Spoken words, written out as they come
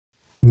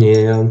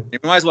Yeah. We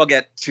might as well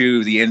get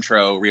to the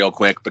intro real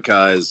quick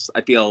because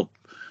I feel.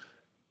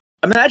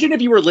 Imagine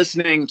if you were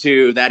listening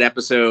to that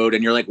episode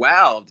and you're like,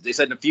 wow, they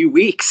said in a few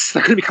weeks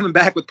they're going to be coming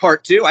back with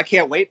part 2. I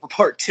can't wait for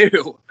part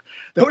 2.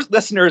 Those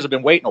listeners have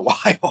been waiting a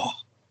while.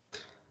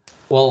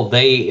 Well,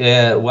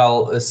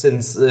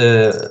 since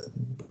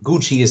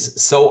Gucci is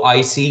so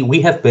icy,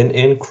 we have been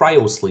in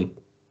cryo sleep.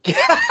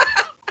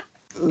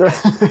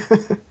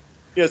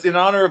 Yes, in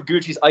honor of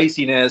Gucci's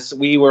iciness,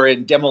 we were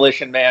in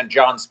Demolition Man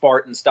John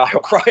Spartan style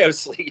cryo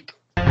sleep.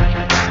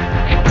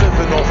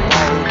 Living off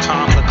borrowed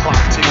time, the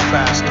clock tick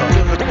faster.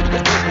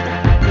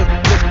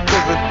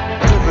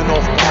 Living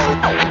off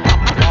borrowed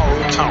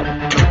time,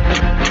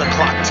 the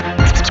clock tick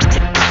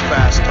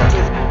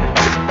faster. Living off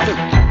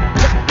borrowed time,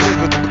 the clock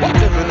tick faster.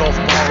 Living off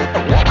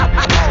borrowed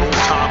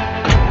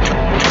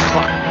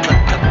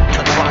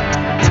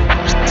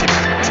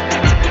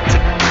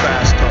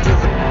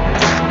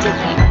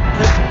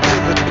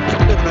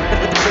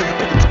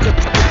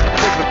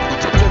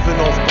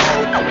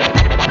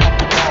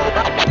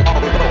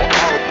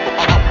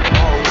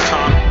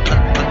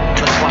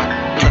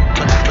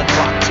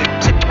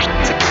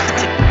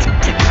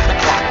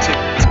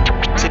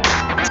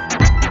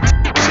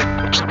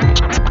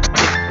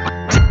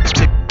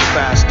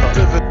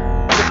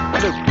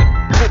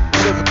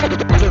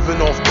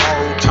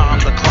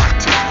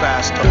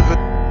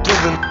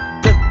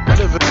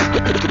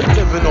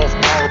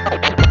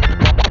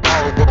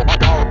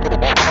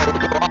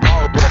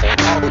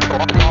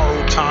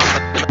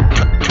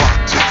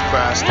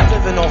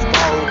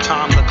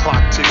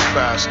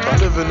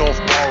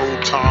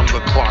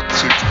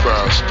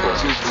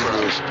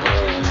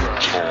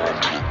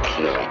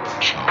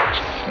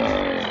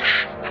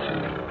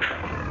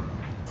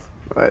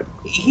Right.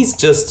 He's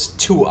just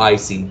too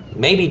icy.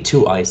 Maybe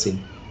too icy.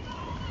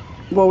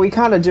 Well, we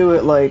kind of do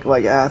it like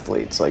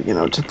athletes, like, you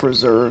know, to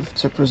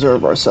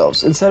preserve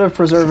ourselves instead of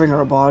preserving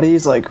our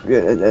bodies, like,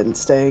 and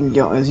staying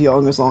young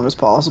as long as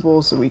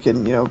possible, so we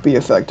can, you know, be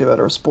effective at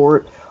our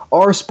sport.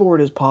 Our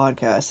sport is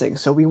podcasting,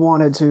 so we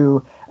wanted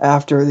to,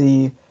 after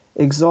the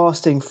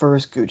exhausting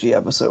first Gucci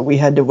episode, we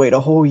had to wait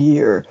a whole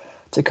year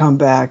to come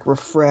back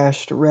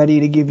refreshed, ready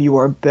to give you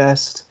our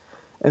best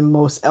and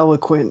most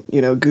eloquent,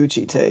 you know,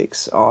 Gucci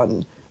takes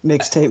on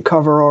mixtape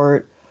cover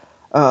art,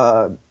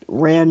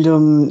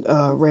 random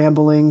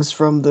ramblings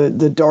from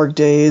the dark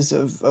days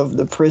of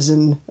the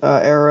prison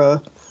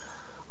era,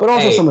 but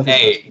also some of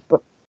his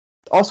best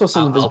I'll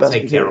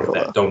take care material. of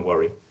that. Don't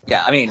worry.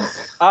 Yeah, I mean,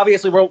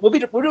 obviously we're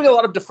doing a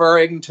lot of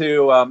deferring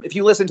to. If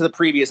you listen to the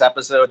previous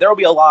episode, there will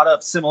be a lot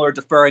of similar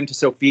deferring to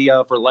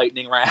Sophia for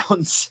lightning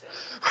rounds.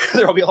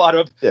 There will be a lot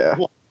of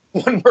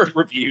one-word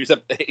reviews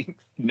of things.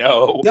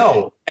 No,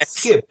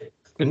 skip.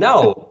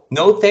 No,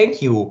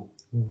 thank you.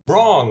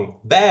 Wrong,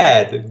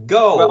 bad,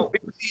 go. Well,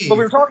 we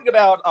were talking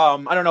about,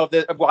 I don't know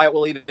if Wyatt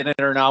will leave it in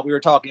or not. We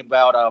were talking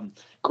about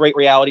great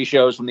reality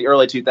shows from the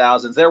early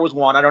 2000s. There was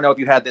one, I don't know if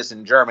you had this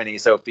in Germany,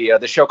 Sophia,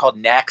 the show called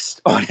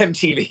Next on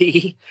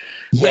MTV.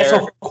 Yes,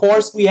 of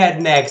course we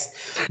had Next.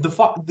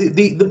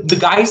 The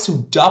guys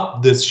who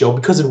dubbed this show,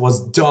 because it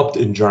was dubbed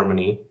in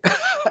Germany.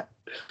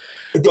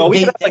 We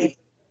had like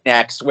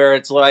Next, where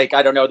it's like,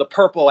 I don't know, the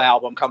Purple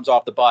album comes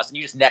off the bus and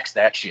you just next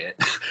that shit.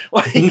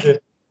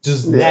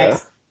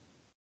 Next.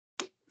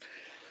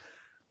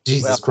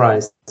 Jesus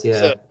Christ. Yeah,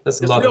 so, that's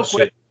a lot of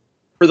shit.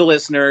 For the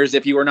listeners,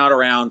 if you were not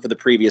around for the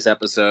previous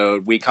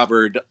episode, we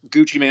covered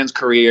Gucci Mane's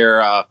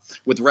career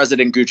with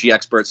resident Gucci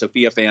expert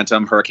Sophia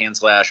Phantom, Hurricane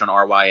Slash on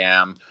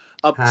RYM,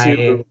 up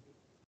to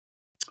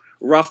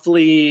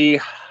roughly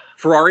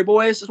Ferrari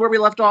Boys is where we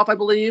left off, I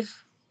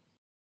believe.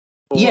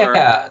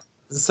 Yeah.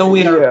 So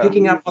we are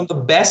picking up on the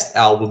best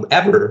album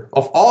ever,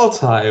 of all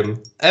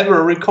time,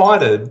 ever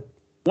recorded.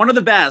 One of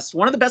the best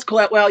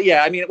collab. Well,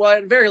 yeah, I mean, at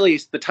the very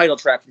least, the title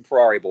track from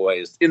Ferrari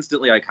Boys,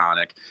 instantly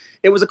iconic.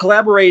 It was a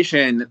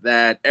collaboration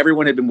that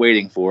everyone had been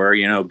waiting for.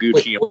 You know,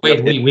 Gucci.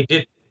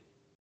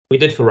 We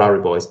did Ferrari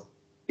Boys.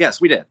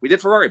 Yes, we did. We did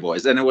Ferrari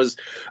Boys, and it was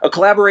a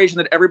collaboration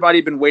that everybody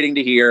had been waiting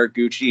to hear.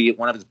 Gucci,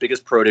 one of his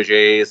biggest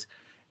proteges,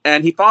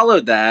 and he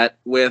followed that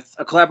with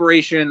a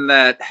collaboration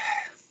that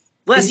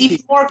is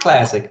even more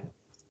classic.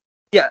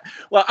 Yeah,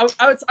 well,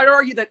 I'd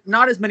argue that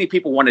not as many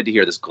people wanted to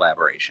hear this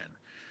collaboration.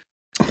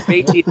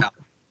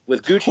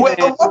 With Gucci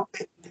Man.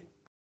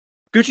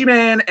 Gucci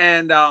Man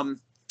and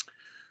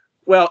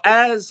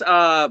as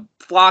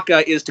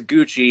Flocka is to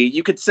Gucci,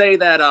 you could say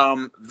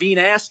that V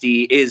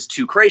Nasty is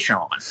to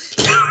Krayshawn.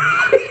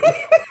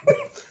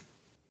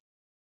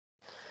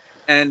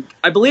 And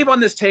I believe on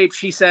this tape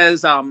she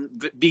says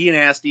V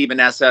Nasty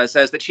Vanessa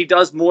says that she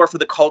does more for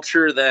the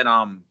culture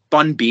than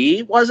Bun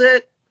B, was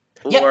it?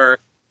 Yeah. Or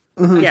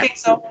I think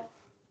so.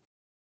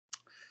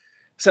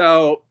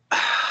 So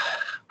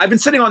I've been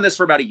sitting on this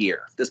for about a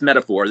year, this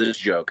metaphor, this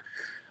joke.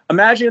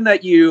 Imagine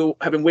that you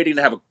have been waiting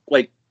to have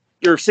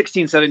you're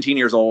 16, 17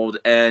 years old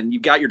and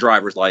you've got your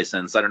driver's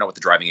license. I don't know what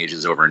the driving age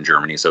is over in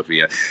Germany,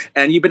 Sophia.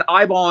 And you've been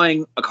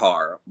eyeballing a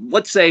car.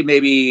 Let's say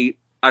maybe,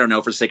 I don't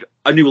know, for the sake of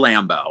a new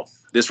Lambo.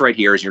 This right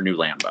here is your new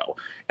Lambo.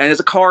 And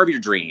it's a car of your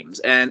dreams.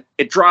 And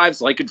it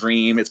drives like a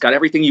dream. It's got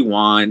everything you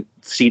want.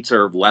 Seats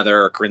are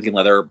leather, Corinthian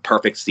leather,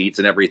 perfect seats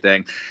and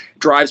everything.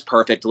 Drives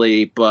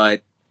perfectly,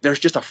 but there's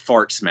just a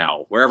fart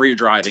smell. Wherever you're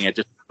driving it,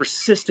 just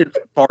persistent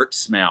fart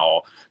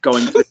smell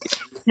going through.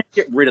 You can't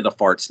get rid of the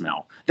fart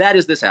smell. That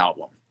is this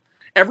album.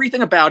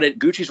 Everything about it,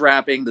 Gucci's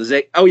rapping,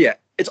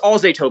 it's all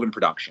Zaytoven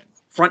production.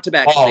 Front to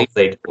back. All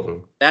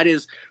Zaytoven. That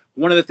is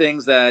one of the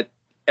things that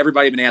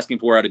everybody been asking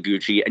for out of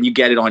Gucci, and you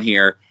get it on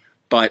here.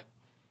 But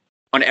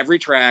on every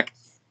track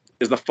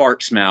is the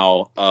fart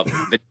smell of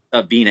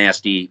V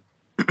Nasty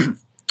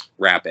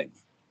rapping.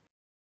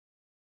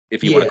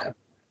 If you want to.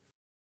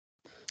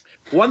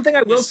 One thing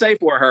I will say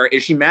for her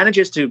is she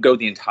manages to go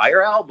the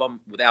entire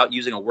album without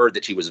using a word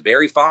that she was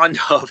very fond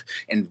of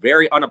and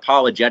very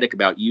unapologetic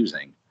about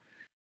using.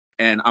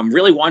 And I'm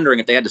really wondering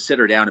if they had to sit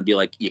her down and be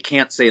like, you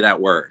can't say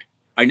that word.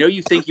 I know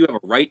you think you have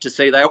a right to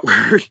say that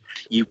word.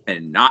 You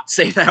cannot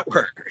say that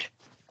word.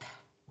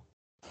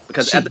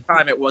 Because at the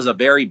time, it was a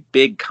very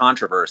big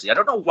controversy. I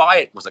don't know why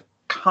it was a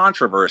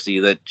controversy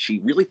that she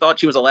really thought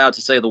she was allowed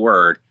to say the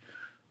word.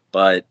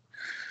 But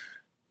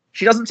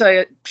she doesn't say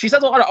it. She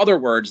says a lot of other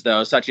words,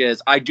 though, such as,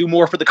 I do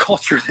more for the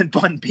culture than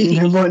Bun B.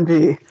 Bun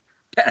B.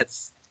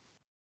 Yes.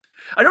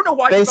 I don't know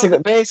why.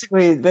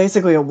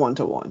 Basically a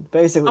one-to-one.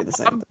 Basically the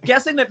same I'm thing.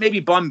 guessing that maybe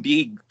Bun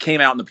B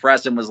came out in the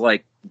press and was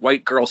like,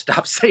 white girl,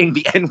 stop saying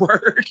the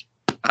N-word.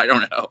 I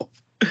don't know.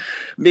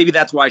 Maybe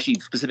that's why she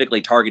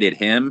specifically targeted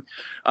him.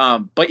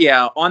 But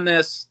yeah, on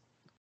this,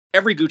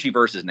 every Gucci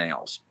verse is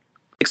nails.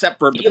 Except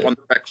for one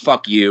track,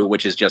 Fuck You,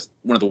 which is just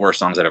one of the worst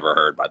songs I've ever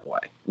heard, by the way.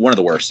 One of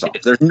the worst songs.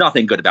 There's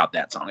nothing good about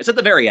that song. It's at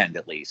the very end,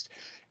 at least.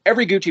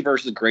 Every Gucci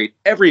verse is great.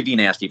 Every V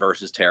Nasty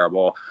verse is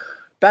terrible.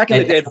 Back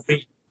in the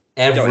day...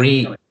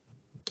 Every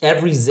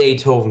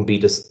Zaytoven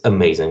beat is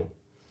amazing.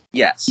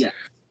 Yes. Yeah.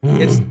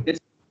 It's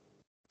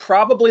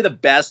probably the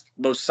best,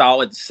 most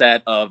solid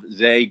set of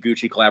Zay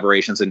Gucci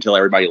collaborations until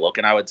Everybody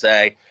Looking, I would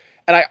say.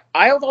 And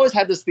I have always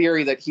had this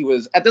theory that he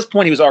was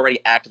already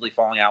actively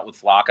falling out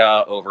with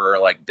Flocka over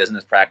like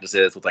business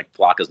practices with like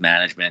Flocka's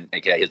management,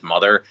 aka his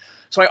mother.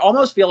 So I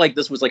almost feel like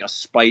this was like a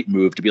spite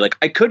move to be like,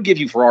 I could give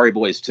you Ferrari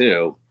Boys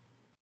too,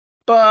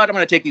 but I'm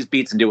going to take these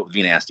beats and do it with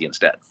V Nasty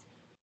instead.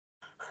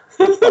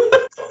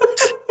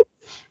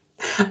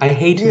 I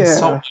hate him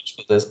so much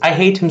for this. I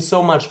hate him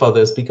so much for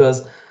this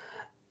because,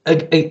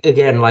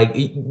 again, like,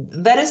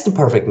 that is the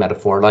perfect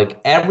metaphor.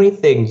 Like,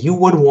 everything you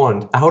would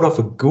want out of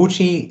a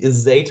Gucci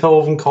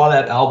Zaytoven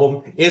collab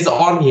album is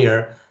on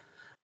here.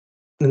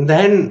 And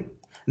then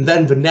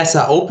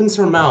Vanessa opens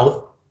her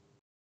mouth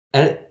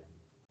and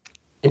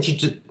she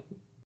just...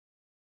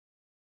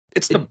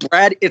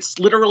 It's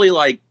literally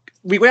like,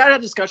 we had a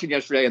discussion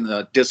yesterday in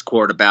the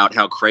Discord about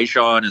how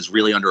Kreayshawn is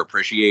really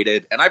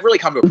underappreciated, and I've really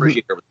come to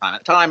appreciate her with time. At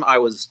the time, I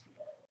was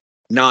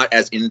not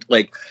as in,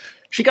 like,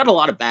 she got a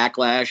lot of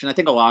backlash, and I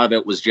think a lot of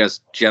it was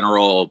just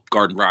general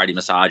garden variety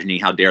misogyny,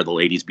 how dare the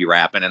ladies be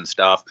rapping and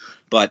stuff,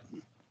 but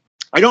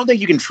I don't think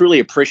you can truly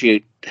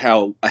appreciate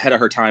how ahead of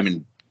her time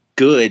and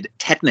good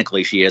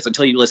technically she is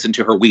until you listen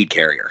to her Weed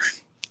Carrier.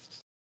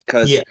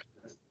 Because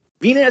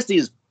V Nasty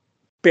is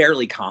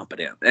barely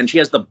competent, and she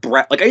has the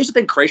like I used to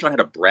think Kreayshawn had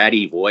a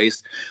bratty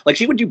voice. Like,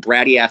 she would do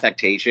bratty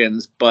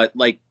affectations, but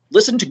like,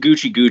 listen to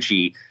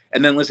Gucci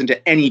and then listen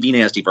to any V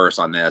Nasty verse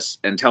on this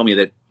and tell me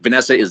that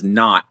Vanessa is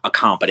not a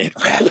competent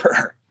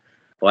rapper.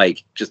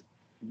 Like, just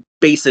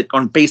basic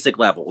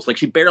levels. Like,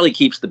 she barely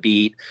keeps the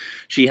beat.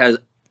 She has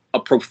a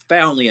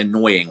profoundly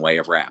annoying way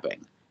of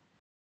rapping.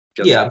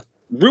 Just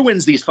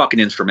ruins these fucking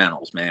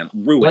instrumentals, man.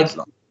 Ruins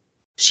them.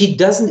 She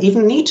doesn't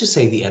even need to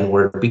say the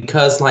N-word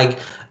because, like,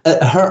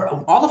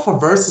 all of her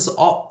verses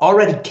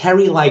already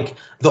carry, like,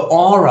 the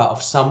aura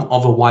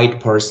of a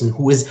white person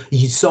who is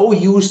so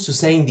used to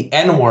saying the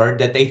N-word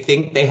that they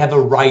think they have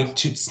a right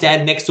to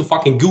stand next to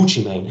fucking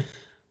Gucci Mane.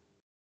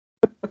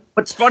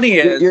 What's funny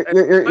is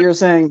you're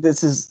saying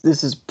this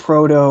is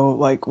proto,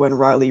 like, when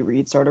Riley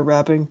Reid started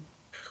rapping.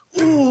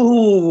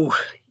 Ooh,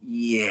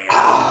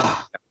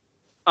 yeah.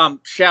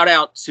 Shout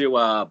out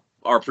to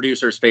our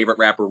producer's favorite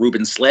rapper,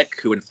 Ruben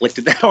Slick, who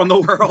inflicted that on the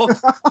world.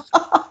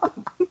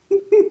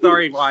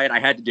 Sorry, Wyatt, I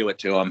had to do it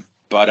to him.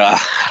 But,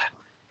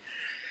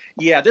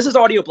 yeah, this is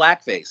audio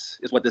blackface,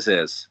 is what this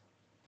is.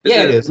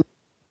 It is.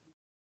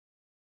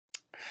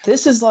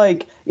 This is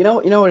like, you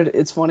know what,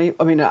 it's funny.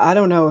 I mean, I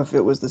don't know if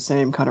it was the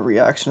same kind of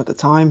reaction at the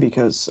time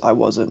because I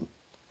wasn't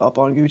up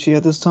on Gucci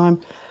at this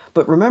time.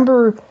 But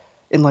remember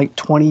in, like,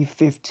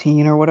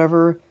 2015 or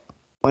whatever,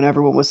 when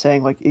everyone was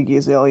saying, like, Iggy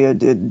Azalea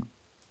did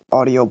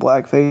audio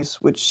blackface,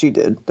 which she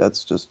did.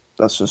 That's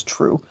just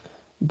true.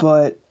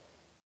 But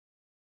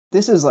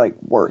this is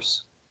like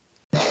worse.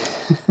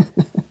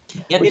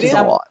 It is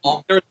a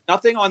lot. There's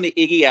nothing on the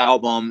Iggy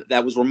album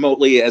that was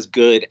remotely as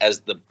good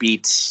as the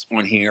beats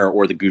on here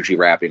or the Gucci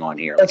rapping on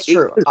here. That's like,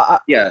 true.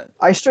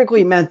 I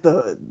strictly meant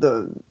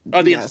the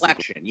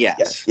inflection.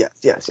 Yes.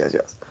 Yes.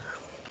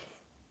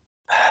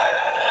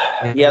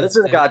 Yeah, this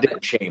is a goddamn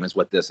shame is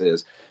what this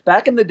is.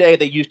 Back in the day,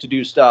 they used to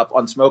do stuff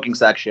on Smoking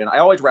Section. I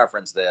always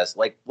reference this,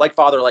 like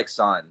Father, Like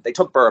Son. They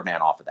took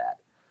Birdman off of that.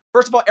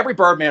 First of all, every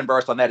Birdman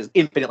verse on that is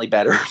infinitely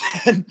better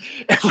than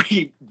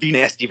every V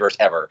Nasty verse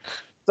ever.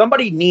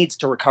 Somebody needs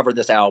to recover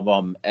this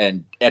album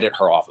and edit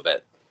her off of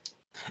it.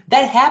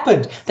 That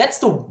happened. That's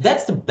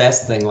the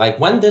best thing. Like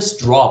when this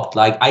dropped,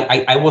 like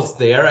I was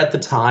there at the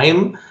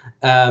time.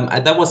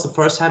 And that was the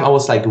first time I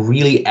was like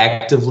really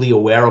actively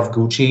aware of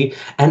Gucci,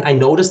 and I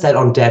noticed that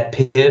on Dead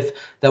Piff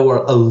there were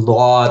a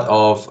lot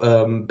of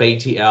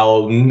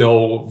BTL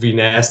no V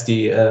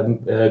Nasty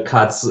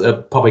cuts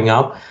popping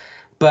up,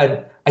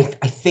 but I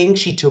think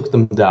she took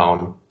them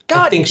down.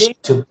 God, I think she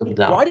took them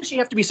down. Why did she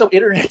have to be so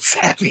internet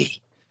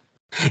savvy?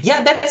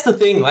 Yeah, that's the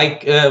thing.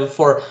 Like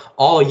for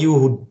all of you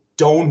who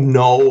don't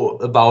know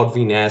about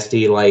V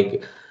Nasty,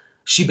 like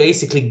she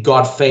basically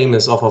got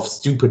famous off of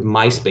stupid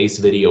MySpace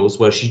videos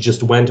where she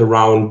just went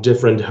around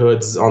different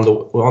hoods on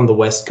the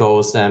West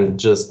Coast and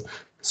just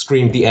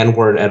screamed the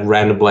N-word at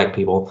random black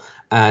people.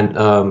 And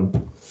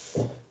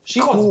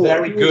she was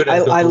very good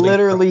at I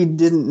literally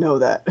didn't know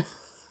that.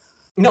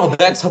 No,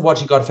 that's what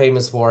she got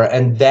famous for.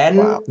 And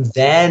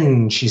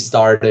then she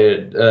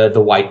started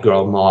the White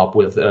Girl Mob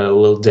with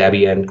Lil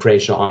Debbie and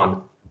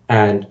Krayshawn.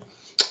 And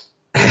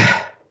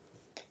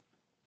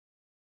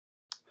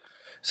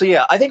so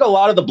yeah, I think a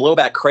lot of the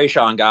blowback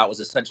Krayshawn got was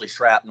essentially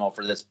shrapnel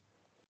for this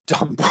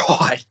dumb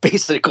broad,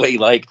 basically,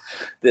 like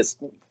this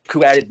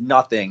who added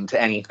nothing to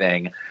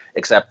anything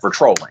except for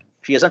trolling.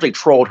 She essentially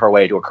trolled her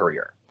way to a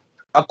career.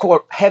 A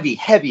quote,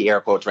 heavy air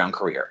quotes around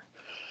career.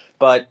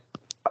 But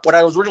what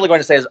I was originally going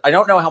to say is I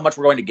don't know how much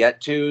we're going to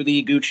get to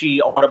the Gucci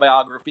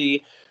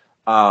autobiography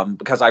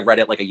because I read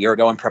it like a year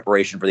ago in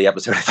preparation for the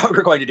episode. I thought we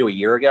were going to do a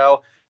year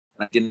ago,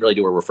 and I didn't really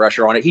do a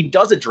refresher on it. He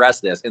does address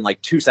this in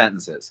like 2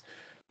 sentences,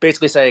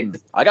 basically saying,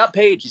 I got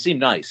paid, you seem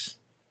nice.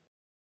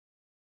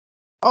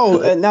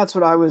 Oh, and that's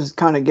what I was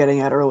kind of getting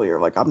at earlier.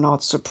 Like, I'm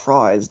not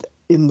surprised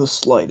in the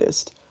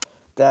slightest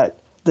that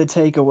the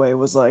takeaway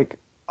was like,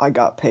 I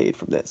got paid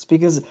from this.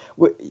 Because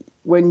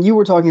when you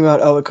were talking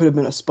about, oh, it could have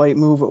been a spite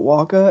move at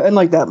Waka, and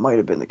like that might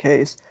have been the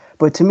case.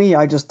 But to me,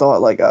 I just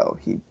thought like, oh,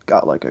 he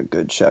got like a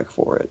good check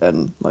for it,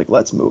 and like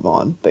let's move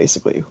on.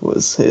 Basically,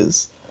 was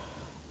his.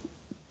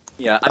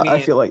 Yeah, I mean,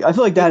 I feel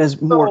like that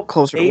is more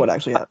closer to what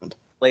actually happened.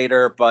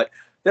 Later, but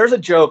there's a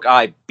joke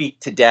I beat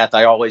to death.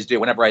 I always do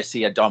whenever I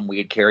see a dumb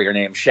weed carrier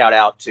name. Shout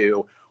out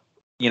to,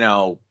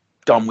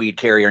 dumb weed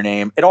carrier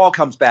name. It all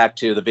comes back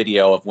to the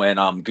video of when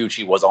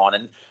Gucci was on,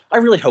 and I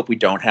really hope we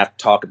don't have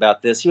to talk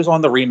about this. He was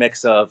on the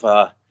remix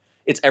of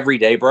 "It's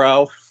Everyday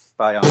Bro"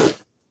 by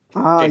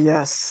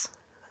yes.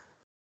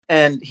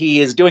 And he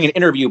is doing an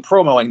interview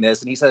promoting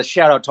this, and he says,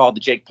 "Shout out to all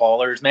the Jake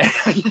Paulers, man."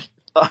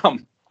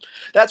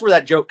 That's where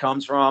that joke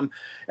comes from,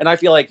 and I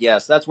feel like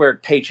yes, that's where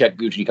paycheck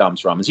Gucci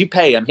comes from. Is you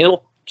pay him,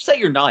 he'll say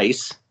you're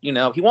nice. He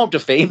won't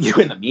defame you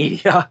in the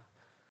media.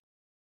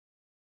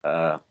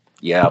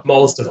 Yeah,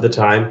 most of the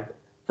time.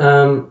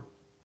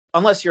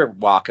 Unless you're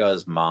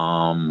Waka's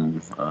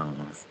mom.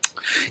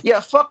 Yeah,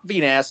 fuck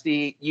V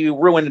Nasty. You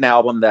ruined an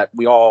album that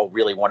we all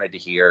really wanted to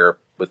hear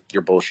with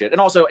your bullshit.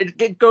 And also,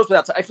 it goes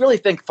without saying, I really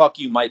think Fuck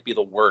You might be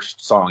the worst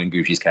song in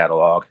Gucci's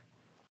catalog.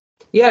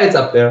 Yeah, it's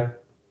up there.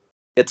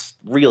 It's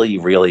really,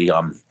 really,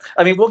 I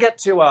mean, we'll get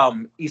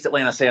to East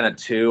Atlanta Santa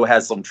 2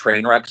 has some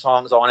train wreck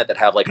songs on it that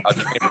have like a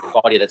train wreck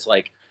quality that's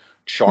like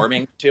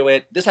charming to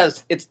it.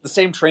 It's the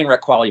same train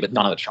wreck quality, but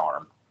none of the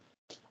charm.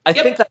 I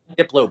think that's a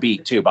Diplo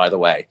beat too, by the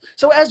way.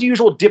 So as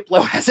usual,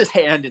 Diplo has his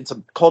hand in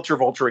some culture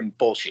vulturing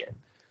bullshit.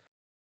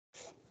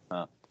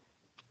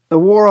 The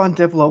war on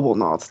Diplo will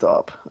not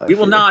stop. We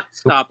will not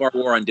stop our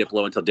war on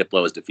Diplo until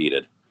Diplo is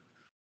defeated.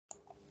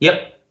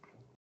 Yep.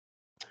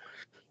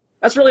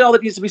 That's really all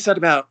that needs to be said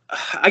about.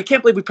 I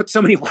can't believe we put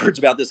so many words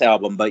about this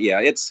album, but yeah,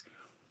 it's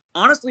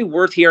honestly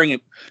worth hearing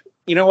it.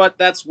 You know what?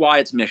 That's why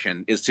its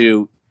mission is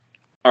to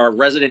our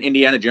resident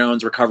Indiana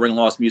Jones recovering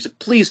lost music.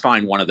 Please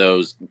find one of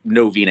those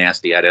no V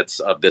Nasty edits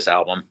of this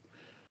album.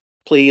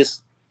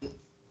 Please.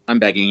 I'm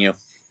begging you.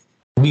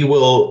 We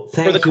will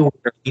thank you with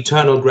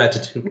eternal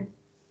gratitude.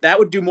 That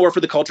would do more for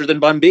the culture than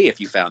Bun B if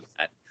you found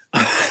that.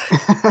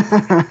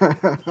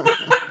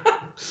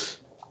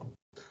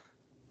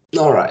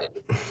 All right.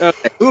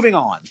 Okay, moving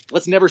on.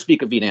 Let's never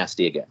speak of V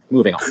Nasty again.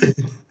 Moving on.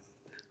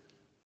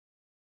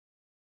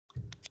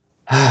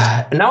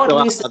 Now at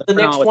least the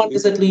next one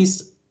is at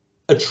least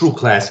a true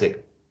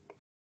classic.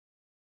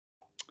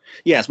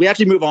 Yes, we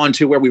actually move on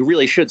to where we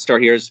really should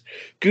start here. Is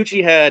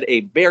Gucci had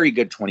a very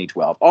good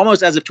 2012.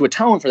 Almost as if to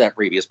atone for that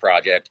previous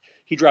project,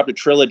 he dropped a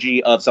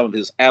trilogy of some of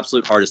his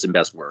absolute hardest and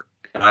best work.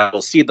 I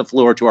will cede the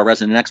floor to our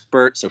resident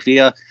expert,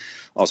 Sophia,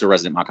 also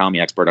resident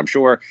Makami expert, I'm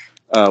sure,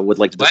 would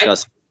like to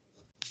discuss.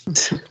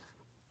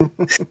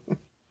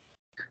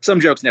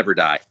 Some jokes never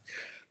die.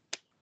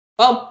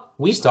 Well,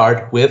 we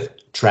start with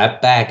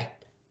Trap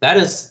Back. That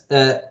is,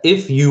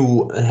 if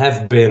you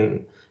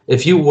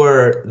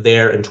were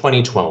there in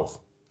 2012,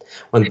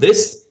 when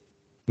this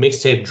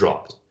mixtape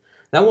dropped,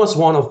 that was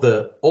one of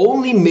the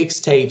only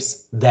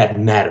mixtapes that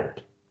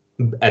mattered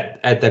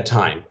at that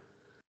time.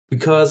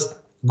 Because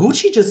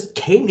Gucci just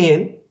came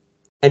in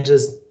and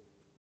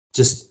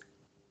just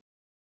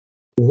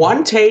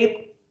one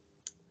tape,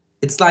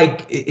 it's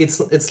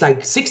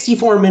like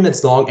 64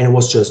 minutes long, and it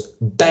was just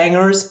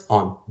bangers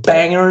on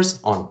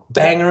bangers on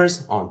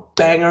bangers on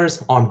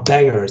bangers on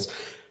bangers.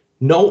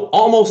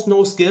 Almost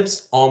no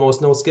skips,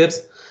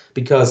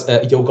 because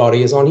Yo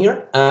Gotti is on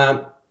here.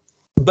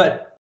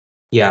 But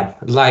yeah,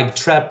 like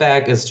Trap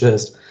Back is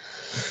just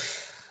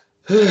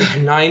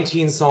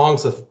 19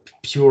 songs of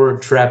pure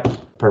trap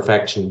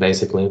perfection,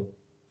 basically.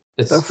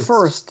 The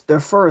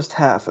first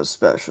half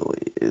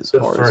especially is the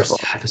hard first as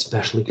fuck. half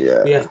especially.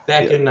 Yeah, We have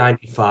Back in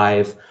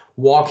 '95,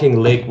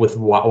 Walking Lick with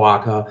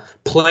Waka.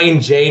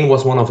 Plain Jane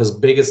was one of his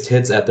biggest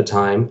hits at the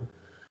time.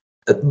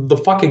 The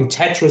fucking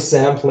Tetris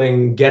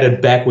sampling Get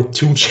It Back with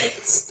 2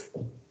 Chainz.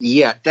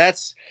 Yeah,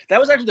 that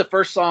was actually the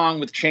first song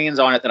with Chainz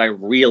on it that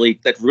really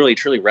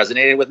truly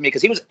resonated with me,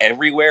 because he was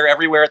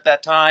everywhere at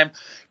that time.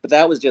 But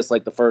that was just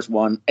like the first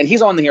one, and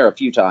he's on here a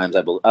few times,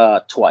 I believe,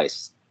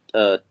 twice,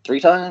 three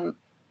times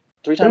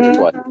or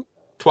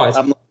twice.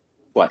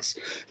 Twice.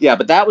 Yeah,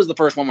 but that was the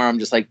first one where I'm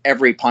just like,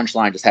 every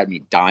punchline just had me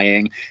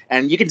dying,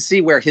 and you can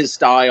see where his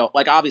style,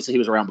 like, obviously he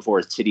was around before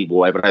as Titty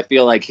Boy, but I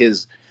feel like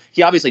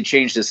he obviously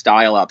changed his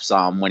style up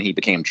some when he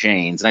became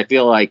Chainz, and I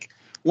feel like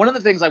one of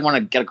the things I want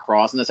to get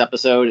across in this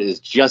episode is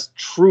just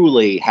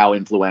truly how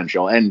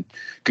influential and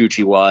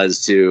Gucci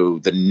was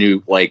to the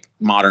new, like,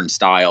 modern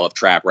style of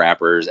trap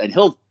rappers. And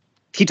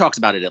he talks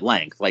about it at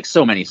length, like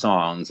so many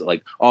songs,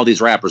 like all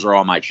these rappers are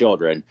all my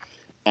children.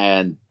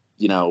 And,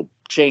 you know,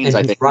 Chainz,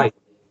 I think, right.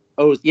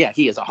 Oh, yeah,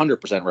 he is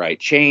 100% right.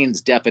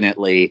 Chainz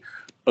definitely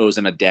owes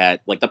him a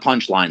debt, like the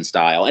punchline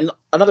style. And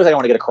another thing I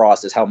want to get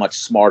across is how much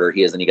smarter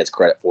he is than he gets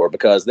credit for,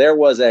 because there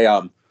was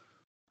a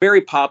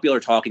very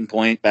popular talking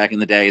point back in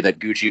the day that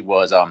Gucci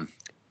was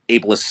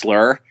ableist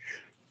slur,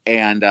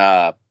 and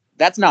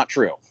that's not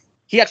true.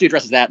 He actually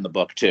addresses that in the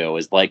book too,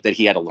 is like that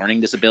he had a learning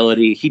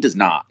disability. He does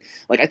not.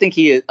 Like, I think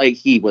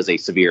he was a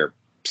severe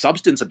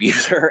substance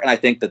abuser, and I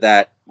think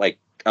that like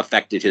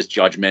affected his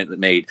judgment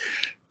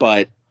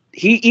but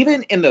he,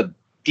 even in the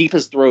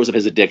deepest throes of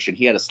his addiction,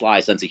 he had a sly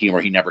sense of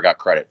humor he never got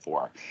credit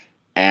for,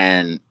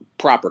 and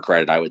proper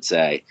credit, I would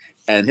say.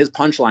 And his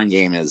punchline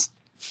game is,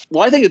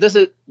 well, I think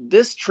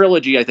this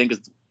trilogy, I think,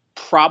 is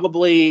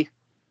probably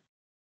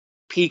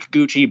peak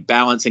Gucci,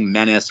 balancing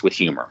menace with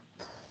humor.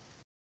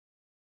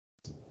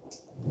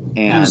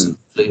 And,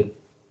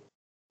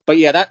 but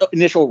yeah, that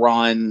initial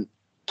run,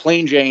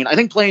 Plain Jane, I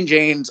think Plain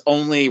Jane's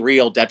only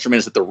real detriment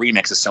is that the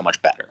remix is so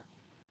much better.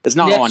 It's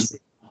not on,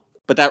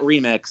 but that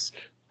remix,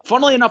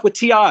 funnily enough, with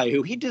T.I.,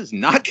 who he does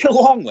not get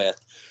along with,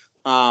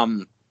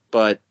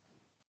 but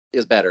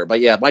is better.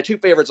 But yeah, my two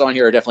favorites on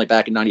here are definitely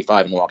Back in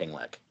 '95 and Walking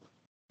Lick.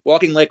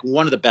 Walking Lick,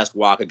 one of the best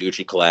Waka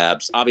Gucci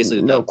collabs.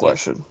 Obviously, no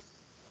question.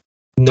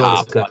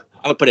 I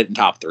would put it in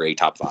top 3,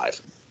 top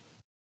 5.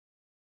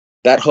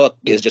 That hook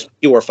is just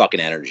pure fucking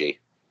energy.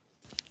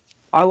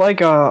 I like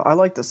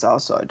the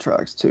Southside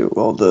tracks too.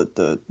 Well,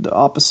 the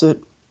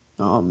opposite,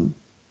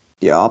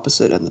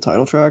 opposite and the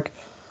title track.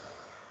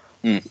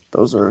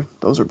 Those are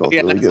both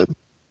really good.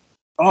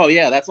 Oh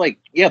yeah, that's like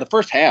the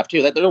first half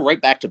too. They're right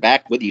back to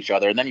back with each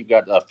other, and then you've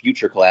got a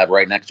Future collab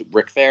right next to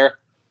Rick Fair.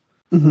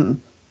 Mm-hmm.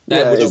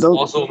 That was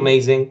also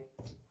amazing.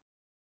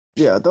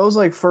 Yeah, those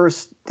like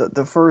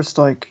the first,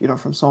 like, you know,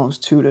 from songs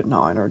 2 to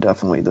 9 are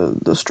definitely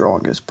the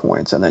strongest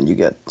points, and then you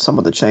get some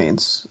of the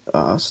Chainz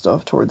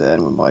stuff toward the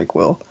end with Mike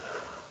Will.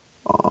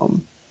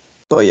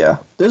 But yeah,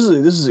 this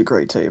is a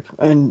great tape,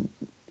 and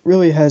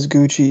really has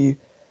Gucci,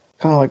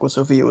 kind of like what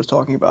Sophia was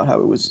talking about,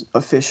 how it was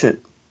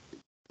efficient.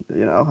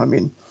 You know, I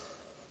mean,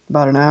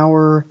 about an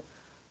hour.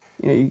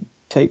 You know, you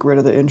take rid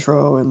of the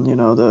intro and, you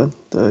know,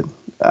 the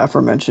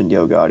aforementioned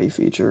Yo Gotti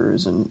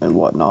features and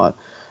whatnot.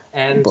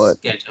 And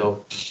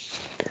Ghetto.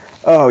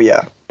 Oh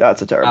yeah,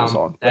 that's a terrible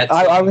song.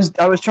 I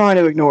was trying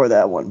to ignore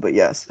that one, but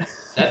yes.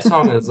 That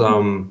song is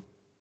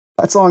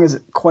that song is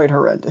quite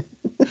horrendous.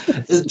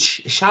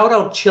 Shout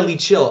out Chili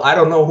Chill. I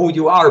don't know who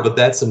you are, but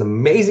that's an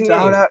amazing name.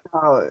 Shout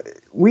out.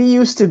 We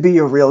used to be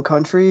a real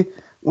country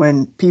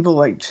when people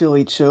like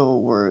Chili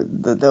Chill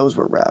those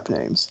were rap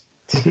names.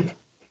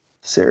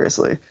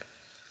 Seriously.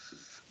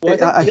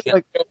 Well, I feel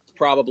like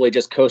probably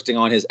just coasting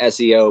on his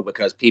SEO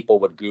because people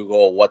would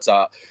Google what's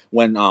up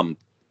when's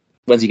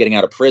he getting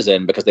out of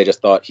prison, because they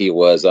just thought he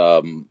was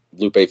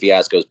Lupe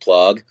Fiasco's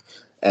plug,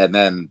 and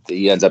then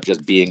he ends up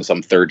just being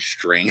some third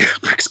string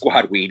Brick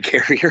Squad weed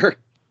carrier.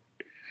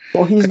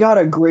 Well, he's got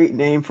a great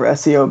name for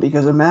SEO,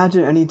 because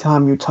imagine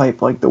anytime you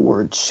type like the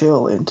word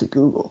chill into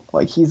Google,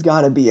 like he's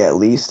got to be at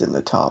least in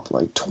the top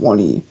like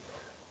 20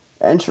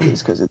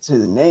 entries because it's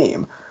his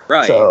name.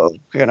 Right. So,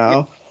 you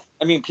know,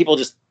 I mean, people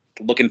just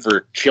looking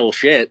for chill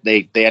shit.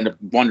 They end up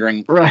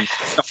wondering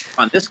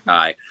on this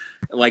guy.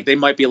 Like they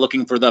might be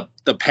looking for the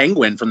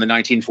penguin from the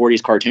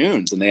 1940s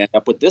cartoons, and they end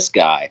up with this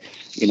guy,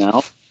 you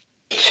know?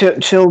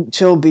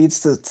 Chill beats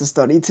to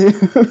study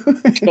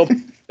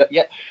to.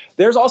 Yeah.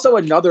 There's also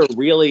another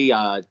really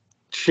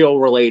chill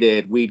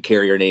related weed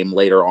carrier name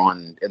later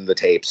on in the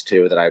tapes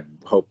too that I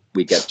hope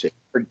we get to.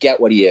 Forget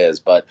what he is,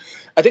 but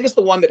I think it's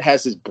the one that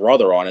has his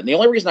brother on it. And the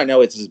only reason I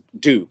know it's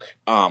Duke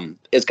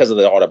is because of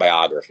the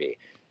autobiography.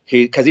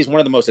 Because he's one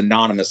of the most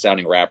anonymous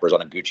sounding rappers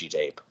on a Gucci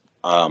tape.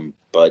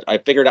 But I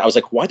figured I was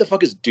like, why the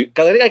fuck is Duke?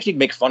 Because I think I actually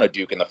make fun of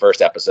Duke in the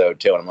first episode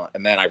too,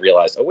 and then I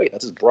realized, oh wait,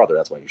 that's his brother.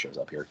 That's why he shows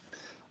up here.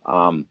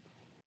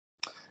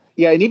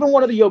 Yeah, and even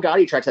one of the Yo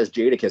Gotti tracks has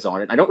Jadakiss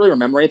on it. I don't really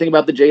remember anything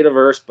about the Jada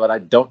verse, but I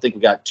don't think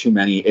we got too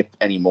many, if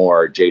any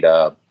more,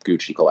 Jada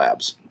Gucci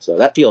collabs. So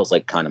that feels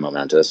like kind of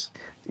momentous.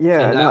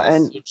 Yeah,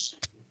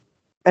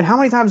 and how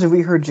many times have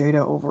we heard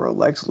Jada over a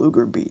Lex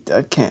Luger beat?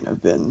 That can't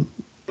have been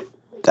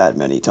that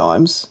many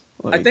times.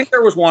 Like, I think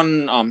there was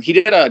one, he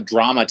did a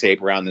drama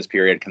tape around this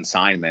period,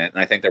 Consignment,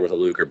 and I think there was a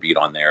Luger beat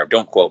on there.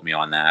 Don't quote me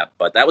on that,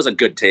 but that was a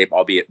good tape,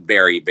 albeit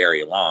very,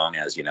 very long,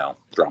 as, you know,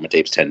 drama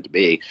tapes tend to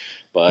be.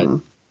 But,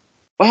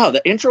 wow,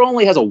 the intro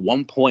only has a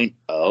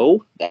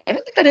 1.0. I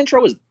didn't think that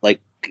intro was,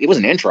 like, it was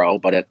an intro,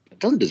 but it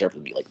doesn't deserve to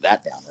be, like,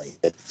 that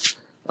downrated.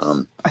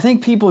 I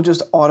think people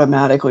just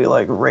automatically,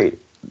 like, rate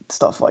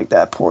stuff like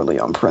that poorly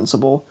on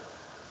principle.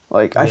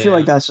 Like, I feel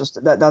like that's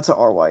just, that's a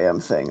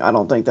RYM thing. I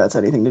don't think that's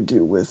anything to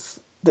do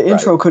with... The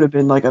intro could have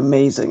been, like,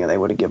 amazing, and they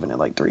would have given it,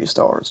 like, 3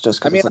 stars, just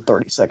because it's a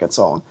 30-second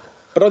song.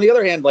 But on the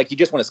other hand, like, you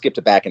just want to skip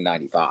to Back in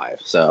 95,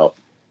 so...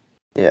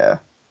 Yeah.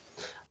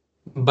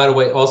 By the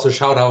way, also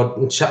shout out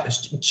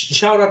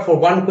for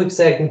one quick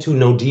second to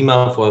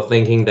Nodima for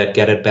thinking that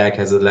Get It Back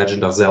has a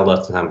Legend of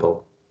Zelda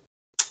sample.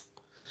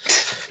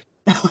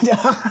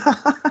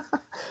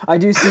 I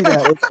do see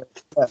that.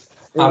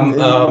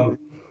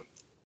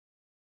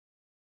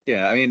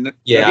 Yeah, I mean,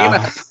 Nodima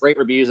has great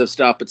reviews of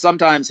stuff, but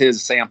sometimes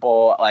his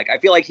sample, like, I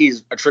feel like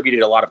he's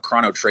attributed a lot of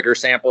Chrono Trigger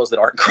samples that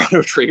aren't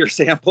Chrono Trigger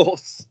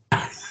samples.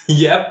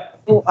 Yep.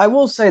 Well, I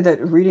will say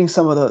that reading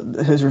some of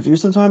his reviews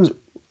sometimes,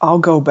 I'll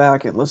go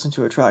back and listen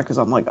to a track because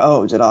I'm like,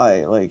 oh, did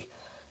I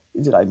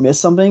miss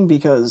something?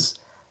 Because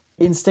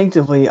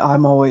instinctively,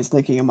 I'm always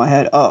thinking in my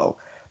head, oh,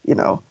 he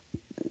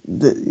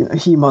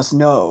must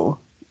know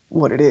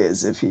what it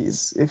is if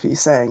he's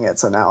saying it.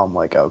 So now I'm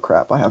like, oh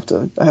crap, I have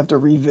to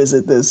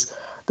revisit this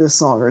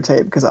song or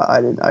tape because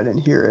I didn't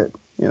hear it,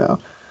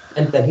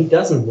 And then he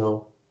doesn't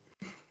know.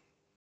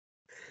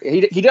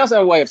 He does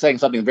have a way of saying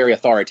something very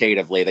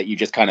authoritatively that you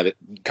just kind of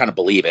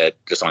believe it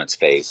just on its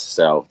face.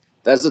 So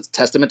that's a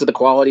testament to the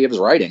quality of his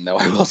writing, though,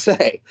 I will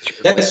say.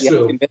 That's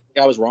true.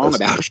 I was wrong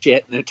about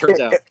shit, and it turns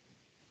out.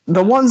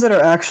 The ones that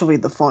are actually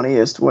the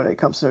funniest when it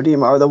comes to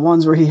Nodima are the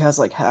ones where he has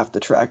like half the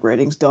track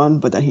ratings done,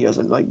 but then he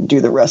doesn't like do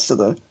the rest of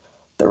the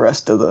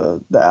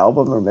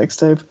album or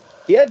mixtape.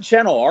 He had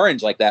Channel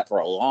Orange like that for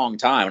a long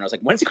time, and I was like,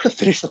 when's he going to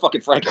finish the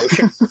fucking Frank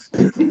Ocean?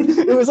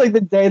 It was like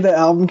the day the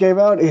album came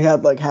out, he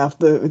had like half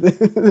but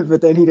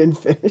then he didn't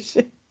finish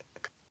it.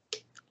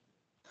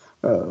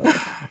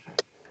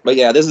 But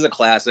yeah, this is a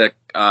classic.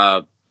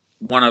 Gucci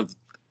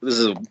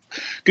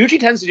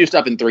tends to do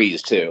stuff in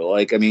threes too.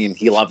 Like, I mean,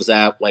 he loves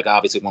that. Like,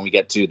 obviously, when we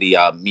get to the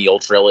Meal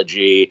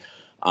trilogy,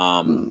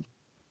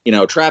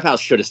 Trap House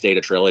should have stayed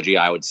a trilogy,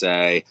 I would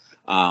say.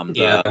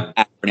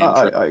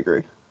 I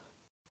agree.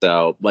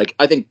 So, like,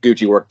 I think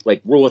Gucci worked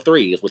like rule of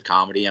threes with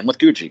comedy and with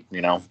Gucci,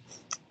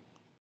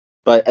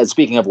 But as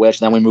speaking of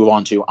which, then we move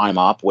on to I'm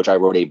Up, which I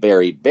wrote a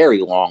very,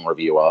 very long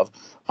review of.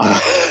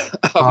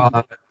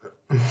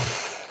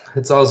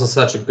 It's also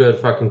such a good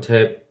fucking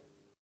tape.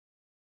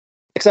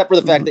 Except for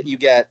the fact that you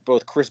get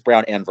both Chris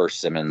Brown and Verse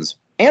Simmons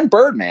and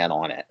Birdman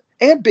on it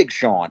and Big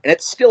Sean, and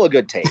it's still a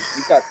good tape.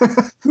 You've got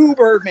 2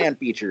 Birdman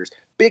features,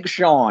 Big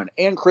Sean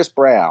and Chris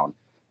Brown,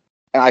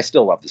 and I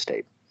still love this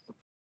tape.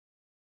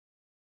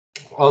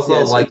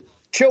 Also,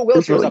 Chill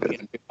Will shows up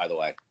again, by the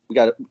way. We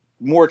got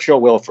more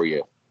Chill Will for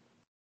you.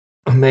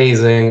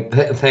 Amazing.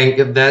 Thank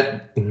you.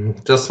 That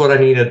just what I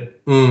needed.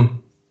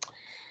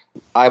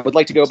 I would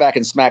like to go back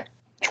and smack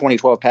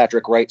 2012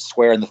 Patrick Wright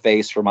square in the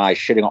face for my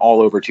shitting all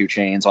over 2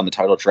 Chainz on the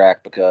title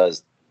track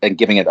and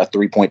giving it a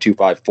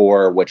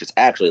 3.254, which is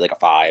actually like a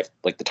 5.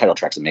 Like, the title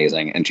track's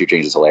amazing, and 2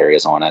 Chainz is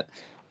hilarious on it.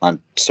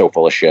 I'm so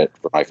full of shit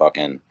for my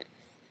fucking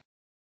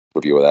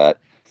review of that.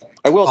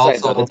 I will say,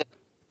 though,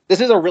 this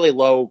is a really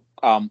low...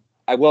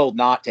 I will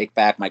not take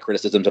back my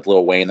criticisms of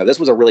Lil Wayne, though. This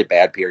was a really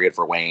bad period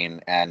for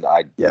Wayne, and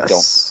I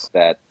don't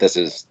that this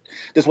was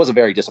a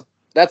very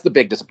that's the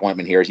big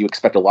disappointment here, is you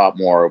expect a lot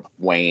more of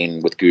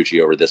Wayne with Gucci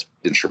over this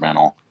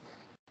instrumental.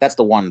 That's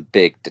the one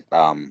big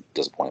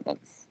disappointment.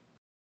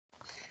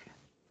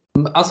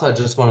 Also, I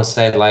just want to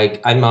say,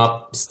 like, I'm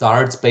Up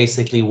starts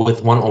basically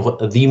with one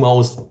of the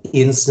most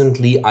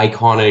instantly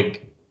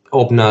iconic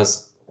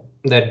openers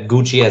that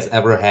Gucci has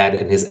ever had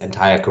in his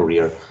entire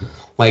career.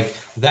 Like,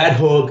 that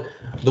hook,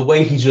 the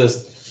way he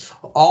just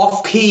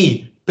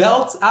off-key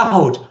belts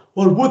out,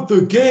 "What would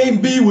the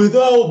game be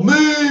without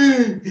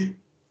me?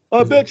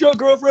 I bet your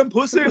girlfriend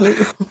pussy."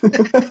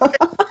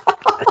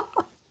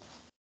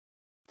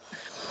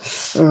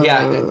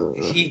 Yeah,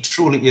 he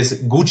truly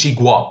is Gucci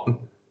Guap.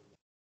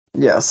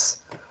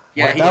 Yes.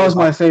 Yeah, that was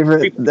my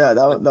favorite. That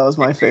was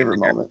my favorite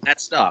moment.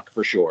 That stuck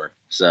for sure.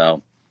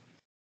 So,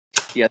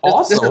 yeah,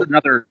 this is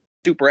another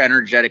super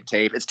energetic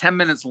tape. It's 10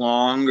 minutes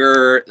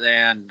longer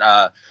than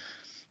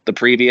the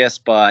previous,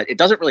 but it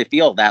doesn't really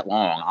feel that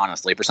long,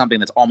 honestly, for something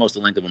that's almost the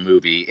length of a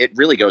movie. It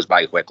really goes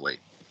by quickly.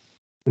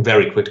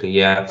 Very quickly,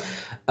 yeah.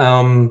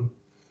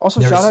 Also,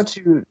 shout out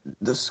to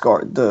the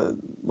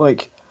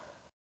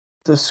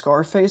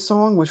Scarface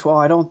song, which while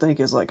I don't think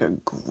is like a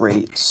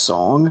great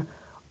song,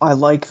 I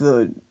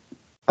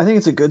think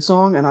it's a good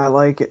song, and I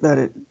like it that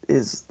it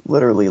is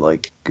literally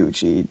like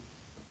Gucci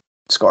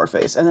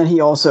Scarface. And then he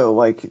also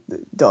like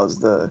does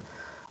the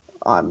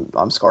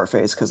I'm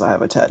Scarface because I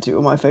have a tattoo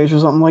on my face or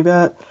something like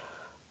that.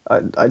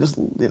 I just,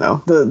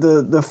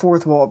 the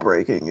fourth wall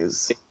breaking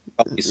is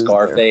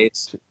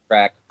Scarface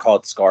track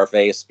called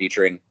Scarface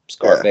featuring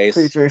Scarface.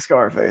 Yeah, featuring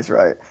Scarface,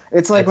 right?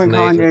 It's like when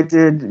Kanye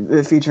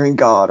did featuring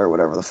God or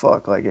whatever the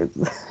fuck, like it.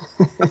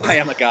 I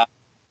am a god.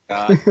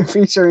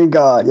 Featuring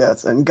God,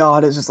 yes, and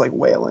God is just like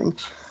wailing.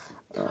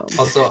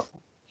 Also,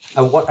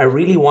 I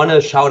really want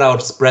to shout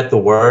out "Spread the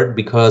Word"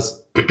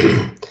 because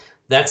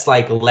that's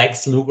like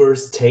Lex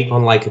Luger's take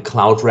on like a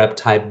cloud rap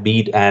type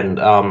beat, and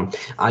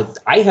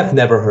I have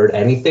never heard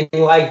anything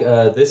like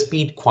this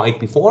beat quite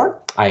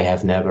before. I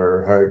have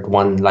never heard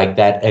one like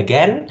that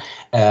again.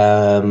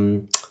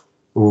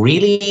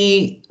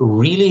 Really,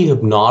 really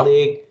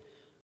hypnotic,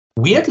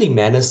 weirdly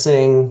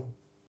menacing.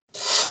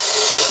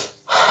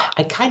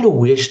 I kind of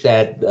wish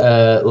that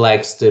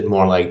Lex did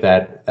more like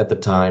that at the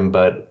time,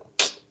 but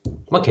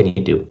what can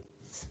you do?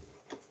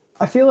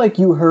 I feel like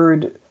you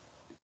heard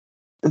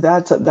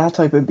that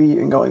type of beat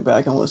and going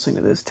back and listening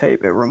to this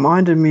tape, it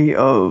reminded me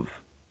of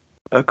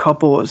a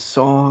couple of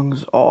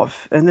songs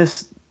off, and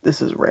this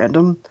is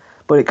random,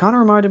 but it kind of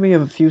reminded me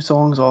of a few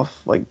songs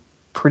off like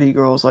Pretty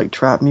Girls Like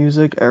Trap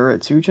Music era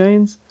 2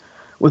 Chainz,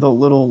 with a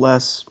little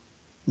less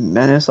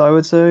menace, I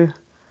would say.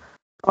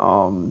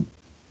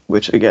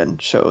 Which again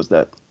shows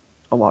that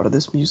a lot of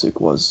this music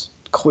was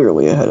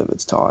clearly ahead of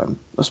its time,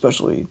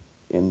 especially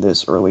in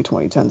this early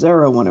 2010s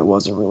era when it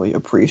wasn't really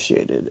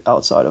appreciated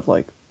outside of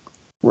like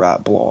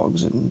rap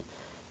blogs and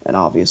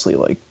obviously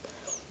like,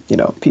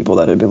 people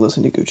that had been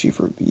listening to Gucci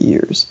for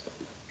years.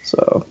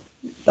 So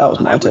that was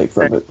my take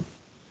from it.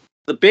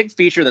 The big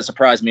feature that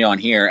surprised me on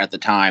here at the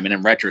time, and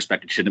in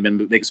retrospect, it shouldn't have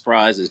been a big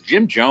surprise, is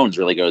Jim Jones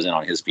really goes in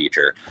on his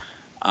feature.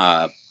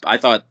 I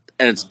thought,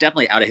 and it's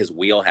definitely out of his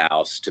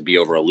wheelhouse to be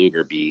over a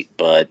Luger beat,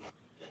 but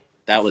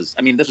this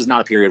was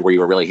not a period where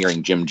you were really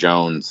hearing Jim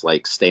Jones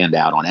like stand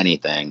out on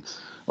anything.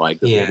 Like,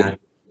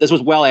 this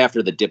was well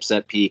after the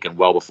Dipset peak and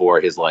well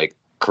before his like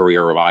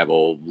career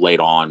revival laid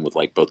on with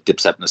like both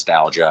Dipset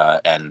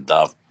Nostalgia and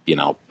the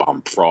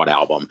Fraud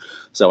album.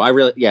 So I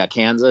really,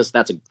 Kansas,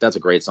 that's a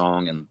great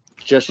song, and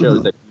just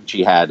shows that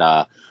she had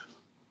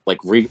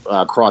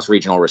cross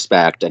regional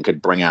respect and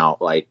could bring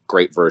out like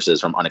great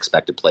verses from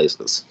unexpected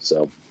places.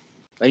 So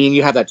I mean,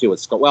 you have that too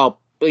with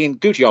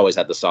Gucci always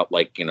had the stuff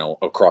like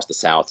across the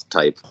South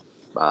type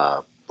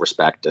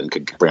respect and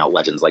could bring out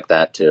legends like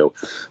that too.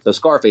 So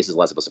Scarface is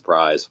less of a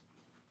surprise.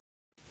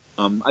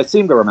 I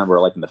seem to remember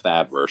liking the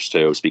Fab verse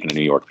too, speaking of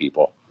New York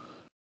people.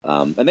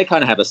 And they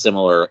kind of have a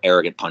similar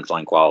arrogant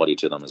punchline quality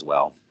to them as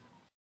well.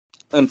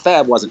 And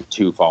Fab wasn't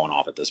too fallen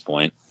off at this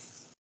point.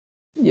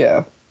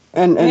 Yeah.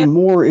 And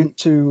more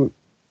into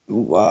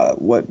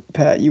what,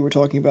 Pat, you were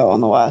talking about on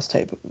the last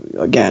tape.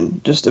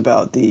 Again, just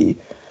about the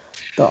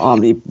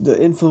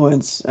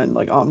influence and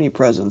like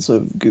omnipresence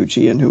of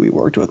Gucci and who he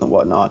worked with and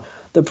whatnot.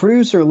 The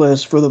producer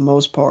list, for the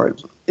most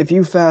part, if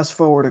you fast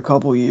forward a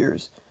couple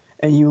years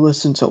and you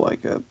listen to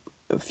like a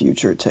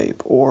Future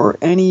tape or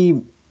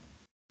damn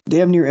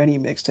near any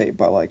mixtape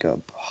by like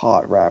a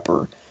hot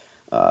rapper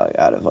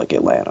out of like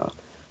Atlanta,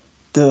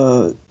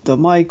 the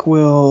Mike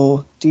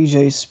Will,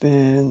 DJ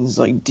Spins,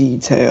 like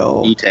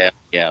Detail,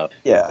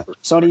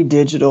 Sonny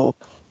Digital,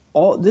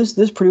 all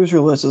this producer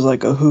list is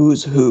like a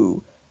who's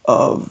who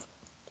of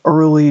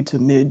early to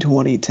mid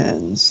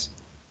 2010s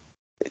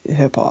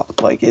hip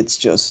hop. Like, it's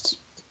just,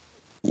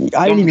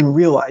 I didn't even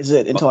realize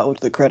it until I looked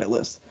at the credit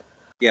list.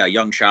 Yeah,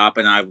 Young Chop,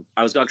 and I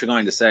was actually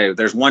going to say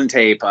there's one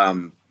tape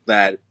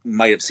that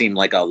might have seemed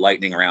like a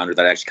lightning rounder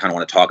that I actually kind of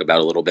want to talk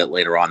about a little bit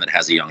later on that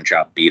has a Young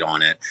Chop beat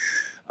on it.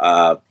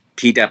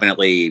 He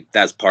definitely,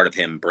 that's part of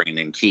him bringing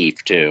in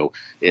Keith too,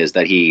 is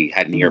that he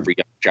had an ear for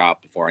Young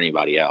Chop before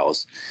anybody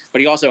else.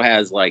 But he also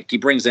has he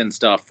brings in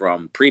stuff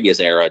from previous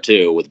era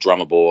too, with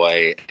Drumma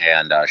Boy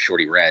and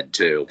Shorty Red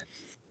too.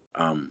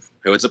 Who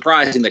it's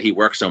surprising that he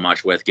works so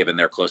much with, given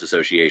their close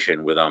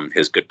association with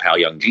his good pal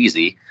Young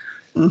Jeezy.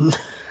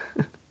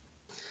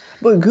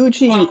 But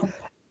Gucci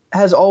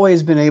has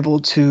always been able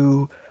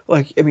to,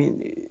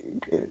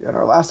 in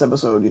our last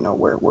episode,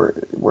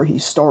 where he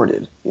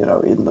started, in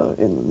the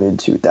mid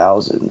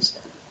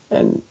 2000s,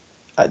 and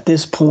at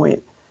this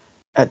point,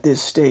 at this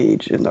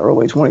stage in the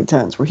early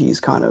 2010s, where he's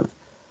kind of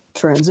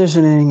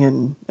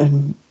transitioning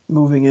and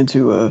moving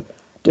into a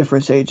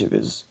different stage of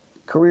his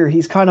career,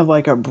 he's kind of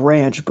like a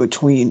branch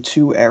between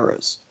two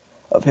eras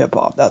of hip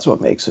hop. That's what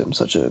makes him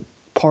such a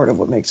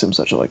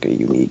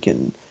unique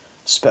and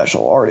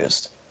special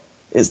artist.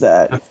 Is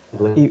that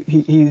he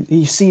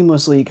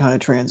seamlessly kind of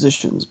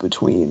transitions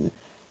between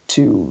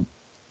two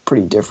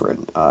pretty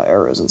different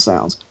eras and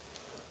sounds.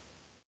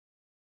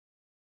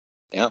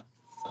 Yeah.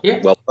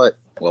 Well put.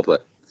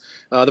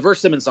 The Verse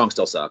Simmons song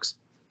still sucks.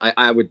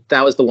 I would.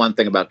 That was the one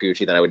thing about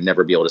Gucci that I would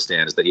never be able to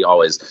stand, is that he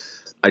always.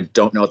 I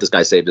don't know if this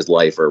guy saved his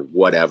life or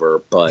whatever,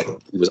 but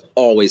he was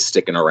always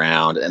sticking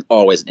around and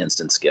always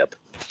instant skip.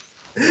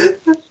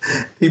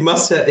 He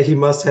must have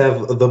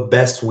the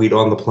best weed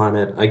on the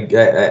planet.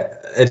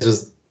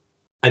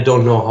 I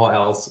don't know how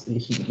else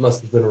he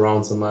must have been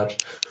around so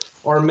much,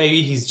 or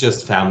maybe he's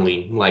just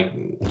family. Like,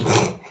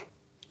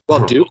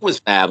 well, Duke was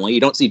family.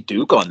 You don't see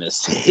Duke on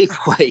this tape.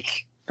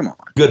 Like, come on.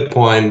 Good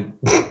point.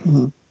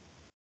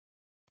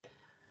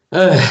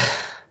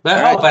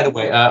 By the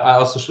way, I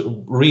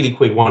also really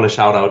quick want to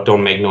shout out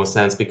 "Don't Make No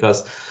Sense"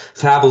 because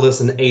Fabulous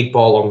and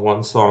 8-Ball on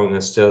one song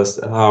is just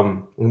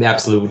an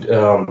absolute.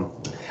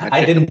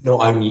 I didn't know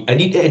I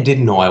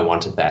didn't know I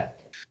wanted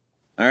that.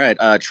 All right,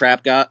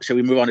 Trap God. Should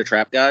we move on to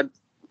Trap God?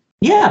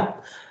 Yeah,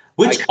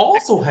 which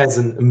also has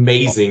an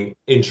amazing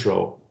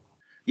intro.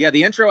 Yeah,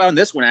 the intro on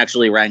this one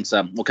actually ranks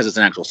well, because it's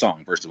an actual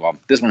song. First of all,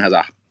 this one has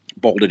a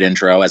bolded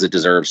intro, as it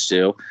deserves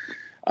to.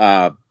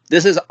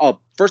 This is,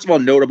 first of all,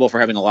 notable for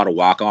having a lot of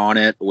Waka on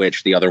it,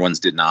 which the other ones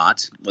did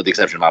not, with the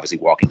exception of obviously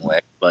Walking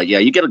Lick. But yeah,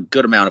 you get a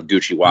good amount of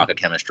Gucci Waka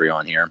chemistry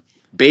on here.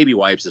 Baby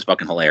Wipes is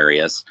fucking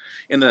hilarious.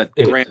 In the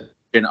grand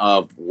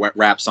of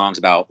rap songs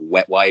about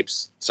wet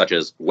wipes, such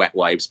as Wet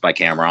Wipes by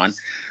Cameron,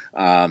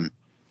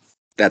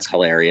 that's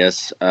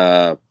hilarious.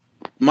 My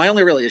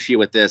only real issue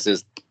with this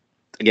is,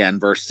 again,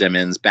 Verse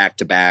Simmons back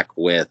to back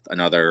with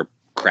another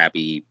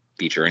crappy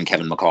feature in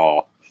Kevin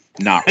McCall.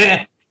 Not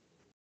really.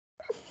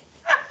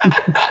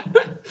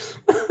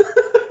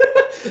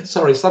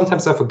 Sorry,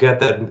 sometimes I forget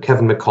that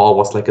Kevin McCall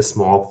was like a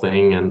small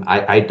thing, and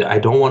I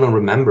don't want to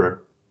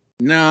remember.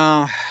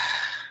 No,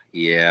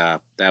 yeah,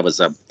 that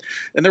was and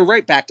they're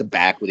right back to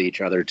back with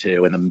each other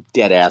too, in the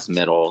dead ass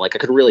middle. Like, I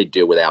could really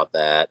do without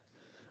that.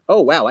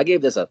 Oh wow, I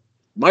gave this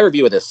my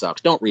review of this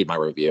sucks. Don't read my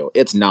review.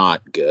 It's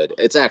not good.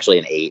 It's actually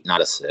an 8,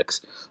 not a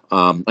 6.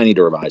 I need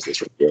to revise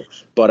this review,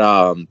 but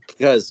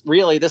because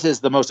really this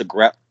is the most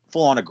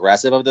full-on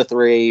aggressive of the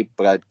three,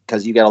 but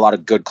because you get a lot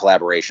of good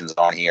collaborations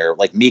on here,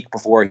 like Meek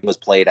before he was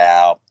played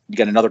out. You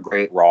get another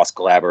great Ross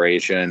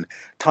collaboration,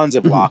 tons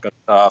of Waka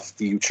stuff,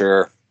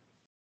 Future.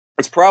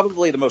 It's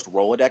probably the most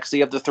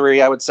Rolodexy of the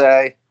three, I would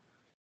say.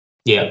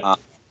 Yeah.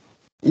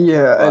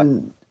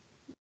 And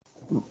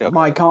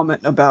my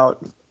comment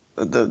about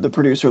the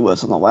producer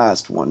list on the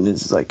last one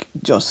is like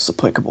just as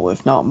applicable,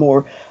 if not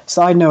more.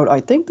 Side note,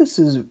 I think this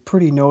is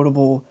pretty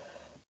notable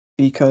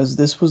because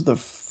this was the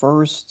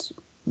first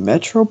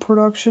Metro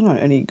production on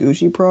any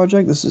Gucci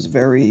project. This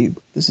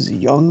is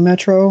young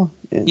Metro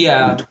in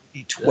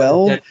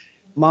 2012.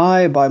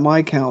 By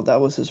my count,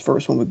 that was his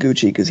first one with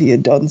Gucci because he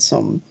had done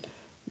some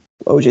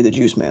OJ the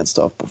Juice Man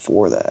stuff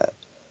before that.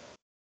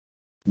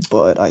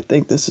 But I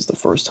think this is the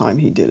first time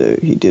he did a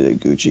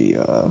Gucci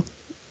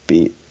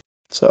beat.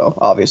 So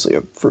obviously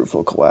a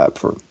fruitful collab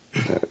for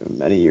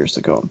many years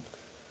to come.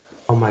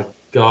 Oh my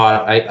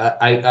god,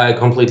 I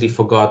completely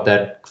forgot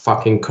that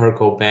fucking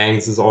Kirko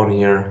Bangs is on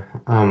here.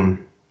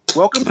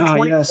 Welcome to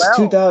 2012.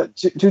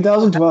 Yes,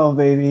 2012,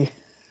 baby.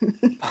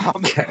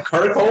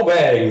 Kirko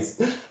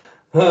Bangs.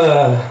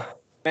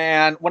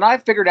 Man, when I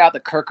figured out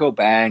that Kirko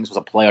Bangs was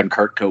a play on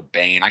Kurt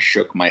Cobain, I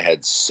shook my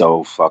head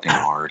so fucking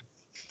hard.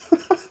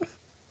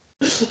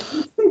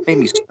 Made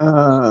me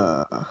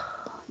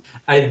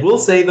I will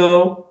say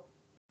though,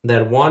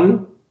 that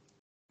one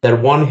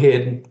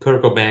hit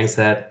Kirko Bangs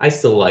had, I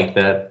still like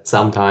that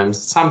sometimes.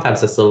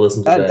 Sometimes I still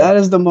listen to that. That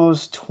is the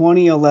most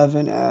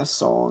 2011 ass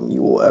song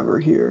you will ever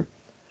hear.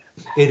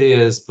 It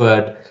is,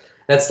 but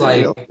that's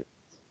like...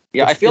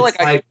 Yeah, I feel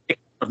like I think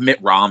of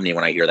Mitt Romney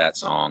when I hear that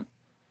song.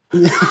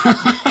 That's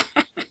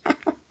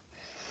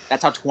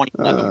how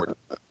 2011 works.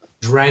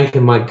 Drank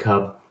in my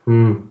cup.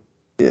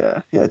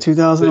 Yeah,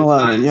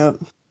 2011, yep.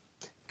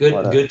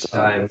 Good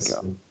times.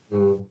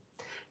 Girl,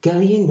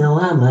 you know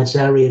how much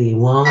I really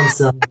want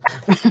some.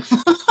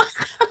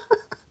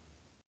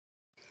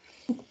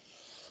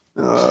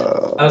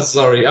 I'm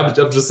sorry, I'm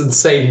just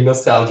insanely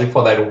nostalgic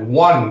for that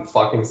one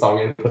fucking song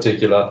in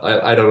particular.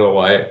 I don't know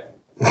why.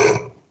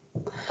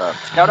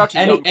 Shout out to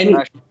Young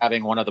Fresh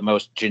having one of the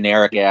most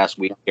generic ass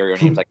weak stereo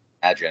names I can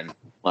imagine.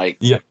 Like,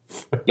 yeah.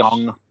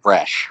 Young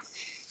Fresh.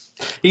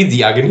 He's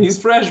young and he's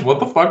fresh. What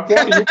the fuck?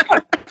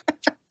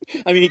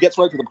 I mean, he gets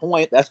right to the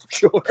point, that's for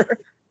sure.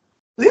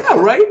 Yeah,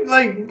 right?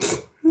 Like,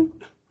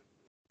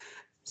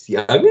 he's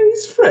young and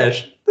he's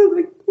fresh.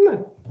 Like,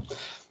 no.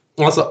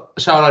 Also,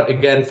 shout out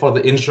again for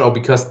the intro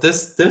because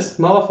this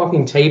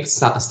motherfucking tape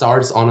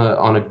starts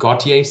on a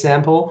Gautier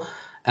sample,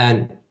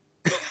 and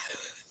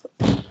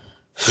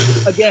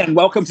again,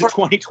 welcome to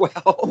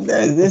 2012.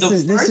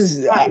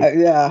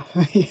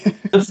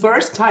 The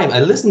first time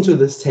I listened to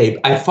this tape,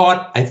 I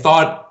thought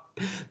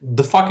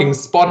the fucking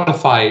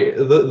Spotify,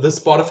 the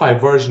Spotify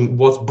version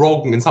was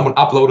broken and someone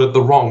uploaded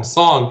the wrong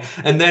song.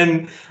 And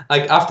then,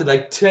 like, after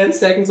like 10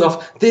 seconds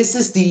of "this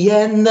is the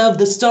end of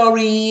the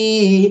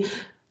story,"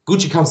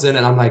 Gucci comes in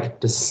and I'm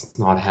like, this is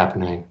not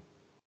happening.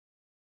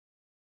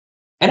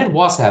 And it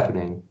was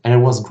happening, and it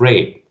was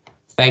great.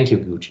 Thank you,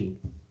 Gucci.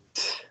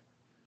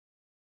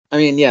 I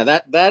mean, yeah,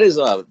 that is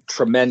a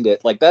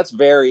tremendous, like, that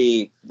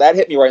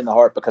hit me right in the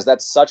heart because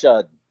that's such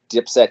a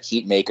Dipset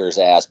Heatmakers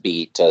ass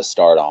beat to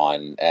start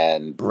on.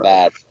 And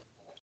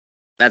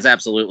that's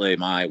absolutely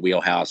my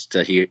wheelhouse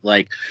to hear.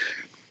 Like,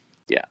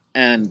 yeah.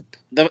 And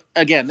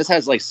again, this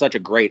has like such a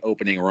great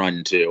opening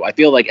run too. I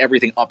feel like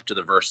everything up to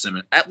the verse,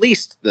 at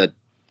least the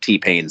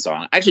T-Pain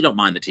song. I actually don't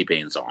mind the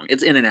T-Pain song.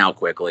 It's in and out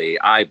quickly.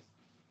 I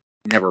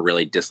never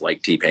really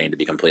disliked T-Pain, to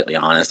be completely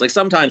honest. Like,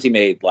 sometimes he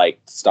made like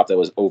stuff that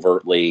was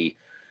overtly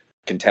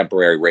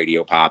contemporary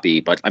radio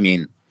poppy, but I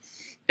mean,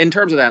 in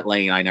terms of that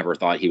lane, I never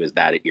thought he was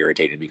that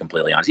irritating, to be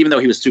completely honest, even though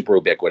he was super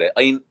ubiquitous.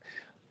 I mean,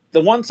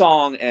 the one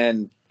song,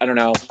 and I don't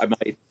know, I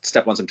might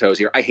step on some toes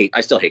here.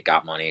 I still hate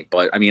Got Money,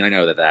 but I mean, I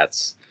know that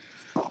that's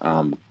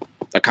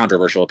a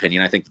controversial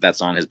opinion. I think that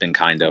song has been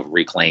kind of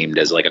reclaimed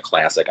as like a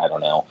classic. I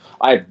don't know.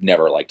 I've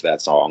never liked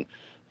that song,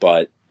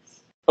 but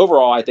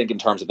overall, I think in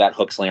terms of that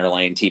hook slinger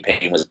lane,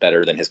 T-Pain was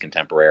better than his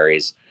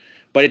contemporaries.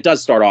 But it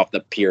does start off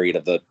the period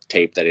of the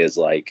tape that is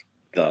like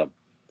the,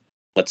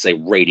 let's say,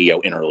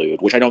 radio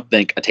interlude, which I don't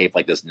think a tape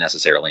like this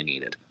necessarily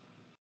needed.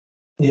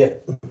 Yeah.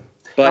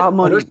 But Got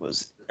Money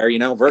was, or, you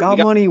know, Got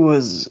Money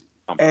was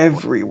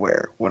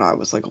everywhere when I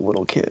was like a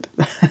little kid.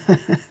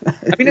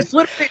 I mean, it's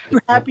literally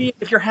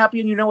if you're happy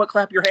and you know it,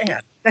 clap your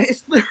hand.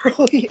 It's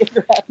literally if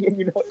you're happy and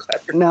you know it,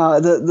 clap your hand. No,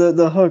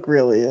 the hook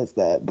really is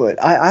that,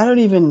 but I don't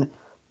even.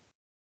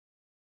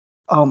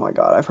 Oh my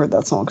god, I've heard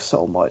that song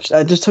so much.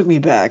 That just took me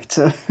back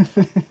to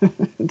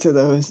to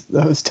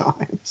those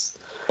times.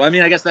 Well, I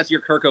mean, I guess that's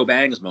your Kurt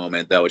Cobain's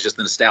moment, though. It's just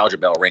the nostalgia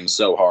bell rings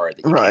so hard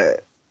that you can't.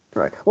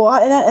 Right. Well,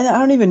 I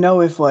don't even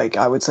know if like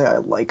I would say I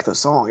like the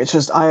song. It's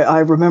just I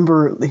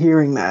remember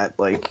hearing that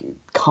like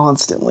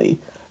constantly,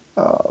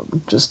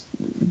 just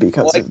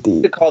because of the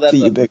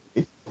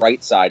ubiquity.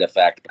 Brightside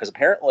effect, because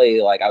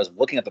apparently, like, I was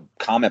looking at the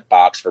comment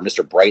box for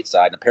Mr.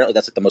 Brightside, and apparently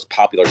that's like the most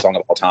popular song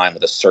of all time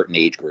with a certain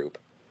age group.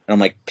 And I'm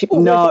like,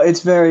 people. No,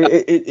 it's very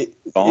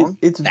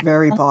it's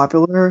very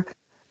popular.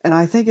 And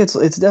I think it's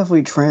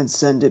definitely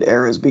transcended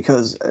eras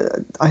because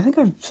I think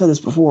I've said this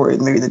before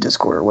in maybe the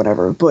Discord or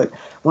whatever, but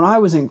when I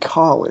was in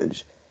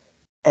college,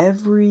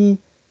 damn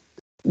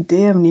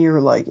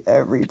near like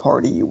every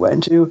party you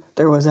went to,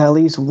 there was at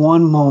least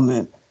one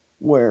moment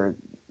where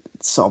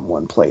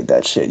someone played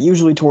that shit,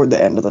 usually toward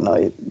the end of the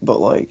night, but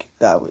like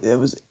it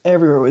was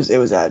everywhere. It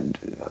was at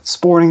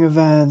sporting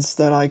events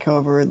that I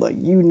covered, like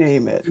you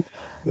name it,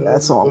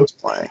 that song was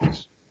playing.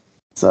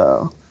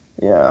 So,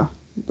 yeah.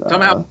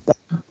 Somehow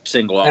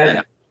single out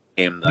that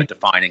became the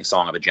defining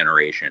song of a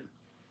generation.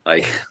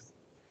 Like,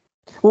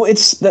 well,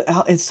 it's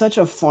such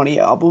a funny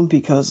album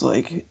because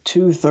like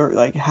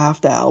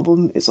half the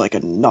album is like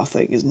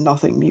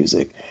nothing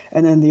music,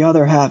 and then the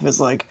other half is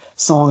like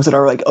songs that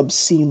are like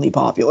obscenely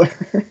popular.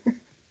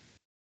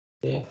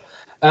 Yeah.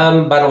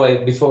 By the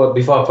way, before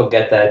I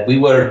forget that, we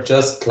were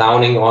just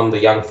clowning on the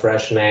Young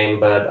Fresh name,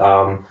 but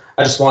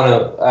I just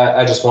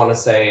wanna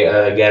say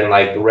again,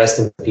 like, rest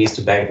in peace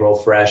to Bankroll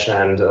Fresh,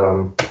 and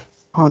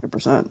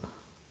 100%.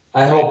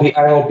 I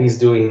hope he's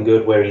doing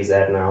good where he's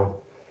at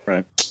now.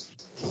 Right.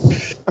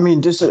 I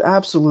mean, just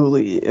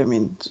absolutely. I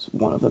mean,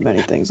 one of the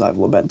many things I've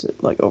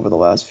lamented like over the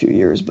last few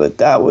years, but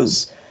that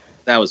was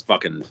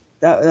fucking.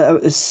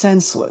 That was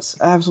senseless,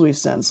 absolutely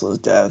senseless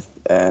death.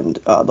 And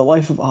The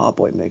Life of a Hot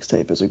Boy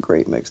mixtape is a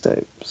great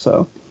mixtape.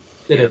 So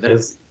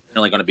there's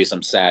definitely going to be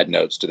some sad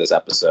notes to this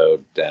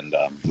episode, and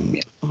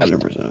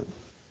 100%.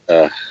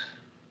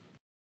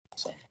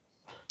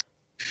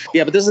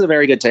 Yeah, but this is a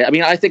very good tape. I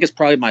mean, I think it's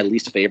probably my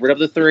least favorite of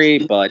the three,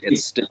 but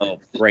it's still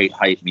great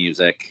hype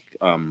music.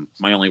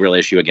 My only real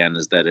issue, again,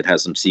 is that it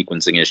has some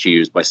sequencing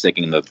issues by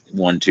sticking the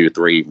 1, 2,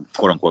 3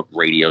 quote unquote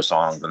radio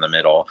songs in the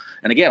middle.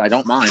 And again, I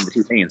don't mind the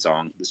T-Pain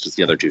song. It's just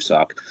the other two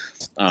suck.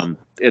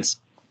 It's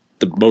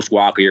the most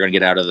Walker you're going to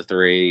get out of the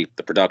three.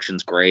 The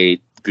production's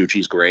great.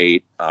 Gucci's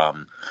great.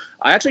 I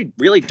actually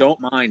really don't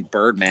mind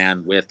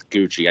Birdman with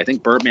Gucci. I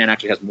think Birdman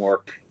actually has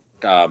more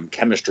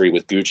chemistry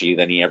with Gucci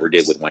than he ever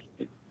did with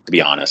Wayne, to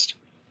be honest.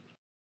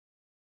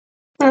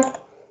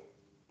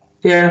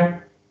 Yeah.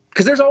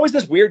 Because there's always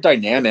this weird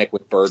dynamic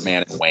with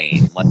Birdman and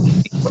Wayne, like,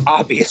 for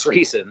obvious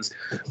reasons.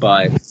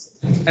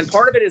 And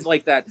part of it is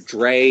like that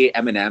Dre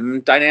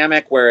Eminem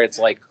dynamic where it's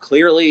like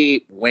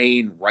clearly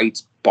Wayne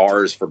writes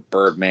bars for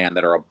Birdman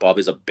that are above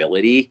his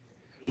ability,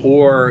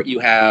 or you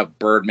have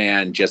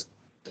Birdman just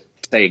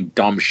saying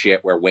dumb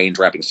shit where Wayne's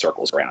wrapping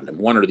circles around him,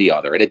 one or the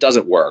other, and it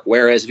doesn't work.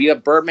 Whereas if you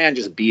have Birdman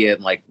just being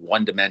like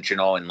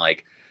one-dimensional and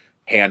like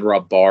hand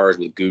rub bars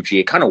with Gucci,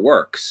 it kind of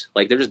works.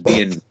 Like they're just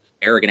being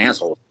arrogant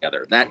assholes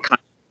together. That kind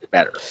of is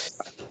better.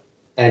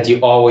 And you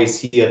always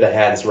hear the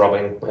hands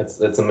rubbing. It's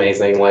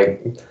amazing.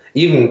 Like,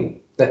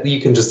 even that you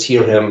can just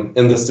hear him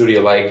in the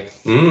studio, like,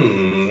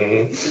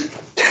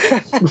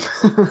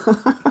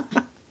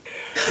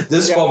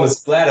 This one is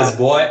Gladys,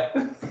 boy.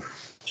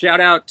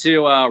 Shout out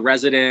to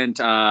resident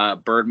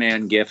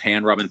Birdman GIF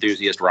hand rub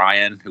enthusiast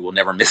Ryan, who will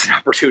never miss an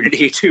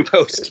opportunity to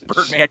post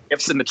Birdman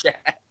GIFs in the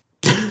chat.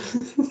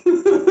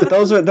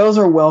 Those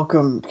are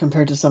welcome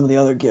compared to some of the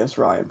other GIFs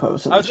Ryan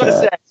posts in the chat. I was going to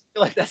say, I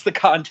feel like that's the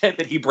content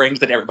that he brings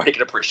that everybody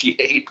can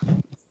appreciate.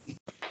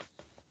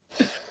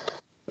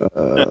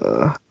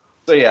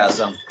 So yeah,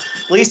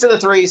 least of the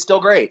three,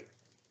 still great,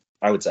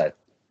 I would say.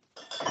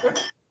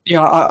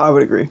 Yeah, I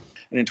would agree.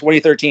 And in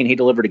 2013, he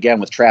delivered again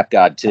with Trap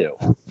God 2.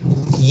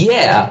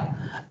 Yeah.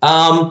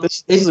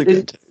 This is a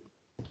good.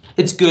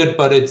 It's good,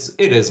 but it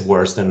is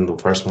worse than the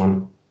first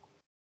one,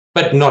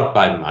 but not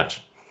by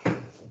much.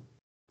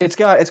 It's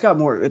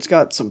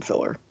got some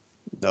filler,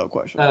 no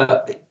question.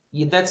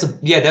 That's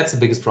the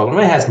biggest problem.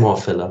 It has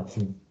more filler.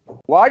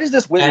 Why does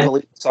this Wiz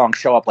Khalifa song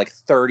show up like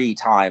 30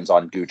 times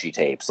on Gucci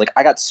tapes? Like,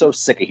 I got so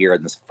sick of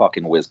hearing this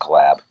fucking Wiz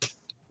collab.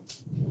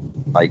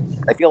 Like,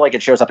 I feel like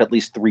it shows up at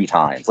least 3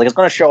 times. Like, it's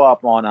going to show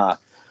up on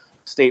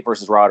State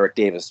versus Roderick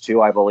Davis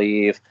 2, I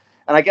believe.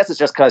 And I guess it's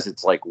just because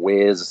it's like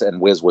Wiz,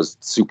 and Wiz was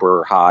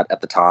super hot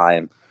at the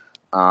time.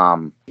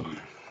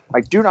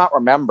 I do not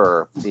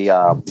remember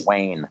the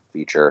Wayne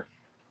feature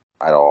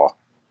at all.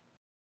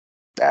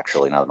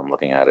 Actually, now that I'm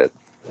looking at it.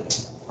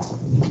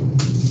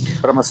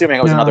 But I'm assuming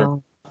it was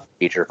another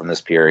feature from this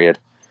period.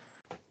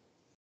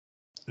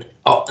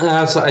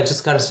 Oh, so I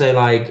just gotta say,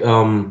 like,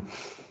 2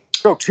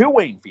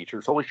 Wayne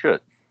features. Holy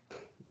shit!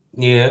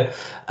 Yeah.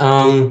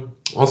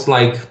 Also,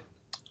 like,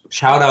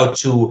 shout out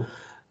to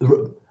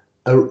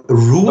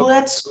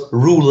Roulette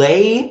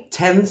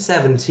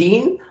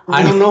 1017.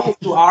 I don't know who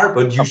you are,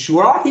 but you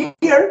sure are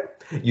here.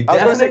 You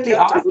definitely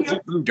are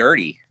here.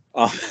 Dirty.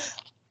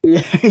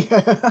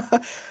 Yeah.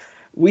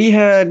 We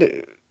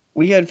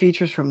had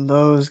features from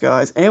those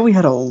guys, and we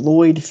had a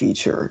Lloyd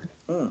feature.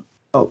 A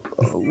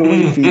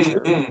Lloyd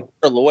feature.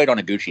 Or Lloyd on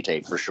a Gucci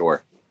tape for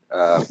sure.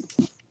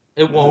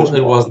 It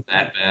wasn't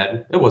that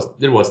bad. It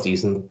was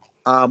decent.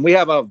 We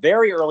have a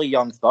very early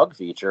Young Thug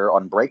feature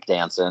on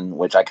Breakdancing,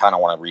 which I kind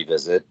of want to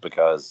revisit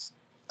because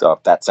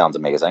that sounds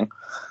amazing.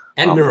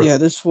 And yeah,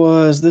 this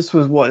was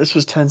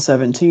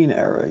 1017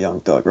 era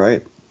Young Thug,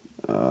 right?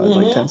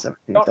 Like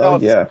 1017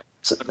 Thug, yeah.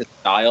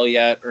 Style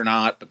yet or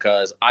not,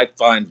 because I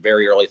find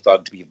very early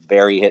Thug to be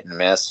very hit and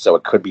miss, so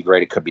it could be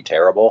great, it could be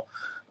terrible.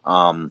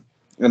 And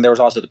there was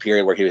also the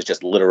period where he was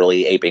just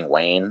literally aping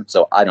Wayne,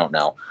 so I don't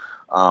know.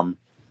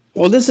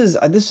 Well, this is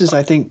I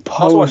think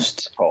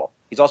post.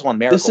 He's also on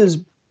Miracle. This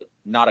is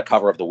not a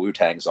cover of the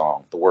Wu-Tang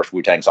song, the worst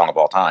Wu-Tang song of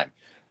all time.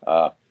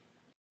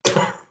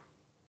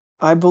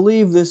 I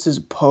believe this is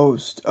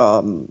post.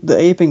 The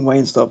aping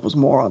Wayne stuff was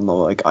more on the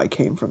like I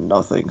Came From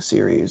Nothing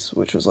series,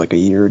 which was like a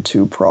year or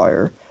two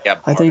prior.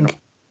 Yeah, I think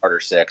Carter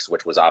 6,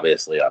 which was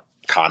obviously a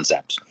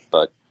concept,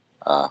 but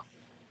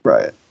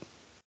right.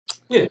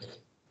 Yeah.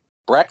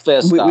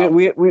 Breakfast.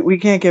 We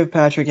can't give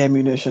Patrick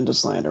ammunition to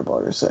slander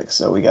Barter 6,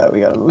 so we got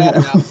to move.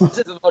 This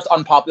is the most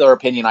unpopular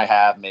opinion I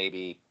have,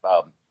 maybe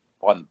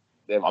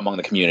among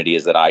the community,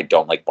 is that I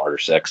don't like Barter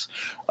 6,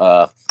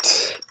 and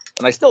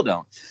I still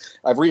don't.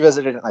 I've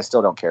revisited it and I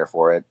still don't care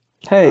for it.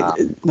 Hey,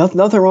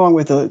 nothing wrong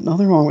with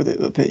the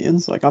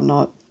opinions. Like I'm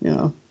not,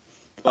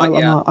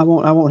 I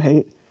won't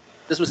hate.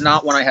 This was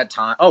not when I had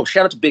time. Oh,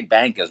 shout out to Big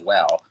Bank as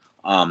well.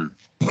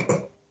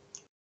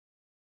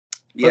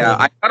 Yeah,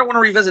 I don't want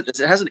to revisit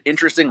this. It has an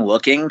interesting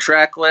looking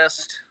track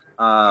list,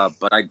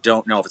 but I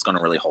don't know if it's going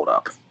to really hold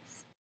up.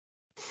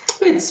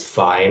 It's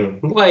fine.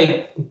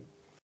 Like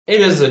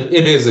it is a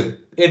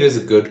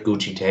good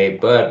Gucci tape,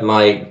 but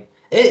like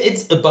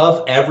it's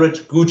above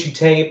average Gucci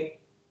tape.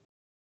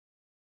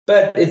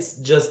 But it's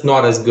just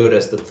not as good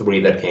as the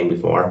 3 that came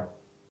before.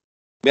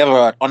 We have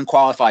an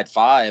unqualified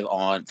 5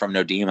 from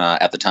Nodema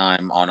at the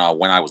time on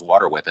When I Was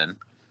Water Whipping.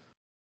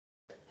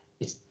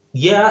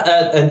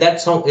 Yeah, and that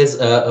song is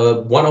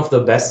one of the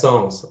best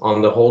songs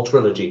on the whole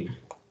trilogy.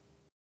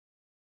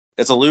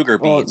 It's a Luger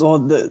beat. Well,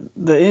 the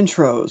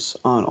intros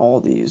on all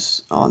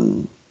these,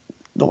 on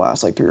the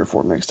last like 3 or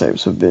 4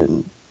 mixtapes, have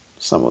been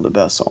some of the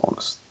best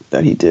songs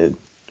that he did.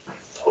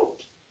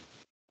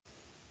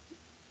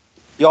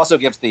 He also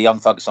gives the Young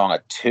Thug song a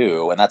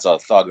 2, and that's a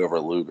Thug over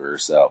Luger.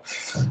 So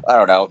I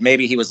don't know.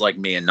 Maybe he was like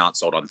me and not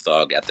sold on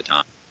Thug at the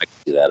time. I can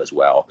do that as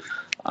well.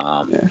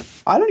 Yeah.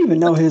 I don't even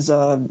know his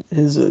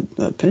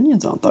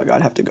opinions on Thug.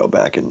 I'd have to go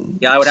back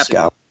and I would have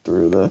scout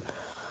through the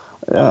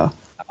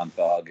on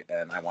Thug,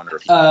 and I wonder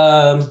if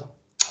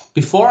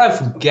before I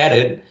forget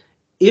it,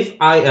 if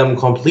I am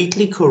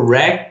completely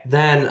correct,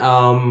 then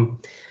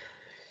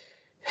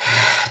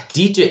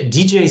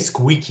DJ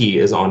Squeaky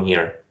is on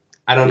here.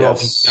 I don't know if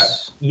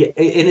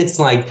and it's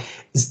like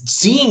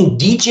seeing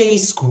DJ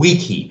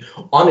Squeaky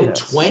on a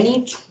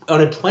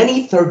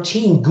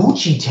 2013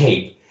 Gucci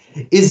tape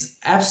is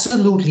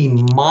absolutely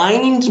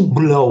mind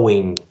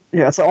blowing.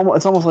 Yeah, it's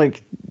almost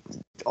like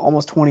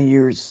almost 20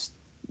 years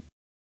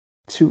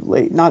too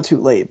late. Not too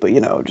late, but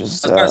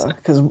just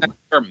because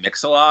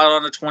Mix-a-Lot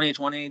on a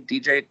 2020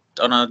 DJ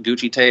on a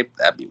Gucci tape,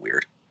 that'd be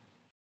weird.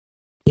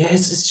 Yeah,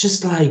 it's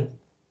just like.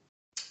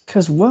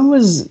 Because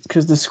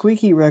the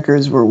Squeaky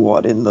records were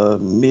what in the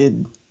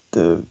early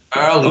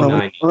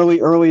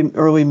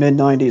mid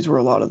 90s were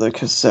a lot of the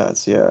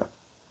cassettes, yeah.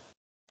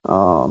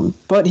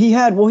 But he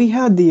had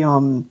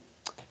the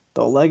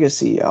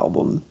Legacy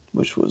album,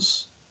 which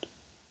was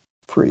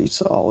pretty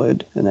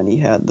solid, and then he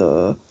had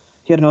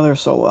another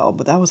solo album,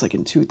 but that was like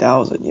in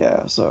 2000,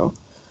 yeah. So,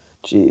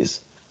 geez.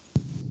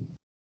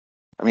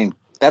 I mean,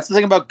 That's the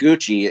thing about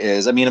Gucci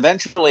is, I mean,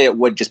 eventually it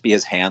would just be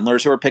his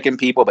handlers who were picking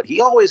people, but he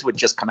always would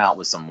just come out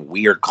with some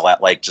weird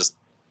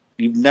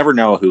you never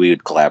know who he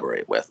would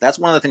collaborate with. That's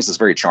one of the things that's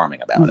very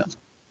charming about him.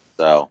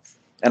 So,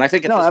 and I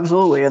think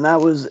absolutely,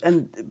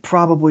 and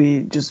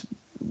probably just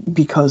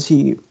because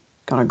he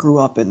kind of grew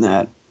up in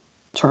that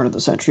turn of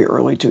the century,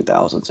 early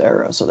 2000s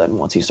era. So then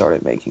once he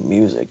started making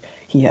music,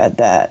 he had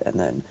that, and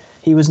then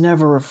he was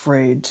never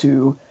afraid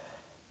to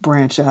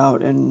branch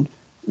out and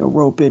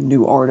rope in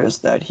new artists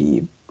that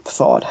he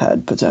thought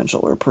had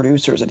potential, or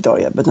producers that thought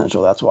he had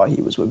potential. That's why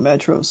he was with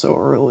Metro so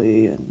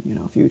early,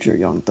 and Future,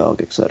 Young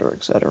Thug, etc.,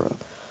 etc.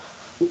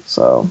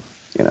 So,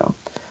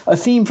 a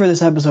theme for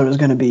this episode is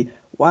going to be,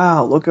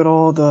 wow, look at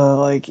all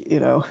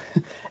the,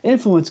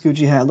 influence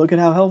Gucci had. Look at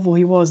how helpful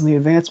he was in the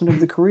advancement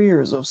of the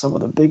careers of some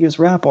of the biggest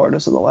rap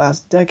artists of the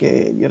last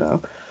decade, I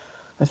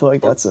feel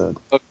like that's a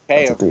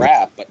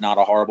rap, but not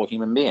a horrible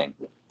human being.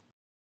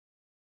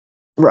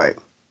 Right.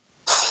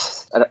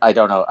 I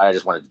don't know. I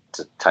just wanted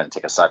to kind of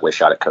take a sideways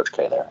shot at Coach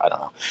K there. I don't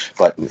know.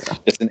 But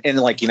it's in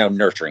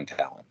nurturing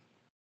talent.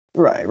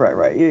 Right.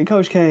 Yeah,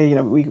 Coach K,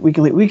 we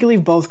can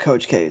leave both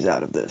Coach K's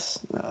out of this,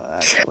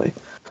 actually.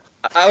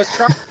 I was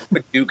trying to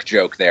make a Duke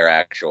joke there,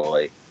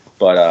 actually.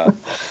 But,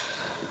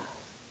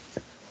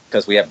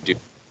 because we have Duke.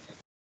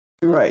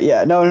 Right,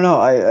 yeah. No.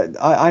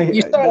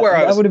 You saw where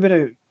I was. That would have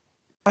been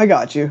I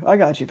got you,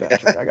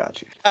 Patrick. I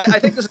got you. I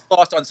think this is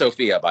lost on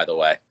Sophia, by the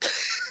way.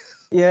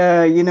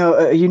 Yeah,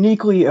 a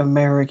uniquely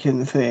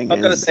American thing. I'm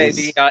going to say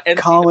the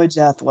college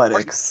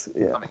athletics.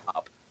 Yeah. Coming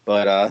up.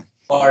 But,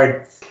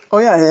 Oh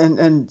yeah,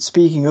 and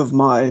speaking of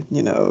my,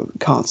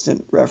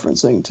 constant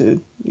referencing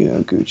to,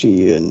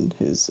 Gucci and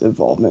his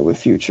involvement with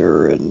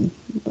Future and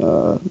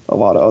a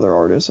lot of other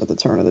artists at the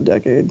turn of the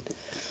decade,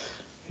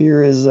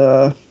 here is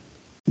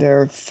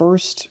their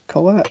first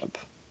collab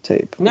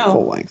tape,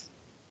 full length.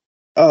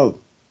 Oh,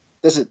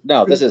 this is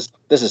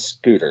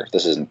Scooter.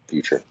 This isn't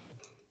Future.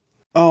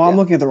 Oh, I'm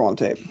looking at the wrong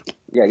tape.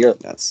 Yeah,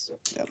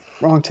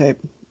 wrong tape.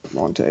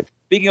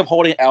 Speaking of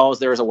holding L's,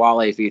 there is a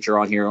Wale feature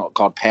on here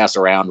called "Pass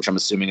Around," which I'm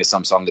assuming is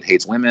some song that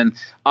hates women.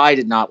 I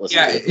did not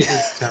listen. to it. It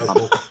is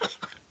terrible.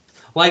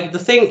 The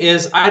thing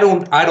is, I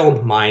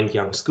don't mind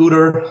Young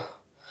Scooter.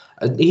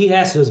 He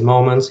has his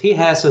moments. He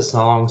has his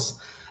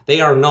songs. They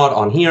are not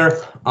on here.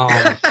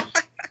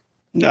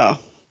 No.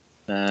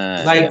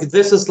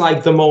 This is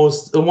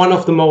one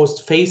of the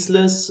most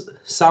faceless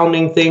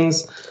sounding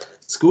things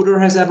Scooter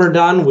has ever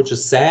done, which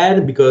is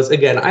sad because,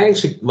 again, I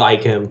actually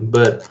like him,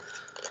 but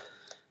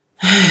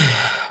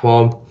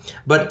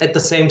but at the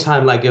same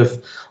time,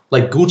 if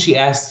Gucci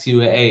asks you,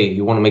 hey,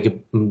 you want to make a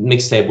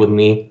mixtape with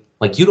me,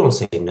 you don't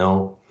say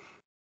no.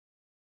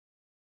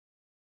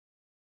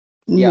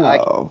 Yeah,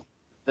 no.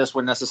 This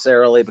one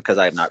necessarily because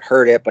I have not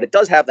heard it, but it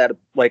does have that.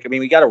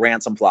 We got a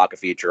Ransom Flocka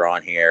feature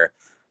on here.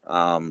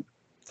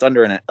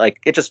 Thunder in it,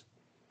 it just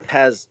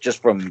has,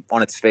 just from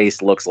on its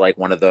face, looks like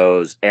one of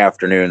those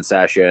afternoon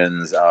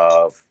sessions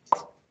of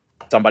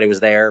somebody was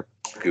there,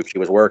 Gucci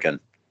was working.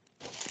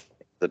 That's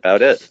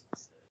about it.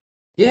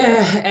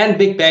 Yeah, and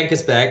Big Bank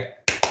is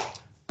back.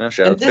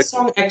 And this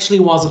song actually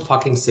was a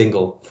fucking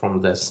single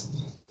from this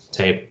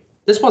tape.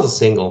 This was a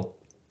single.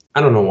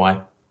 I don't know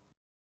why.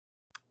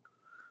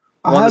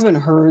 I haven't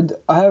heard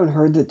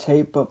the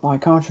tape, but my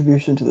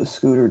contribution to the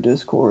Scooter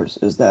discourse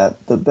is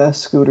that the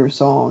best Scooter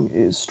song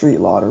is Street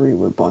Lottery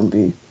with Bun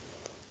B.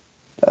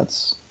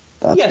 That's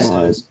my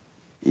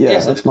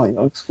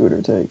Young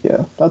Scooter take.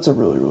 Yeah, that's a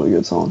really, really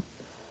good song.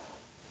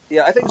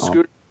 Yeah, I think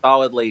Scooter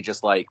solidly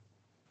just I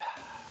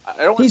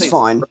don't want to say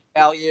fine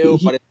value,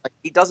 but it's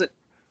he doesn't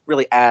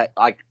really add.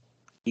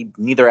 He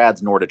neither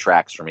adds nor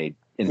detracts for me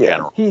in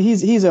general.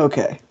 He's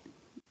okay.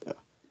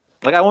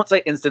 I won't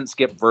say instant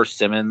skip versus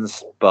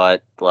Simmons,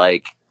 but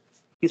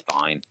he's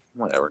fine.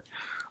 Whatever.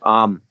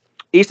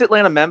 East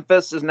Atlanta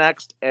Memphis is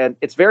next, and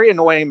it's very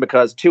annoying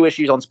because 2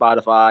 issues on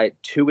Spotify,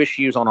 2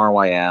 issues on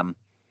RYM.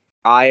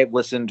 I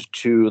listened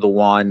to the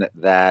one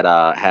that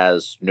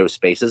has no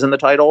spaces in the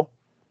title.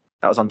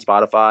 That was on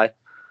Spotify.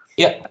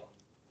 Yeah.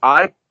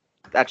 I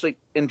actually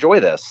enjoy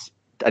this.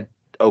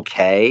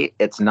 Okay.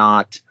 It's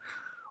not...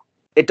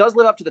 It does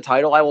live up to the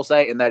title, I will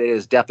say, in that it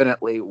is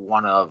definitely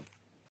one of...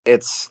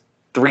 It's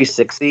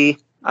 360,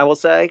 I will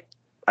say.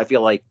 I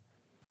feel like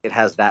it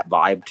has that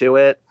vibe to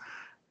it.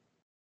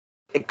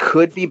 It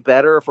could be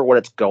better for what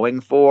it's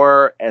going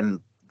for, and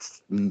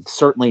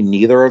certainly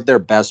neither of their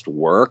best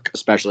work,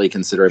 especially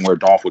considering where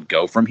Dolph would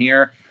go from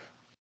here.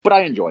 But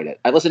I enjoyed it.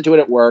 I listened to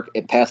it at work.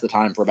 It passed the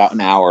time for about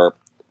an hour,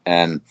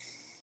 and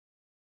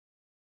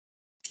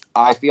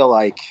I feel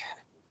like...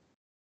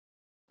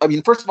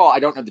 first of all,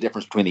 I don't know the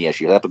difference between the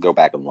issues. I have to go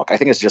back and look. I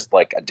think it's just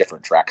a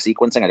different track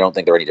sequencing. I don't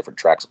think there are any different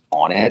tracks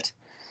on it.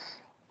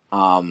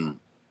 The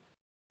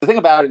thing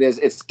about it is,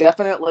 it's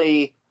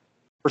definitely,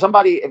 for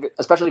somebody,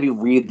 especially if you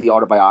read the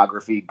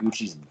autobiography,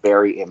 Gucci's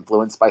very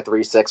influenced by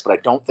 3-6, but I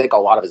don't think a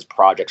lot of his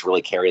projects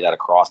really carry that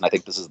across. And I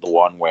think this is the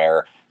one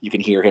where you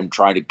can hear him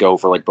trying to go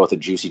for both a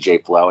Juicy J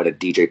flow and a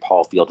DJ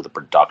Paul feel to the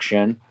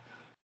production.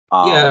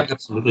 Yeah,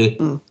 absolutely.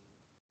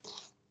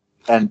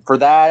 And for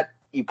that,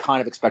 you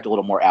kind of expect a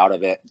little more out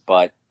of it,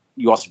 but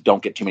you also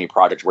don't get too many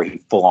projects where he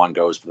full on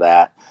goes for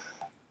that.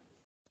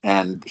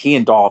 And he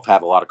and Dolph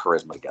have a lot of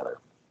charisma together.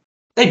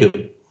 They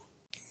do.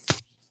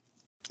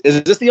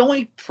 Is this the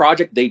only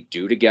project they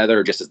do together,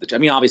 or just as the? I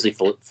mean, obviously,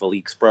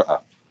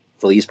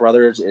 Felice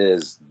Brothers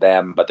is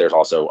them, but there's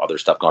also other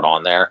stuff going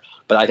on there.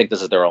 But I think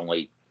this is their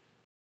only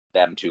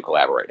them two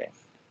collaborating.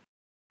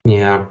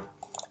 Yeah.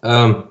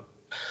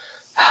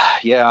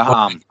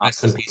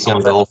 Rest in peace,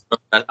 young Dolph.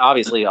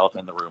 Obviously,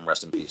 elephant in the room.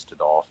 Rest in peace to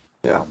Dolph.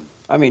 Yeah,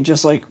 I mean,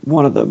 just like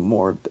one of the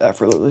more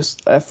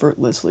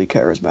effortlessly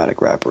charismatic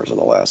rappers of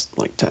the last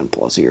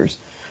 10+ years.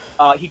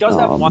 He does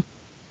have one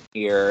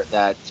here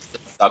that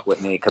stuck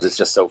with me because it's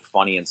just so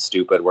funny and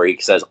stupid, where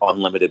he says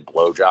unlimited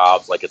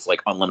blowjobs, like it's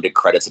like unlimited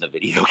credits in a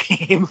video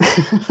game.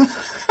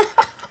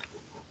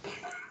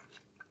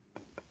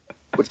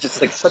 Which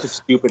is like such a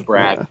stupid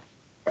brag. Yeah.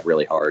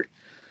 Really hard.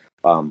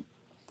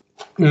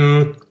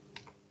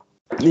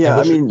 Yeah,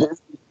 I mean,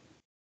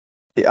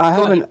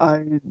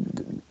 I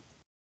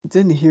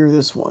didn't hear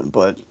this one,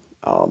 but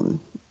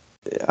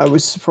I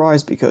was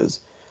surprised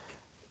because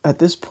at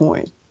this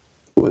point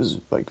it was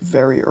like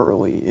very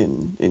early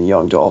in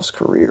Young Dolph's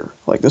career.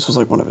 Like this was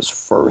like one of his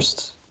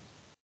first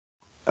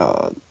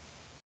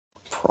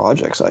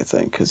projects, I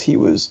think, because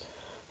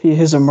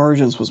his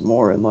emergence was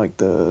more in like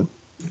the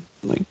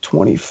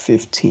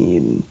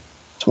 2014,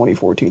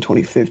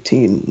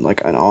 2015,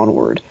 like and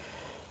onward.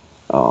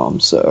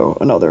 So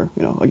another,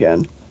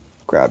 again,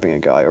 grabbing a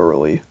guy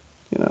early,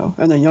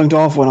 and then Young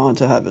Dolph went on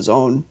to have his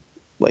own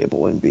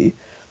label and be,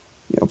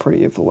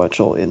 pretty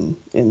influential in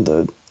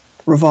the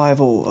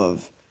revival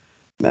of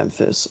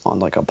Memphis on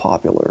like a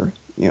popular,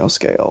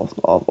 scale,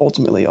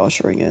 ultimately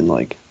ushering in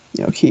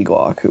Key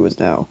Glock, who is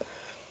now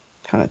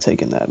kind of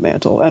taking that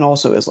mantle, and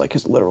also is like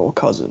his literal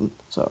cousin.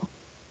 So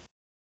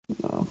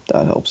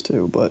that helps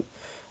too. But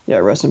yeah,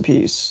 rest in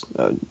peace,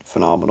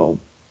 phenomenal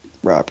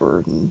rapper,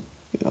 and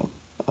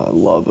I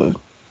love a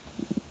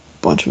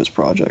bunch of his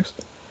projects.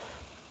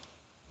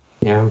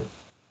 Yeah.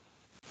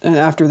 And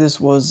after this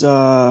was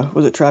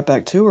it Trap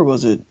Back 2 or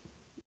was it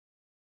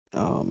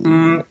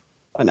an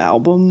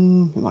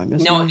album? Am I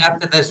missing? No,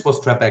 after this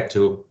was Trap Back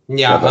 2.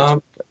 Yeah.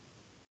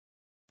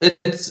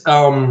 It's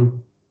Trap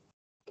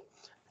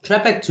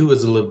Back 2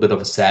 is a little bit of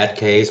a sad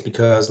case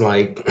because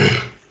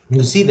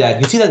you see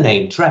that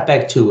name, Trap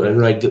Back 2, and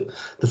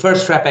the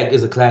first Trap Back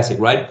is a classic,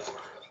 right?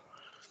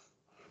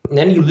 And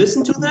then you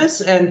listen to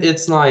this, and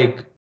it's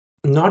not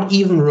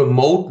even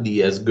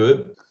remotely as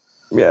good.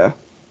 Yeah,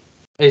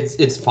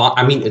 it's fine.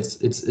 I mean,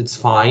 it's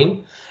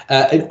fine.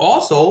 And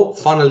also,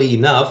 funnily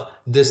enough,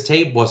 this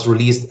tape was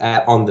released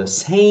on the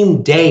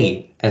same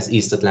day as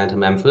East Atlanta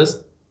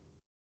Memphis.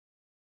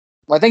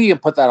 Well, I think you can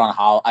put that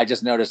on. I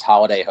just noticed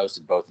Holiday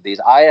hosted both of these.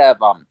 I have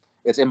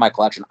it's in my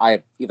collection. I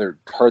have either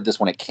heard this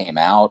when it came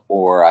out,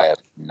 or I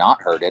have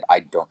not heard it.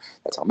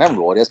 That's how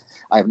memorable it is.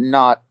 I have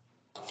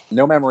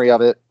no memory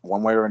of it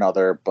one way or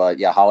another, but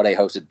yeah, Holiday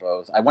hosted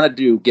both. I wanted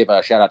to give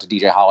a shout out to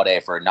DJ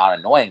Holiday for not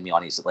annoying me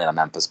on East Atlanta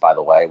Memphis, by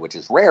the way, which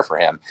is rare for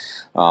him.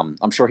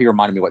 I'm sure he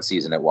reminded me what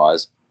season it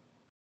was.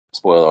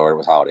 Spoiler alert, it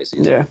was holiday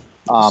season. Yeah.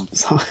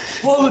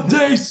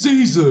 Holiday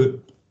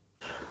season.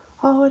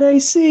 Holiday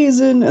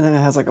season, and then it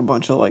has a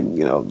bunch of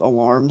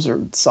alarms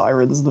or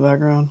sirens in the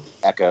background,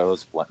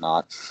 echoes,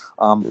 whatnot.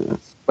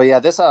 But yeah,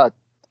 this at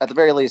the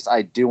very least,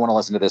 I do want to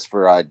listen to this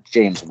for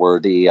James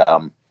Worthy.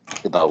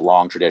 The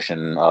long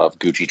tradition of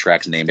Gucci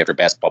tracks named after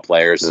basketball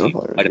players. He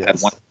might have had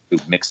one or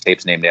two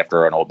mixtapes named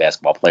after an old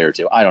basketball player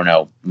too. I don't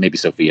know. Maybe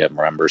Sophia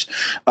remembers.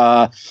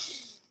 I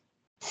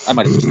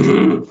might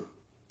have.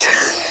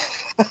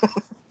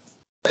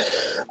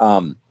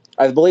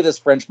 I believe this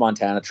French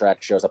Montana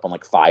track shows up on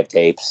 5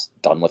 tapes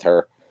done with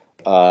her.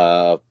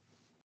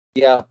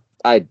 Yeah,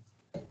 I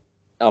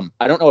don't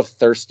know if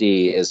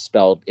thirsty is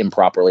spelled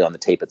improperly on the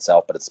tape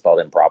itself, but it's spelled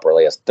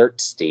improperly as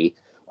thirsty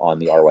on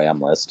the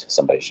RYM list.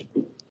 Somebody should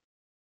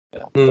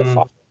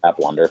that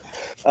blunder.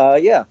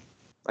 Yeah,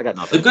 I got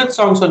nothing. The good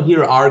songs on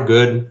here are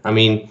good. I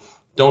mean,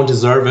 Don't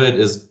Deserve It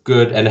is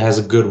good and it has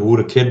a good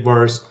Wuda Kid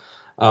verse.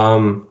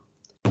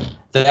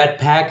 That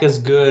Pack is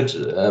good,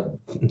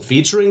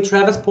 featuring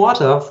Travis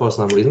Porter for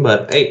some reason,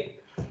 but hey.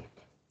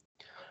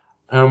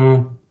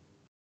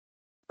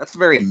 That's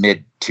very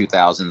mid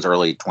 2000s,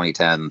 early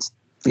 2010s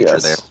feature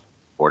there.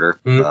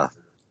 Porter.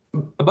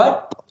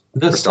 But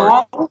the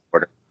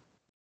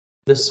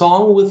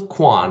song with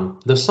Quan,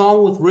 the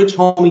song with Rich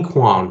Homie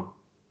Quan,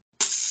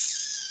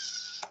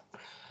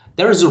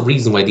 there is a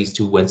reason why these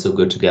two went so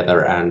good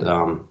together, and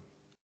I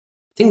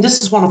think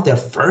this is one of their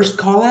first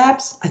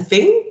collabs, I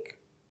think,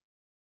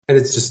 and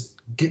it's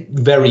just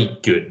very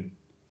good.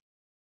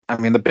 I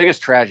mean, the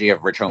biggest tragedy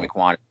of Rich Homie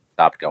Quan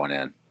stopped going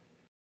in.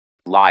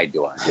 Lied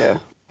to us. Yeah,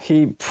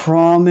 he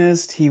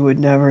promised he would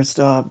never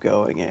stop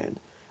going in,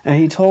 and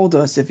he told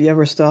us if he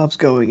ever stops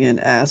going in,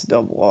 ask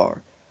Double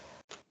R.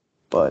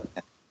 But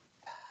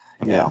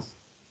yeah.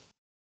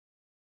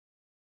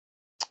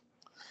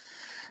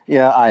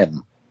 Yeah, I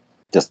am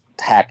just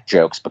hack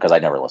jokes because I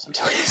never listened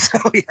to it. So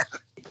yeah.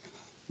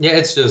 Yeah,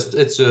 it's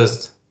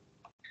just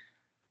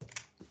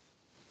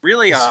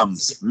Really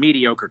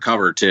mediocre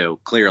cover too.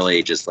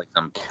 Clearly, just like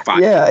some.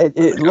 Yeah,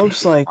 it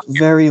looks like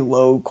very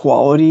low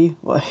quality,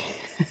 like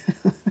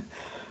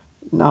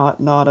not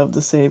of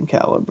the same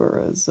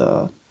caliber as.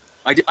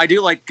 I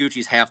do like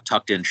Gucci's half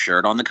tucked in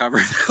shirt on the cover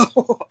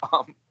though.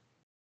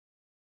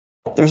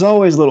 There's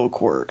always little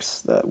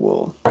quirks that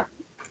will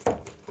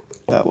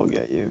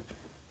get you.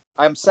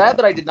 I'm sad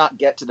that I did not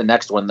get to the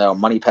next one though,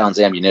 Money Pounds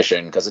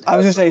Ammunition, because I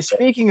was gonna say,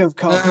 speaking of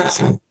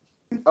covers.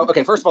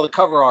 Okay, first of all, the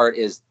cover art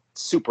is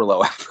super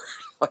low effort,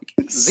 like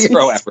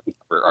zero effort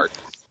cover art.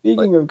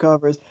 Speaking of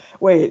covers,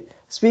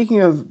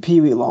 speaking of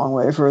Pee Wee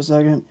Longway for a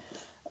second,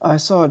 I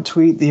saw a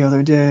tweet the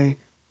other day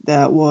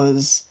that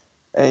was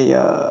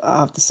I'll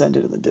have to send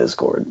it in the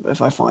Discord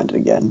if I find it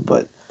again,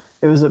 but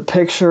it was a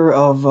picture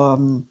of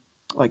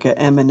like an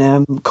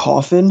M&M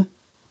coffin,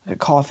 a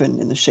coffin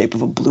in the shape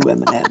of a blue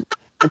M&M.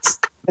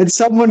 And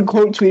someone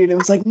quote tweeted it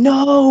was like,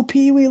 "No,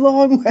 Pee Wee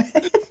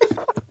Longway."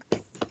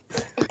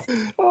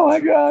 Oh my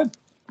god.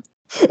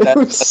 It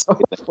was so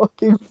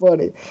fucking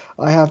funny.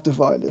 I have to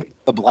find it.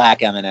 The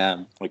black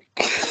M&M. Like,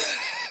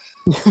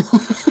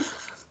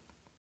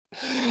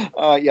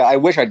 yeah, I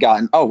wish I'd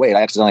gotten. Oh wait,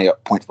 I accidentally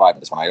got 0.5 in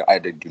this one. I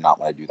do not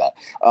want to do that.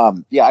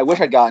 Yeah, I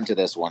wish I'd gotten to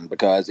this one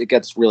because it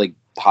gets really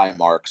high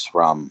marks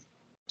from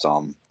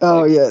some.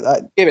 Oh yeah,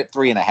 I gave it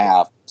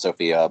 3.5,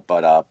 Sophia,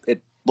 but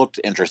it looked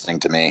interesting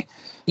to me.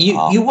 You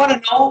want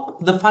to know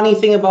the funny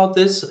thing about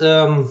this?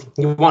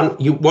 You want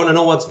to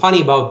know what's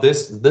funny about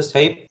this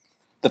tape?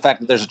 The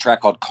fact that there's a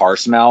track called "Car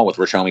Smell" with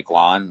Rashomi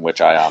Kwan,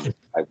 which I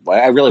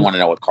really want to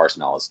know what "Car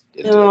Smell" is.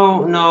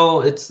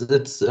 No, it's the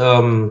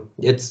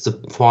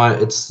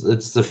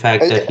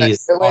fact that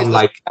he's on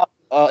like.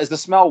 Is the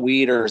smell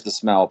weed or is the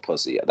smell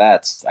pussy?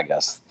 That's, I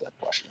guess, the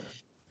question.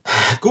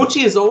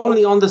 Gucci is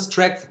only on this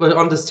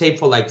tape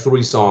for like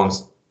 3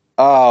 songs.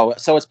 Oh,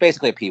 so it's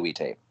basically a Pee Wee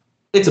tape.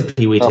 It's a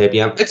Pee Wee tape,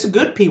 yeah. It's a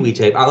good Pee Wee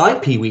tape. I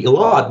like Pee Wee a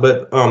lot,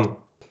 but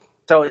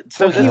So he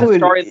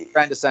started the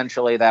trend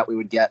essentially that we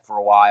would get for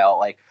a while.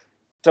 Like,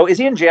 so is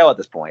he in jail at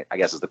this point? I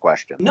guess is the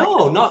question.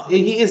 No,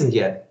 he isn't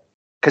yet.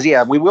 Because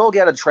we will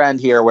get a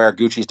trend here where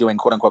Gucci's doing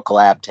quote unquote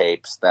collab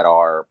tapes that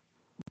are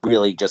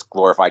really just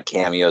glorified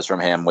cameos from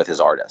him with his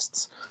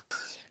artists.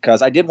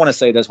 Because I did want to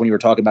say this when you were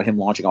talking about him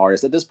launching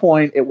artists. At this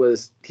point,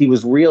 he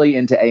was really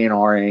into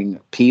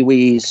A&Ring Pee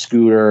Wee,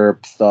 Scooter,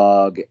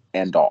 Thug,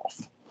 and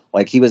Dolph.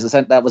 Like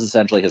that was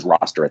essentially his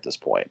roster at this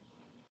point.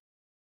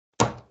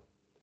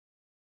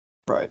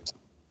 Right.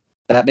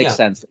 That makes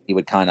sense. He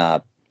would kind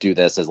of do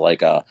this as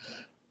like a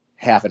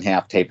half and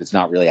half tape. It's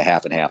not really a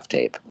half and half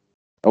tape.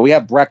 But we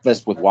have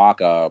Breakfast with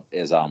Waka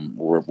is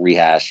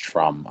rehashed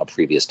from a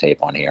previous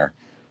tape on here.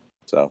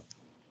 So.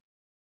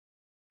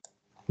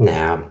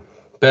 Nah.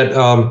 But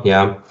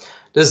yeah.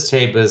 This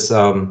tape is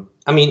I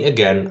mean,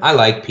 again, I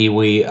like Pee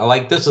Wee. I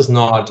like this is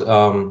not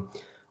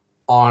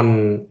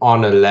on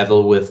a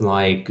level with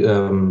like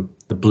the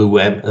blue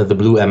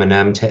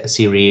M&M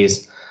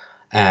series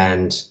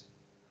and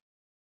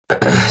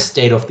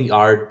state of the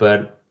art,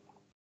 but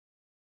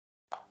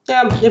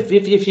yeah,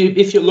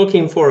 if you're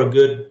looking for a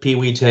good Pee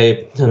Wee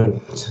tape,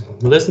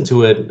 listen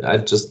to it. I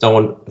just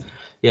don't.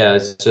 Yeah,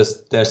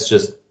 that's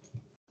just.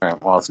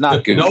 Right, well, it's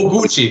not good. No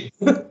Gucci.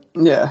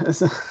 Yeah.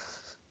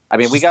 I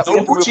mean, we got.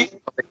 No Gucci.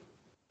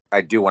 I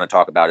do want to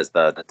talk about is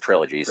the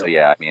trilogy. So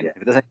yeah, I mean, if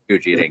it doesn't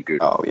Gucci, it ain't Gucci.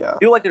 Oh yeah. I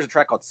feel like there's a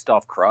track called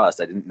 "Stuffed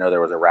Crust." I didn't know there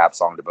was a rap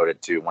song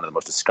devoted to one of the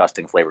most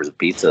disgusting flavors of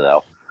pizza,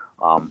 though.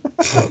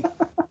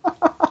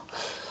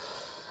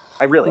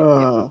 I really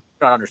don't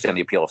understand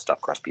the appeal of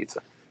stuffed crust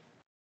pizza.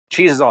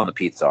 Cheese is on the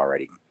pizza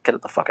already. Get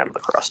it the fuck out of the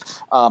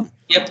crust.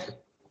 Yep.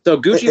 So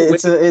Gucci.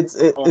 It's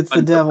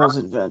the devil's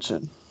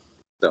invention.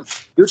 So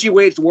Gucci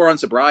waged war on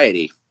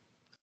sobriety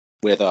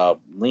with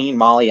lean,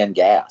 Molly, and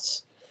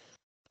gas.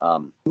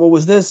 Well,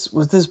 was this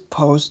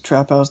post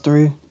Trap House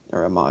 3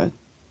 or am I?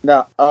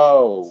 No.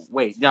 Oh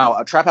wait,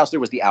 no. Trap House 3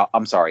 was the.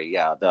 I'm sorry.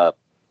 Yeah,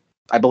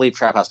 I believe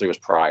Trap House 3 was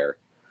prior.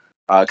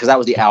 Because that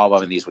was the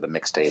album and these were the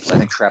mixtapes. I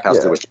think Trap House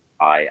 3 was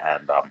I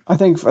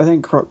think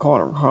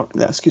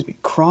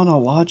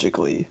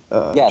chronologically.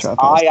 Yes,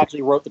 I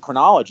actually wrote the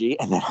chronology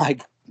and then I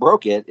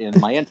broke it in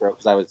my intro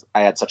because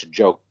I had such a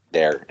joke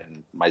there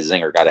and my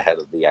zinger got ahead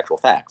of the actual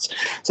facts.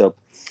 So,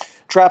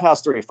 Trap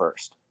House 3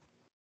 first.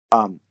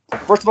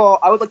 First of all,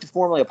 I would like to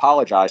formally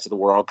apologize to the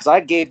world because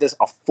I gave this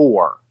a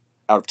 4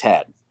 out of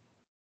 10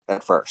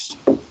 at first.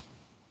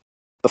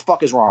 The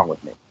fuck is wrong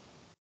with me?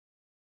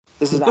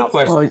 This is an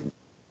question.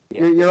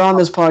 You're on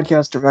this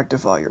podcast to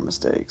rectify your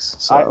mistakes.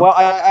 So.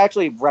 I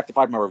actually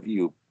rectified my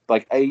review.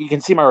 Like you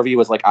can see my review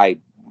was like I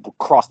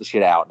crossed the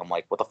shit out, and I'm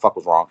like, what the fuck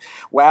was wrong?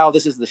 Wow,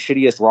 this is the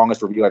shittiest,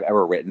 wrongest review I've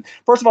ever written.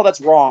 First of all, that's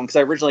wrong because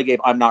I originally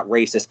gave "I'm Not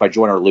Racist" by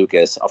Joyner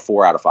Lucas a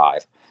 4 out of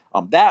 5.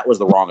 That was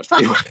the wrongest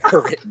review I've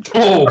ever written.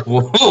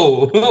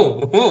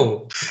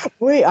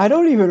 Wait, I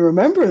don't even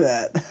remember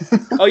that.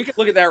 Oh, you can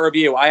look at that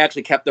review. I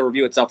actually kept the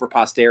review itself for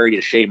posterity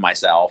to shame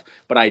myself,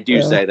 but I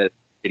do say that.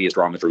 Shittiest,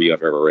 wrongest review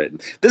I've ever written.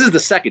 This is the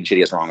second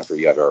shittiest, wrongest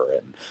review I've ever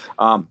written.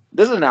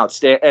 This is an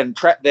outstanding, and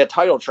the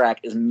title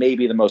track is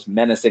maybe the most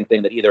menacing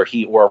thing that either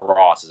he or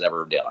Ross has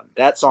ever done.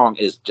 That song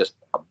is just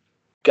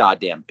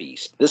goddamn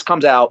beast. This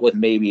comes out with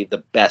maybe the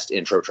best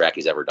intro track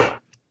he's ever done.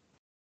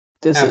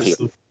 This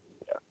Absolutely.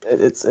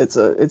 is it's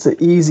an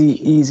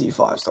easy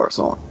 5-star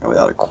song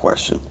without a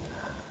question.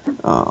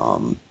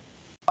 I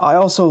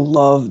also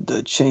love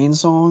the Chain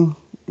song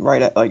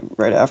right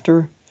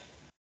after.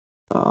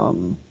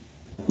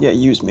 Yeah,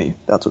 Use Me.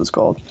 That's what it's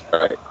called.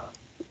 Right.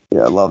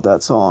 Yeah, I love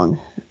that song,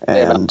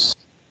 and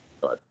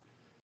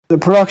the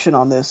production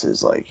on this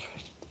is like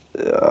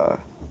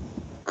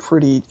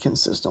pretty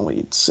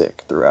consistently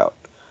sick throughout.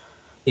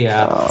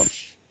 Yeah.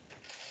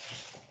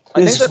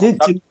 I think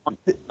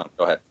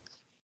go ahead.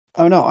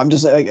 Oh no, I'm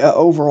just like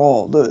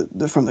overall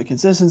the from the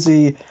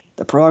consistency,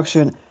 the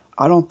production.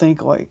 I don't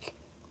think like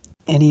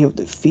any of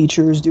the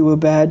features do a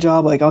bad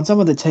job. Like on some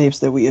of the tapes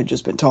that we had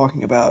just been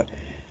talking about,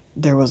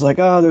 there was like,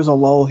 oh, there's a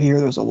lull here,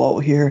 there's a lull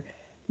here.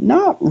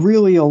 Not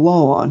really a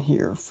lull on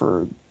here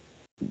for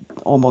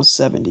almost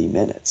 70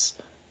 minutes.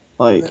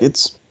 Like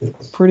it's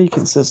pretty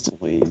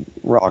consistently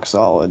rock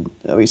solid,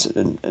 at least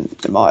in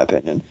my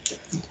opinion.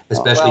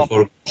 Especially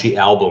for a Gucci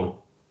album.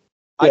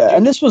 Yeah,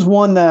 and this was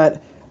one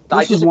that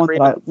I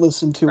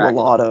listened to a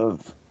lot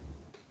of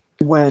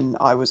when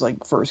I was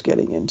like first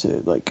getting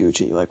into like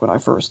Gucci. Like when I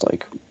first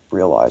like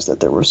realized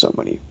that there were so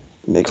many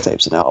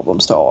mixtapes and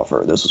albums to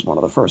offer. This was one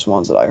of the first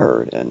ones that I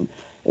heard, and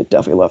it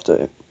definitely left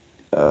a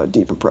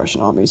deep impression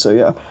on me. So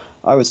yeah,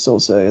 I would still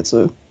say it's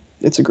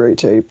a great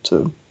tape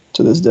to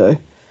this day.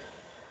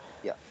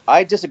 Yeah,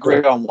 I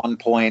disagree on one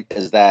point,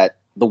 is that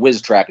the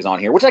Wiz track is on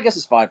here, which I guess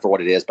is fine for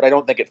what it is, but I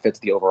don't think it fits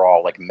the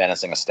overall like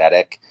menacing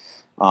aesthetic.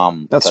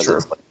 That's true.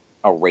 It's like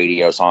a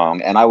radio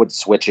song, and I would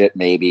switch it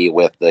maybe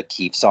with the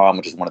Keef song,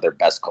 which is one of their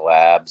best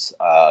collabs,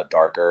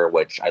 Darker,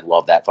 which I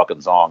love that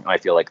fucking song. I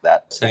feel like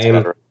that fits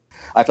better.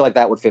 I feel like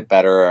that would fit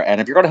better.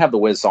 And if you're going to have the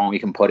Wiz song, you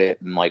can put it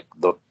in like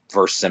the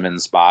Verse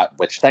Simmons spot,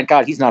 which thank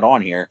God he's not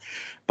on here.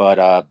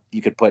 But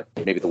you could put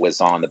maybe the Wiz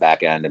song on the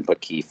back end and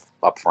put Keef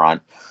up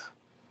front.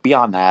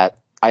 Beyond that,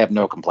 I have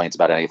no complaints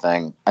about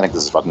anything. I think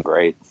this is fucking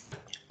great.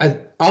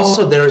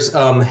 Also, there's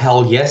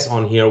Hell Yes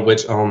on here,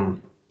 which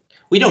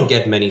we don't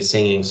get many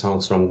singing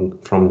songs from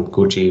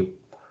Gucci.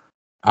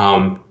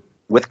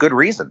 With good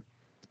reason.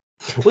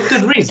 With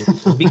good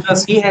reason,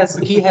 because he has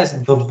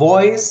the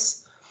voice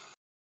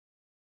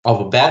of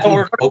a bad.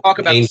 We're going to talk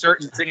about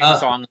certain singing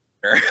songs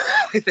later.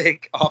 I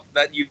think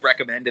that you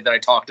recommended that I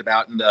talked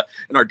about in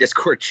our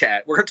Discord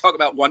chat. We're going to talk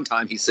about one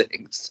time he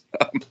sings.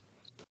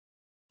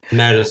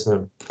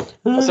 Medicine.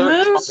 A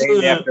certain song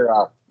named after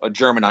a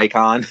German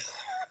icon.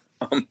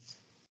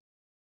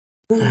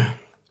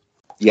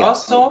 Yeah.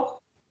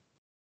 Also,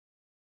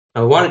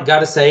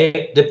 gotta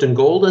say, Dipped in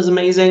Gold is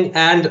amazing,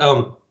 and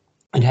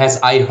it has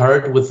I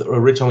Heard with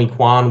originally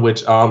Quan,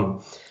 which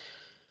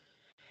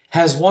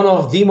has one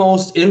of the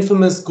most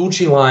infamous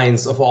Gucci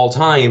lines of all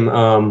time,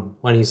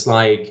 when he's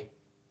like,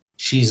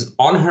 she's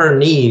on her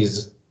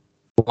knees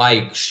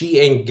like she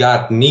ain't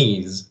got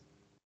knees.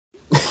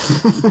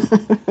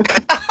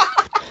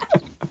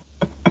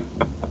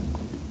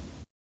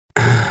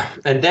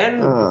 And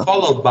then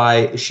followed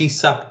by, she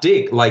sucked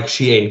dick like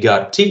she ain't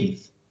got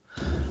teeth.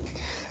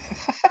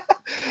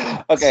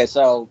 Okay,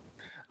 so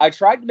I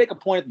tried to make a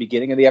point at the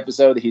beginning of the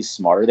episode that he's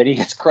smarter than he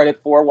gets credit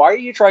for. Why are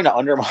you trying to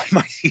undermine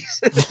my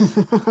thesis?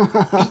 He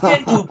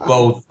can do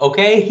both,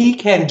 okay? He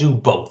can do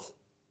both.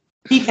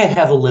 He can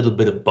have a little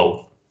bit of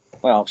both.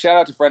 Well, shout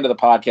out to friend of the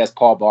podcast,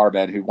 Paul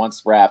Barben, who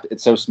once rapped,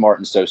 "It's so smart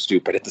and so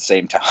stupid at the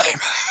same time."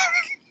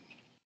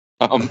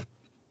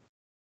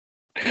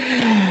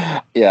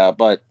 Yeah,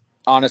 but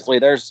honestly,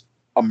 there's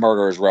a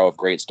murderer's row of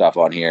great stuff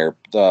on here.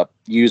 The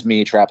Use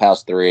Me, Trap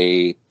House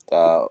 3,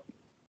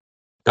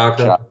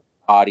 Doctor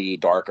Body,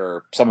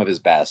 Darker, some of his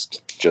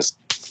best, just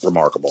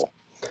remarkable.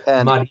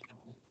 And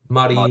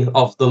Muddy,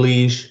 Off the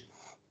Leash.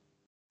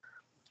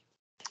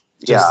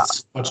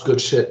 Just much good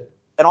shit.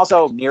 And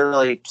also,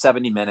 nearly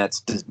 70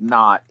 minutes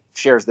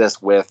shares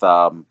this with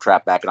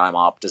Trap Back and I'm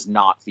Up, does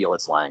not feel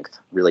its length.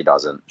 Really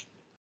doesn't.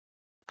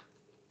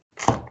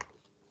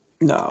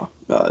 No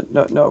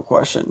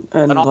question.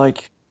 And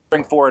like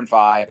bring 4 and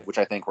 5, which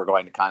I think we're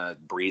going to kind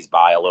of breeze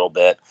by a little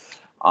bit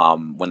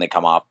when they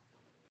come up.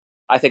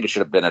 I think it should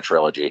have been a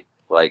trilogy.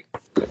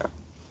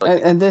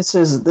 And this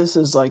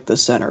is like the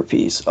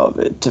centerpiece of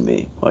it to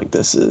me. Like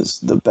this is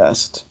the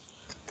best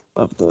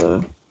of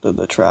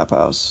the Trap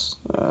House.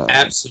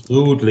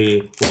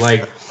 Absolutely,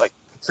 like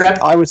Trap.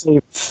 I would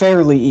say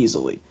fairly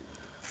easily.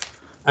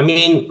 I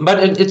mean, but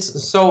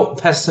it's so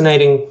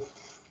fascinating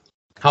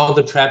how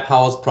the Trap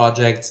House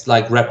projects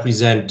like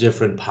represent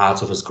different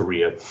parts of his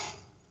career.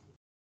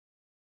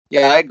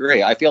 Yeah, I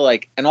agree. I feel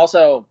like, and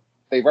also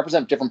they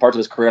represent different parts of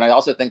his career, and I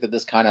also think that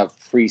this kind of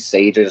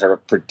presages or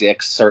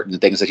predicts certain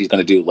things that he's going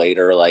to do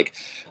later. Like,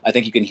 I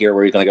think you can hear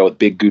where he's going to go with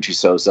Big Gucci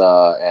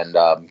Sosa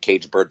and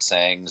Cage Bird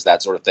Sings,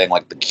 that sort of thing,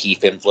 like the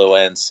Keef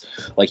influence.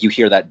 Like, you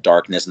hear that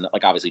darkness, and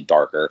like obviously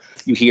Darker.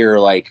 You hear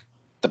like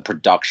the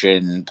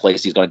production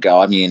place he's going to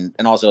go. I mean,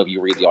 and also if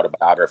you read the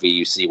autobiography,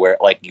 you see where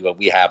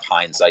we have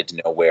hindsight to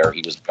know where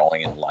he was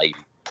going in life,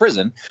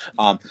 prison.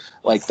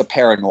 Like the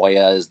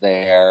paranoia is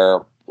there.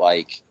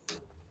 Like,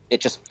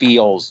 it just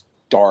feels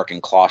dark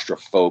and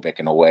claustrophobic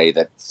in a way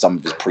that some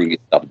of his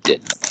previous stuff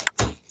didn't.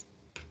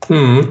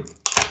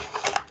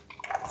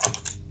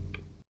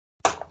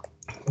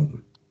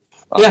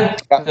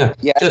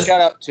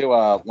 Shout out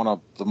to one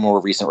of the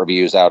more recent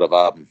reviews out of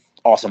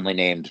awesomely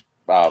named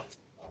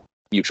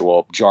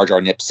mutual Jar Jar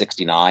Nip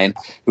 69,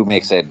 who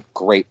makes a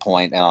great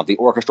point. The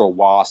orchestral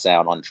wah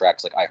sound on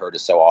tracks like I Heard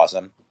is so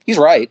awesome. He's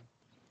right.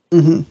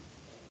 Mm-hmm.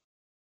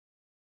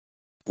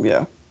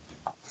 Yeah.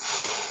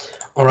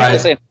 All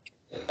right.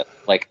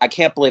 Like, I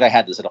can't believe I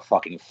had this at a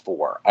fucking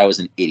 4. I was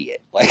an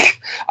idiot. Like,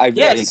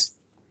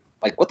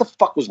 like, what the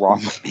fuck was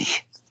wrong with me?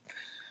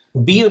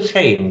 Be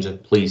ashamed,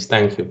 please.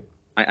 Thank you.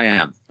 I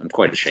am. I'm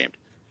quite ashamed.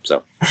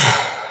 So,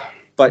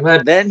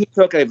 but then he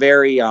took a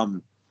very, I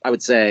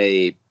would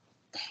say,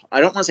 I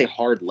don't want to say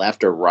hard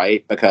left or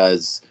right,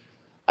 because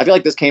I feel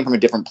like this came from a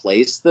different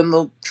place than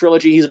the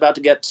trilogy he's about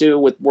to get to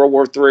with World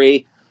War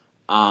III.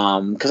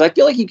 Because I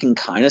feel like you can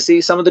kind of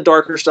see some of the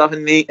darker stuff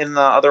in the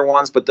other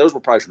ones, but those were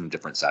probably from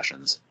different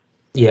sessions.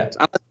 Yeah.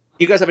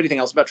 You guys have anything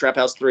else about Trap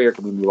House 3, or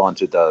can we move on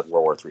to the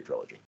World War III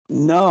trilogy?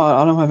 No,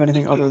 I don't have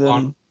anything other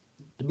than...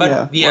 what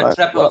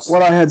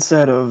I had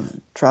said of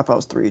Trap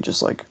House 3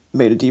 just like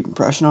made a deep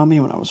impression on me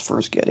when I was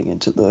first getting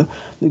into the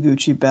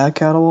Gucci back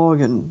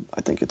catalog, and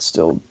I think it's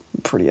still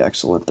pretty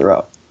excellent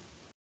throughout.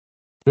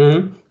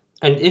 Mm-hmm.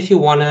 And if you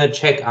want to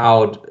check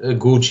out a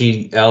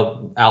Gucci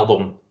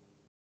album,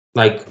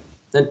 like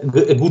a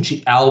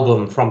Gucci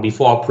album from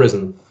before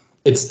prison,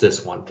 it's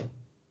this one.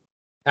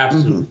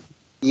 Absolutely. Mm-hmm.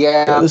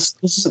 Yeah, this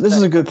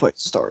is a good place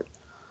to start.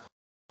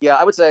 Yeah,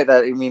 I would say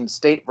that, I mean,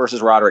 State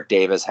versus Roderick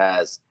Davis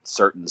has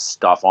certain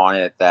stuff on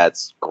it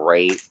that's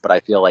great, but I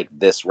feel like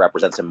this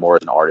represents him more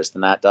as an artist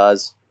than that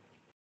does.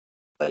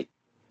 Like,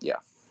 yeah.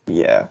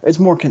 Yeah, it's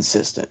more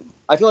consistent.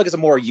 I feel like it's a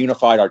more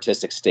unified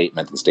artistic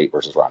statement than State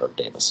versus Roderick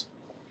Davis.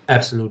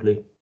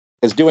 Absolutely.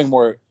 It's doing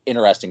more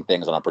interesting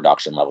things on a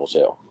production level,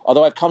 too.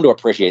 Although I've come to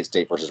appreciate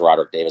State versus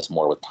Roderick Davis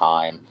more with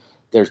time,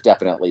 there's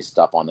definitely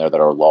stuff on there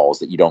that are lulls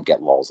that you don't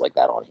get lulls like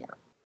that on here.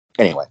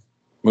 Anyway,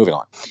 moving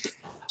on.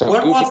 So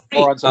Gucci's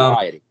War on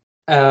Sobriety.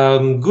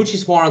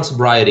 Gucci's War on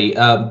Sobriety.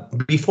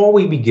 Before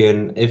we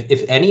begin,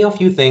 if any of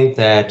you think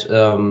that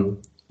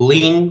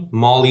lean,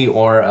 Molly,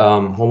 or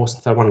what was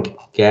the third one?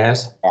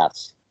 Gas?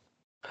 Yes.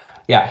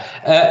 Yeah.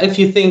 If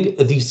you think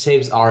these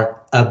tapes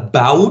are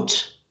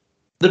about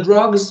the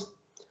drugs,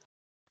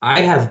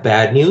 I have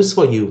bad news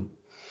for you.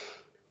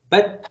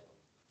 But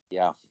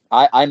yeah,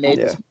 I made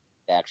this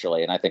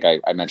actually, and I think I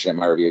mentioned it in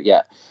my review.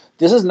 Yeah.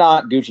 This is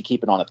not Gucci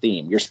keeping on a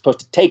theme. You're supposed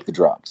to take the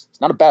drugs. It's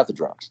not about the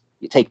drugs.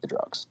 You take the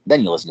drugs.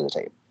 Then you listen to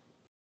the tape.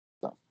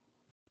 So.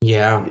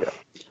 Yeah.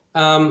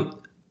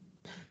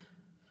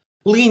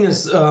 Lean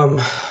is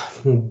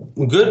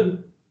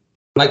good.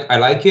 Like, I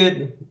like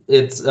it.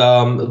 It's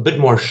a bit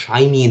more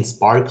shiny and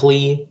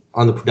sparkly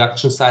on the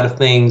production side of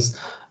things.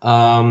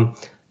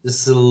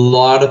 There's a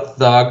lot of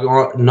thug,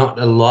 or not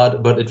a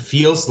lot, but it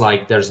feels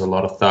like there's a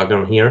lot of thug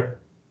on here.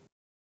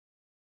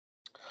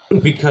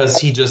 Because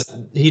he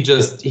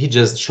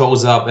just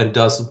shows up and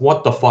does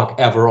what the fuck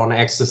ever on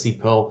Ecstasy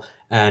Pill,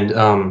 and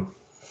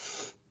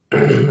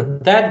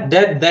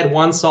that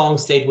one song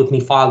stayed with me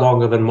far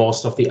longer than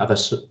most of the other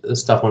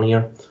stuff on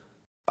here.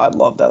 I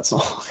love that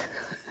song.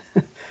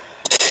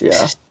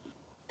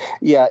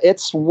 Yeah,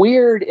 it's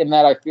weird in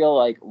that I feel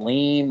like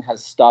Lean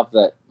has stuff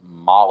that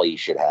Molly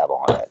should have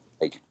on it.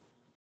 Like,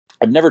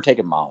 I've never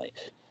taken Molly.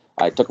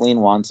 I took Lean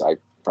once. I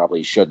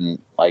probably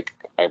shouldn't. Like,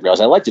 I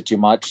realized I liked it too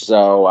much,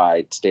 so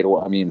I stayed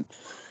away. I mean,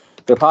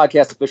 the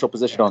podcast official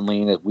position on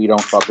Lean is we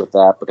don't fuck with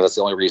that because that's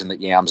the only reason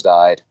that Yams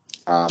died.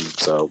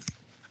 So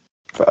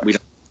we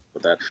don't fuck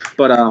with that.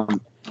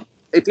 But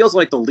it feels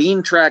like the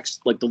Lean tracks,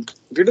 like if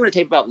you're doing a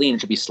tape about Lean,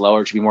 it should be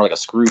slower. It should be more like a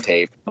screw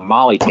tape. The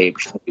Molly tape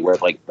should be where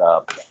like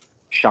the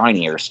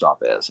shinier stuff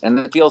is, and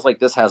it feels like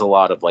this has a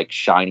lot of like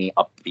shiny,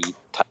 upbeat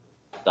type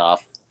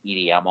stuff,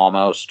 EDM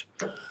almost.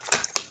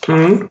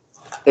 Mm-hmm.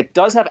 It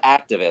does have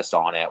Activist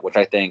on it, which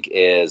I think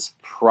is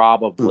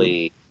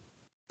probably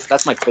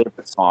that's my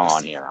favorite song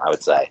on here. I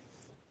would say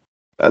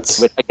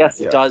which I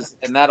guess it does,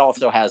 and that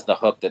also has the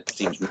hook that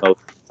seems most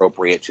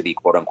appropriate to the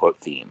quote unquote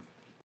theme.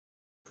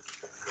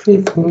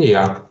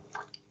 Yeah,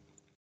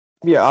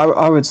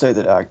 I would say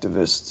that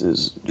Activist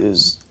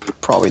is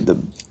probably the.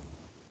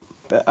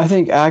 I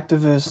think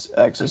Activist,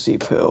 Ecstasy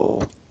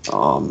Pill,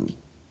 and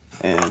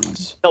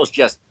it was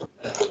just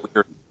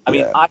weird. I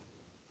mean,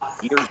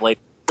 years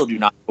later. Do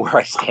not know where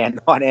I stand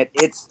on it.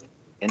 It's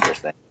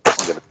interesting.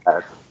 I'll give it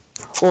that.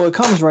 Well, it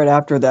comes right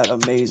after that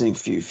amazing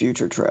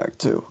Future track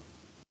too.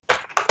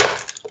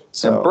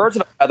 So and Birds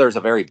of a Feather is a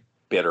very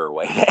bitter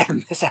way to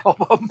end this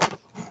album.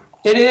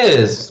 It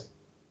is.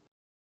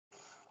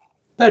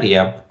 But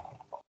yeah.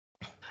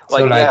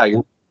 Like, I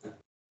mean,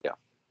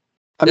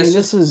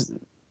 this is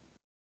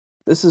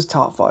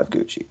top 5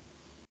 Gucci,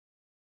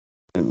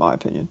 in my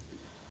opinion.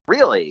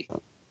 Really?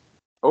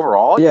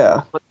 Overall?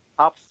 Yeah.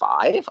 Top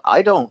 5?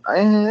 I don't.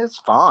 It's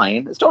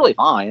fine. It's totally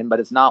fine,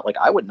 but it's not like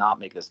I would not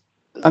make this.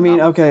 I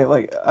mean, okay,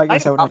 like I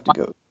guess I would have to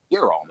go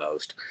here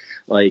almost.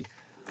 Like,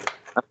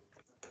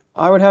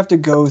 I would have to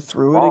go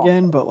through it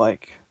again, but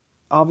like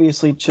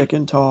obviously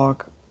Chicken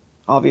Talk,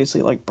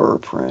 obviously like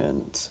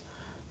Burprint,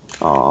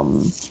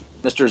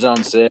 Mr.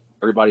 Zone 6,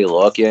 Everybody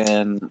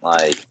Looking,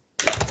 like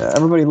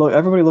everybody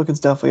looking's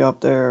definitely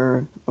up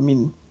there. I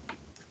mean,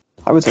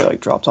 I would say like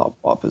Drop Top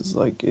Wop is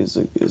a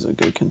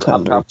good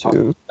contender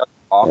too.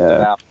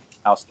 Trap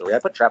House 3. I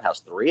put Trap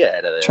House 3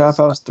 ahead of this. Trap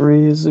House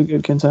 3 is a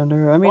good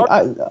contender. I mean,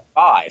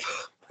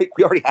 5.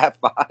 We already have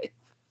 5.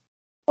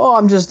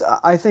 Oh,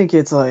 I think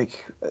it's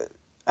like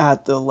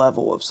at the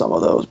level of some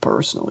of those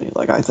personally.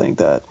 Like I think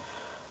the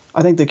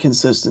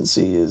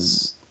consistency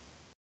is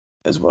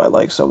what I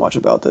like so much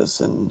about this,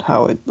 and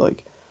how it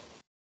like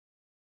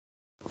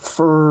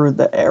for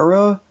the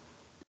era,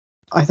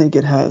 I think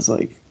it has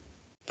like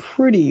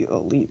pretty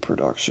elite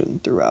production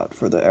throughout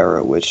for the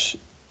era, which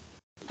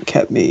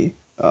kept me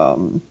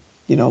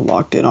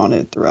locked in on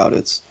it throughout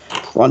its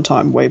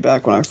runtime way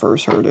back when I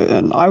first heard it,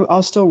 and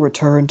I'll still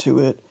return to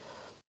it.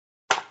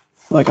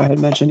 Like I had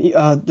mentioned,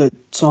 the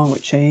song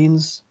with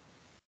Chains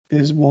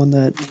is one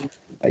that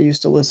I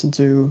used to listen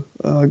to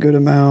a good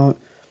amount.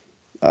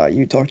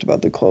 You talked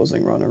about the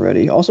closing run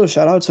already. Also,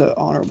 shout out to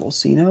Honorable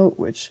C-Note,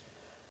 which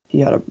he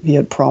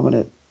had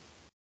prominent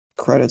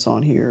credits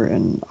on here,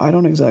 and I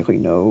don't exactly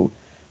know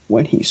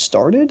when he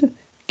started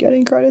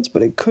getting credits,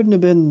 but it couldn't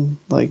have been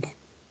like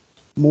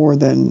more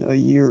than a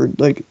year,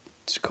 like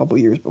a couple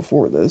years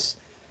before this.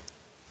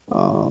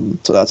 So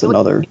that's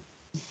another.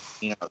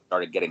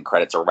 Started getting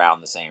credits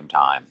around the same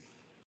time.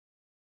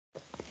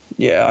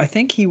 Yeah, I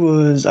think I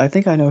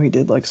know he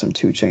did like some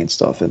 2 Chainz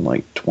stuff in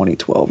like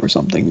 2012 or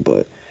something,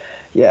 but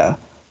yeah,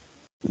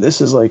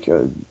 this is like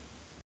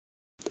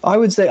I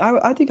would say,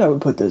 I think I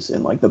would put this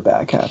in like the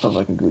back half of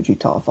like a Gucci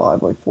top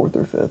 5, like 4th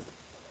or 5th.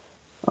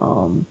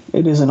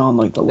 It isn't on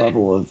like the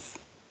level of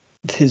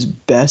his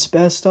best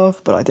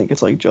stuff, but I think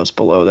it's like just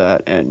below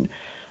that, and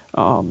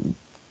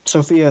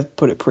Sophia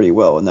put it pretty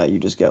well in that you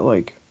just get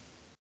like,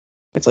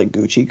 it's like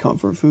Gucci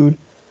comfort food.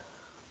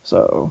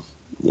 So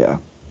yeah,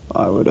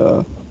 I'd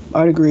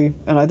agree.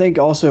 And I think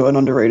also an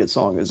underrated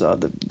song is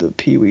the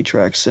Pee Wee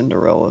track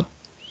Cinderella.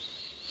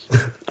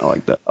 I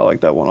like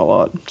that one a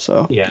lot.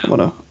 So yeah,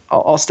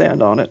 I'll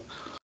stand on it.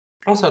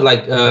 Also,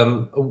 like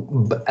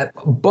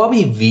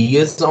Bobby V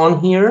is on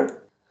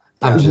here.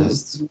 I'm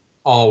just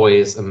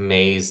always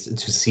amazed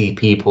to see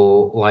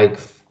people like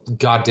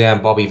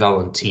goddamn Bobby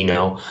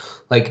Valentino,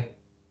 like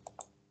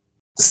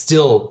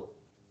still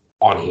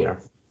on here.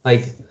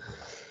 Like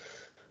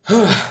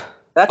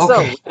that's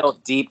a real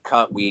deep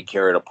cut weed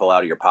carrot to pull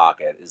out of your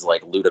pocket. Is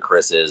like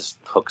Ludacris's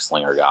hook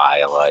slinger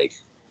guy, like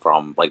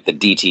from like the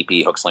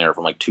DTP hook slinger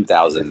from like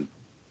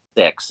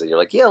 2006. So you're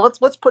like, yeah,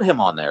 let's put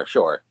him on there,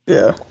 sure.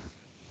 Yeah.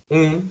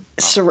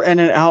 So and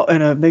a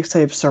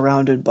mixtape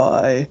surrounded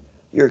by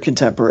your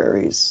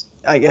contemporaries,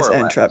 I guess,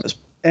 and Travis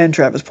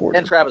Porter.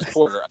 And Travis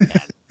Porter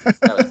again.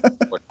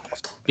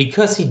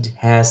 Because he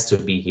has to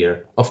be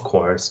here, of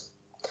course.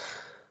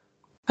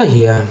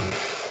 Yeah.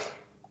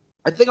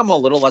 I think I'm a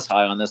little less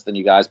high on this than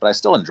you guys, but I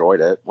still enjoyed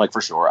it, like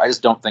for sure. I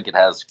just don't think it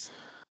has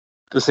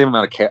the same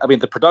amount of care. I mean,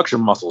 the production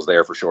muscle's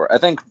there for sure. I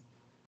think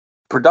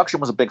production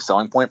was a big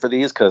selling point for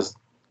these because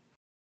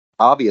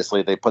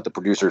obviously they put the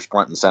producers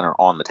front and center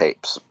on the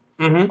tapes.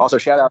 Mm-hmm. Also,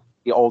 shout out to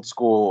the old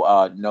school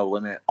No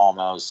Limit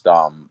almost.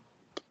 Why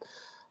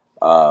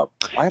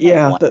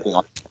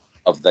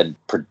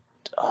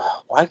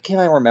can't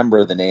I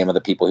remember the name of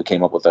the people who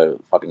came up with the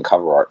fucking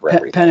cover art for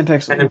everything? Pen and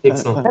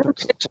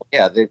Pixel.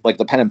 Yeah, like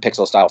the pen and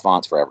pixel style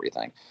fonts for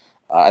everything.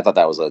 I thought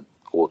that was a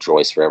cool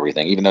choice for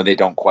everything, even though they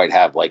don't quite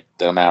have like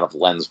the amount of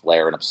lens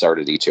flare and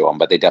absurdity to them.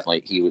 But that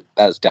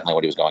was definitely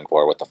what he was going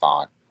for with the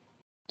font.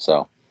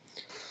 So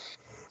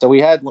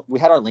we had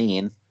our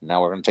lean.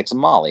 Now we're going to take some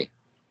Molly.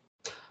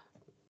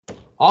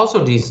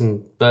 Also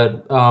decent,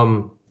 but I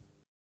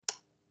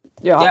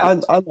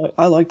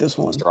like this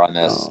one. On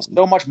this,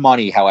 so much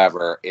money,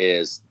 however,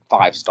 is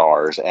 5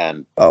 stars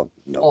and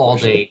all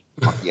day.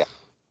 Yeah.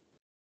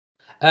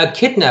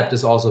 Kidnapped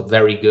is also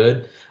very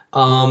good.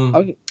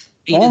 Long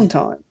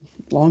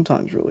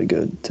Time's really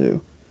good too.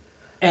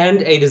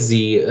 And A to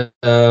Z,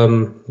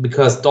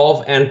 because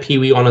Dolph and Pee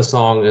Wee on a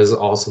song is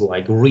also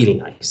like really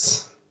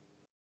nice.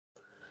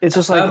 It's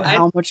just like if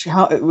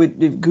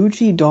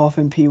Gucci, Dolph,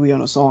 and Pee Wee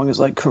on a song is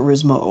like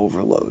charisma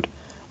overload,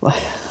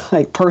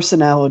 like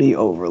personality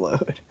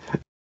overload.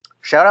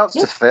 Shout outs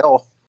to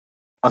Phil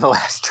on the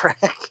last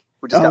track.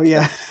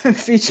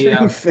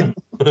 Featuring Phil.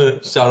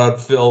 Shout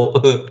out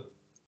Phil.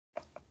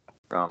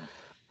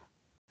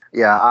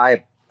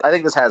 I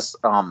think this has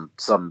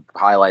some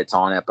highlights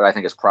on it, but I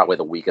think it's probably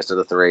the weakest of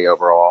the 3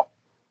 overall.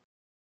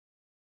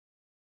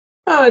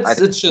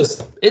 It's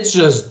just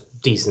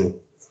decent.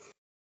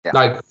 Yeah.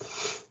 Like,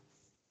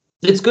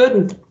 it's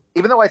good.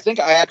 Even though I think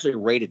I actually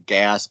rated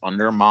Gas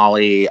under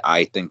Molly,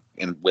 I think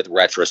with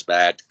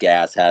retrospect,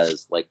 Gas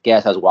has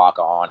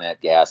Waka on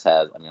it. Gas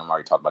has, I'm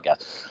already talking about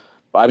Gas.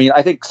 But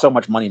I think So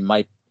Much Money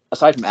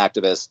aside from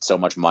Activist, So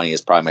Much Money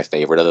is probably my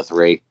favorite of the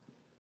 3.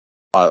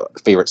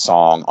 Favorite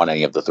song on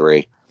any of the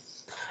 3.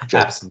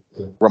 Just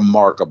absolutely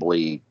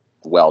remarkably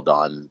well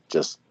done.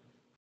 Just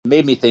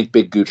made me think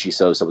Big Gucci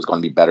Sosa was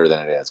going to be better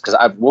than it is, because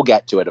we'll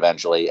get to it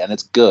eventually, and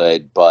it's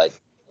good, but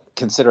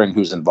considering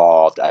who's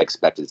involved, I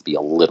expect it to be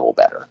a little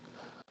better.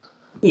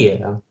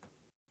 Yeah.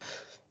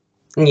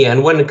 Yeah,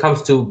 and when it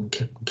comes to,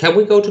 can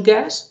we go to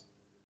gas?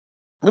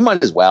 We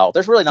might as well.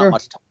 There's really not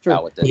much to talk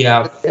about with this.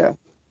 Yeah.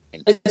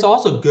 It's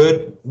also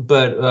good,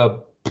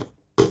 but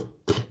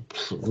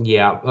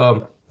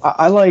yeah.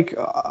 I like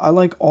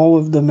all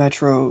of the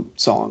Metro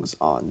songs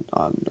on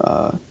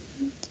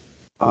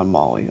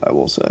Molly. I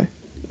will say,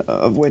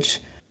 of which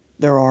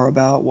there are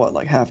about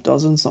like half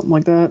dozen, something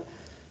like that.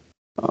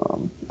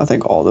 I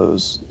think all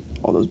those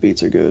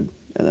beats are good.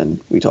 And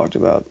then we talked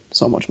about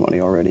So Much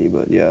Money already,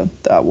 but yeah,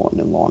 that one in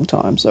a long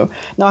time. So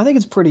no, I think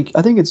it's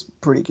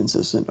pretty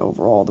consistent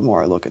overall. The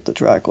more I look at the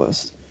track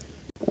list,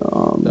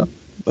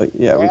 but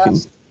yeah, we can.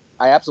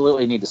 I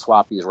absolutely need to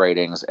swap these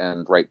ratings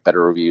and write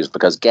better reviews,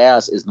 because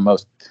Gas is the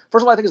most.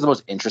 First of all, I think it's the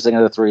most interesting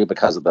of the three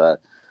because of the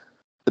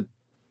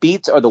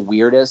beats are the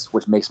weirdest,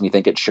 which makes me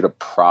think it should have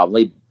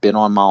probably been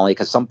on Molly.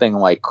 Because something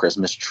like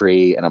Christmas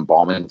Tree and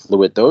Embalming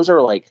Fluid, those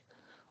aren't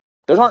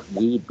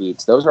weed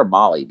beats. Those are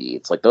Molly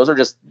beats. Like, those are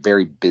just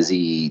very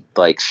busy,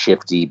 like,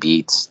 shifty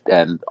beats.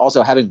 And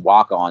also having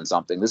Waka on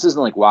something. This isn't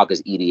like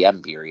Waka's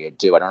EDM period,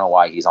 too. I don't know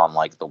why he's on,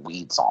 like, the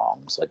weed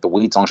songs. Like, the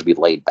weed songs should be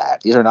laid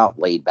back. These are not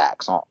laid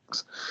back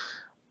songs.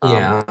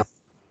 Yeah.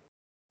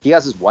 He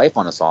has his wife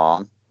on a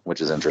song,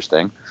 which is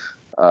interesting.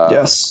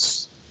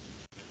 Yes.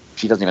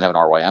 She doesn't even have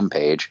an RYM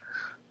page.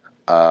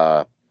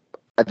 I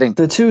think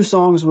the two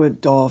songs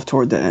with Dolph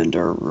toward the end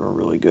are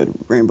really good.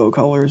 Rainbow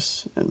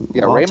Colors and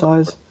Wild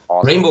Ties.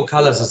 Awesome. Rainbow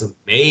Colors is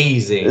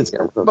amazing.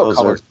 Rainbow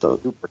Colors are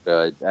super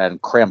good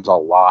and crams a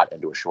lot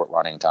into a short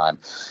running time.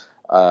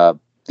 The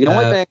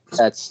only thing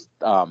that's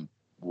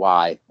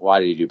why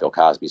did you do Bill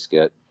Cosby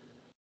skit?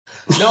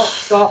 No,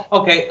 so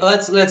okay,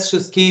 let's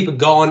just keep it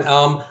going.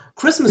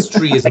 Christmas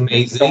Tree is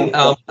amazing.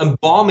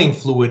 Embalming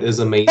Fluid is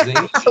amazing.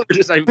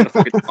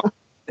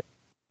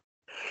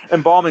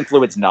 Embalming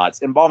Fluid's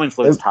nuts. Embalming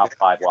Fluid's top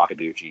 5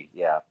 Wakaguchi.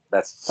 Yeah,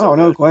 that's so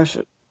no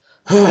question.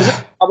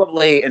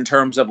 Probably in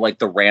terms of like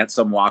the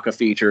Ransom Waka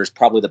features,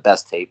 probably the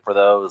best tape for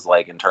those.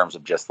 Like in terms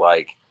of just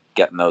like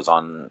getting those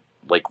on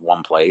like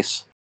one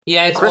place.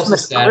 Yeah, it's also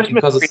sad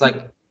because it's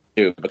like.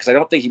 Too, because I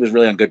don't think he was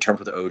really on good terms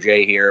with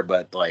OJ here,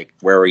 but like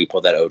where he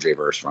pulled that OJ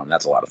verse from,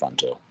 that's a lot of fun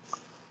too.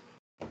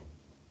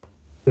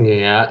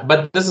 Yeah,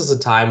 but this is a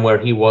time where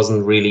he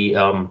wasn't really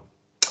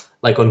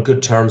like on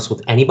good terms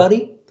with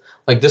anybody.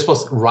 Like this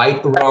was right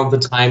around the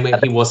time when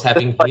he was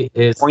having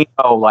his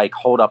like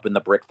hold up in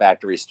the Brick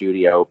Factory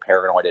studio,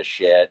 paranoid as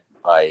shit.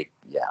 Like,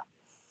 yeah.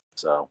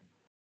 So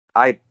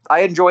I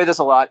enjoy this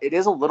a lot. It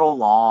is a little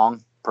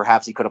long.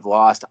 Perhaps he could have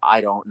lost. I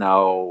don't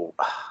know.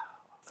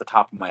 The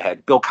top of my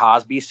head, Bill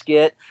Cosby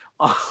skit.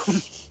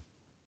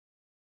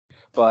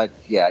 But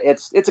yeah,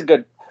 it's a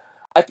good.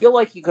 I feel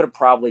like he could have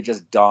probably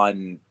just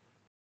done.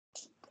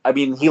 I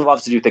mean, he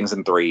loves to do things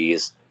in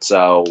threes,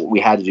 so we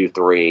had to do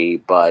 3.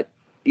 But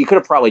you could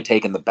have probably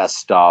taken the best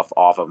stuff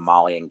off of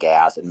Molly and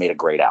Gas and made a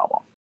great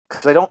album.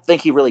 Because I don't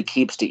think he really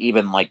keeps to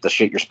even like the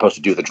shit you're supposed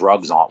to do the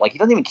drugs on. Like he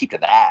doesn't even keep to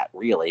that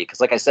really.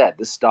 Because like I said,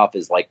 this stuff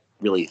is like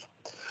really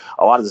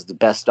a lot of the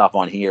best stuff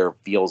on here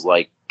feels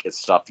like it's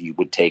stuff you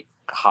would take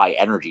high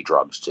energy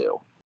drugs too.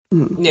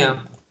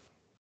 Yeah,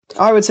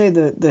 I would say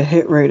the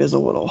hit rate is a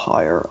little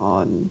higher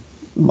on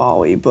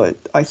Molly, but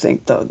I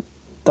think the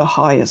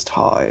highest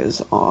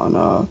highs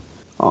are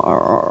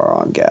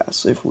on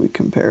Gas if we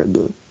compared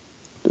the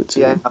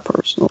two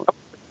personally.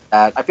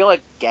 I feel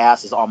like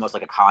Gas is almost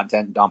like a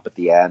content dump at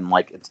the end.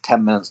 Like it's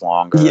 10 minutes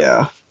longer.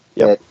 Yeah.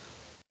 Yep.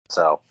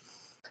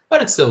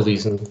 But it's still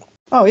decent.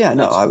 Oh yeah,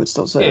 no, I would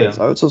still say it's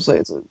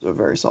a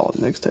very solid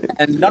mixtape.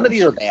 And none of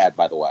these are bad,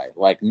 by the way.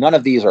 Like none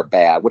of these are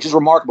bad, which is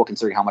remarkable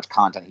considering how much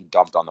content he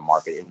dumped on the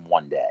market in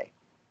one day.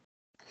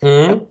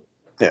 Mm-hmm.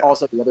 Yeah.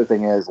 Also, the other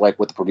thing is like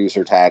with the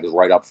producer tags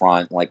right up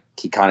front, like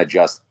he kind of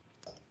just.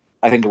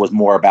 I think it was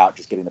more about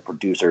just getting the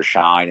producer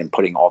shine and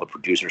putting all the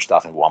producer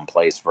stuff in one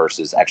place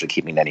versus actually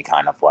keeping any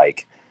kind of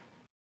like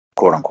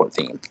quote unquote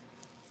theme.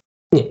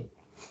 Yeah.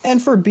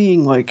 And for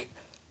being like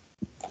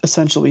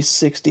essentially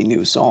 60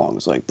 new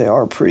songs, like they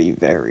are pretty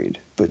varied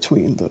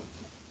between the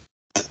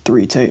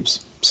 3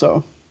 tapes.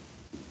 So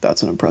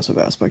that's an impressive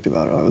aspect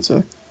about it, I would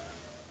say.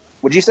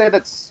 Would you say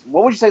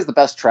what would you say is the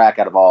best track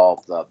out of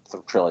all the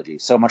trilogy?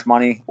 So Much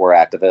Money or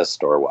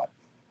Activist or what?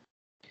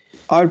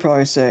 I'd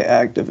probably say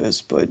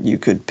Activist, but you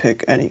could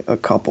pick a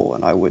couple,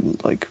 and I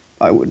wouldn't blink.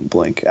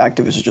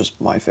 Activist is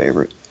just my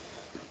favorite.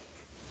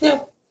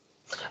 Yeah,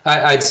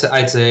 I'd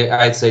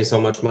say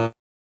So Much Money,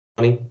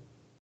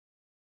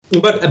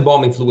 but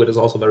Embalming Fluid is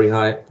also very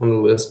high on the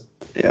list.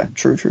 Yeah,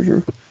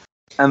 true.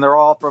 And they're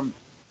all from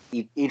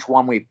each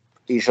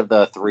of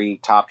the 3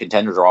 top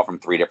contenders are all from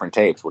 3 different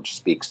tapes, which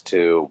speaks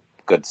to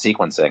good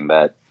sequencing.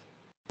 That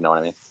you know what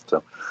I mean.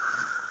 So.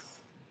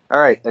 All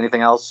right.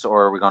 Anything else,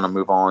 or are we going to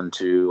move on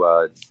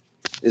to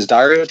Is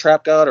Diary of a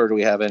Trap God, or do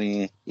we have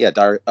any? Yeah,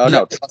 Diary. Oh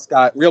no, Trust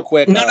God. Real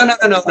quick.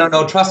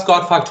 No. Trust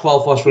God Fuck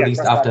 12 was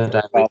released after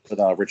Diary. With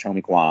Rich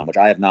Homie Quan, which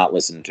I have not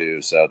listened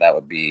to, so that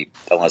would be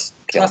unless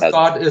Trust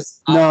God is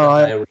after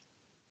Diary.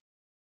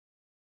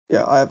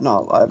 Yeah, I have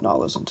not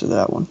listened to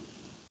that one.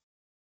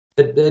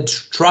 The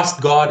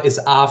Trust God is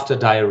after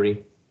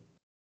Diary.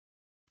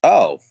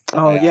 Oh,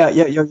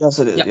 yes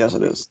it is. Yeah. Yes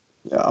it is.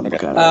 Yeah, I'm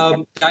looking at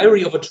it.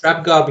 Diary of a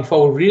Trap God.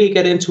 Before we really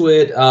get into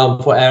it,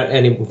 for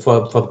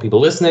the people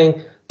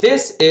listening,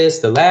 this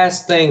is the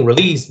last thing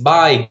released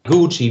by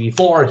Gucci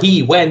before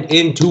he went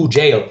into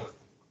jail.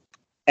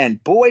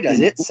 And boy, does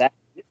it sound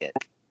good.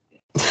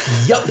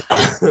 Yup.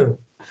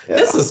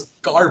 This is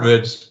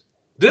garbage.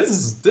 This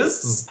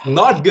is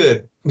not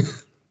good.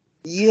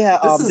 Yeah,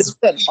 this is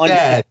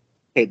bad.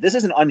 Hey, this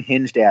is an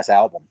unhinged ass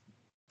album.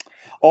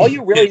 All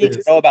you really need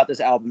to know about this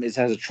album is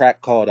it has a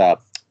track called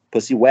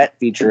 "Pussy Wet"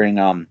 featuring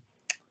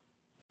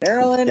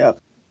Marilyn. Yep.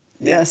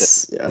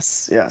 Yes.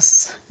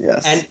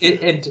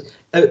 And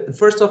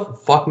first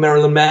off, fuck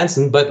Marilyn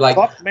Manson, but like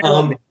fuck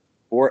Marilyn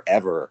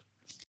forever.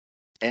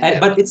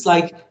 But it's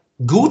like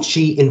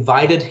Gucci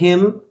invited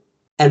him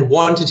and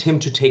wanted him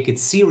to take it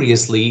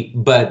seriously,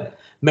 but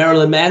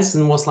Marilyn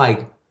Manson was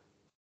like,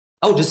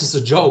 "Oh, this is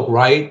a joke,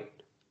 right?"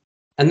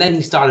 And then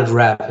he started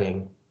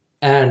rapping,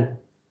 and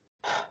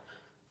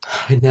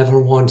I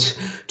never want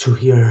to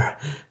hear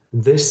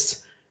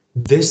this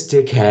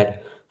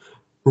dickhead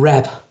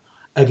rap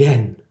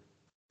again.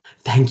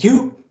 Thank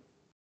you.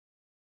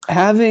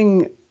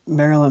 Having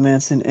Marilyn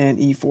Manson and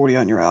E40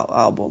 on your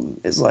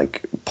album is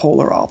like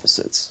polar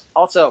opposites.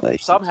 Also,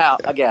 somehow,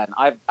 again,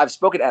 I've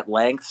spoken at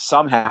length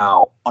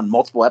somehow on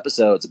multiple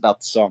episodes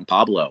about the song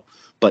Pablo,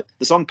 but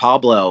the song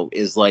Pablo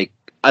is like,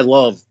 I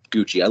love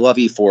Gucci, I love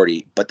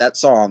E40, but that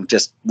song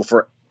just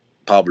for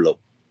Pablo.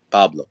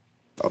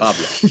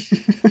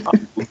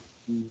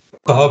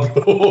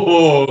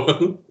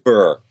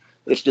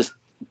 It's just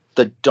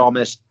the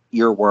dumbest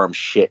earworm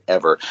shit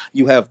ever.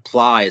 You have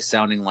Plies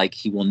sounding like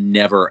he will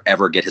never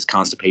ever get his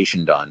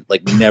constipation done.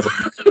 Like never.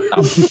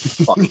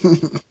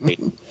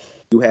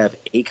 You have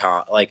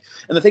Akon, like,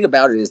 and the thing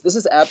about it is, this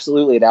is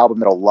absolutely an album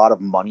that a lot of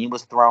money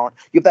was thrown.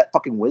 You have that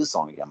fucking Wiz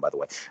song again, by the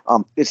way.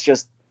 It's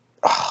just,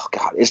 oh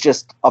god, it's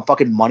just a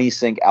fucking money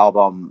sink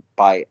album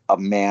by a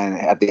man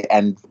at the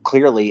end,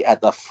 clearly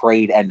at the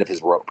frayed end of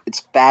his rope. It's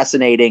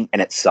fascinating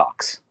and it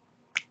sucks.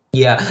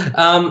 Yeah.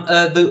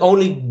 The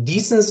only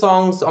decent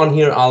songs on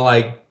here are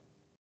like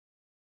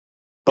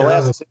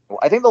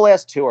I think the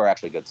last two are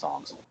actually good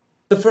songs.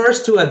 The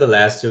first two and the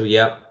last two,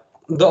 yeah.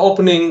 The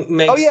opening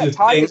makes you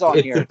think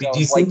it could be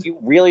decent. Like, you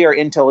really are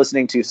into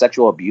listening to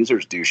sexual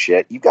abusers do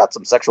shit. You've got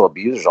some sexual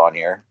abusers on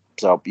here,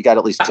 so you got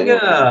at least two.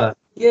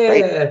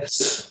 Yeah.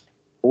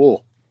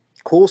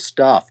 Cool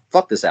stuff.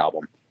 Fuck this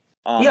album.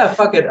 Yeah,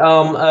 fuck it.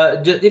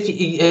 If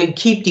you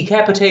keep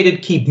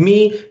Decapitated, keep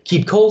Me,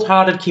 keep Cold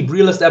Hearted, keep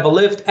Realist Ever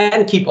Lived,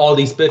 and keep all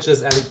these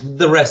bitches, and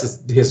the rest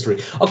is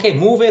history. Okay,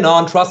 moving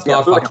on. Trust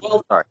God, fuck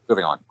 12. Sorry,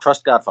 moving on.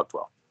 Trust God, fuck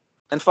 12.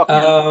 And fuck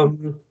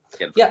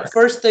yeah,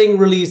 first thing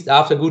released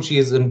after Gucci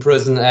is in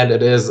prison, and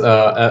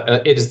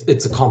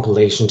it's a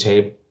compilation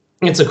tape.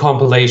 It's a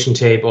compilation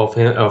tape of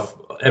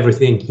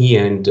everything he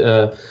and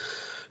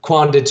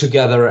Quan did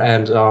together,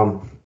 and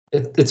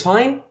it's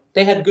fine.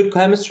 They had good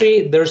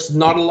chemistry. There's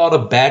not a lot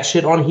of bad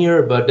shit on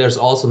here, but there's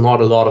also not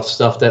a lot of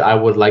stuff that I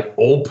would like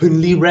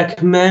openly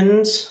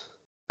recommend.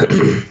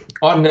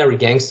 Ordinary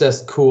Gangsta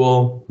is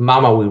cool.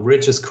 Mama We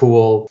Rich is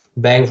cool.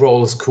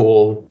 Bankroll is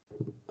cool.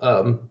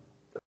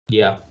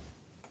 Yeah.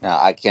 Now,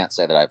 I can't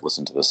say that I've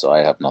listened to this, so I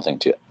have nothing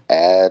to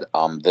add.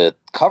 The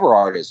cover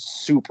art is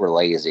super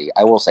lazy.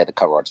 I will say the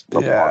cover art's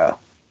yeah.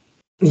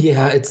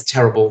 Yeah, it's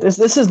terrible.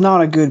 This is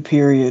not a good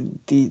period.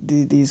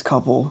 These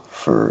couple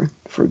for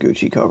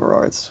Gucci cover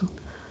arts.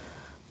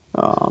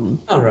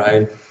 All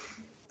right.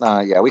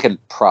 Yeah, we can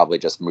probably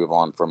just move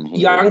on from here.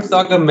 Young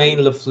Thugger, Main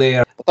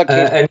LaFleur. I thought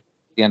and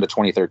the end of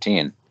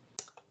 2013.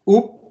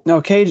 Oop. No,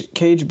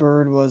 Cage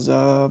Bird was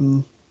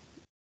the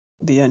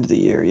end of the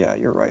year. Yeah,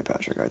 you're right,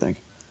 Patrick. I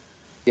think.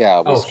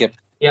 Yeah, we skipped.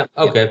 Yeah.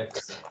 Okay.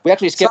 We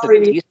actually skipped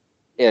the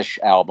ish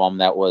album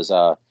that was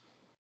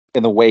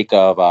in the wake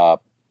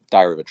of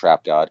Diary of a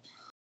Trap God.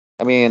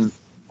 I mean,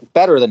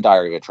 better than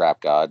Diary of a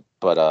Trap God,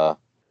 but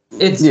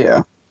it's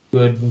good.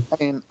 I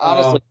mean,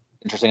 honestly,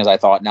 interesting as I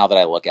thought. Now that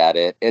I look at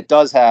it, it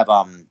does have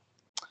a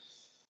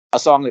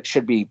song that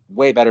should be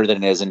way better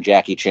than it is in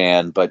Jackie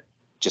Chan, but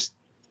just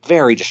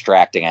very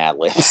distracting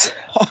ad-libs.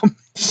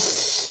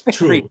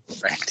 Very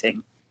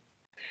distracting.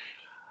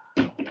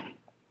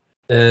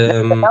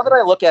 Now that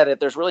I look at it,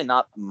 there's really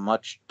not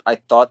much. I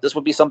thought this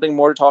would be something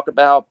more to talk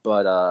about,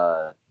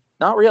 but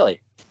not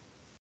really.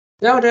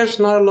 No, there's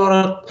not a lot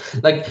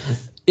of, like,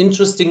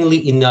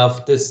 interestingly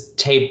enough, this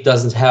tape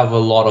doesn't have a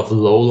lot of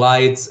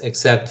lowlights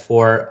except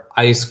for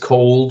Ice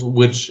Cold,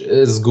 which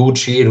is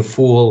Gucci in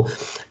full.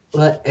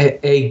 But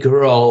a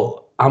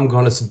girl, I'm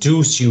gonna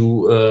seduce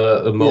you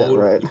mode.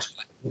 Yeah, right.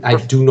 I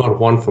do not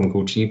want from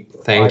Gucci.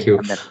 Thank you.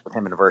 With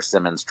him and Verse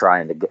Simmons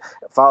trying to get.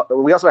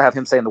 We also have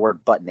him saying the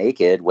word butt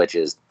naked, which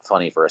is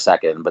funny for a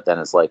second, but then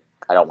it's like,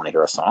 I don't want to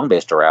hear a song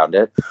based around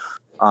it.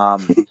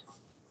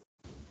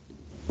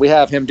 We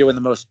have him doing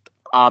the most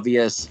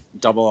obvious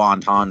double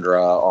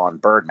entendre on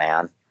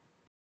Birdman.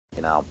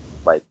 You know,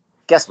 like,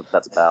 guess what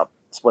that's about?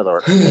 Spoiler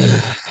alert.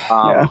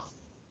 Yeah.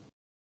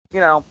 You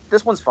know,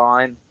 this one's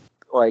fine.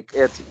 Like,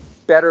 it's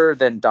better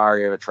than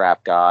Diary of a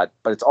Trap God,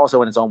 but it's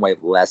also in its own way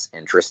less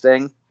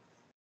interesting.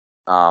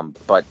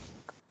 But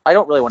I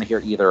don't really want to hear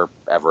either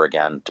ever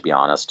again, to be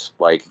honest.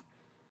 Like,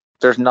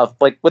 there's enough,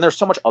 like, when there's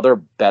so much other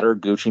better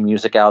Gucci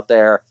music out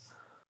there,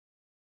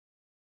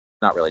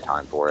 not really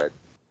time for it.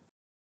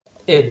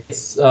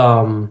 It's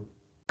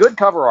good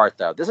cover art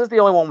though. This is the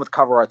only one with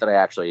cover art that I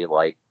actually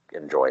like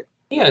enjoyed.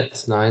 Yeah,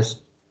 it's nice.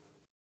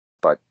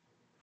 But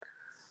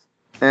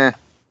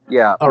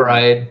yeah. All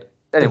right.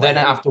 Anyway. Then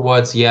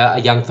afterwards, yeah,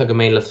 Young Thug and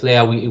Main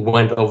LaFleur, we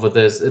went over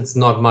this. It's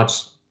not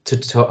much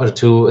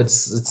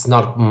it's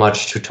not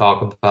much to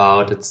talk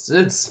about.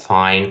 It's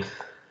fine.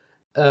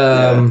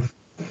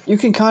 You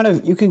can kind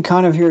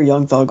of hear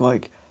Young Thug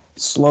like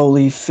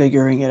slowly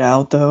figuring it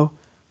out though.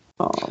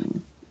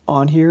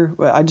 On here,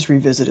 I just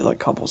revisited like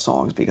a couple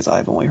songs because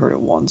I've only heard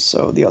it once.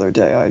 So the other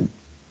day I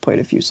played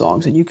a few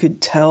songs, and you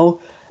could tell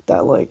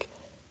that like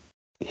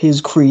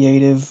his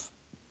creative,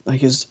 like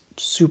his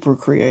super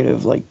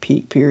creative like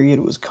peak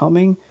period was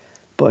coming,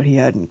 but he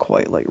hadn't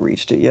quite like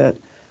reached it yet.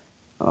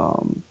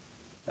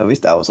 At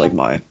least that was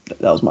my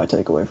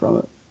takeaway from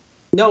it.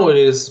 No, it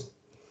is.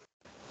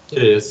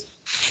 It is.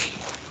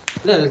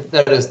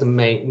 That is the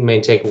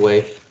main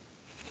takeaway.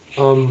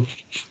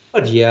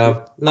 But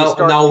yeah,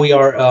 now we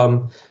are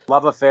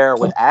love affair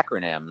with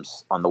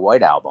acronyms on the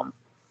White Album.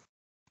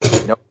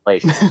 No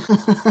relation.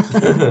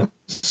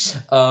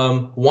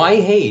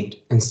 Why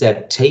hate?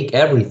 Instead, take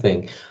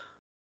everything.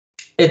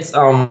 It's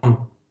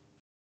Gucci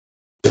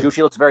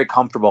looks very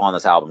comfortable on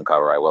this album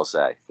cover, I will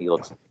say. He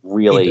looks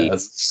really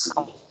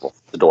comfortable,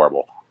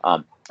 adorable.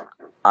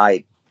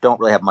 I don't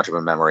really have much of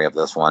a memory of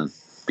this one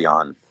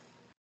beyond.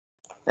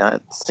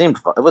 It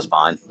was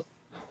fine.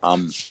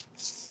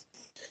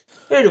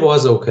 It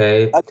was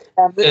okay.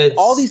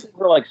 All these things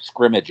were like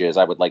scrimmages,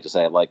 I would like to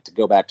say. Like, to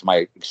go back to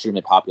my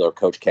extremely popular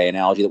Coach K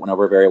analogy that went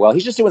over very well.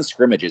 He's just doing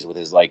scrimmages with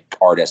his like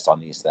artists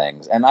on these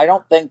things. And I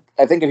think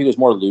if he was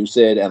more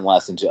lucid and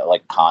less into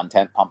like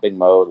content pumping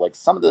mode, like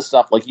some of this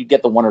stuff, like you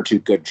get the one or two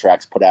good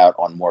tracks put out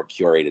on more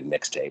curated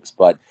mixtapes.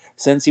 But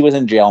since he was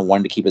in jail and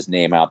wanted to keep his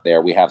name out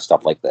there, we have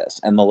stuff like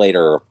this and the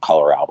later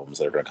color albums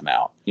that are going to come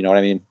out. You know what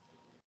I mean?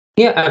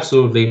 Yeah,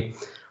 absolutely.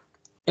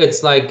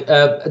 It's like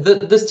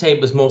this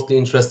tape is mostly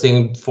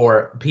interesting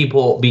for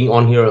people being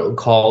on here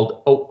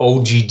called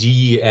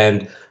OGD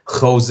and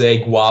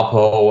Jose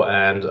Guapo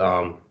and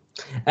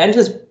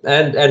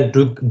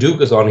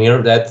Duke is on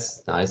here.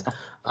 That's nice.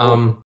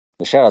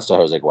 Shout outs to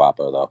Jose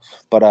Guapo though.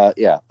 But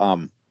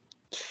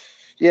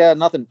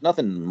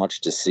nothing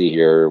much to see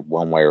here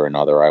one way or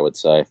another, I would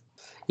say.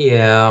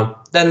 Yeah.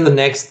 Then the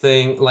next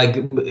thing, like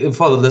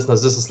for the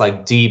listeners, this is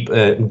like deep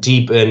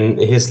in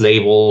his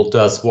label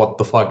does what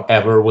the fuck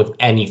ever with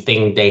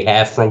anything they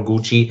have from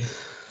Gucci.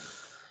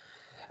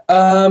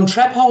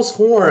 Trap House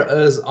 4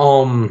 is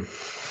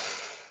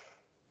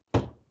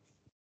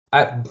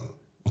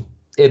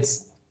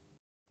it's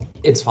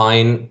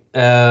fine.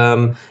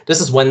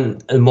 This is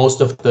when most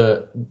of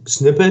the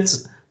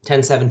snippets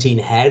 1017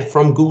 had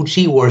from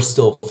Gucci were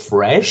still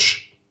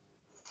fresh,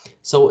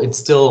 so it's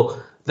still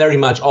very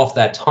much off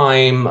that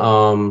time.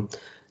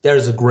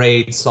 There's a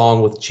great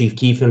song with Chief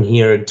Keef in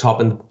here, Top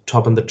in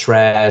the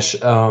Trash.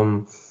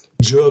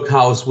 Jerk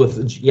House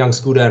with Young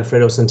Scooter and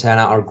Fredo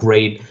Santana are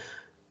great.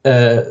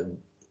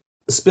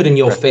 Spit in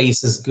Your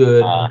Face is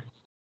good.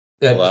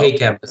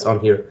 K-Camp is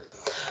on here.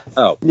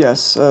 Oh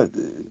yes,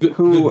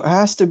 who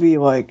has to be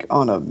like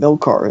on a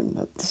milk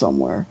carton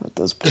somewhere at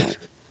this point.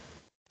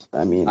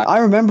 I mean, I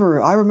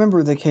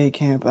remember the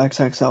K-Camp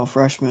XXL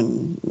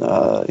freshman.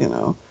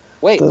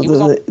 Wait, he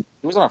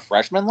was on a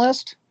freshman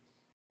list?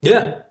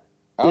 Yeah.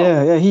 Oh.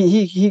 Yeah.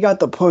 He got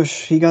the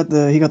push. He got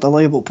the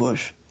label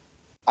push.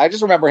 I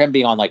just remember him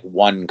being on like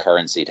one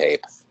Currency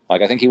tape.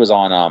 Like I think he was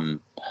on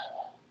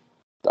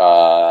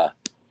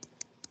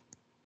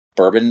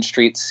Bourbon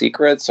Street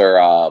Secrets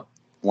or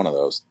one of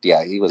those.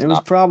 Yeah, he was. It was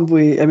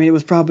probably a mid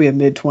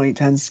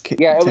 2010s.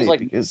 Yeah, it was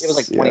like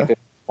 2015,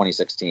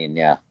 2016.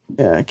 Yeah.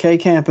 Yeah,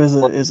 K-Camp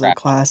is a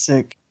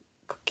classic.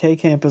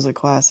 K-Camp is a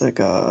classic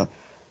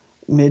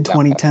mid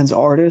 2010s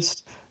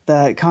artist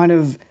that kind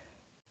of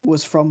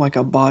was from like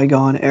a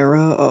bygone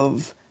era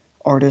of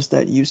artists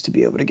that used to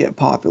be able to get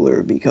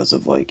popular because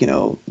of like,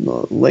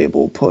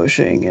 label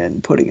pushing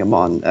and putting him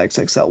on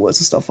XXL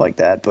lists and stuff like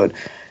that. But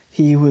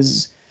he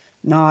was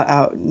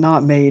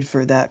not made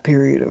for that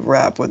period of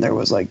rap when there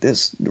was like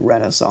this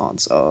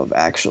renaissance of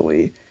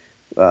actually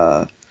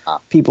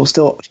people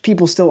still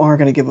aren't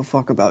going to give a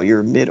fuck about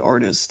your mid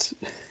artist.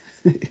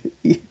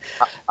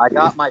 I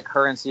got my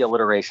Currency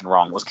alliteration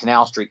wrong. It was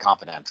Canal Street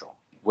Confidential,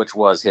 which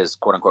was his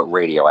quote unquote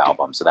radio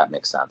album. So that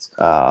makes sense.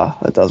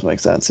 That does make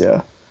sense.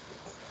 Yeah.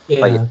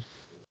 Yeah.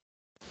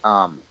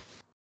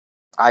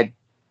 I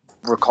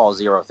recall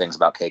zero things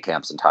about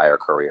K-Camp's entire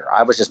career.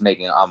 I was just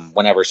making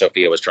whenever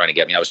Sophia was trying to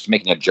get me, I was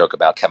making a joke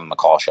about Kevin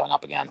McCall showing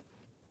up again.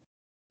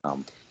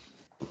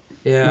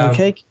 Yeah.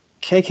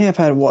 K-Camp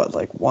had what,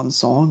 like one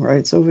song,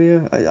 right,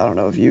 Sophia? I don't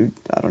know if you.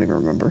 I don't even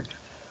remember.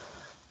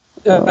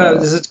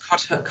 Is it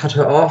cut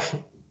her off?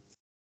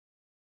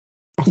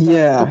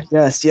 Yeah.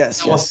 Yes.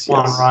 That was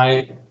one,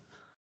 right?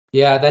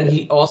 Yeah. Then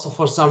he also,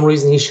 for some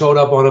reason, he showed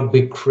up on a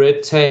Big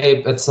Crit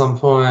tape at some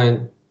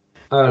point.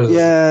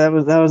 Yeah,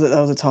 that was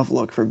a tough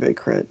look for Big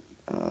Crit.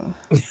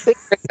 Big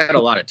Crit had a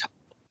lot of time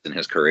in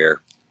his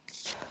career.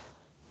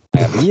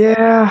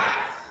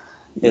 Yeah.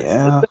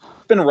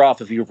 It's been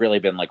rough if you've really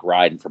been like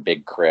riding for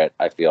Big Crit.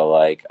 I feel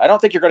like I don't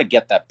think you're going to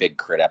get that Big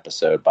Crit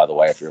episode. By the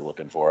way, if you're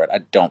looking for it, I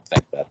don't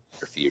think that's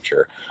your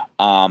future.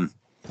 I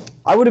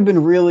would have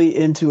been really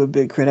into a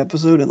Big Crit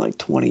episode in like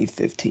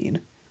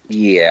 2015.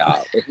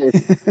 Yeah,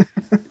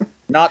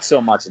 not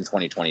so much in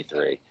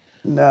 2023.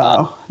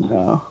 No.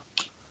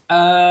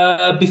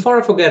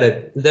 Before I forget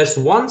it, there's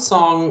one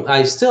song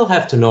I still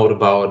have to note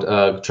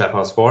about Trap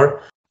House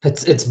 4.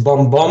 It's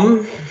Bum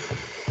Bum,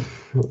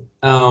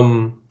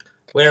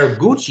 where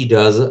Gucci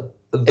does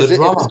the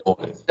drama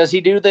boy. Does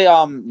he do the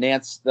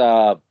Nance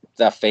the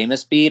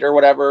famous beat or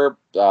whatever?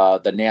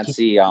 The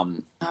Nancy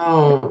No.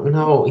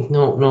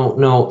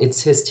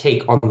 It's his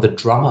take on the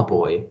drama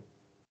boy,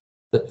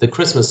 the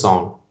Christmas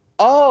song.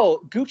 Oh,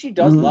 Gucci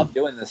does love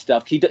doing this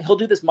stuff. He'll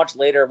do this much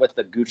later with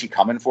the Gucci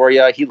Coming For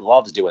You. He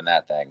loves doing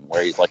that thing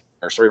where he's like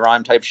nursery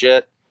rhyme type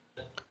shit.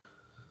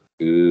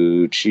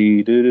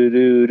 Gucci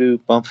do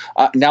bum.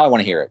 Now I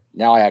want to hear it.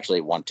 Now I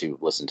actually want to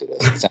listen to this.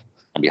 It's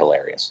gonna be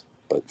hilarious.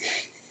 But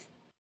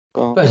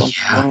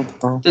yeah,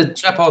 the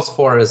Trap House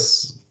 4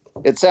 is.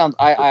 It sounds.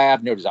 I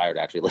have no desire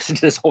to actually listen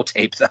to this whole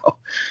tape though.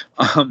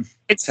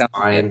 It sounds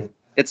fine.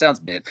 It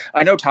sounds mid.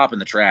 I know Top in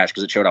the Trash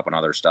because it showed up on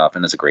other stuff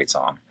and it's a great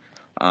song.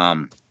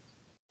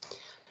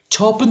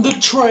 Top in the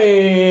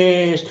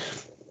trash.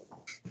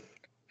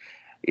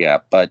 Yeah,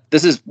 but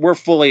we're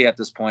fully at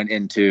this point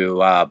into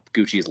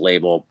Gucci's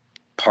label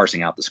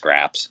parsing out the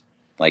scraps.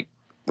 Like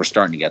we're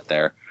starting to get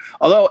there.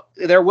 Although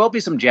there will be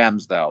some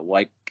gems though.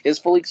 Like is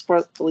Felix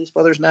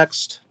Brothers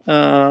next?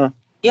 Yeah,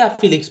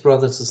 Felix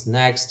Brothers is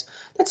next.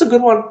 That's a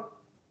good one.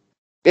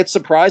 It's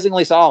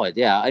surprisingly solid.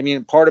 Yeah, I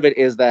mean, part of it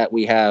is that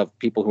we have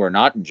people who are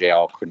not in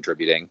jail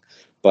contributing,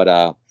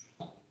 but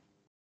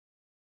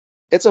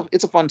it's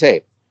a fun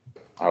tape,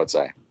 I would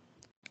say.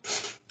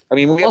 I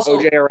mean, we have also,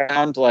 OJ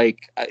around.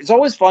 Like, it's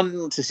always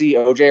fun to see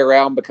OJ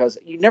around because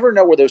you never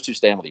know where those two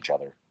stand with each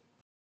other.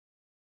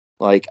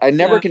 Like, I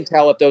never can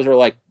tell if those are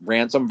like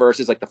Ransom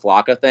versus like the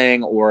Flocka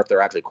thing, or if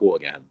they're actually cool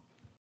again.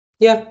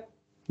 Yeah,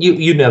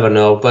 you never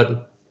know.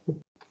 But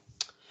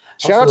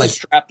shout out to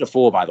Strap to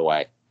Fool, by the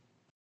way.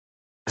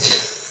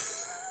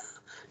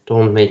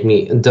 Don't make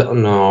me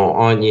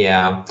no.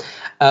 Yeah.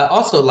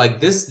 Also, like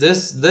this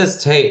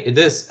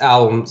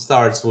album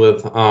starts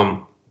with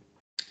a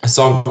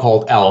song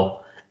called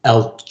El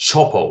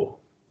Chopo.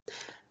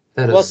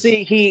 Well,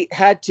 see, he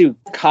had to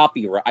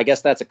copyright. I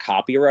guess that's a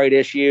copyright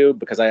issue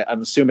because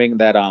I'm assuming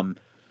that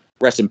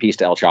rest in peace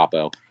to El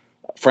Chapo,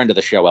 friend of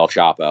the show, El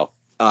Chapo,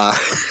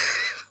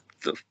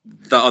 the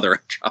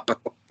other El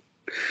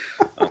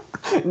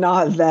Chapo,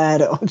 not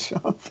that El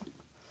Chapo.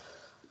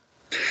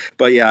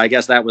 But yeah, I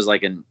guess that was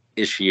like an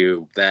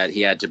issue that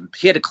he had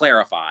to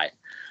clarify.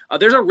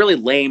 There's a really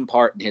lame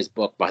part in his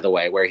book, by the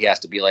way, where he has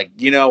to be like,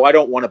 I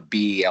don't want to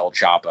be El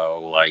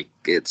Chapo. Like,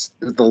 it's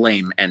the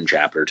lame end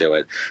chapter to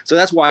it. So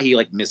that's why he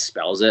like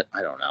misspells it.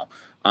 I don't know.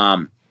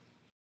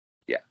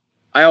 Yeah,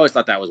 I always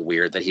thought that was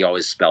weird that he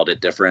always spelled it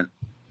different,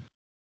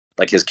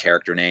 like his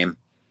character name.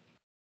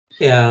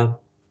 Yeah.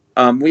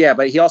 Yeah,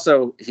 but he's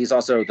also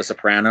the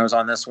Sopranos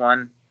on this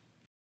one.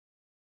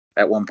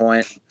 At one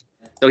point,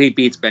 so he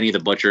beats Benny the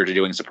Butcher to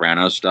doing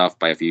Sopranos stuff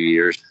by a few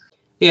years.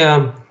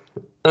 Yeah.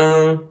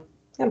 Yeah.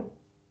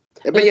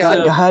 But yeah,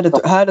 I had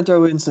to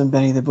throw in some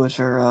Benny the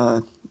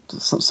Butcher,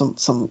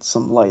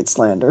 some light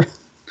slander.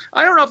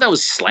 I don't know if that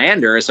was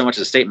slander as so much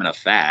as a statement of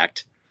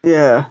fact.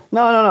 Yeah,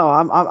 no.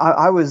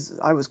 I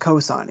was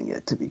co-signing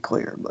it, to be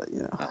clear, but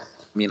I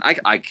mean,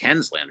 I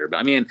can slander, but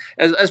I mean,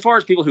 as far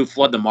as people who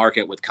flood the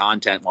market with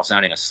content while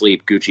sounding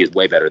asleep, Gucci is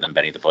way better than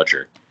Benny the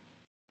Butcher.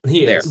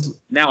 He there. is.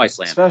 Now I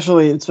slander,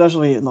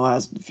 especially in the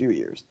last few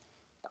years.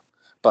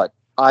 But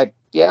I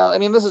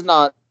mean, this is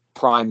not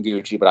prime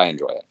Gucci, but I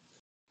enjoy it.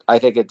 I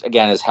think it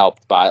again is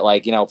helped by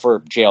for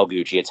jail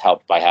Gucci, it's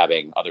helped by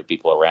having other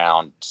people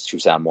around who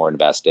sound more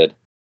invested.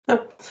 Yeah.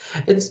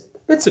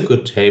 It's a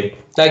good tape.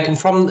 Like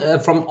from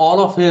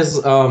all of his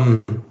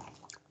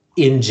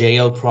in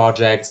jail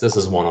projects, this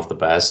is one of the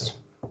best.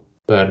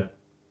 But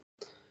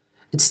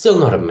it's still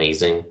not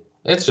amazing.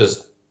 It's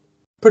just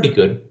pretty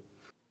good.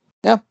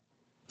 Yeah.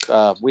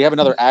 We have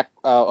another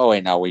oh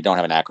wait, no, we don't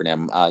have an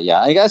acronym.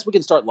 Yeah, I guess we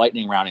can start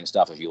lightning rounding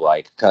stuff if you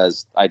like,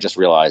 because I just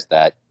realized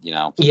that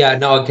Yeah,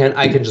 no,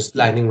 I can just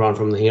lightning round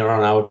from here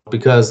on out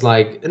because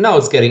now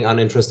it's getting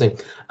uninteresting.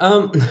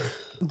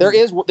 There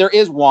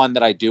is one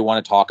that I do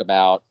want to talk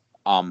about.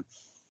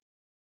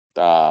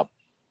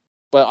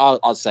 but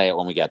I'll say it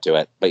when we get to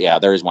it. But yeah,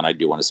 there is one I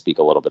do want to speak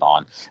a little bit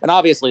on. And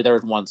obviously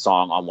there's one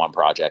song on one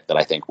project that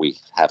I think we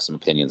have some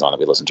opinions on that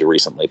we listened to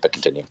recently, but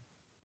continue.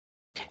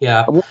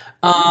 Yeah.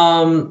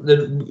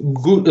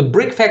 The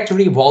Brick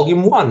Factory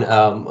Volume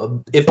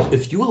 1.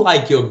 If you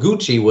like your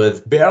Gucci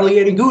with barely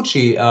any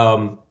Gucci,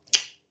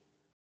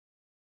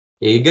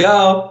 here you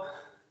go.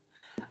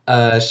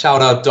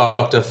 Shout out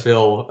Dr.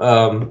 Phil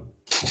on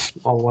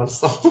one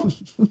song.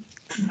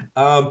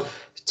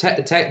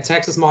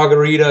 Texas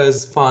Margarita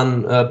is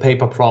fun.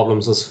 Paper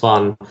Problems is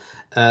fun.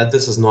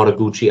 This is not a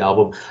Gucci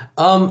album.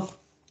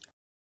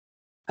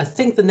 I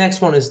think the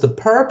next one is the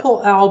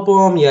Purple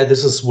album. Yeah,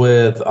 this is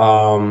with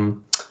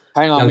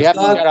Hang on, we have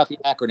to get out the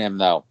acronym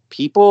though.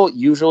 People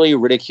usually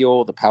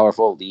ridicule the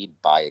powerful lead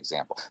by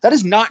example. That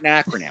is not an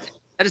acronym.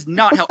 That is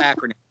not how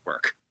acronyms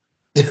work.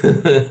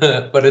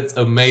 But it's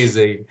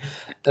amazing.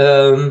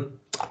 This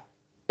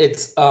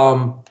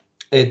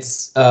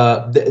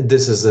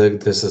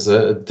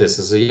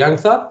is a Young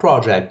Thug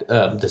project.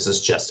 This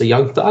is just a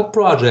Young Thug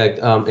project.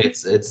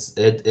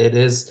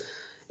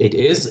 It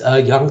is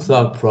a Young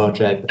Thug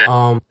project.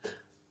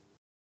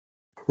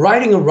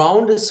 Riding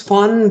Around is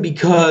fun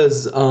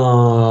because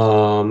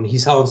he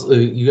sounds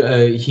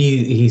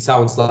he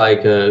sounds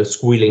like a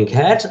squealing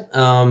cat.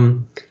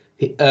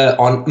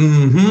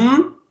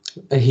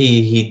 He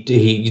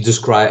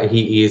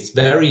is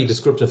very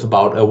descriptive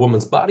about a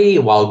woman's body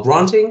while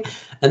grunting,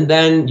 and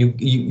then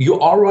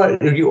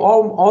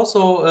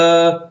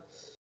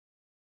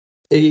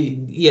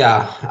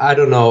I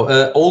don't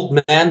know.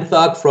 Old Man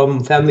Thug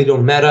from Family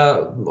Don't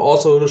Matter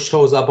also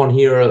shows up on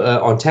here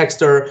on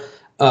Texter.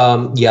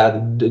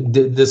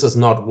 This is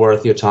not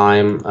worth your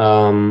time.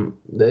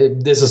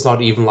 This is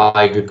not even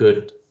like a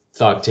good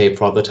Thug tape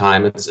for the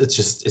time. It's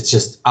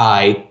just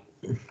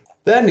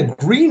Then the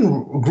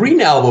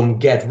Green album,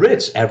 Get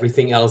Rich.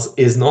 Everything else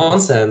is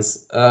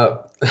nonsense.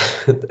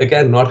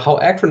 Again, not how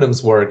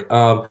acronyms work.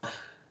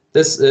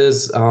 This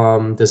is a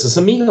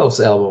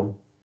Migos album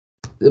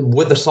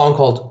with a song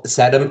called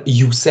Saddam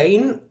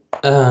Hussein.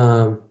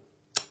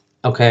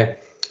 Okay,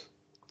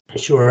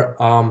 sure.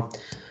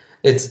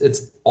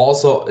 It's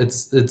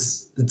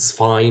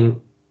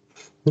fine.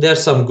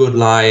 There's some good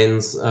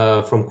lines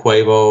from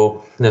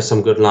Quavo. There's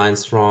some good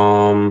lines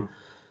from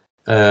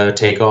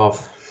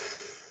Takeoff.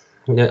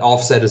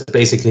 Offset is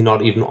basically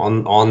not even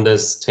on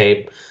this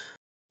tape.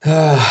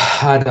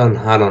 I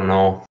don't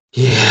know.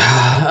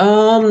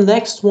 Yeah.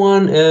 Next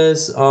one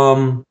is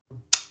I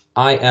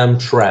Am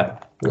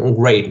Trap.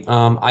 Great.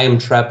 I Am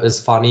Trap is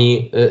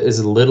funny. Is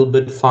a little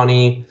bit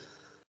funny.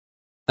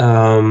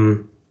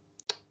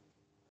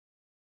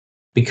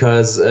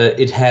 Because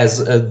it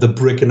has the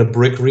Brick in a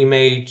Brick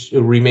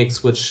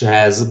remix, which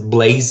has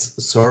Blaze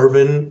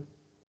Servin,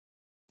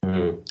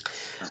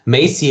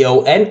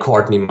 Maceo, and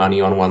Courtney Money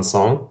on one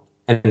song.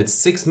 And it's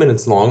 6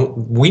 minutes long.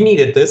 We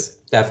needed this,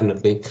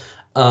 definitely.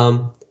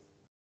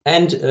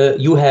 And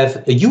you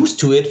have Used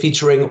to It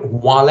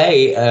featuring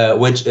Wale,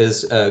 which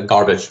is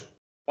garbage.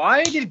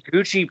 Why did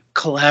Gucci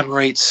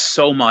collaborate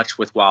so much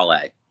with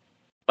Wale?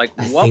 Like,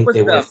 I what think was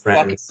they were the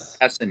fucking friends.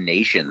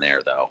 fascination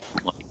there, though?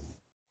 Like,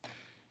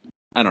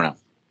 I don't know.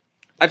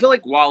 I feel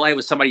like Wale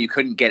was somebody you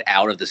couldn't get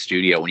out of the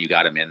studio when you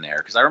got him in there.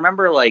 Because I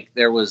remember, like,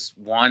 there was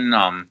one,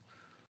 I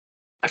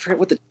forget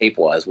what the tape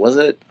was. Was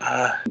it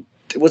that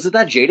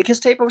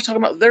Jadakiss tape I was talking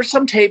about? There's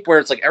some tape where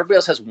it's like everybody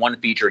else has one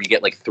feature and you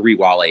get like 3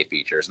 Wale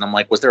features. And I'm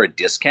like, was there a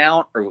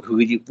discount? Or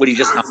would he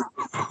just not?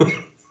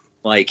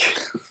 Like,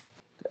 just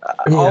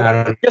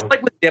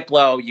like with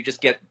Diplo, you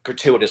just get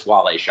gratuitous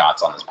Wale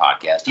shots on this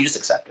podcast. You just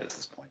accept it at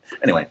this point.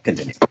 Anyway,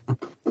 continue.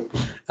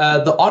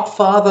 The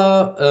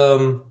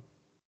Oddfather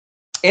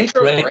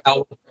intro.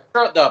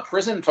 The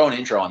prison phone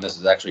intro on this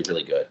is actually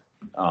really good.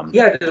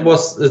 It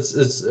was.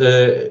 It's.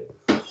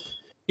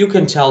 You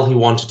can tell he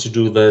wanted to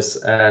do this,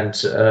 and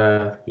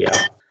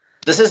yeah.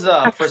 This is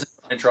the prison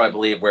intro, I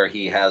believe, where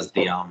he has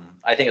the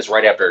I think it's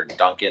right after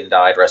Duncan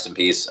died, rest in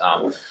peace.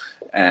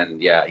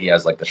 And yeah, he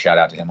has like the shout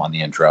out to him on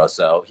the intro.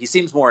 So he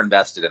seems more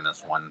invested in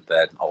this one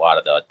than a lot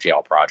of the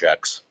jail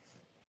projects.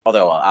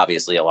 Although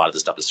obviously a lot of the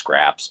stuff is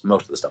scraps.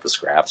 Most of the stuff is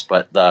scraps,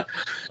 but the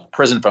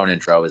prison phone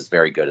intro is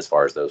very good as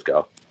far as those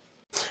go.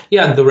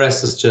 Yeah, and the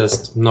rest is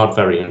just not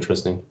very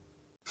interesting.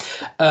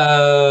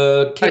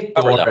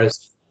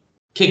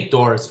 Kick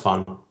Door is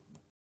fun.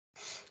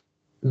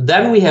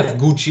 Then we have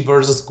Gucci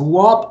versus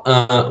Guap.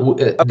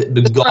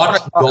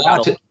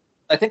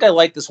 I think I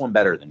like this one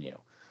better than you.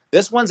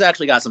 This one's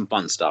actually got some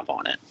fun stuff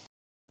on it,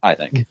 I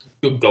think.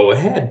 Go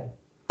ahead.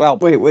 Well,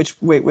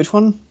 which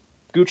one?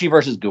 Gucci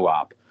versus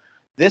Guap.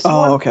 This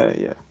one, okay,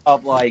 yeah.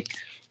 Of like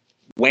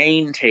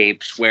Wayne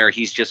tapes where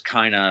he's just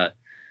kind of,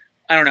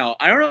 I don't know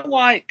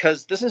why,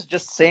 because this is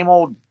just same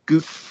old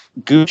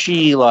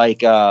Gucci like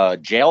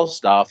jail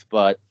stuff,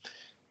 but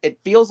it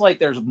feels like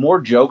there's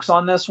more jokes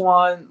on this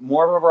one,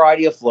 more of a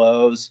variety of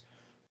flows.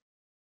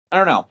 I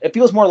don't know. It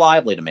feels more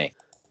lively to me.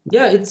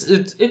 Yeah, it's.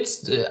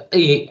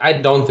 I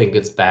don't think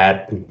it's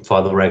bad,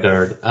 for the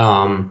record.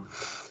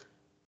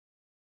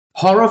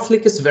 Horror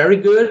Flick is very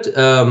good.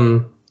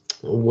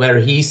 where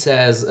he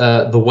says,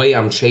 "The way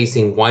I'm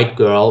chasing white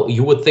girl,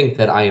 you would think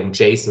that I am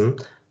Jason."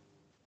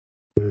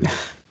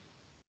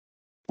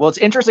 Well, what's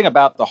interesting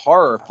about the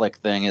horror flick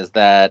thing is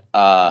that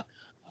I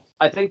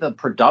think the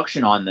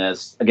production on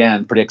this,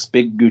 again, predicts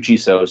big Gucci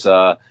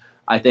Sosa.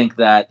 I think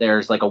that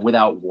there's like a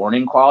without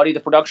warning quality to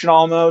production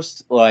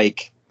almost.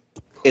 Like,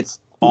 it's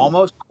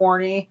almost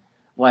corny.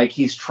 Like,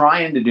 he's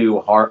trying to do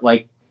hard.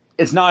 Like,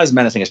 it's not as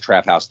menacing as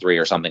Trap House 3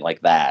 or something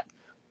like that.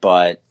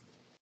 But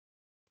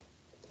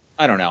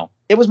I don't know.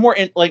 It was more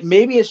like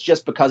maybe it's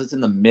just because it's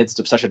in the midst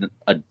of such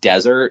a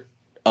desert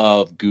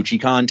of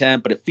Gucci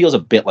content, but it feels a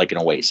bit like an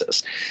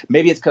oasis.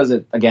 Maybe it's because,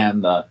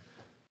 again, the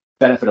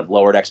benefit of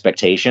lowered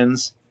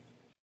expectations.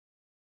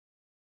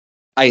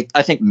 I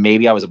think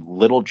maybe I was a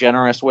little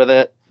generous with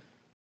it.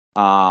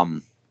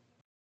 I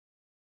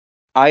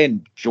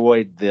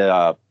enjoyed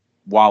the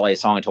Wale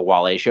song until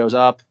Wale shows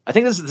up. I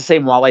think this is the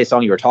same Wale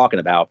song you were talking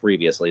about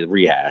previously,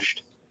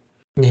 rehashed.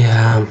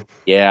 Yeah.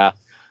 Yeah.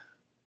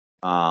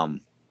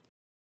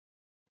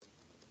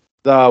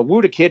 The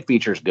Woo Da Kid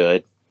feature's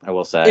good, I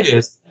will say. It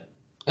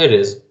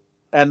is.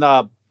 And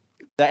the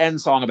end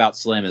song about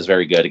Slim is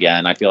very good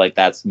again. I feel like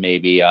that's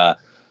maybe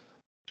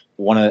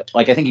one of,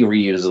 like, I think he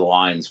reuses the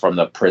lines from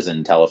the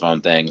prison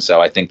telephone thing,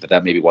 so I think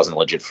that maybe wasn't a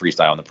legit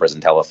freestyle on the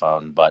prison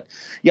telephone. But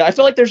yeah, I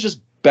feel like there's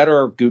just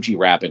better Gucci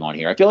rapping on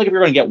here. I feel like if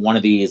you're going to get one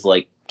of these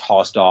like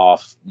tossed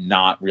off,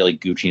 not really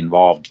Gucci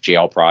involved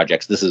jail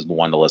projects, this is the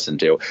one to listen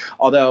to.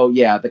 Although,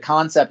 yeah, the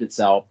concept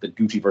itself, the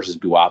Gucci versus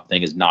Guap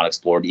thing, is not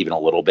explored even a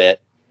little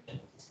bit.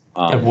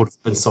 It would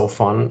have been so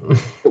fun.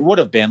 It would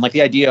have been like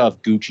the idea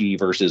of Gucci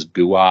versus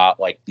Guap,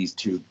 like these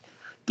two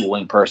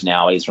dueling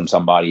personalities from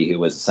somebody who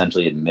was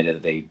essentially admitted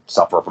that they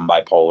suffer from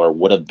bipolar,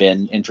 would have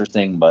been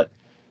interesting. But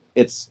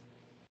it's,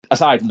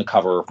 aside from the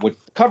cover, which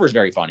the cover is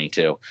very funny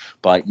too,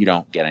 but you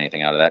don't get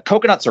anything out of that.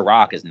 Coconut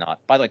Ciroc is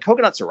not. By the way,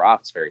 Coconut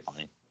Ciroc is very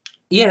funny.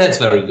 Yeah, that's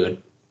very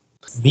good.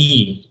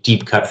 The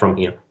deep cut from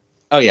here.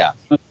 Oh yeah,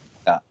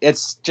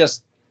 it's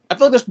just, I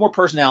feel like there's more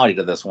personality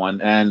to this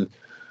one, and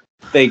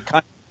they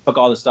kind of took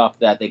all the stuff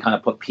that they kind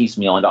of put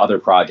piecemeal into other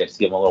projects to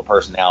give them a little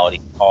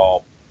personality,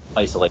 all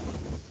isolated.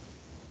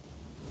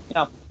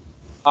 Yeah,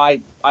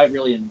 I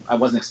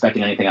wasn't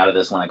expecting anything out of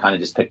this one. I kind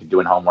of just picked it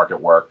doing homework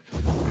at work.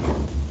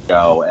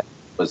 So and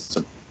was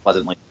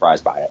pleasantly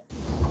surprised by it.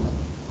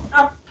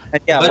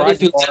 And yeah, but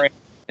if you came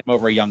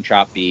over a Young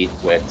Chop beat,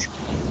 which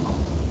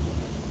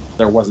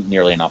there wasn't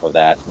nearly enough of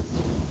that.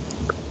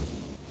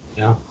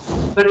 Yeah,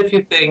 but if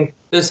you think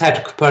this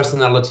had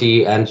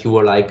personality and you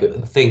were like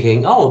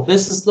thinking, oh,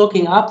 this is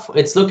looking up for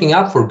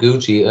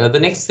Gucci. The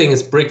next thing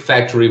is Brick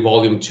Factory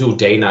Volume 2,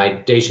 Day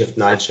Shift,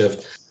 Night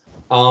Shift.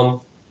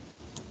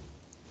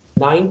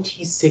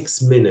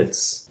 96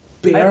 minutes,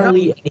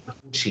 barely any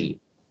Gucci.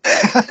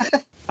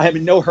 I am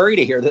in no hurry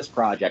to hear this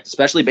project,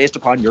 especially based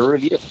upon your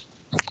review.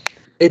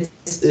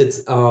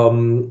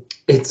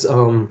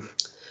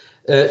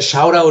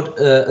 Shout out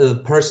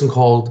a person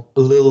called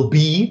Lil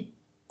B.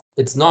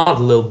 It's not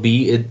Lil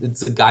B.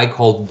 It's a guy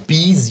called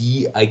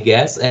BZ, I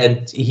guess,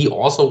 and he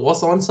also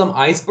was on some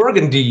Ice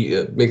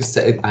Burgundy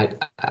mixtape.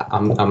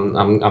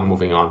 I'm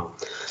moving on.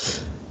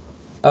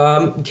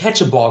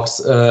 Catch a Box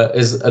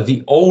is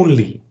the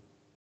only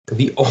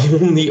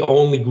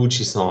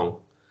Gucci song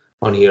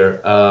on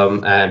here,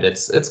 and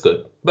it's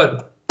good.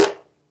 But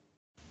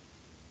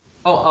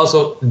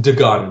also The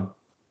Gun.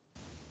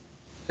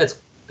 That's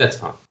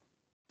fun.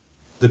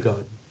 The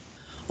Gun.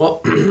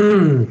 Well,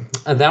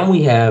 and then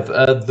we have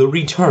the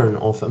return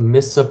of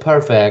Mr.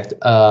 Perfect.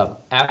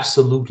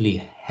 Absolutely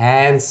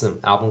handsome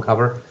album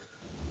cover.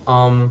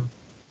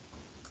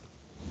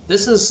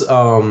 This is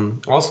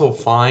also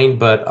fine,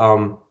 but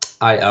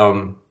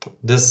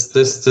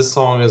this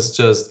song is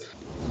just,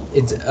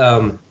 it's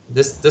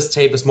this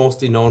tape is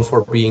mostly known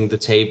for being the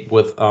tape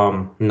with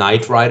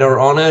Knight Rider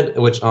on it,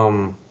 which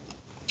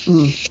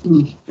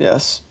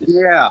yes,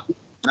 yeah,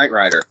 Knight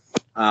Rider,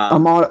 a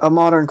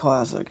modern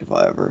classic if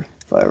I ever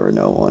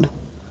know one.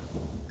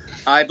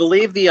 I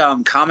believe the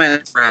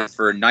comment thread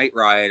for Knight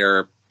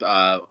Rider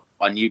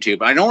on YouTube.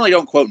 I normally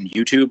don't quote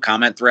YouTube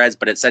comment threads,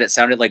 but it said it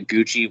sounded like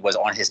Gucci was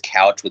on his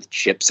couch with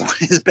chips on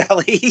his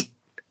belly.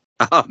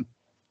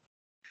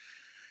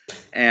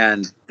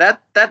 And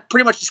that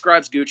pretty much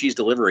describes Gucci's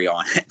delivery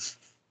on it.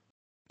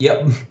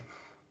 Yep.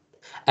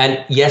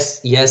 And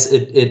yes,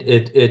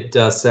 it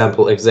does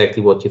sample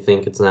exactly what you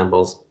think it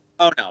samples.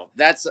 Oh no,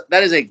 that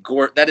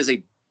is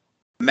a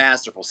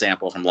masterful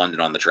sample from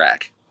London on the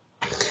Track.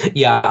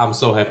 Yeah, I'm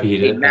so happy he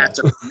did that.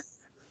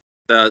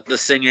 The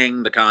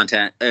singing, the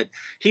content.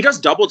 He does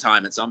double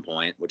time at some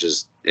point, which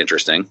is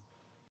interesting.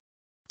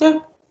 Yeah.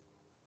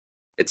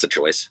 It's a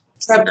choice.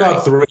 Trap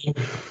got 3.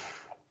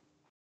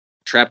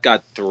 Trap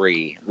got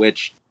 3,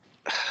 which,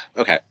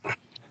 okay.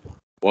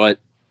 What?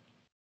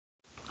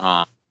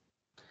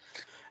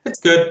 It's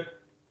good.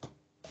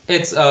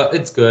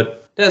 It's good.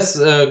 There's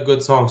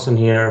good songs in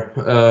here.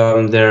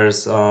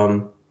 There's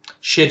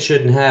Shit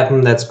Shouldn't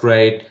Happen. That's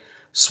great.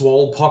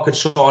 Swole Pocket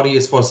Shorty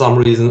is for some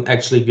reason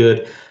actually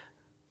good.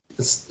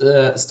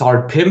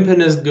 Start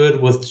Pimpin' is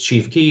good with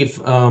Chief Keef.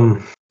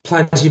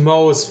 Plenty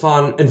Mo is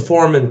fun.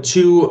 Informant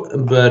too,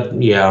 but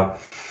yeah,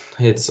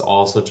 it's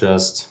also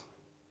just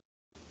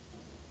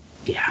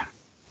yeah.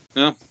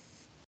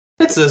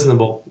 It's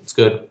listenable. It's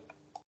good.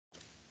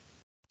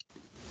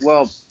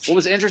 Well, what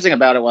was interesting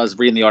about it was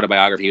reading the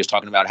autobiography. He was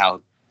talking about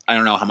how I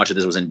don't know how much of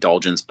this was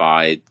indulgence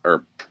by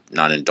or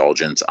not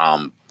indulgence.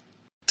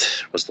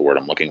 What's the word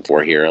I'm looking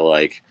for here?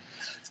 Like,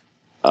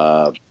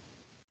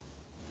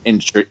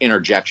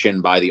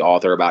 interjection by the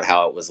author about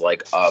how it was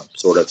like a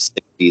sort of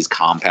 60s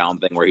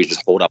compound thing where he's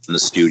just holed up in the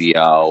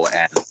studio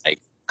and like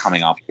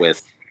coming up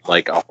with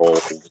like a whole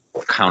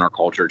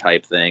counterculture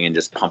type thing and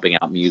just pumping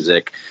out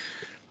music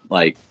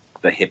like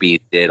the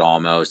hippies did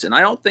almost. And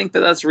I don't think that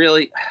that's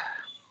really,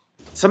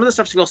 some of the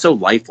stuff feels so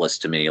lifeless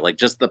to me. Like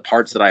just the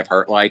parts that I've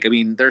heard, like, I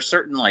mean, there's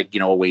certain like,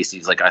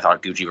 Oases, like I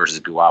thought Gucci versus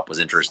Guap was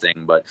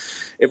interesting, but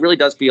it really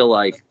does feel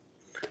like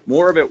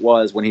more of it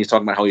was when he's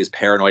talking about how he was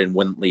paranoid and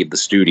wouldn't leave the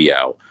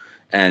studio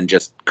and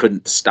just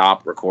couldn't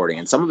stop recording.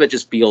 And some of it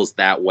just feels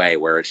that way,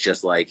 where it's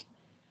just like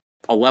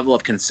a level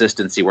of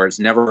consistency where it's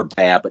never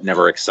bad, but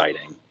never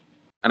exciting.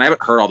 And I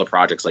haven't heard all the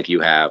projects like you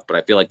have, but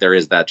I feel like there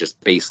is that just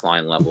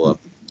baseline level of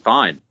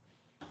fine,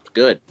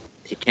 good.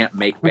 He can't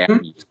make bad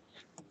music.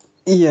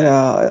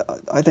 Yeah,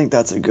 I think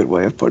that's a good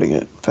way of putting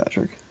it,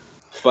 Patrick.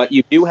 But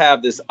you do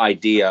have this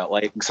idea,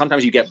 like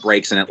sometimes you get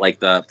breaks in it, like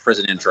the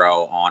prison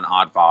intro on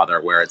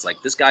Oddfather, where it's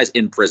like this guy's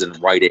in prison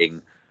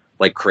writing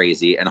like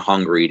crazy and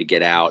hungry to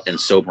get out and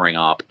sobering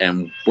up,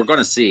 and we're going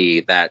to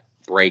see that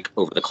break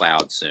over the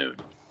clouds soon.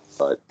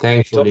 But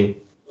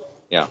thankfully,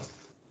 yeah,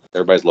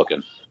 everybody's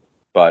looking.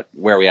 But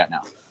where are we at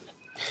now?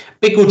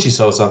 Big Gucci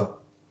Sosa.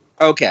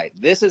 Okay,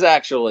 this is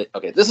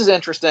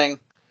interesting.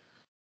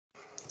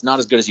 Not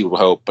as good as you would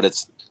hope, but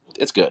it's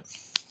good.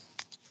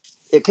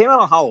 It came out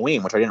on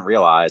Halloween, which I didn't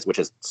realize, which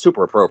is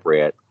super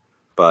appropriate.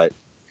 But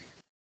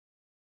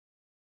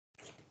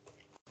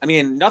I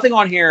mean, nothing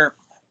on here.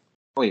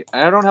 Wait,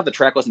 I don't have the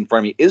track list in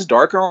front of me. Is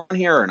Darker on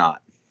here or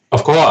not?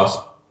 Of course.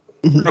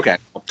 Okay,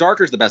 well,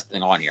 Darker's the best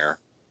thing on here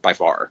by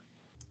far.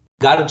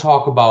 Got to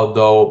talk about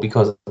though,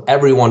 because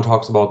everyone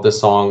talks about this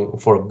song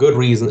for a good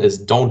reason, is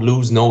 "Don't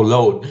Lose No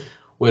Load,"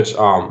 which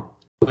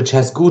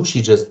has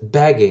Gucci just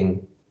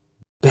begging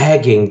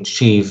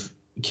Chief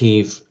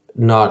Keef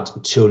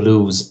not to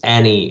lose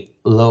any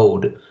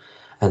load.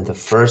 And the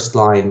first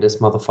line this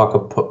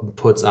motherfucker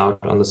puts out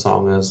on the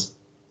song is,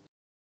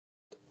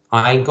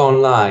 "I ain't gonna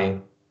lie,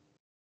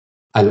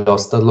 I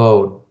lost the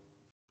load."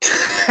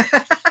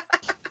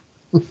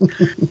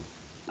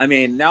 I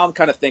mean, now I'm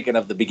kind of thinking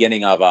of the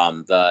beginning of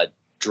the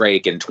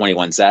Drake and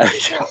 21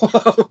 Savage.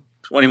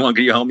 21,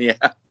 can you help me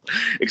out?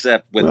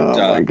 Except with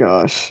my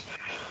gosh.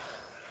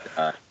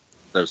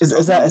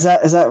 Is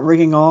that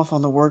rigging off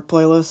on the work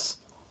playlist?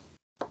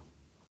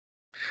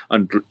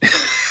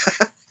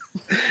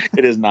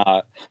 It is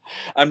not.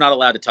 I'm not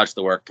allowed to touch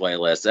the work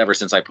playlist ever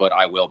since I put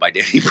 "I Will" by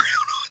Danny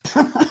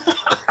Brown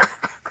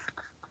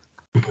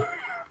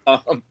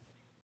on.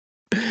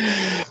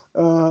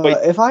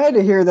 If I had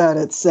to hear that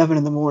at 7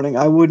 a.m,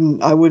 I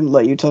wouldn't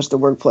let you touch the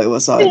work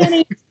playlist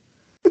either.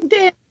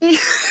 Danny.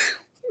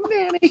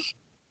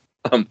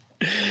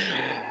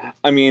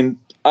 I mean,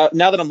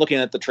 now that I'm looking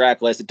at the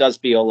track list, it does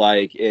feel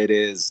like it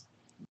is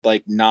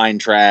like 9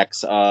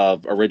 tracks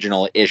of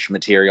original-ish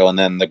material, and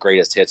then the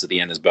greatest hits at the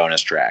end is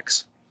bonus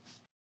tracks.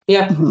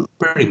 Yeah,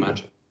 pretty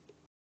much.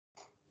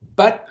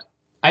 But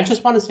I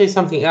just want to say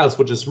something else,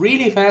 which is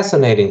really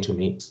fascinating to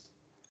me.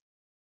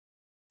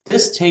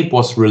 This tape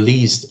was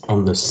released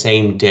on the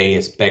same day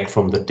as Back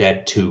from the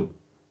Dead 2.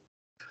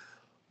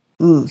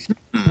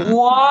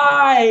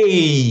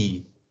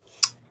 Why?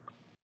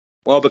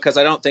 Well, because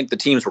I don't think the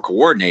teams were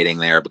coordinating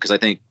there, because I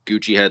think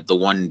Gucci had the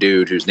one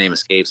dude whose name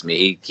escapes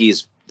me.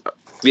 He's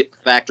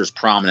factors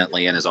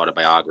prominently in his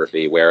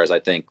autobiography, whereas I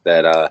think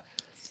that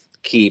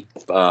Keep,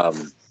 I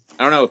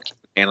don't know if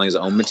handling his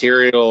own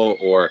material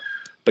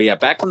but yeah,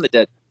 Back from the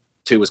Dead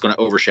 2 was going to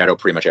overshadow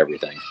pretty much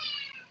everything.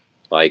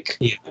 Like,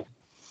 yeah.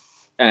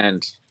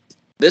 And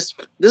this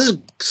is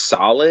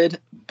solid,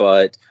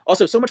 but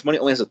also So Much Money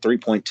only has a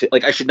 3.2.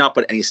 Like, I should not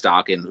put any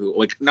stock in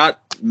like, not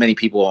many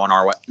people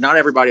on not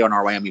everybody on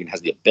RYM even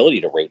has the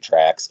ability to rate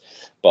tracks,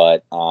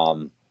 but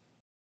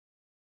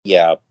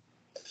yeah.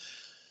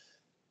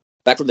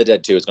 Back from the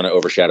Dead 2 is going to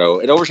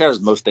overshadows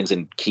most things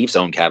in Keef's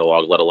own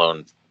catalog, let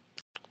alone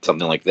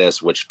something like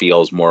this, which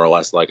feels more or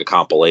less like a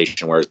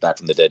compilation, whereas Back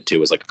from the Dead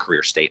 2 is like a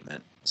career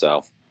statement.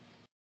 So,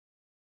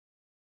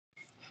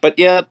 but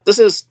yeah, this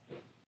is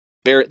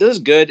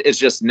good. It's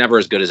just never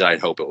as good as I'd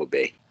hope it would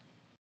be.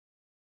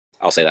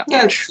 I'll say that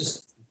much.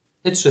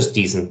 It's just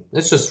decent.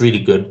 It's just really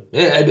good.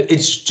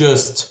 It's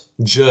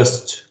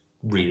just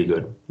really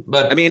good.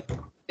 But I mean,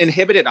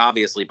 inhibited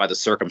obviously by the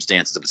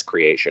circumstances of its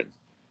creation.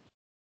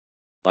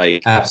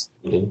 Like,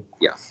 absolutely.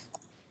 Yeah.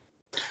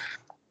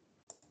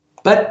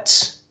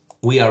 But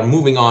we are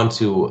moving on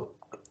to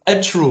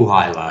a true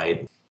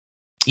highlight.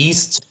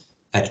 East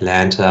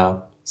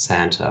Atlanta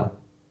Santa.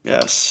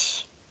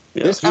 Yes.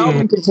 This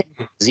album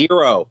contains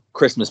 0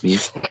 Christmas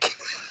music.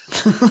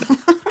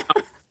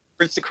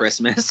 Prince to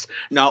Christmas.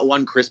 Not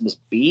one Christmas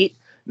beat.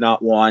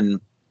 Not one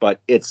but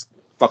it's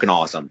fucking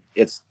awesome.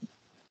 It's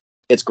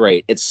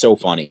great. It's so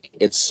funny.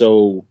 It's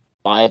so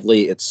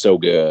lively. It's so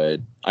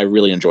good. I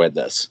really enjoyed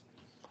this.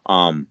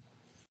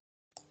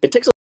 It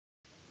takes a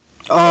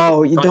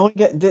Oh, you don't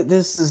get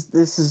this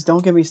is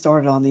don't get me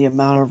started on the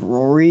amount of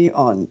Rory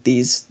on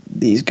these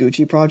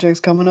Gucci projects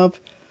coming up.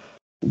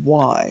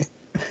 Why?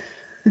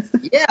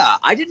 Yeah,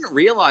 I didn't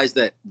realize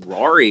that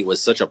Rory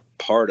was such a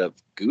part of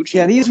Gucci.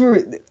 Yeah,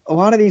 a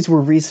lot of these were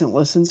recent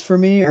listens for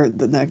me, or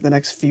the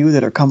next few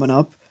that are coming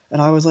up,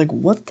 and I was like,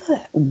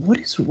 what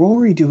is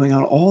Rory doing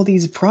on all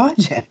these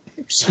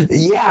projects?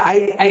 Yeah,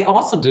 I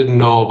also didn't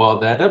know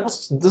about that. That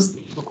was this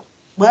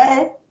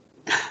what?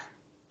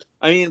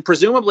 I mean,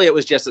 presumably it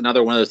was just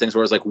another one of those things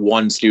where it was like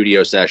one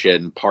studio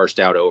session parsed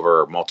out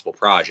over multiple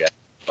projects,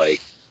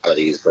 like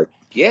these. But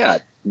yeah,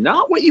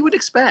 not what you would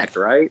expect,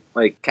 right?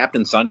 Like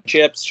Captain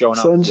Sunchips showing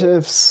up.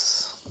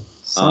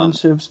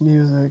 Sunchips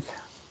music.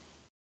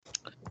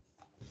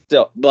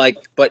 So,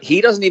 but he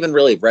doesn't even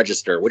really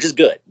register, which is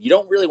good. You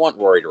don't really want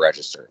Rory to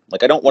register.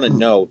 Like, I don't want to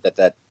know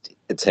that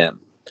it's him.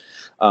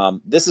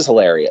 This is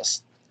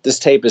hilarious. This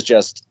tape is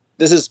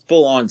this is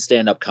full on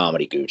stand up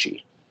comedy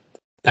Gucci.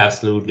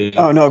 Absolutely.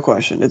 Oh, no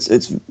question. It's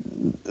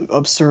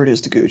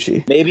absurdist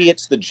Gucci. Maybe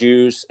it's the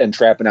Juice and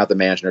Trapping Out the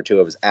Mansion are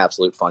two of his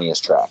absolute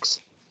funniest tracks.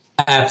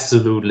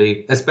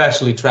 Absolutely.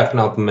 Especially Trapping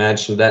Out the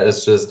Mansion.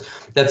 That's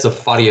the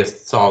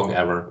funniest song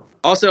ever.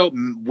 Also,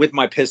 With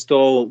My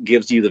Pistol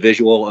gives you the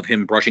visual of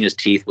him brushing his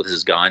teeth with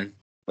his gun.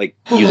 Like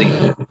using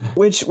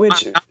which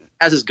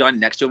has his gun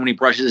next to him when he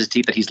brushes his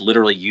teeth, that he's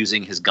literally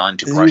using his gun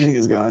to brush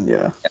his gun,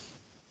 yeah.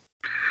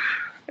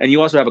 And you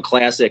also have a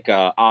classic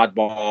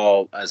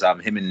Oddball as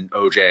him and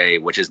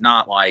OJ, which is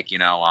not like,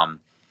 the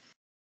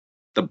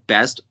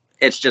best.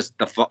 It's just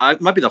it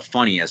might be the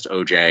funniest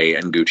OJ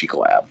and Gucci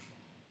collab,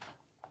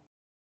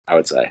 I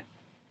would say.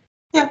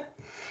 Yeah.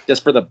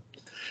 Just for the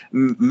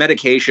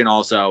Medication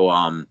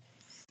also,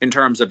 in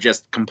terms of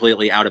just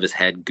completely out of his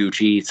head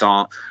Gucci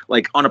song,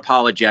 like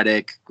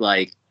unapologetic,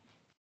 like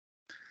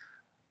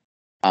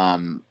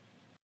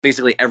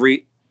basically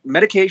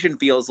Medication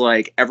feels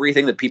like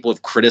everything that people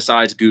have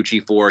criticized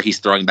Gucci for, he's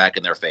throwing back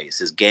in their face.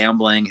 His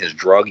gambling, his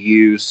drug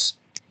use,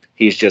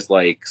 he's just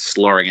like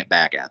slurring it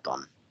back at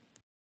them.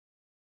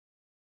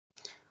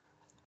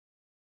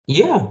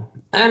 Yeah,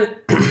 and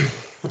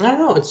I don't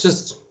know. It's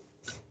just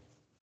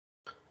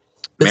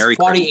Merry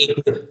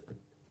 48.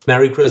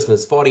 Merry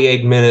Christmas.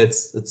 48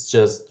 minutes. It's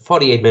just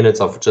 48 minutes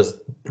of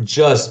just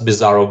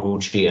bizarro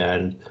Gucci,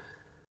 and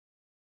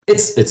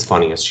it's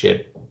funny as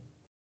shit.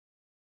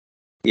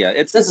 Yeah,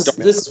 this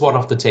is one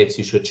of the tapes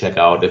you should check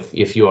out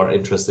if you are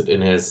interested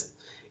in his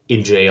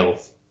in jail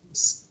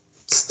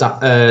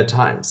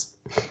times.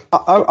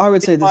 I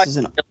would say this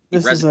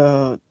is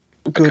a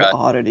good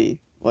oddity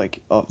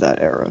like of that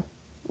era,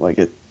 like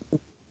it,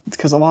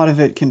 because a lot of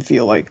it can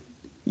feel like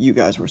you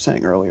guys were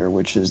saying earlier,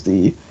 which is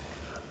the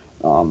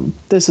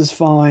this is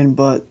fine,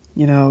 but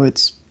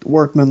it's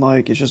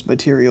workmanlike. It's just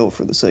material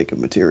for the sake of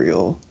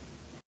material.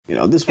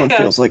 This one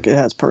feels like it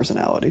has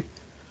personality.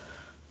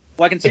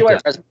 Well, I can see why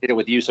it resonated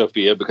with you,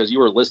 Sophia, because you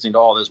were listening to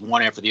all this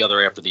one after the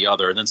other,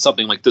 and then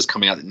something like this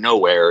coming out of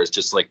nowhere is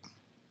just like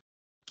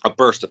a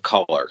burst of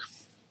color.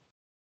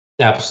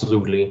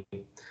 Absolutely.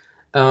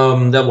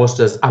 That was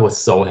just, I was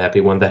so happy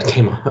when that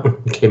came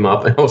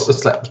up, and I was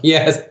just like,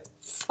 yes,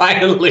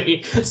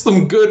 finally,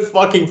 some good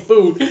fucking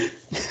food.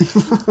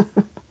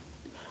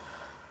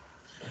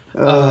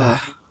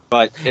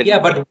 But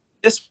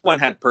this one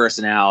had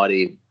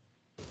personality.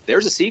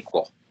 There's a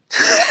sequel.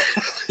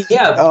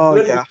 Yeah.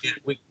 Yeah.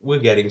 We're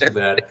getting to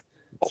that.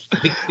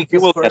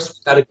 Because first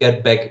we gotta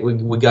get back.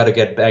 We gotta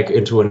get back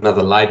into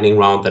another lightning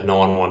round that no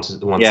one wants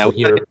to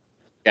hear.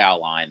 Chow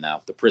line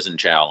though, the prison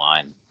chow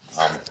line.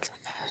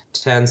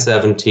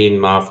 1017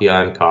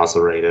 Mafia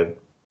Incarcerated.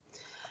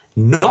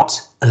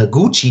 Not a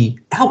Gucci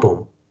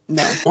album.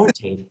 No. Or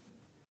tape.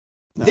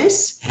 No.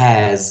 This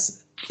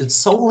has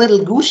so little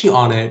Gucci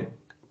on it.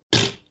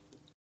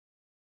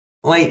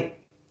 Like,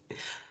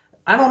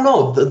 I don't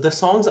know. The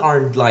songs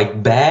aren't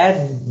like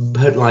bad,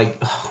 but like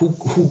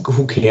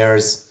who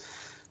cares?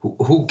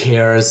 Who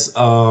cares?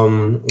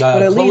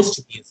 But at least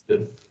to me is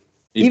good.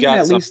 You've got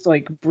at least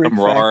like Brick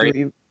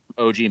Factory,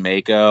 OG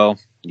Mako.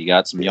 You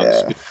got some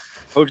young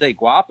Jose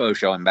Guapo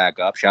showing back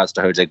up. Shouts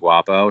to Jose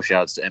Guapo.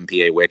 Shouts to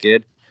MPA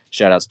Wicked.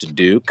 Shoutouts to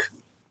Duke.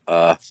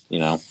 All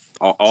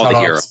the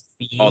heroes.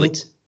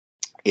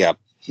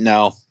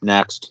 No,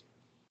 next.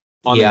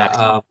 On the next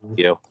one,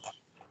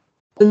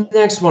 the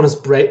next one is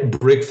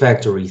Brick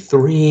Factory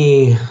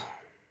 3.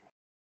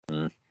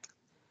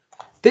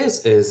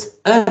 This is,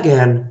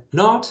 again,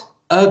 not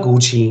a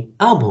Gucci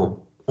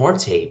album or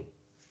tape.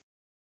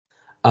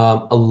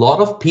 A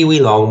lot of Pee Wee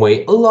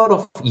Longway, a lot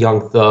of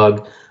Young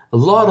Thug, a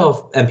lot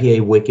of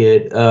MPA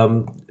Wicked.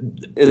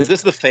 Is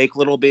this the fake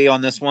Little B on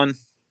this one?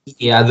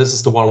 Yeah, this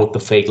is the one with the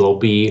fake Little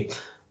B.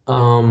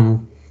 But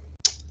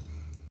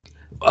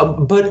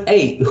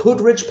hey,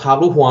 Hood Rich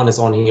Pablo Juan is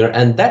on here,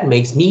 and that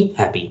makes me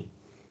happy.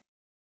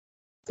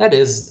 That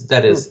is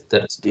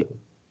good.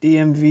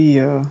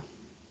 DMV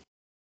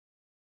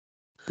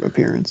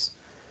appearance.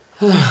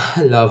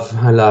 I love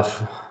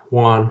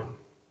Juan.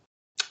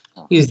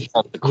 He's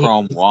the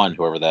Chrome One,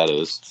 whoever that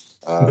is.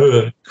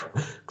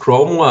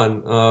 Chrome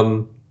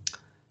One.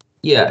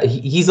 Yeah,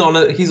 he's on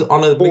a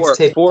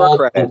mixtape. Four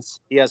credits.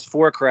 He has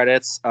 4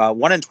 credits.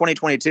 One in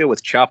 2022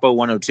 with Chapo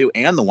 102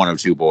 and the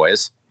 102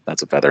 Boys.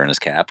 That's a feather in his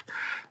cap.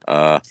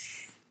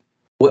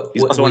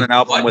 He's also on an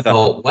album with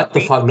what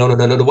the fuck? No.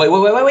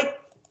 Wait.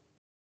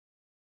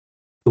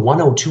 The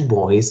 102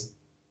 Boys.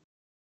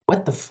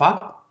 What the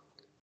fuck?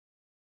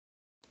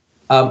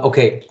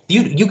 Okay,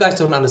 you guys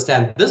don't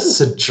understand. This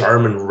is a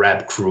German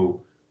rap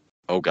crew.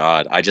 Oh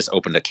God, I just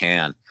opened a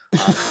can.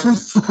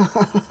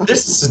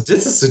 This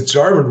is a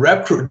German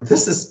rap crew.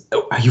 This is.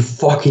 Are you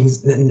fucking?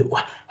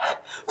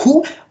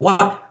 Who?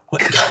 What?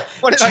 What did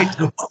I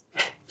do?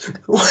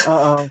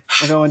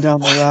 We're going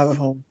down the rabbit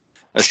hole.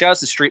 Shout out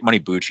to Street Money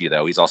Bucci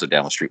though. He's also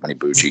down with Street Money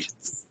Bucci.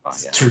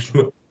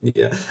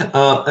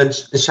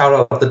 And shout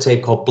out the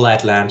tape called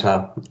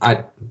Blatlanta.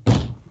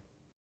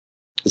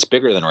 It's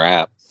bigger than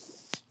rap.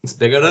 It's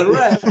bigger than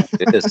rap.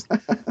 It is.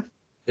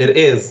 It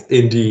is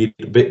indeed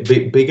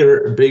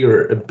bigger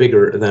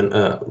than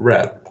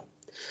rap.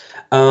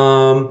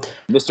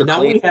 Mr. Now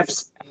Clean. we have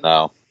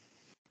No.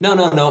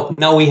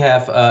 Now we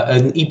have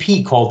an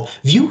EP called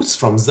Views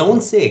from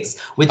Zone 6,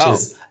 which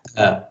is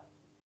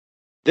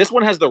this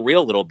one has the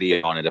real Little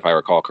B on it, if I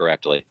recall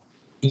correctly.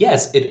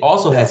 Yes, it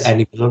also has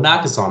Andy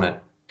Milonakis on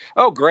it.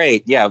 Oh,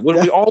 great! Yeah, what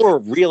we all were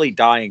really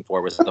dying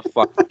for was the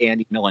fuck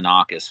Andy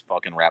Milonakis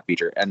fucking rap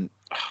feature, and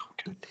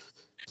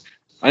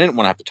I didn't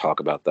want to have to talk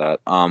about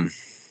that.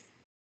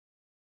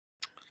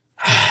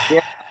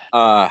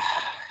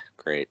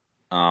 Great.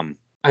 I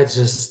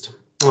just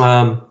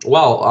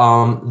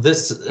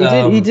this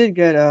he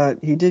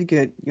did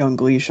get Young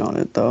Leash on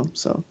it though,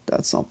 so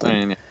that's something.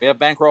 I mean, we have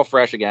Bankroll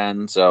Fresh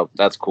again, so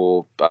that's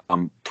cool.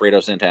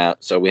 Fredo Santana.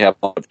 So we have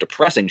a lot of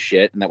depressing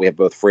shit, and that we have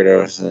both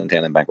Fredo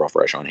Santana and Bankroll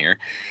Fresh on here.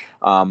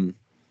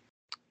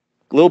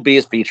 Lil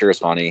B's feature is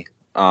funny.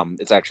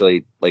 It's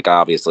actually like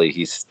obviously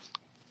he's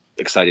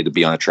excited to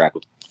be on a track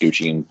with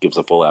Gucci and gives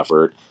a full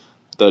effort.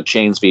 The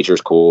Chains feature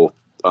is cool.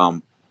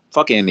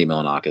 Fuck Andy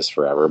Milonakis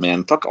forever,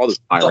 man. Fuck all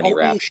this irony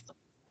rap shit.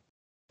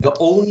 The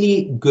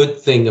only good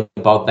thing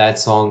about that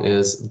song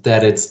is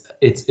that it's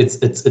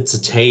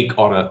a take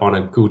on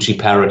a Gucci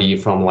parody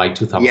from like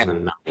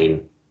 2009. Yeah.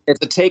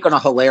 It's a take on a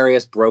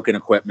hilarious Broken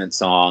Equipment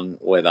song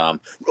with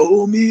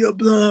roll me a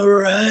blunt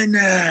right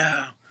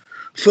now,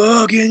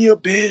 fucking your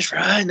bitch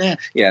right now.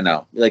 Yeah,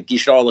 no, like you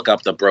should all look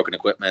up the Broken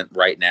Equipment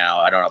right now.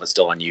 I don't know if it's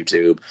still on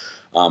YouTube.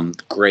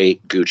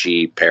 Great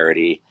Gucci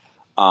parody,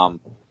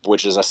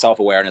 which is a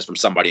self-awareness from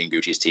somebody in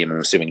Gucci's team.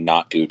 I'm assuming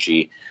not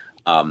Gucci.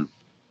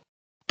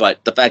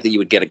 But the fact that you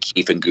would get a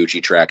Keith and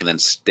Gucci track and then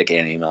stick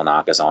Andy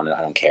Milonakis on it, I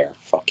don't care.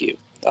 Fuck you.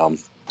 I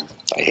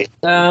hate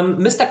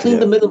Mr. Clean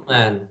the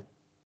Middleman.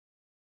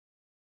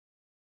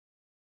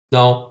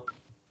 No.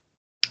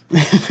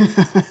 It's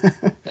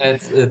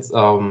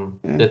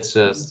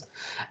just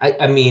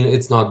I mean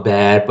it's not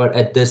bad, but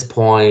at this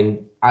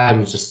point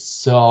I'm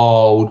just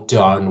so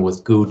done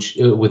with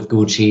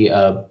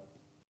Gucci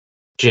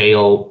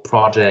jail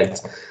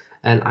project,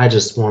 and I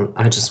just want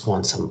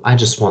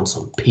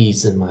some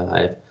peace in my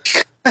life.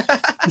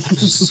 I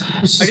just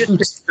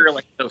picture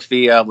like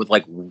Sophia with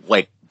like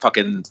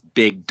fucking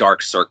big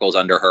dark circles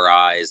under her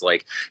eyes,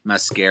 like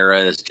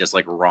mascara is just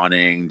like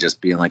running, just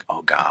being like,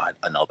 oh God,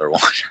 another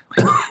one.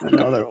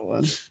 Another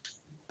one.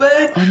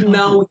 But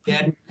now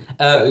again,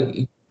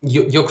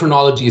 your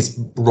chronology is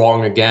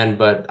wrong again,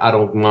 but I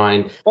don't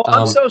mind. Well,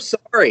 I'm so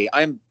sorry.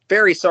 I'm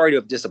very sorry to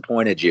have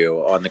disappointed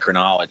you on the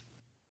chronology.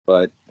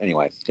 But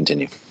anyway,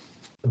 continue.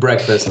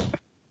 Breakfast.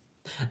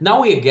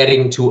 Now we are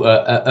getting to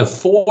a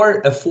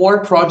four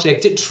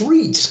project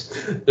treat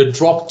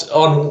dropped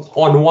on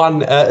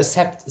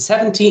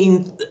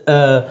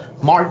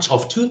 17th March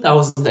of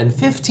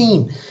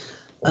 2015.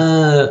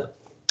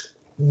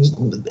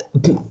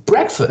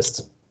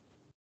 Breakfast.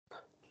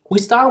 We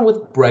start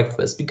with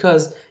breakfast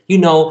because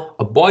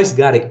a boy's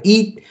gotta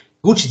eat,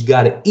 Gucci's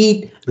gotta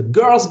eat, the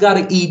girls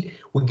gotta eat.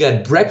 We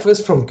got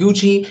breakfast from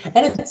Gucci,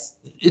 and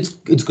it's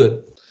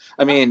good.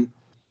 I mean,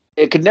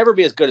 it could never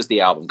be as good as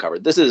the album cover.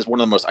 This is one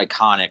of the most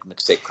iconic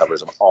mixtape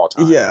covers of all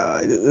time. Yeah,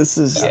 this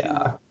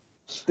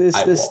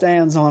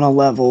stands on a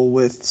level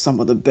with some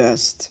of the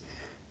best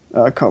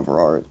cover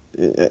art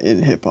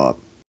in hip hop.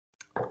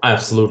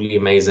 Absolutely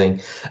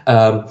amazing.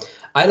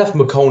 I Love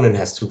McConan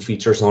has 2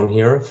 features on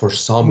here for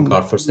some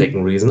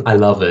godforsaken reason. I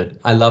love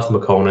it. I love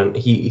McConan.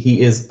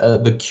 He is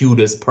the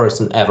cutest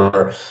person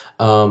ever.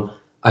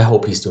 I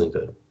hope he's doing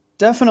good.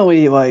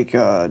 Definitely,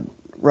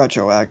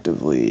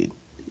 retroactively.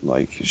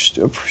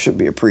 Should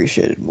be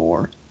appreciated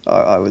more.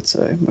 I would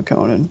say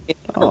McConan.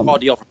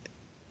 Deal.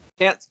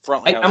 Can't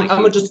front.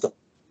 The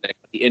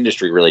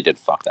industry really did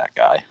fuck that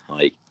guy.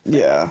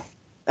 Yeah,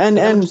 and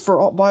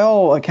by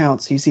all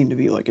accounts, he seemed to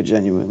be a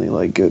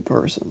genuinely good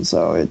person.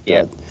 So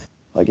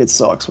it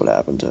sucks what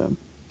happened to him.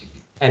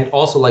 And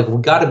also, like,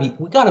 we gotta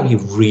be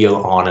real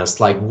honest.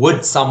 Like,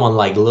 would someone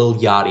like Lil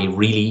Yachty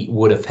really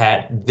would have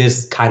had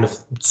this kind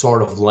of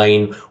sort of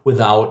lane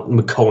without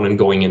McConan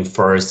going in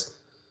first?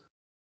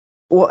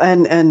 Well,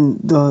 and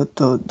the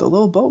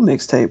Lil Boat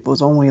mixtape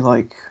was only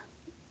like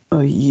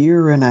a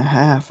year and a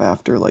half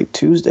after like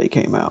Tuesday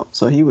came out,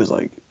 so he was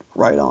like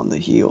right on the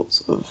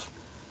heels of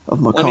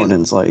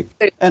McConan's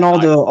and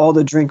all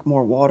the Drink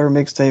More Water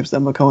mixtapes that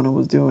McConan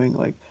was doing.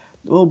 Like,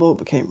 Lil Boat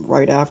became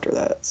right after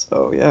that.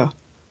 So yeah.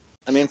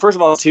 I mean, first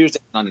of all, Tuesday's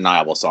an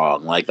undeniable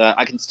song. Like that,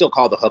 I can still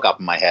call the hook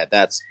up in my head.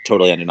 That's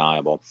totally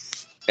undeniable.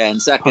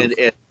 And second,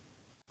 it's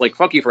like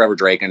Fuck You Forever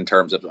Drake in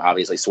terms of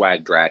obviously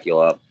Swag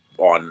Dracula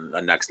on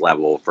a next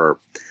level for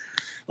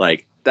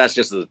like that's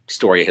just the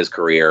story of his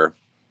career.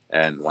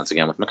 And once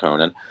again with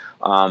McConan.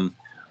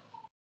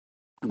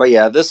 But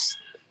yeah, this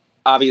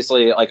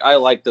obviously like I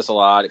like this a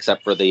lot,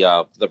 except for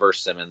the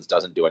Verse Simmons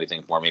doesn't do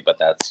anything for me. But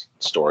that's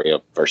the story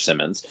of Verse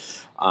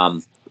Simmons.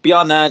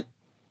 Beyond that.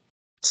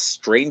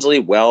 Strangely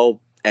well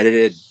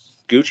edited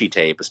Gucci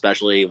tape,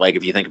 especially like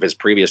if you think of his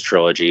previous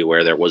trilogy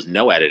where there was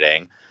no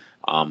editing.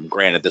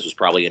 Granted, this was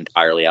probably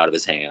entirely out of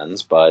his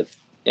hands, but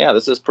yeah,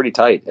 this is pretty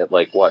tight at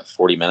like what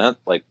 40 minutes,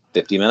 like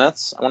 50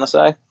 minutes, I want to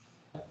say.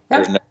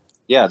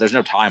 There's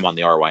no time on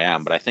the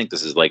RYM, but I think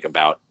this is like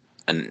about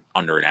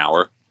under an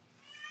hour.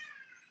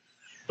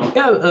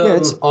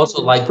 It's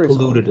also like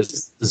Polluted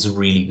is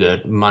really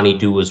good. Money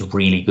Do is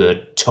really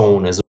good.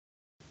 Tone is.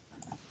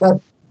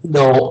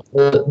 No,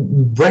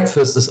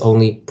 breakfast is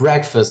only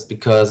breakfast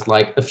because,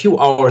 like, a few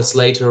hours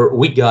later,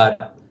 we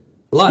got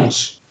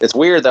lunch. It's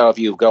weird, though, if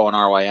you go on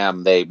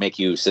RYM, they make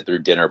you sit through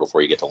dinner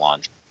before you get to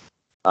lunch.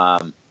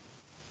 One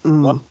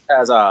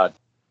has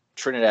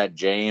Trinidad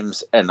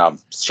James, and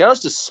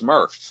shout-outs to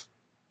Smurf.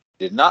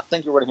 Did not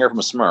think you were going to hear from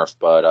a Smurf,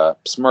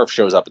 but Smurf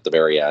shows up at the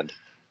very end.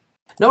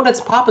 No,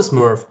 that's Papa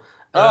Smurf.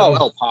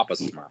 Papa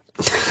Smurf.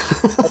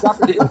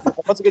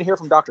 Once again, hear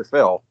from Dr.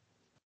 Phil.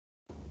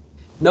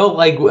 No,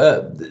 like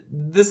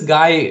this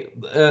guy,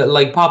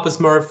 like Papa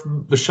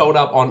Smurf, showed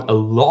up on a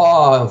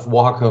lot of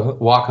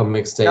Waka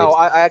mixtapes. No,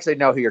 I actually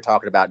know who you're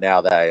talking about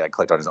now. That I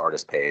clicked on his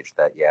artist page.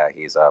 That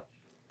he's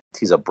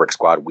a Brick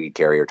Squad weed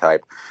carrier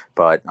type.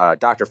 But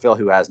Dr. Phil,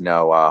 who has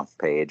no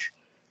page,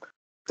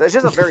 so it's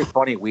just a very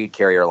funny weed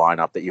carrier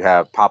lineup that you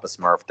have Papa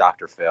Smurf,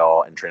 Dr.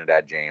 Phil, and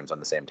Trinidad James on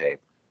the same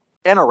tape,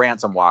 and a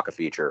Ransom Waka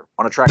feature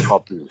on a track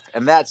called Booth,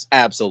 and that's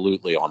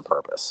absolutely on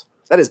purpose.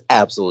 That is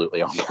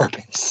absolutely on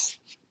purpose.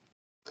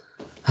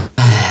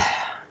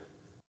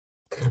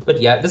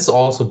 But yeah, this is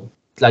also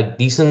like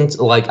decent.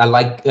 Like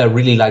I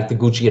really like the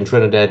Gucci and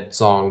Trinidad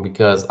song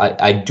because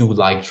I do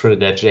like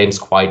Trinidad James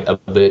quite a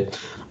bit.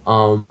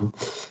 Ron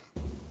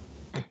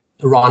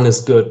is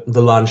good.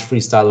 The Lunch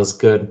freestyle is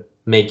good.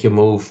 Make Your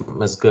Move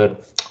is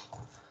good.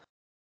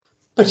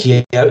 But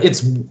yeah,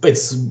 it's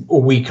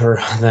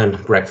weaker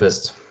than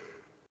Breakfast.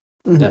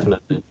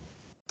 Definitely.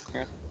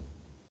 Okay.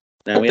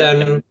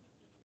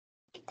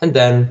 And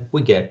then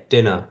we get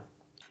Dinner,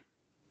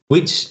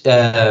 which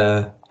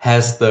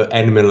has the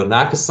Anime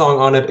Lanaka song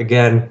on it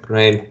again,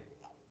 right?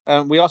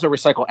 We also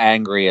recycle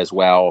Angry as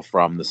well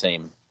from the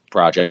same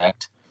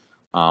project.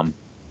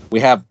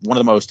 We have one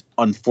of the most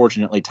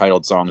unfortunately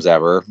titled songs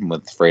ever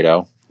with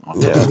Fredo.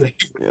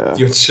 Yeah.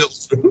 Your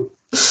Children.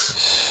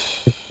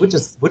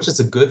 which is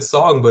a good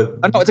song, but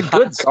I know it's a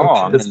good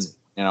song.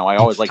 And, I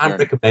always like can't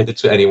recommend it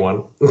to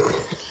anyone.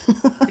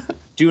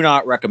 Do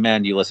not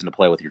recommend you listen to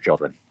Play With Your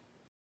Children.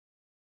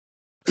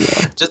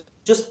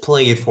 Just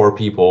play it for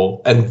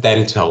people and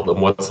then tell them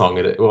what song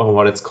it is,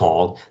 what it's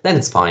called. Then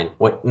it's fine.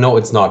 What? No,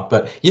 it's not.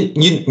 But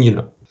you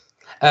know,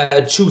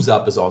 Choose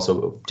Up is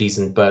also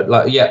decent. But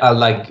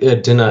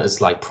Dinner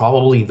is like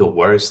probably the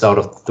worst out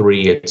of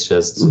three. It's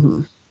just,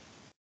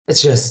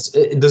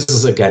 this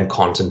is again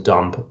content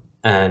dump,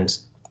 and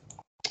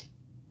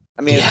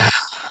I mean,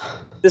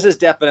 this is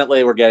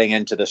definitely we're getting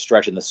into the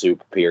stretch in the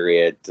soup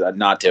period.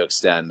 Not to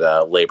extend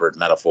a labored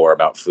metaphor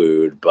about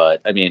food,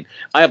 but I mean,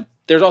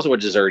 there's also a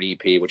dessert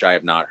EP, which I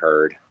have not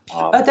heard.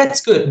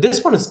 That's good.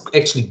 This one is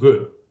actually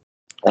good.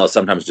 Well,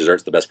 sometimes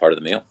dessert's the best part of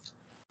the meal.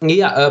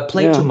 Yeah,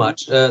 Too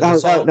Much.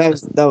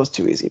 That was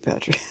too easy,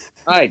 Patrick.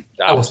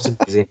 That was too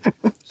easy.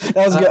 That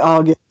was good.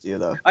 I'll get you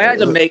though. I had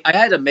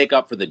to make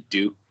up for the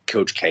Duke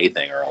Coach K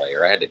thing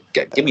earlier. I had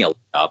to give me a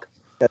up.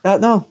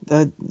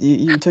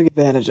 You took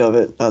advantage of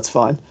it. That's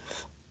fine.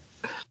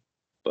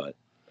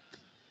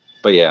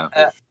 But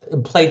yeah,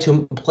 Play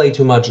Too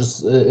Much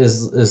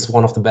is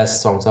one of the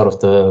best songs out of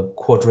the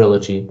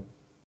quadrilogy.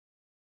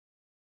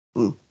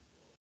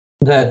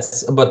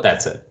 That's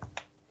it.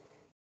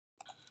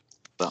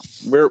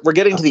 Well, we're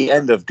getting to the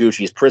end of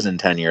Gucci's prison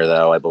tenure,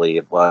 though. I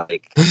believe,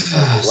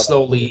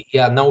 slowly.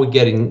 Yeah, now we're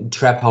getting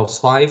Trap House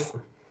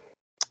 5,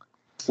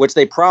 which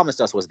they promised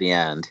us was the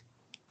end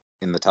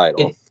in the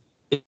title.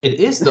 It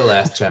is the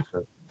last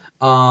chapter.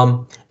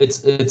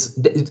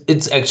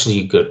 It's actually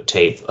a good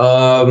tape.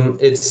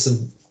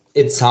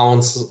 It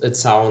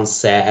sounds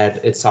sad.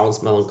 It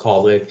sounds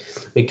melancholic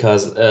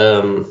because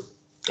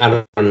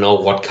I don't know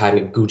what kind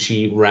of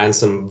Gucci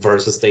Ransom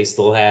verses they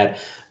still had,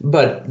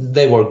 but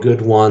they were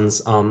good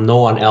ones. No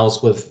one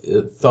else with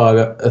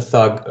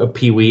Thug,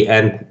 Pee Wee,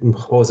 and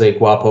Jose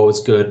Guapo is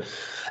good.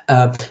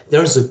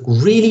 There's a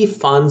really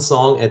fun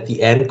song at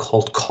the end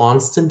called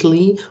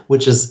Constantly,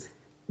 which is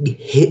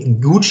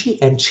Gucci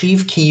and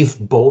Chief Keef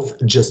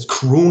both just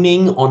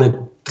crooning on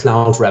a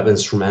clown rap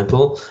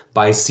instrumental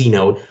by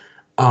C-Note.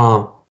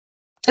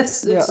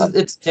 It's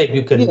a tape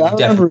you can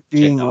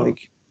definitely check out.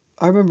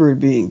 I remember it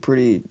being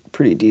pretty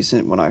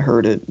decent when I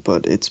heard it,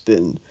 but it's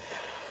been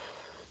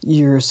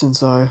years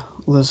since I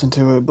listened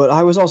to it. But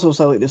I was also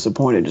slightly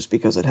disappointed just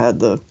because it had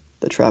the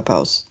Trap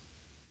House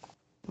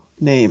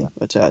name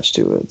attached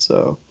to it.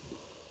 So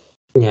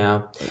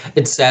yeah,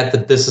 it's sad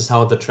that this is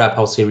how the Trap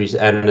House series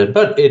ended,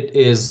 but it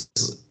is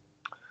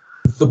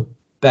the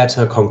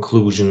better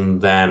conclusion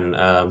than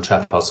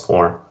Trap House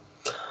 4.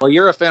 Well,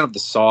 you're a fan of the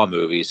Saw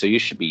movie, so you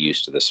should be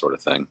used to this sort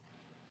of thing.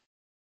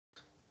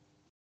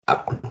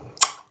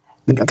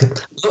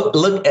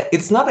 Look,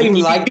 it's not even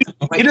like...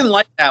 You didn't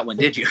like that one,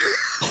 did you?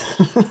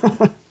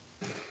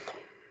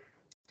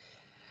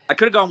 I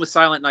could have gone with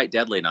Silent Night,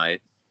 Deadly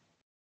Night.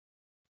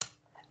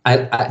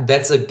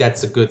 That's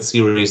a good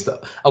series,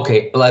 though.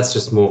 Okay, let's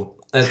just move.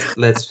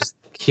 Let's just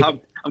keep...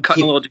 I'm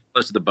cutting a little too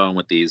close to the bone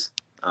with these.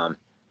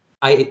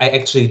 I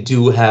actually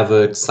do have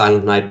a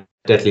Silent Night,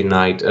 Deadly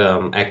Night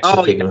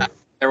action figure. Yeah.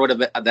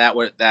 That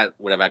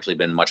would have actually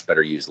been much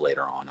better used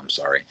later on. I'm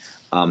sorry.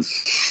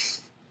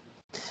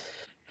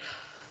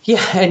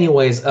 Yeah.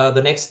 Anyways,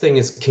 the next thing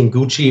is King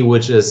Gucci,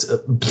 which is.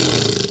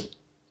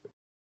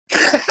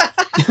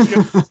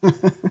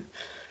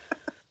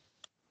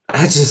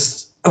 I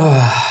just.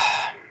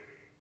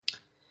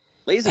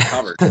 Lazy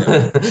cover.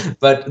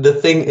 But the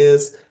thing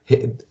is,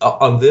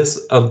 on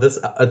this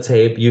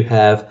tape, you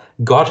have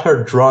got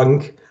her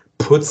drunk,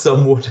 put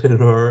some wood in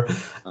her.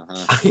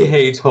 I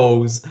hate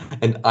hoes,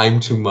 and I'm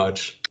too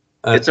much.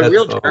 It's a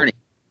real journey.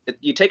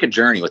 You take a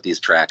journey with these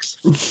tracks.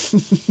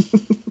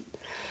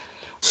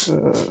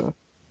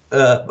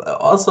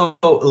 Also,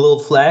 Lil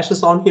Flash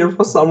is on here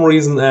for some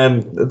reason,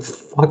 and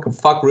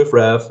fuck Riff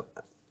Raff.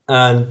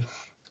 And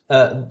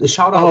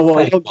shout out.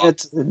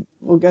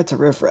 We'll get to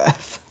Riff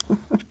Raff.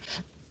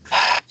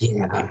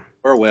 Yeah,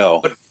 or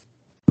will.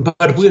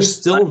 But we're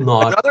still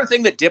not. Another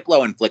thing that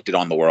Diplo inflicted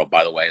on the world,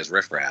 by the way, is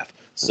Riff Raff.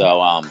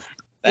 So,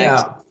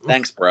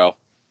 thanks, bro.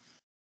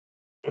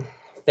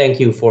 Thank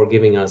you for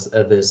giving us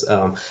this.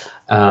 Let's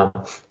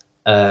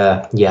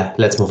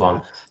move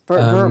on.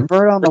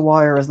 Bird on the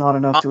Wire is not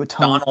enough to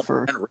atone Donald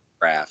for Riff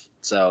Raff.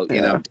 So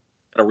got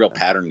a real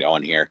pattern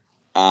going here.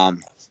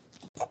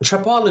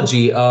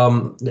 Trapology,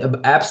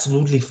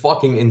 absolutely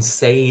fucking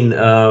insane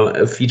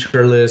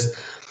feature list.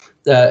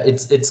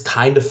 It's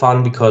kind of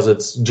fun because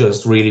it's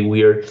just really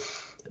weird.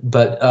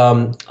 But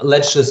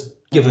let's just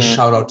give a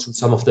shout out to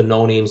some of the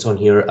no names on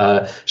here.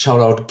 Shout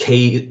out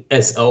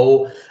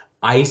KSO,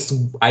 I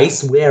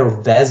swear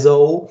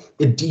Vezo,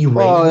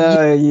 D-Ray. Oh,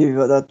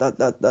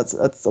 that's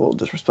a little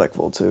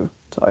disrespectful to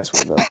I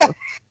swear Vezo.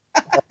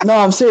 No,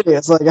 I'm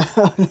serious. Like,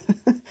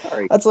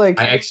 that's like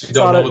I actually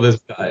don't know this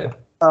guy.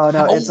 Oh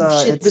no, it's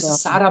this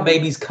is Sada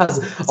Baby's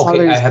cousin.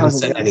 Okay, I haven't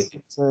said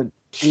anything.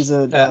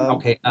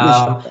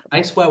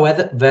 I swear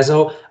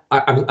Vezo.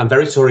 I'm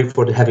very sorry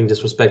for having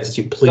disrespected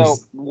you.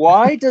 Please. So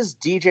why does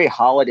DJ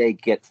Holiday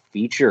get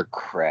feature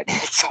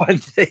credits on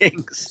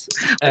things?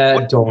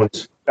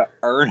 Don't to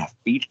earn a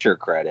feature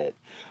credit.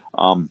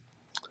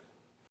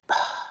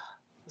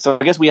 So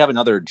I guess we have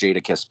another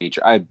Jadakiss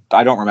feature. I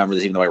don't remember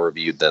this, even though I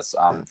reviewed this.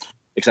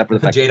 Except for the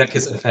fact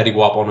Jadakiss and Fetty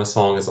Wap on a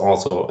song is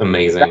also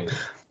amazing.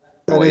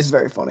 That is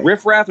very funny.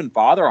 Riff Raff and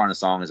Father on a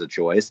song is a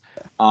choice.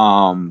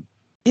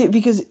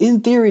 Because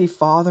in theory,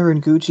 Father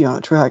and Gucci on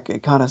a track,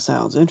 it kind of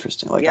sounds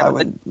interesting. Like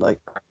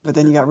but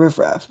then you got Riff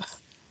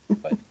Raff.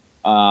 But,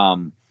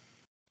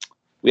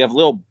 we have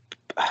Lil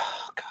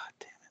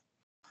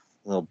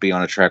B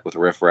on a track with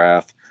Riff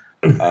Raff.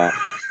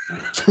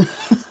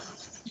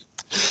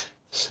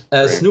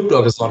 Snoop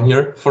Dogg is on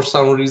here for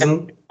some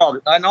reason.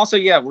 And also,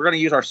 we're going to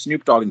use our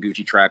Snoop Dogg and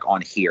Gucci track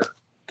on here.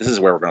 This is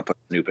where we're going to put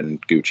Snoop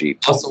and Gucci.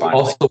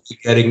 Also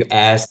getting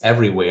ass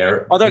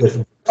everywhere. Although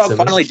Dogg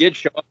finally did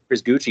show up for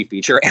his Gucci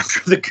feature after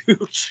the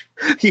Gooch.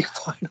 He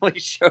finally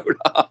showed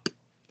up.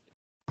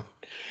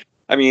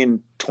 I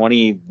mean,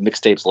 20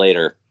 mixtapes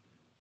later.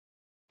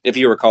 If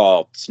you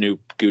recall,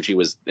 Gucci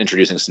was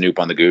introducing Snoop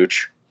on the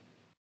Gooch.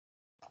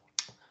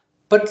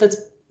 But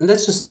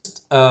let's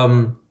just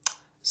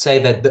say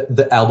that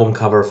the album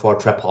cover for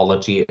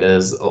Trapology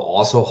is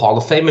also Hall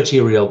of Fame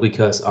material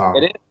because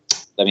it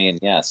is. I mean,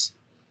 yes.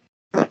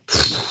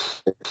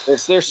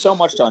 There's so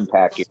much to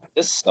unpack here.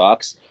 This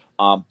sucks.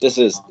 This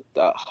is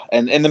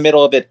and in the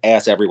middle of it,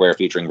 Ass Everywhere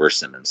featuring Verse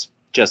Simmons,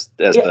 just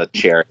as the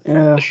chair.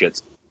 The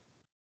shits.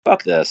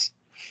 Fuck this.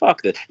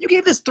 You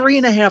gave this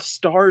 3.5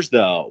 stars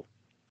though.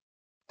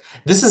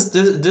 This is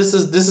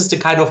the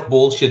kind of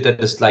bullshit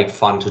that is like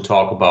fun to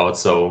talk about.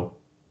 So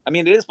I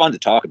mean, it is fun to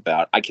talk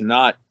about. I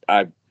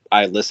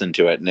I listened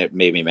to it and it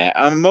made me mad.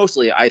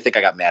 Mostly, I think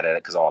I got mad at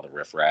it because all the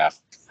riffraff.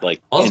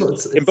 Like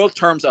Also, in both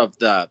terms of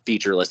the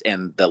feature list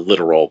and the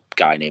literal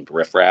guy named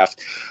riffraff.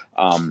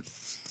 God,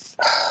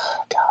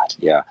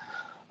 yeah.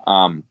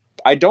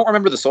 I don't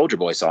remember the Soulja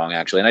Boy song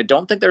actually, and I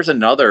don't think there's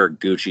another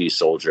Gucci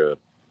Soulja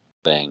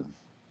thing,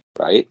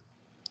 right?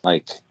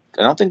 Like,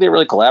 I don't think they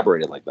really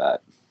collaborated like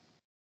that.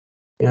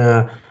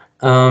 Yeah,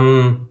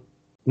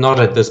 not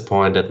at this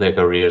point in their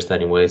careers,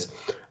 anyways.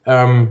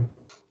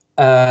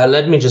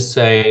 Let me just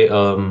say,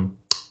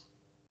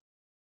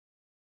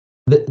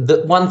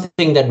 the one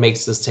thing that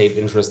makes this tape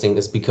interesting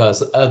is because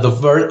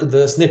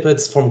the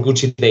snippets from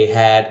Gucci they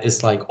had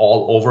is like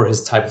all over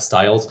his type of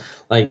styles.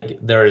 Like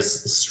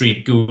there's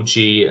Street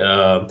Gucci,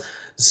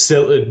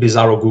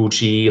 Bizarro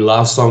Gucci,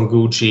 Love Song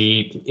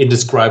Gucci,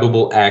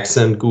 Indescribable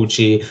Accent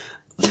Gucci.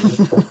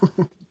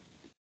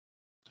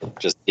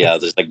 Just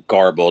there's like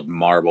garbled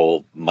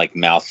marble, like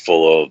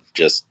mouthful of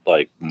just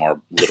like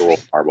literal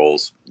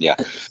marbles. Yeah,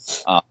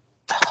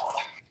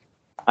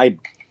 I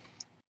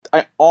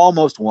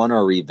almost want to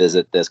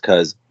revisit this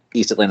because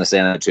East Atlanta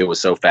Santa 2 was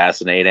so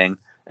fascinating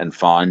and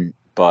fun,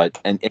 but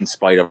in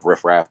spite of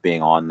Riff Raff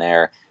being on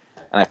there,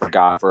 and I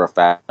forgot for a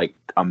fact like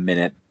a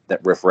minute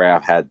that Riff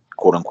Raff had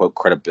quote unquote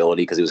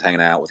credibility because he was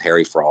hanging out with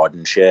Harry Fraud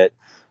and shit.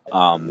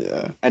 And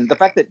the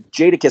fact that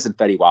Jadakiss and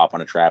Fetty Wap on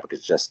a Traffic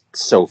is just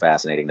so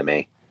fascinating to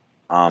me.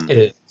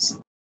 It is.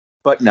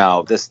 But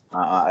no, this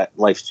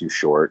life's too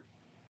short.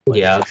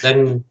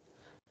 Then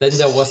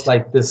there was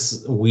like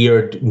this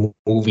weird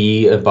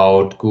movie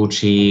about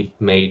Gucci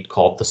made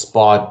called The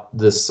Spot.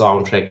 The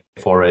soundtrack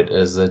for it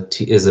is a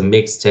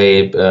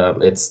mixtape.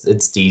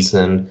 It's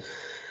decent.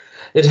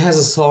 It has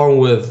a song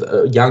with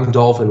Young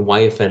Dolph and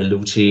YFN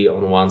Lucci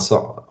on one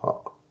song.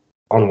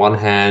 On one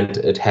hand,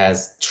 it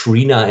has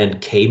Trina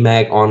and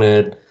K-Mag on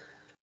it.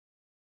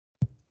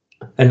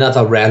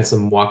 Another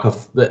Ransom Walker,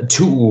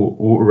 two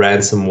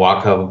Ransom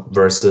Walker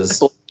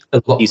versus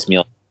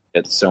piecemeal.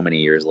 It's so many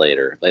years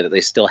later.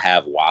 They still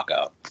have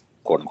Waka,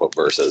 quote unquote,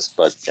 verses,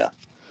 but yeah.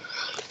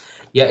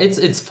 Yeah,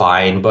 it's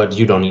fine, but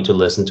you don't need to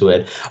listen to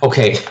it.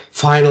 Okay,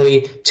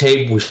 finally,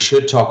 tape. We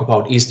should talk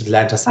about East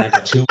Atlanta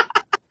Santa 2.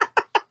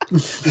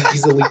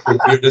 Easily the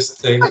weirdest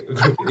thing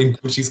in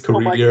Gucci's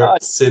career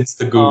since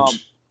the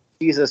Gooch.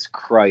 Jesus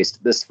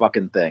Christ, this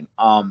fucking thing.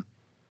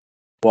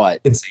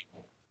 What? Insane.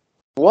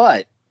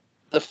 What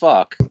the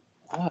fuck?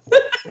 What?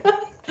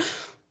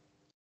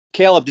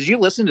 Caleb, did you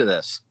listen to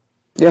this?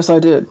 Yes, I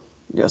did.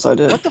 What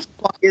the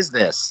fuck is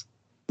this?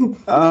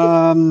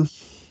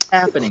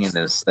 Happening in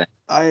this thing?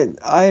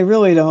 I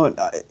really don't.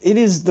 It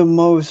is the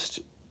most.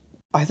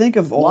 I think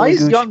of all Why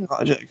is Gucci Young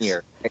projects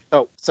here.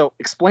 So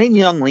explain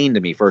Young Lean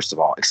to me first of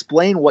all.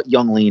 Explain what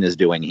Young Lean is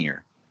doing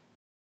here.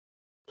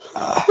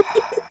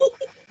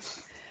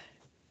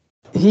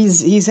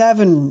 He's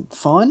having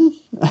fun.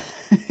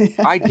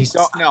 I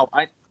don't know.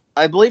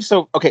 I believe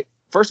so. Okay.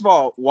 First of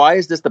all, why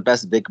is this the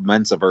best Vic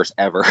Mensa verse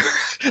ever?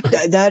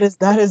 that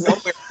is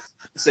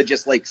So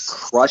just like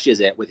crushes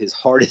it with his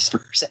hardest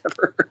verse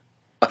ever.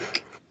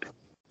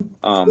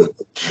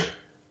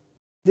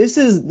 This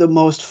is the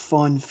most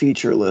fun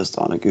feature list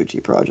on a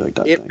Gucci project.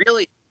 I think.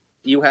 Really.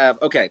 You have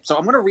so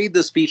I'm going to read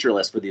this feature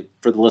list for the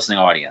listening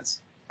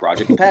audience.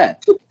 Project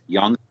Pat,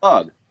 Young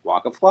Thug,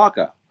 Waka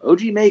Flocka,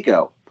 OG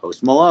Mako,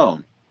 Post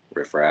Malone,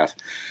 Riff Raff,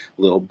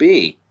 Lil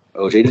B,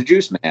 OJ the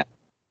Juice Man,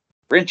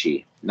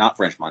 Frenchie, not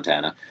French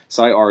Montana,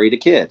 Cy Ari the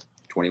Kid,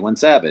 21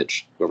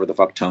 Savage, whoever the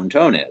fuck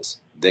Tone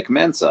is, Vic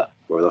Mensa,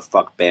 whoever the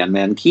fuck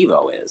Bandman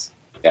Kivo is,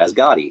 Gaz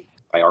Gotti,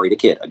 Cy Ari the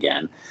Kid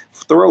again,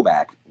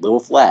 Throwback, Lil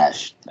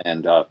Flash,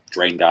 and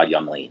Drain God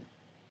Young Lean.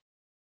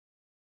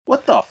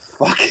 What the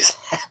fuck is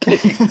happening?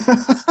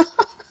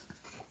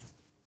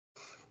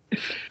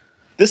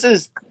 This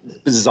is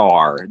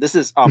bizarre. This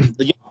is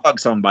the Young Thug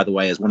song, by the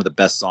way, is one of the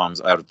best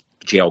songs out of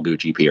Jail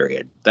Gucci,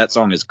 period. That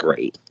song is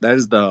great. That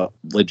is the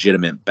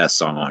legitimate best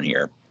song on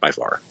here by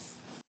far.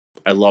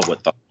 I love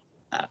what the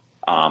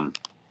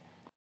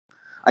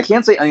I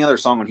can't say any other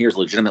song on here is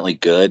legitimately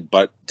good,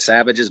 but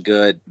Savage is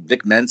good.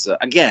 Vic Mensa,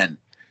 again,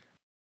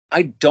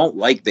 I don't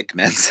like Vic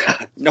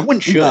Mensa. No one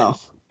should,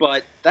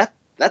 but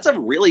that's a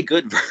really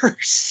good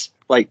verse,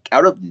 like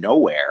out of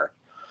nowhere.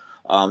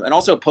 And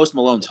also Post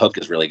Malone's hook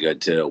is really good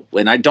too.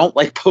 And I don't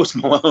like Post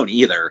Malone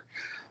either.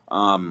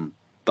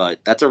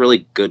 But that's a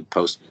really good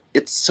post.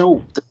 It's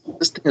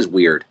this thing is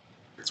weird.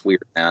 It's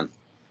weird, man.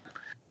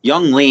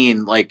 Young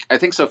Lean, like I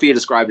think Sophia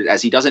described it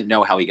as he doesn't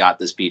know how he got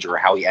this feature or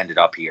how he ended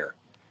up here.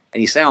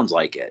 And he sounds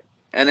like it.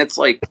 And it's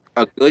like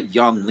a good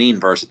Young Lean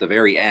verse at the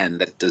very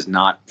end that does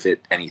not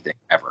fit anything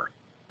ever.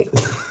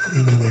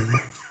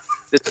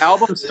 This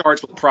album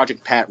starts with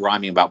Project Pat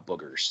rhyming about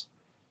boogers.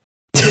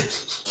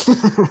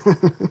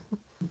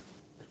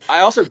 I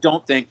also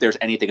don't think there's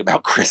anything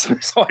about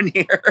Christmas on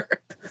here.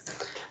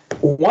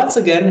 Once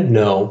again,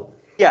 no.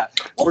 Yeah.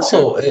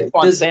 Also,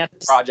 on Santa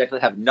project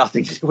that have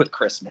nothing to do with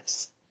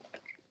Christmas.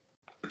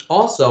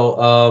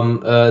 Also,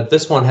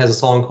 this one has a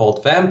song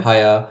called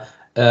Vampire,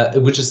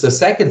 which is the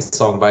second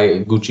song by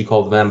Gucci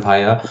called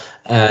Vampire.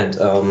 And,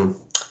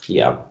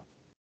 yeah.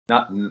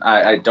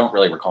 I don't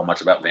really recall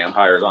much about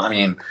vampires. I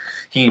mean,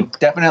 he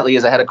definitely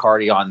is ahead of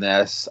Cardi on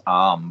this.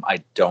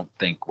 I don't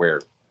think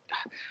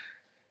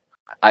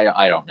I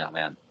don't know,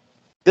 man.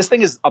 This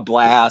thing is a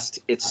blast.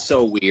 It's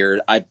so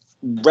weird. I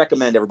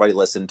recommend everybody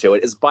listen to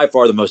it. It's by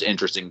far the most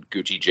interesting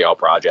Gucci Jail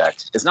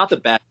project. It's not the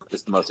best, but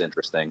it's the most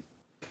interesting.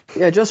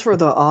 Yeah, just for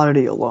the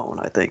oddity alone,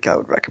 I think I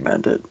would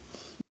recommend it.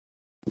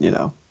 You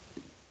know.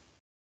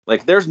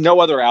 Like, there's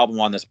no other album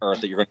on this earth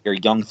that you're going to hear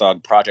Young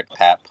Thug, Project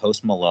Pat,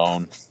 Post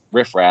Malone,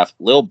 Riff Raff,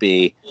 Lil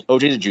B,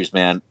 OJ the Juice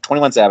Man,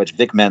 21 Savage,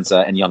 Vic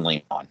Mensa, and Young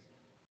Lean on.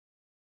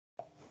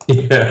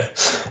 Yeah.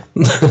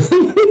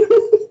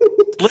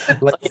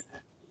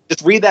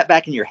 Just read that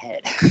back in your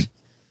head.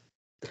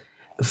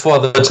 For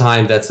the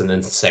time, that's an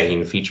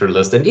insane feature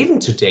list. And even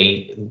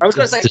today... I was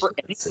going to say, for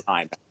any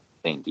time,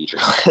 insane feature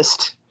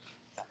list.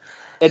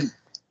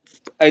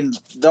 And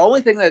the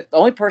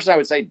only person I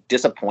would say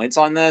disappoints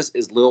on this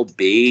is Lil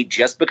B,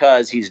 just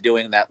because he's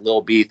doing that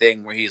Lil B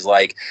thing where he's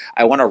like,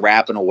 I want to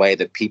rap in a way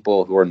that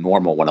people who are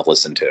normal want to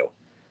listen to.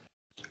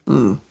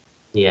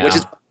 Yeah. Which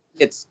is,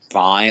 it's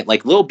fine.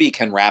 Like, Lil B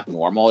can rap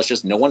normal. It's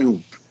just no one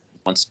who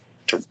wants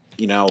to,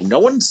 no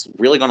one's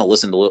really going to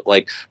listen to,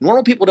 like,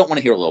 normal people don't want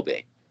to hear Lil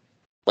B.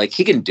 Like,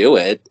 he can do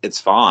it.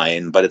 It's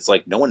fine. But it's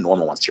like, no one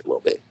normal wants to hear Lil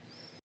B.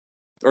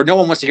 Or no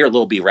one wants to hear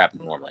Lil B rap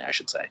normally, I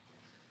should say.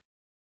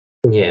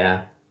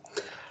 Yeah.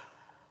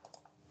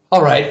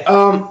 All right.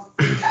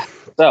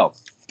 So,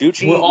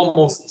 Gucci. We're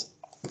almost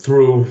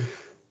through.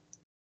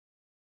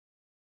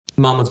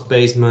 Mama's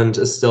Basement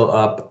is still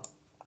up.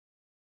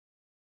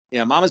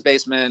 Yeah, Mama's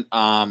Basement.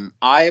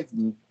 I've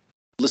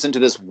listened to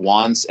this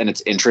once, and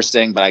it's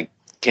interesting, but I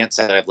can't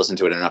say that I've listened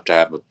to it enough to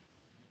have a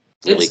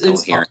really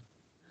coherent.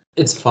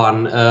 It's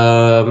fun.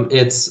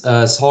 It's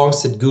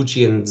songs that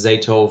Gucci and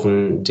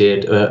Zaytoven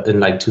did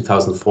in like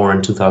 2004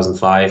 and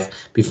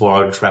 2005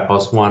 before Trap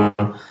House One.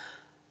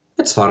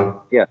 It's fun.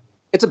 Yeah,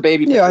 it's a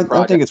baby. Yeah,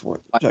 I think it's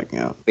worth checking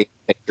out.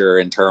 Picture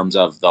in terms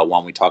of the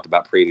one we talked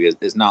about previous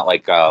is not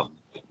like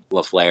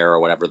La Flare or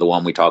whatever, the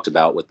one we talked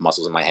about with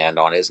Muscles in My Hand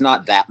on it. It's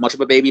not that much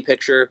of a baby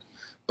picture,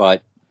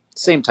 but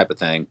same type of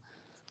thing.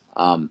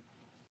 Yeah,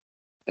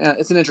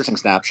 it's an interesting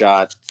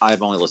snapshot.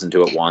 I've only listened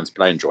to it once,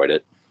 but I enjoyed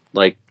it.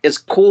 Like, it's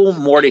cool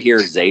more to hear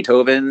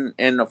Zaytoven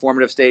in a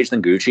formative stage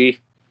than Gucci,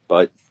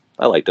 but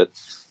I liked it.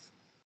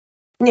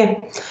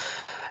 Yeah.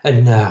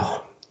 And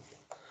now,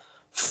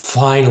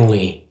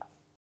 finally,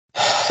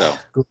 so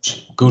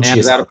Gucci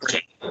is out.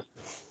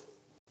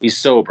 He's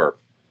sober.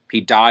 He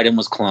died and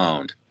was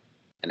cloned,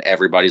 and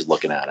everybody's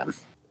looking at him.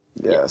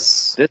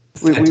 Yes,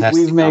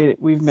 we've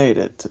made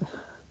it.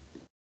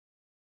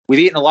 We've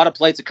eaten a lot of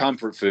plates of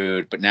comfort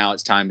food, but now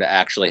it's time to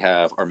actually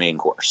have our main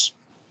course.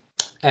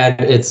 And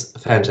it's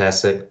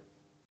fantastic.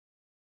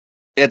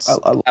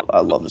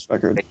 I love this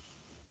record.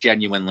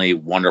 Genuinely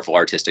wonderful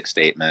artistic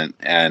statement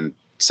and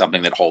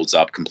something that holds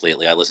up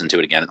completely. I listened to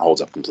it again; it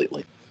holds up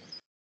completely.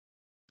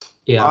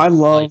 Yeah, I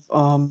love.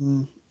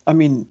 I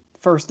mean,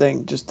 first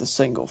thing, just the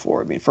single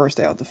for it. I mean, First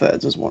Day Out the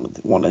Feds is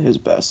one of his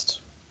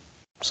best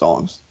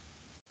songs.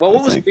 Well,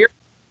 what was weird?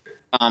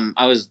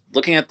 I was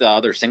looking at the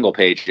other single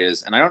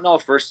pages, and I don't know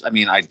if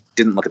I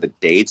didn't look at the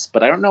dates,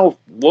 but I don't know,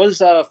 was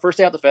First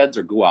Day Out the Feds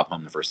or Guap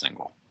Home the first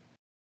single?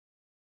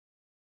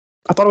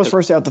 I thought it was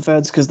First Day Out the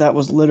Feds because that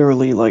was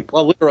literally like...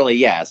 Well, literally,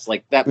 yes.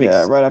 Like that.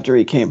 Yeah, right after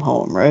he came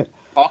home, right?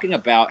 Talking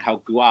about how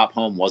Guap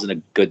Home wasn't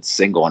a good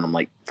single, and I'm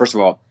like, first of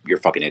all, you're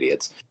fucking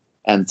idiots.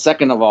 And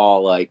second of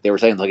all, like, they were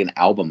saying like an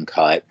album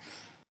cut,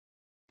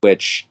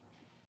 which...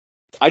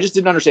 I just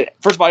didn't understand.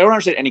 First of all, I don't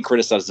understand any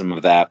criticism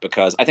of that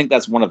because I think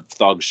that's one of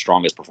Thug's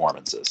strongest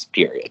performances,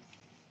 period.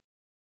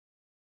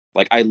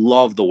 Like, I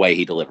love the way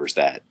he delivers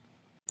that.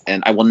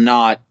 And I will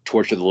not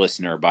torture the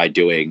listener by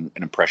doing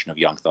an impression of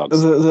Young Thug.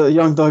 The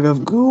Young Thug of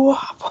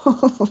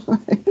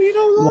Guap. You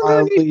don't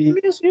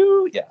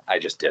wildly, yeah, I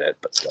just did it,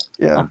 but still.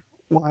 Yeah.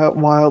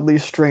 Wildly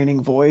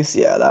straining voice.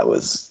 Yeah, that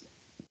was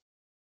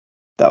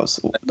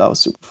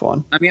super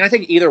fun. I mean, I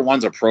think either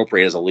one's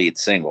appropriate as a lead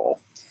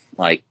single.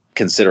 Like,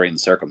 considering the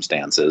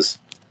circumstances.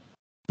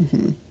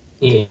 Mm-hmm.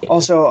 Yeah.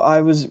 Also,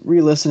 I was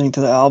re-listening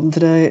to the album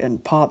today,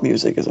 and pop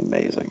music is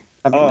amazing.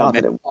 I mean, oh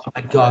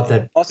my god,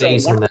 that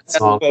bass in that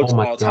song! Oh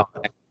my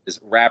god, is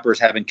rappers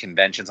having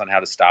conventions on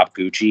how to stop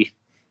Gucci.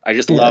 I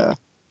just love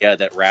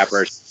that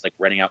rappers like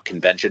renting out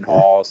convention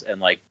halls and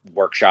like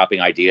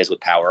workshopping ideas with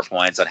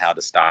PowerPoints on how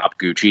to stop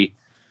Gucci.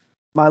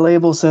 My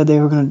label said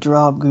they were going to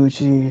drop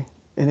Gucci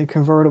in a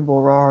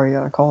convertible Rari.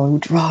 I call him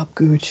Drop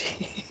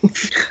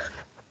Gucci.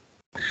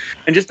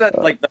 And just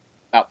that, like,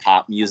 about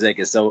pop music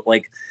is so,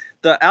 like,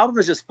 the album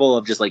is just full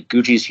of just, like,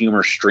 Gucci's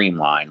humor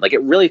streamlined. Like,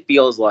 it really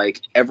feels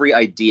like every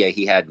idea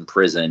he had in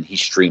prison, he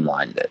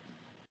streamlined it.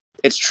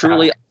 It's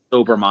truly a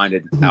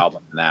sober-minded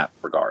album in that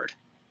regard.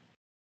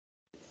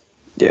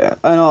 Yeah,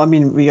 I know. I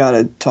mean, we got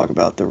to talk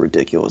about the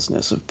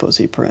ridiculousness of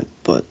Pussy Print,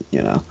 but,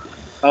 you know.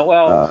 Oh,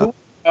 well, who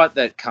thought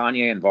that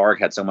Kanye and Varg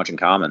had so much in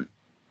common?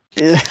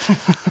 Yeah.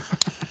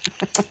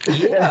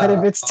 Ahead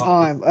of its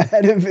time.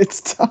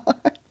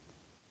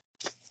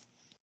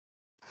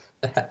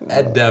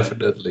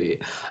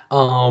 Definitely.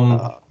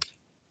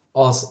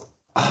 also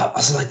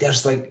like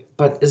there's like,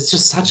 but it's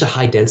just such a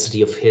high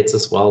density of hits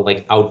as well.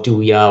 Like Outdo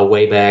Ya,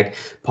 Way Back,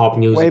 Pop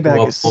Music. Way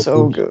Back is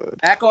so good.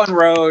 Back on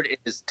Road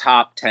is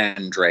top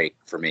 10 Drake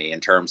for me in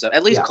terms of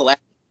at least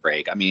collective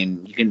Drake. I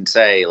mean, you can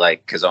say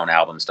like his own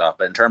album stuff,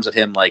 but in terms of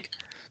him, like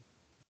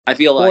I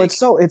feel like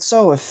it's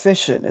so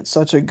efficient. It's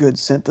such a good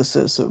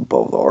synthesis of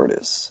both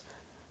artists.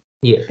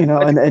 Yeah, you know,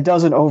 and it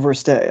doesn't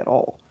overstay at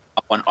all.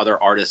 On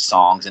other artists'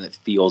 songs, and it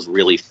feels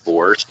really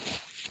forced.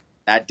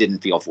 That didn't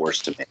feel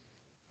forced to me.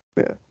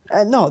 Yeah,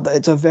 and no,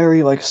 it's a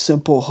very like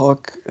simple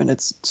hook, and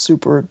it's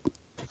super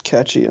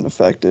catchy and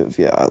effective.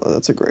 Yeah,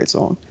 that's a great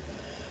song.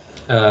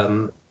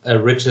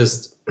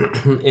 Richest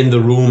in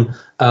the Room,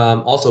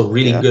 also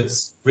really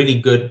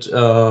good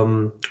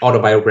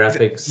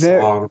autobiographic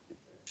song.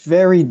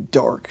 Very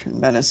dark and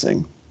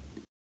menacing.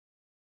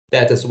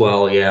 That as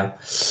well, yeah.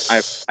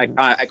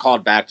 I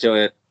called back to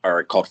it,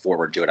 or called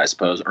forward to it, I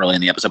suppose, early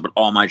in the episode. But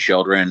All My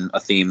Children, a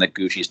theme that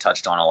Gucci's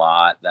touched on a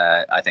lot,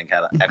 that I think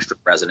had extra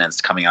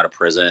resonance coming out of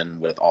prison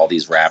with all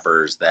these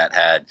rappers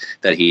that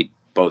he'd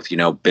both, you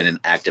know, been an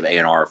active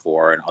A&R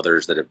for, and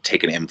others that have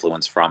taken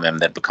influence from him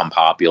that become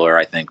popular.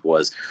 I think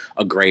was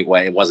a great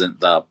way. It wasn't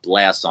the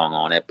last song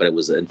on it, but it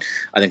was I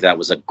think that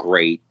was a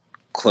great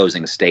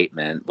closing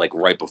statement, like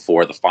right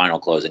before the final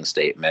closing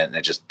statement, and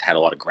it just had a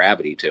lot of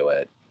gravity to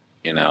it,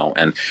 you know.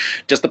 And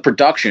just the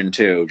production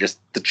too, just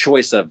the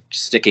choice of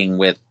sticking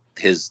with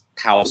his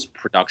house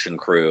production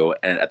crew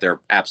and at their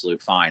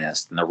absolute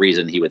finest, and the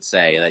reason he would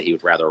say that he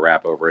would rather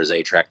rap over his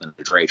A track than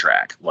the Dre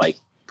track, like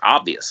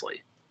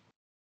obviously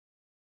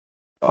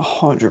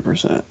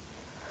 100%,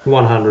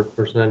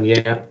 100%,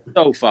 yeah,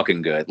 so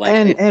fucking good.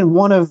 Like, and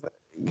one of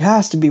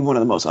has to be one of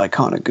the most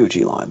iconic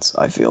Gucci lines,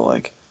 I feel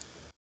like.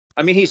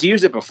 I mean, he's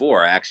used it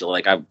before, actually.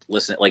 Like, I've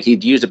listened, like,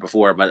 he'd used it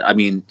before, but I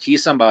mean,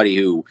 he's somebody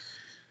who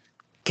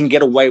can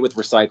get away with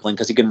recycling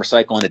because he can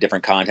recycle in a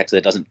different context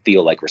that doesn't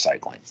feel like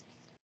recycling.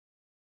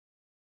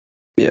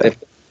 Yeah.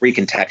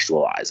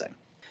 Recontextualizing.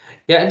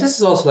 Yeah, and this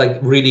is also like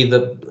really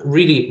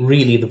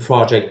the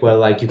project where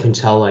like you can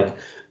tell like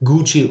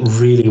Gucci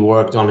really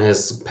worked on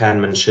his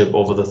penmanship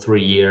over the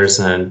 3 years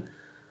and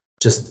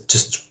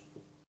just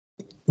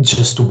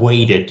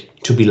waited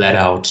to be let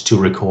out to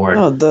record.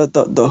 No,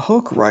 the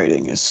hook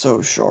writing is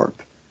so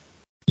sharp.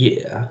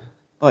 Yeah,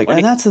 like,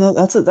 and that's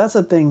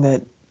a thing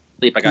that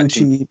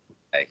Gucci.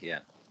 Yeah,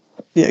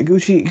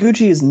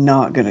 Gucci is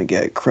not gonna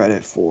get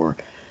credit for.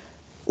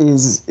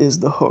 Is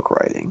the hook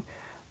writing?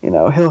 You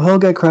know, he'll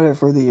get credit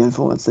for the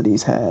influence that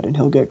he's had, and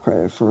he'll get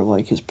credit for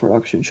like his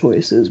production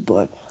choices,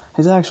 but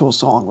his actual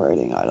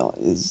songwriting,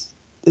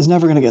 is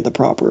never gonna get the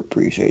proper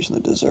appreciation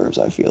it deserves.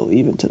 I feel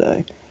even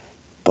today,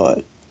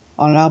 but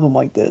on an album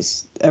like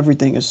this,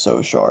 everything is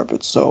so sharp.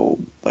 It's so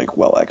like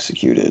well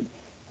executed.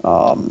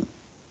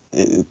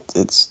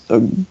 It's a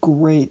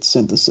great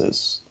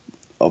synthesis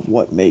of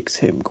what makes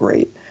him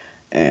great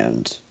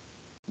and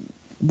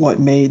what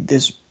made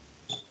this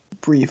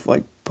brief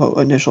like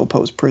initial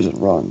post prison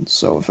run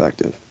so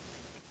effective.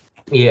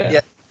 Yeah,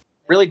 it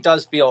really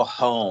does feel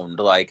honed.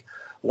 Like,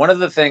 one of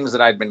the things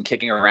that I'd been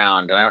kicking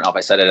around, and I don't know if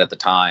I said it at the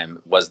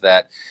time, was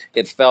that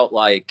it felt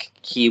like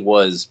he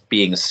was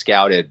being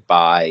scouted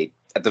by,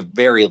 at the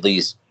very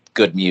least,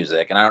 good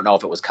music. And I don't know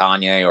if it was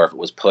Kanye or if it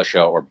was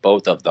Pusha or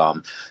both of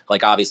them.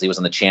 Like, obviously it was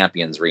in the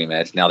Champions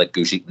remix. Now that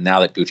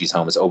Gucci's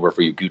home is over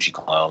for you Gucci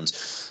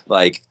clones,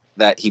 like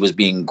that he was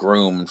being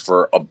groomed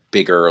for a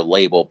bigger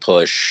label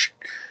push.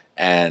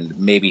 And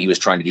maybe he was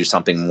trying to do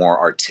something more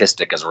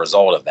artistic as a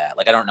result of that.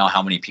 Like, I don't know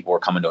how many people were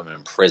coming to him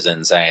in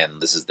prison saying,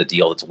 this is the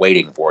deal that's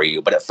waiting for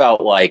you. But it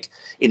felt like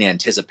in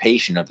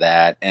anticipation of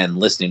that and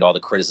listening to all the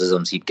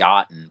criticisms he'd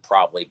gotten,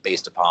 probably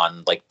based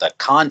upon like the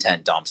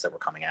content dumps that were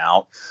coming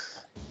out,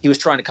 he was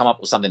trying to come up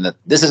with something that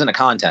this isn't a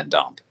content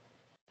dump.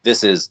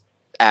 This is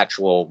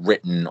actual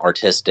written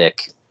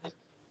artistic,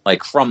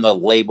 like from the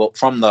label,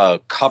 from the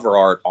cover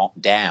art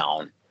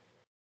down.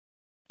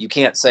 You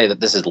can't say that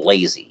this is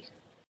lazy.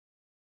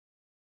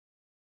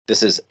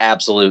 This is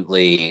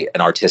absolutely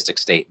an artistic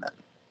statement.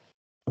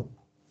 And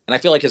I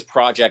feel like his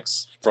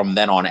projects from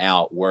then on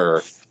out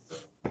were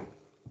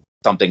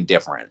something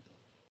different.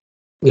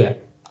 Yeah.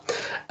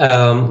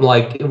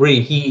 Like really,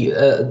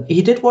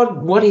 he did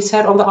what he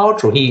said on the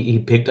outro. He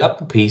picked up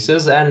the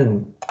pieces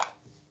and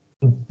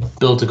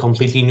built a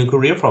completely new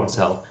career for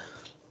himself.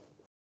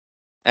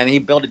 And he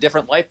built a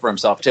different life for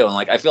himself too. And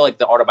like, I feel like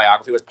the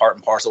autobiography was part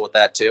and parcel with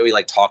that too. He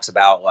like talks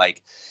about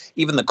like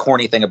even the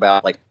corny thing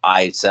about like,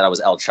 I said I was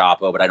El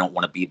Chapo, but I don't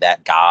want to be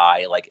that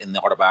guy. Like in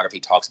the autobiography,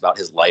 he talks about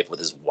his life with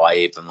his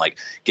wife and like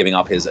giving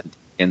up his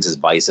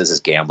vices, his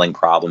gambling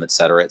problem, et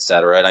cetera, et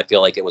cetera. And I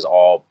feel like it was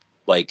all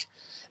like,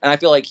 and I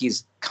feel like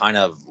he's kind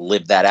of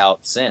lived that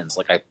out since.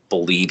 Like, I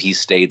believe he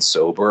stayed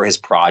sober. His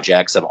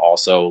projects have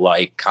also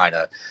like kind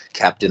of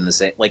kept in the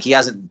same, like he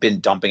hasn't been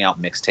dumping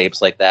out mixtapes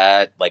like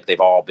that. Like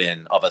they've all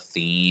been of a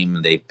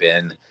theme.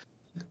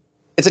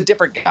 It's a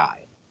different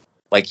guy.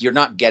 Like, you're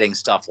not getting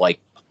stuff like,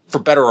 for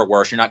better or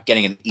worse, you're not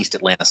getting an East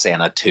Atlanta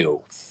Santa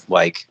 2,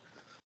 like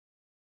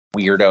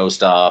weirdo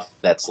stuff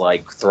that's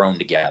like thrown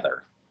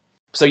together.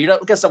 So you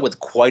don't get stuff with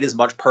quite as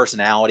much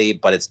personality,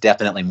 but it's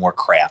definitely more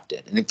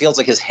crafted. And it feels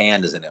like his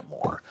hand is in it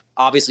more.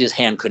 Obviously, his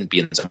hand couldn't be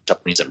in so much when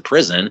he's in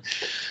prison,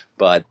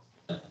 but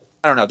I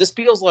don't know. This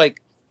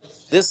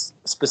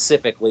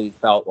specifically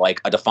felt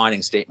like a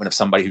defining statement of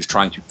somebody who's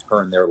trying to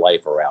turn their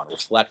life around,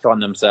 reflect on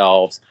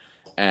themselves.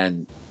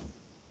 And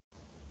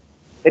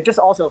it just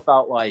also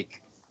felt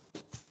like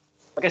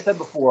I said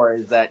before,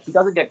 is that he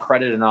doesn't get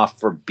credit enough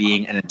for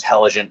being an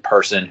intelligent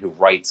person who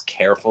writes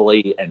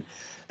carefully. And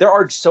there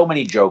are so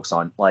many jokes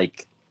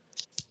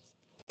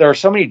there are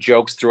so many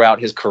jokes throughout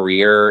his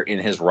career in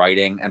his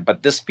writing.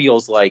 But this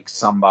feels like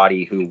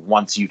somebody who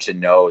wants you to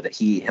know that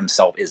he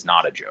himself is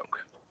not a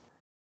joke.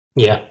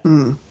 Yeah.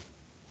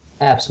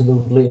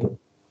 Absolutely.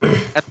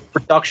 And the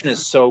production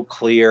is so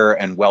clear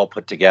and well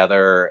put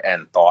together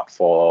and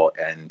thoughtful.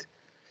 And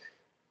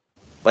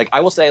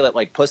I will say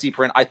that Pussy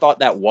Print, I thought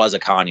that was a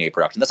Kanye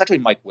production. That's actually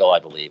Mike Will, I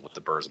believe, with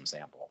the Burzum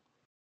sample.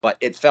 But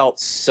it felt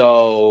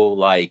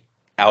so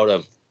out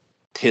of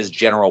his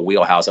general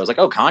wheelhouse. I was like,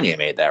 oh, Kanye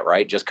made that,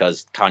 right? Just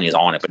because Kanye's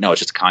on it. But no, it's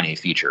just a Kanye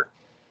feature.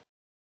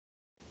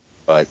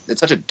 But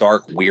it's such a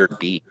dark, weird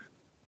beat.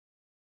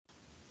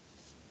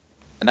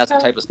 And that's the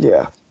type of...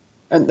 Yeah.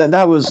 And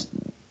that was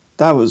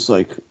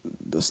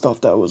the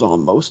stuff that was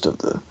on most of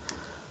the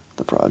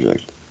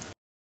project.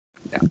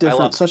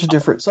 Yeah, such a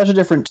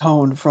different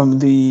tone from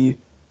the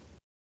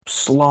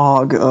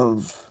slog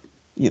of,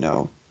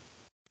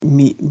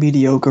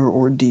 mediocre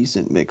or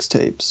decent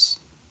mixtapes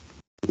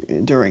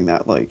during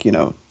that, like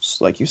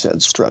you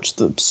said, Stretch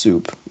the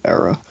Soup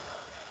era.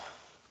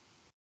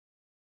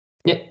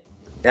 Yeah.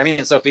 I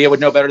mean, Sophia would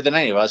know better than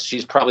any of us.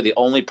 She's probably the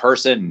only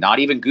person, not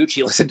even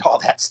Gucci, listened to all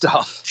that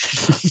stuff.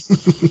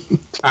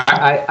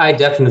 I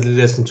definitely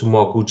listened to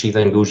more Gucci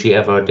than Gucci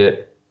ever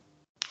did.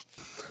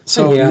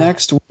 So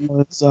next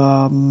was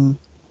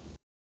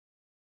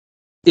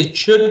it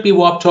should be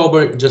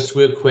Woptober. Just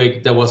real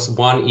quick, there was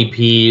one EP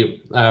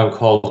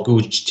called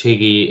Gucci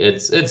Tiggy.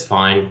 It's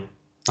fine.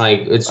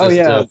 It's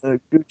just the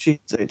Gucci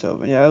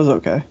Zaytoven. Yeah, it was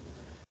okay.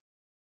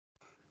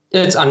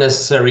 It's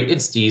unnecessary.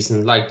 It's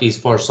decent. These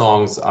 4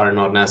 songs are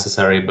not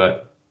necessary,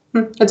 but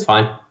it's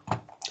fine.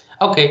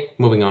 Okay,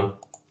 moving on.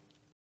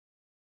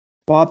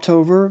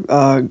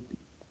 Woptober,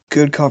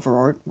 good cover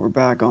art. We're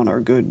back on our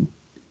good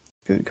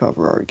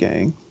cover art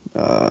gang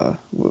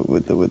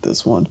with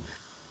this one.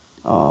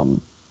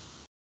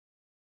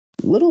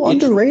 Little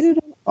underrated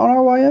on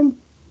RYM,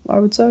 I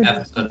would say.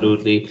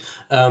 Absolutely.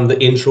 The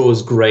intro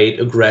is great.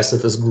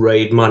 Aggressive is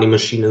great. Money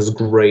Machine is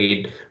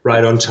great.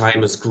 Right on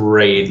Time is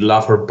great.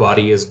 Love Her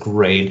Body is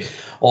great.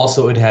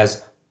 Also, it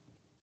has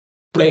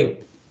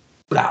bling,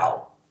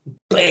 blow,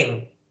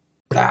 bling,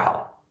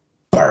 blow,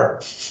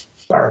 burr,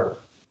 burr,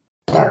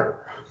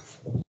 burr.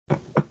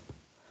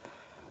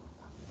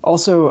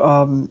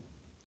 Also,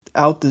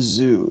 Out the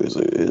Zoo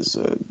is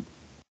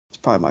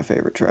probably my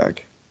favorite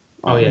track.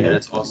 Oh yeah,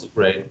 that's also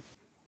great.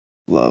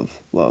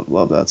 Love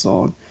that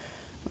song.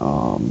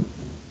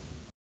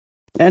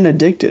 And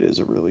Addicted is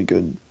a really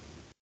good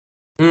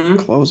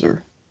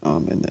closer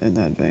in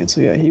that vein.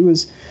 So yeah, he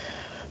was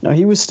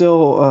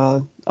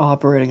still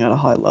operating at a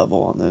high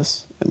level on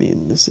this. I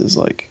mean, this is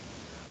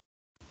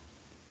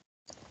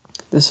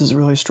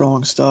really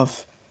strong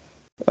stuff.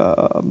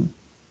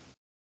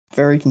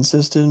 Very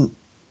consistent.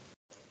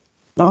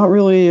 Not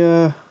really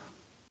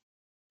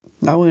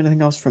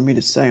anything else for me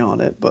to say on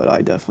it, but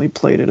I definitely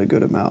played it a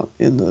good amount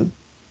in the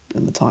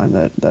time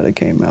that it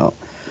came out.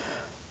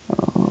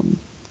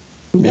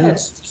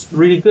 It's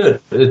really good.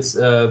 It's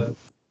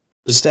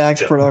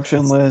stacked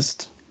production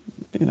list,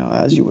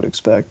 as you would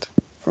expect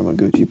from a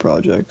Gucci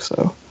project.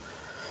 So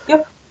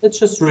yeah, it's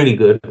just really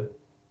good.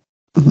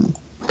 It's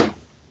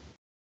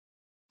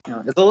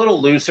a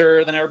little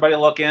looser than Everybody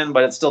Looking,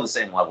 but it's still the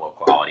same level of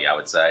quality, I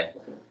would say.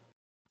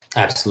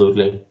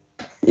 Absolutely.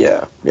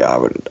 Yeah, I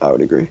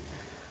would agree.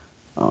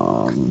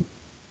 So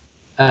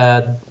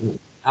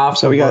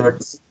we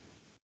got.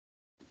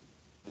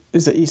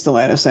 Is it East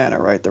Atlanta Santa,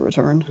 right? The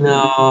Return?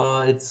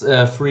 No, it's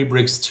Free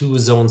Bricks 2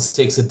 Zone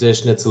 6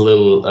 edition. It's a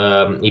little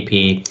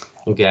EP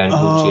again.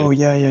 Oh,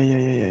 yeah.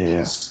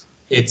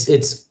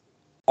 It's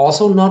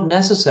also not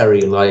necessary.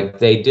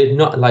 They did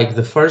not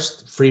the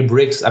first Free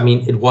Bricks. I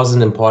mean, it was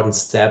an important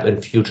step in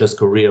Future's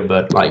career,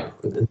 but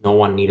no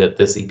one needed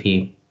this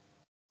EP.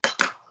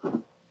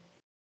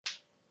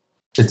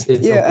 It's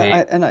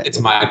okay. It's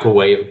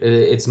microwave.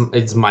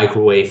 It's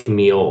microwave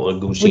meal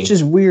Gucci, which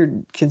is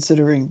weird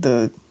considering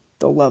the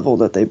level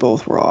that they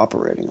both were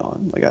operating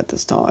on, at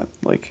this time.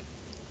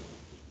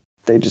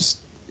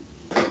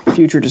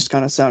 Future just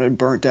kind of sounded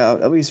burnt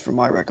out, at least from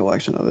my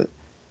recollection of it.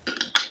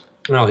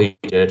 No, he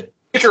did.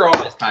 Future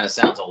always kind of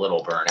sounds a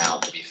little burnt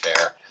out, to be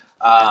fair.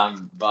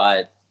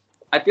 But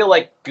I feel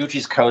like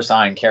Gucci's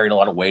cosign carried a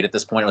lot of weight at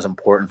this point. It was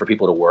important for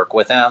people to work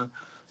with him.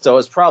 So it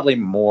was probably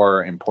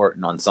more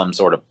important on some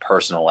sort of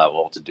personal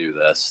level to do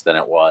this than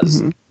it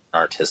was an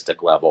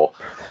artistic level.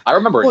 I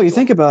remember. Well, you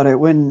think about it,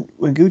 when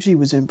Gucci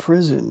was in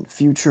prison,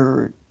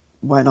 Future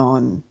went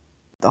on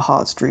the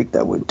hot streak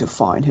that would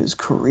define his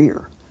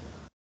career.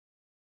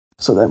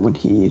 So that when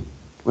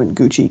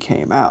Gucci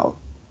came out,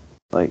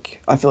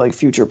 Like I feel like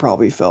Future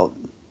probably felt,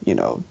 you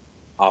know,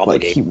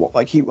 Obligated.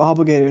 like he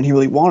obligated and he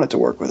really wanted to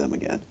work with him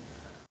again.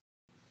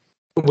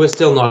 We're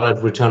still not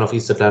at Return of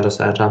East Atlanta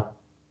Santa.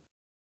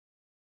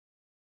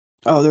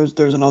 Oh,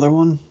 there's another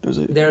one. There's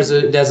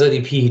an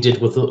EP he did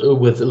with Lil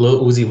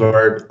Uzi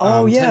Vert.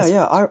 Oh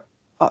yeah.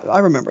 I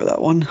remember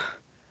that one.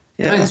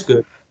 Yeah, that's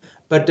good.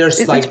 But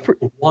there's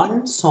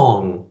one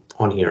song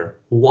on here,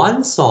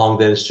 one song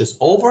that is just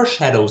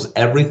overshadows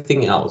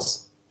everything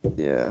else.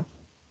 Yeah.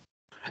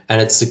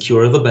 And it's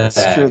Secure the Bag.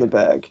 Secure the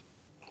Bag.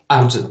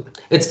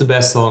 It's the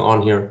best song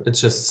on here. It's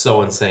just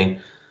so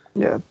insane.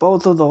 Yeah,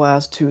 both of the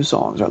last two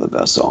songs are the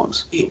best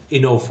songs.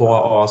 In 04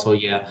 also,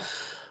 yeah.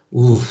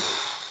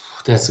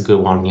 Oof, that's a good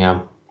one,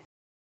 yeah.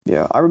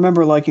 Yeah, I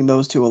remember liking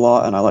those two a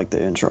lot, and I like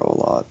the intro a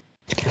lot.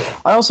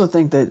 I also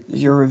think that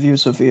your review,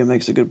 Sophia,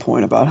 makes a good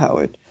point about how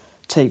it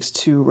takes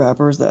two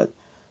rappers that,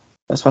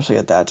 especially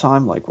at that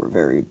time, like were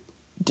very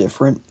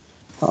different,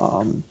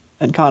 and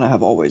kind of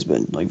have always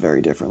been like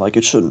very different. Like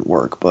it shouldn't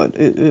work, but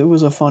it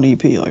was a fun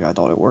EP. Like I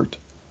thought it worked.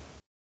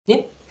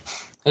 Yeah.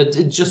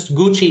 It just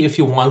Gucci, if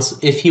he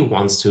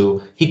wants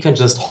to, he can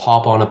just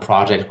hop on a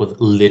project with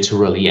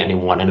literally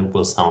anyone and it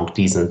will sound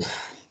decent.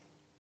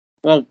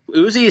 Well,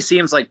 Uzi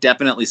seems like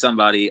definitely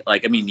somebody,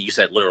 like, I mean, you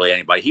said literally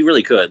anybody. He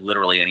really could,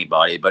 literally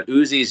anybody. But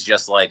Uzi's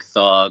just like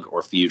Thug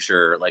or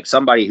Future, like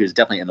somebody who's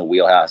definitely in the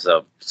wheelhouse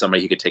of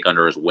somebody he could take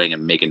under his wing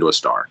and make into a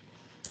star,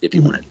 if he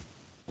wanted.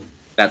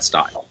 That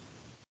style.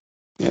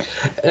 Yeah,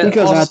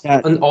 because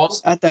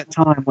at that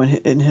time, when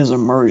in his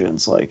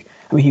emergence, like,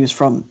 I mean, he was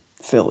from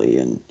Philly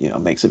and, you know,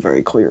 makes it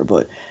very clear,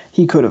 but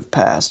he could have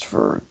passed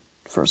for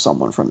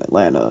someone from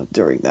Atlanta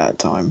during that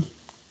time.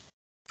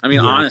 I mean,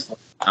 honestly,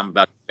 I'm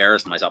about to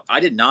embarrass myself. I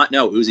did not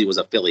know Uzi was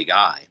a Philly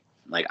guy.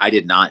 Like, I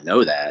did not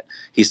know that.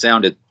 He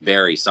sounded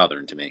very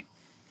Southern to me.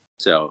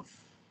 So,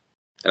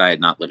 and I had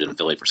not lived in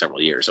Philly for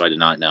several years, so I did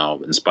not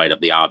know, in spite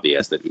of the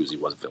obvious, that Uzi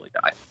was a Philly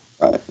guy.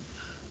 Right.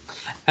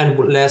 And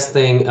last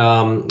thing,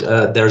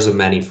 there's a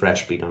Manny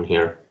Fresh beat on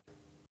here.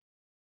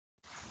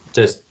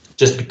 Just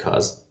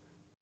because.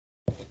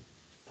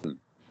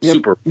 Yep.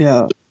 Super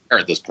yeah.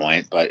 at this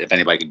point, but if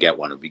anybody could get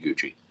one, it would be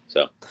Gucci.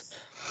 So.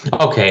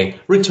 Okay,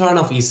 Return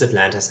of East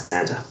Atlanta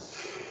Santa.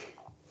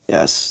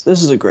 Yes,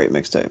 this is a great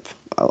mixtape.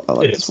 I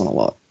like this one a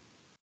lot.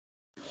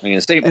 I mean,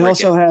 it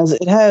also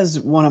has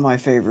one of my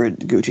favorite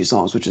Gucci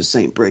songs, which is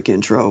Saint Brick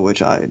Intro, which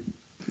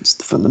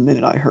from the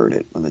minute I heard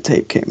it when the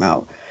tape came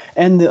out,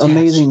 and the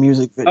amazing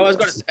music video. I was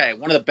going to say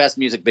one of the best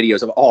music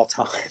videos of all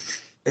time.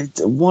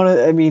 It's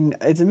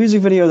a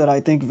music video that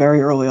I think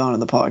very early on in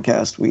the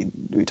podcast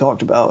we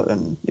talked about,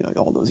 and you know,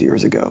 all those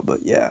years ago.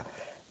 But yeah,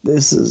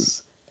 this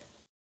is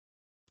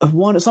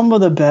some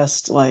of the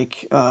best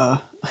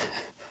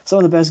some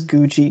of the best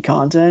Gucci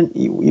content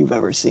you've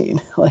ever seen.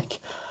 Like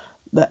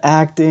the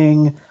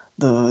acting,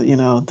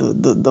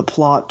 the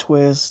plot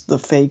twist, the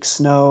fake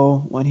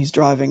snow when he's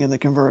driving in the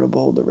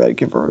convertible, the red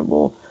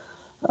convertible.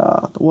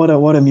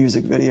 What a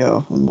music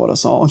video and what a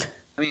song.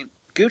 I mean,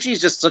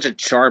 Gucci's just such a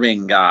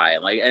charming guy.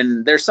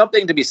 And there's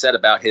something to be said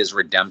about his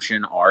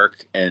redemption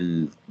arc,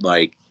 and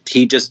like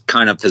he just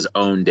kind of has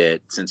owned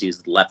it since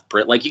he's left.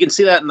 Like you can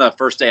see that in the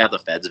First Day Out the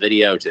Feds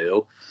video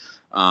too.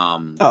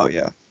 Oh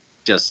yeah.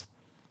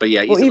 But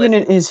yeah. Well, even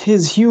in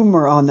his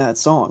humor on that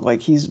song,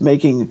 like he's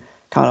making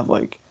kind of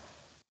like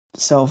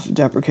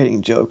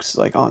self-deprecating jokes,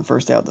 like on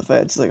First Day Out the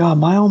Feds, like, oh,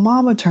 my own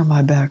mama turned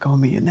my back on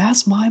me, and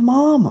that's my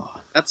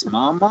mama. That's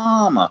my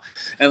mama.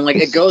 And like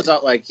it goes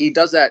out, like he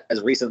does that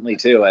as recently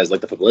too as like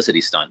the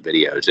publicity stunt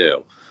video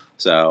too.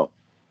 So.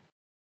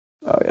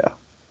 Oh yeah.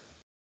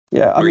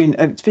 Yeah, I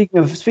mean,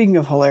 speaking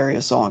of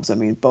hilarious songs, I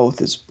mean,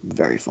 Both is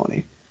very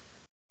funny.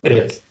 It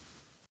is.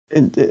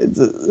 And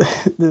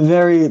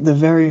the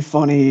very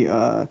funny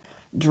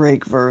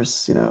Drake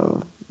verse, you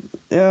know,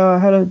 yeah, I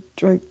had a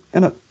drink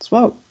and a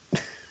smoke.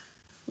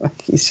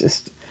 Like he's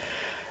just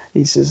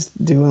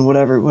doing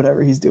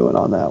whatever he's doing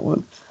on that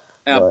one.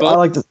 Yeah,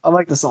 I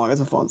like the song.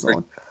 It's a fun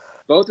song.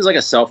 Both is like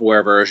a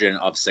self-aware version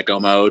of Sicko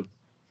Mode.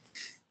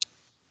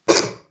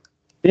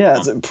 Yeah,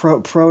 it's a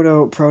proto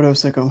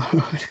Sicko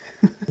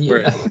Mode.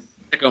 Where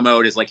Sicko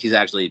Mode is like he's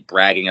actually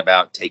bragging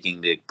about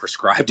taking the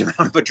prescribed amount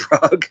of a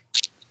drug.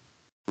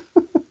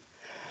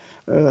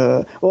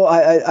 Well,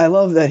 I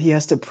love that he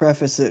has to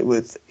preface it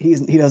with he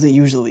doesn't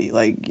usually,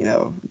 like, you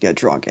know, get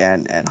drunk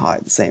and high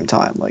at the same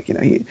time. Like, you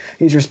know,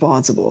 he's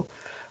responsible.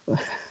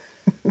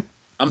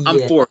 I'm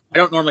for it. I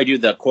don't normally do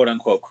the quote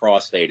unquote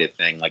crossfaded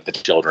thing like the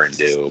children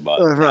do, but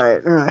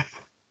right.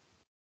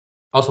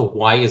 Also,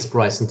 why is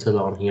Bryson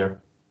Tiller on here?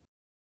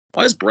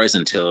 Why does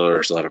Bryson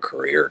Tiller still have a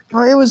career?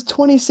 Oh, it was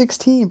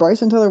 2016.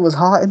 Bryson Tiller was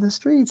hot in the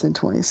streets in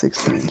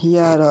 2016. He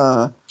had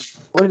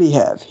what did he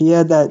have? He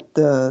had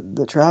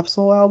the Trap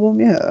Soul album,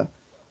 yeah.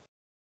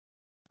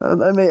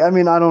 I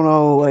mean, I don't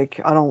know, like,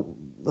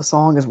 the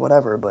song is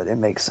whatever, but it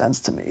makes sense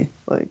to me.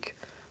 Like,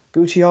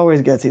 Gucci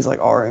always gets these, like,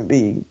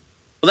 R&B.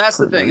 Well, that's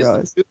the thing.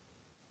 Is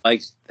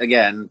like,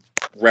 again,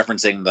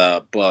 referencing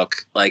the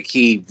book, like,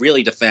 he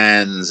really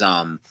defends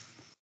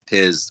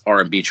his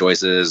R&B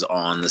choices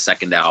on the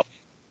second album.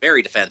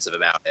 very defensive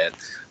about it.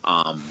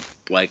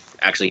 Like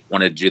actually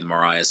wanted to do the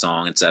Mariah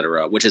song,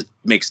 etc., which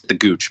makes the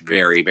Gooch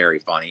very, very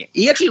funny.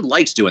 He actually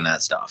likes doing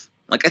that stuff.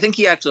 Like I think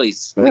he actually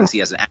thinks he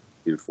has an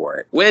attitude for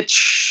it,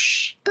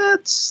 which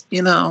that's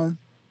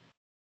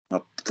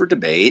up for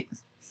debate.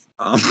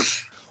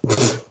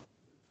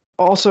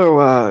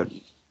 Also,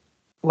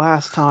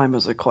 Last Time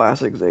is a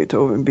classic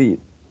Zaytoven beat.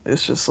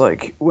 It's just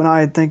like when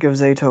I think of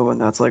Zaytoven,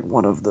 that's like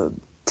one of the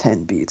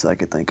 10 beats I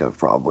could think of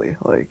probably.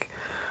 Like,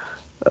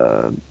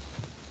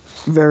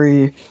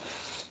 very,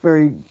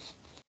 very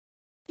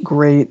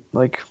great.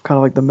 Like kind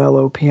of like the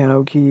mellow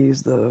piano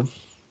keys, the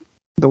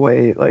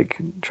way like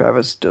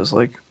Travis just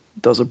like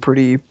does a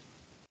pretty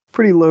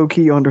low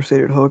key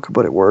understated hook,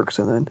 but it works.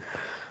 And then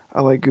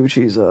I like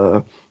Gucci's.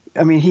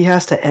 I mean, he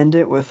has to end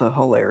it with a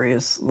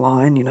hilarious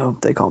line.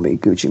 They call me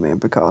Gucci Man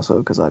Picasso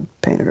because I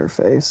painted her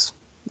face.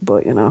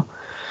 But that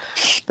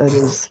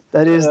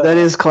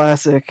is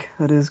classic.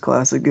 That is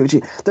classic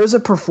Gucci. There's a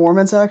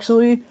performance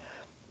actually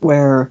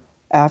where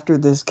after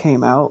this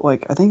came out,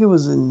 like I think it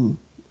was in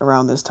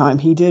around this time,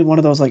 he did one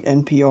of those like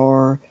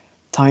NPR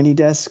Tiny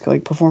Desk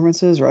like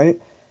performances,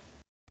 right?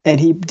 And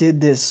he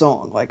did this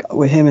song like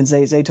with him and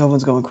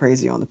Zaytoven's going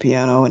crazy on the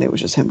piano, and it was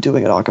just him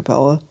doing it a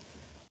cappella.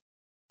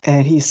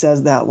 And he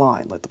says that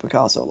line, like the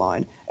Picasso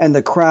line, and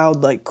the crowd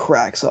like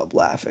cracks up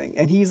laughing,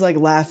 and he's like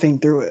laughing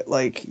through it,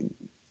 like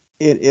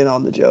in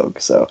on the joke.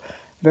 So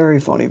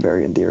very funny,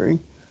 very endearing.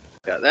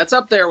 Yeah, that's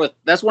up there with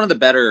that's one of the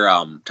better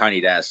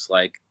Tiny Desks,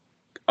 like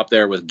up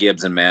there with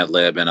Gibbs and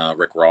Madlib and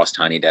Rick Ross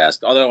Tiny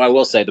Desk. Although I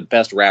will say the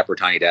best rapper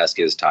Tiny Desk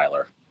is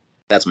Tyler.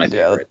 That's my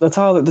favorite. The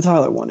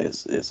Tyler one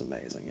is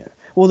amazing. Yeah.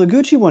 Well, the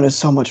Gucci one is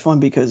so much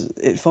fun because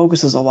it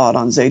focuses a lot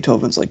on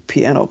Zaytoven's like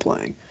piano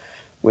playing,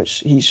 which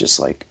he's just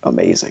like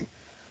amazing.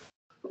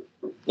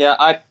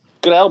 Yeah,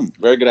 good album,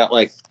 very good,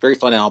 like very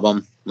fun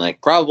album.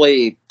 Like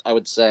probably I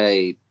would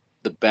say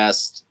the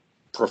best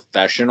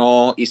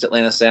professional East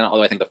Atlanta stand.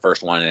 Although I think the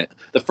first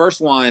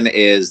one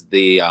is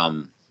the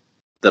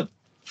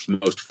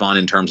most fun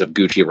in terms of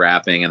Gucci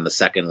rapping, and the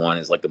second one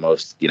is like the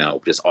most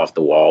just off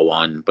the wall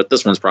one. But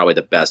this one's probably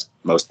the best,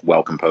 most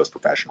well composed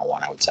professional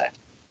one, I would say.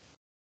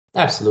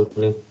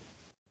 Absolutely.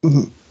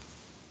 Mm-hmm.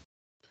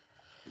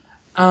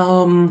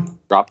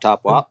 Drop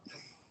Top WAP?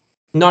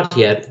 Not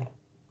yet.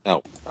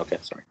 Oh, okay,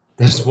 sorry.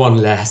 There's one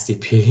last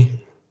EP.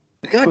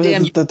 God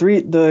damn you.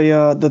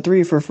 The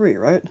three for free,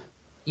 right?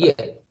 Yeah.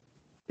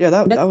 Yeah,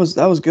 that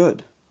was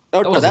good.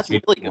 Oh, no, was that's a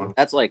really good good. one.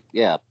 That's like,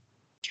 yeah,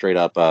 straight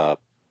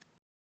up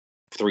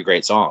 3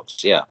 great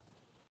songs. Yeah.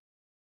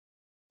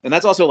 And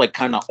that's also like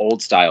kind of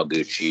old style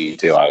Gucci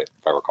too,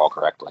 if I recall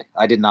correctly.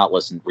 I did not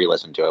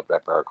re-listen to it,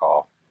 but if I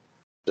recall,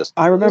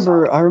 I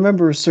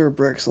remember Sir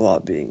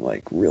Brix-a-Lot being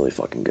like really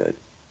fucking good.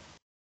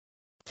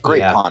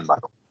 Great pun, by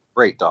the way.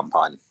 Great dumb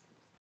pun.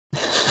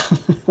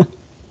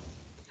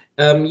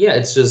 Yeah,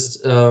 it's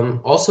just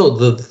also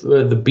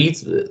the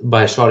beats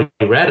by Shawty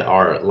Red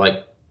are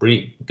like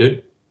pretty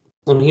good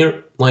on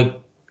here. Like,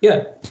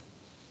 yeah.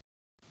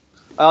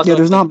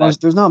 There's not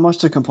much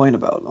to complain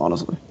about,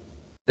 honestly.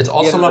 It's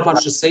also not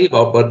much to say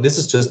about, but this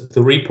is just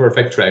 3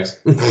 perfect tracks.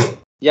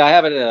 Yeah, I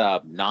have it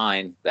at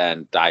 9,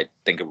 and I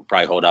think it would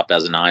probably hold up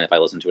as a 9 if I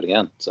listen to it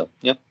again. So,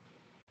 yeah.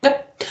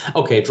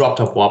 Okay, Drop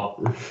Top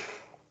WAP.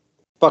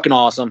 Fucking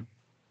awesome.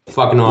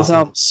 Fucking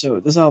awesome.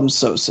 This album's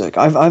so sick.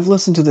 I've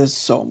listened to this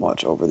so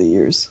much over the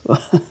years.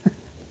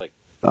 Like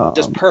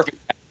just perfect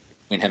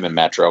between him and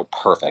Metro.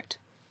 Perfect.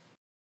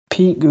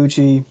 Peak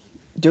Gucci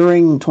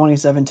during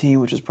 2017,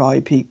 which is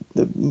probably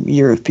the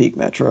year of peak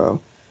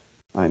Metro.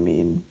 I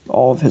mean,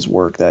 all of his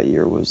work that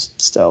year was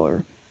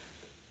stellar.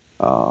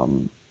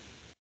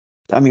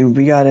 I mean,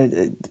 we got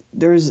it.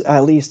 There's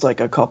at least like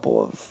a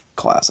couple of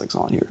classics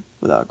on here,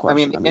 without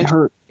question. I mean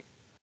Hurt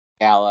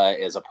Gala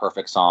is a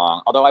perfect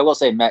song. Although I will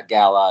say Met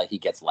Gala, he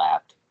gets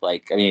lapped.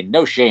 Like, I mean,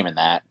 no shame in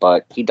that,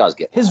 but he does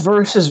get his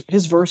verse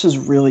is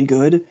really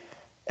good,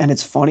 and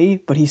it's funny,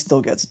 but he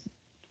still gets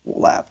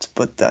lapped.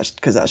 But that's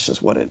because that's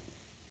just the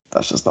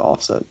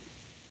offset.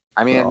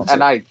 I mean,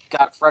 and I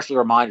got freshly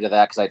reminded of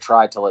that because I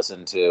tried to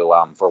listen to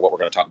for what we're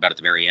going to talk about at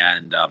the very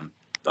end on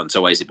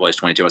So Icy Boys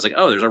 22. I was like,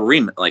 oh, there's a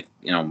like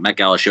Met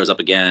Gala shows up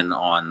again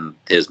on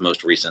his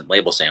most recent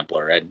label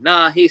sampler, and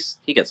he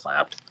gets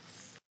slapped.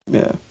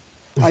 Yeah,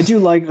 I do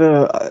like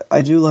the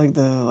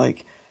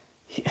like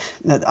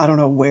I don't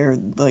know where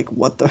like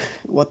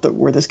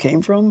where this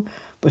came from,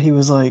 but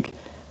he's like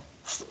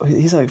 4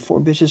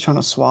 bitches trying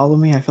to swallow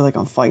me. I feel like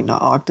I'm fighting an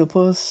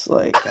octopus.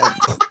 Like.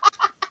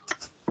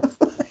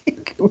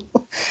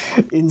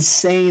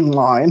 Insane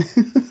line.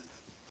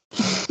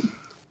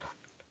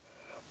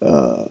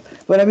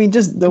 But I mean,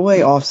 just the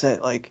way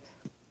Offset like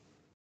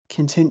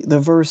continue the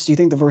verse. Do you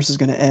think the verse is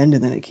going to end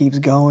and then it keeps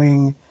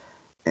going?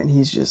 And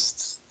he's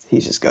just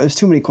got. There's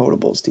too many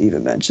quotables to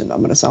even mention. I'm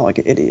going to sound like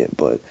an idiot,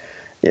 but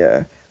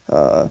yeah.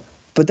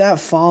 But that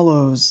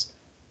follows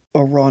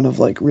a run of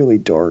like really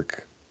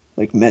dark,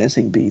 like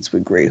menacing beats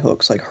with great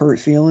hooks, like Hurt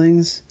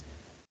Feelings.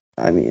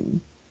 I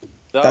mean,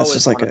 that's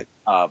just like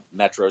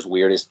Metro's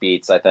weirdest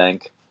beats, I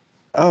think.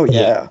 Oh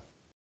yeah.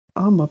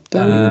 I'm up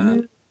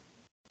there.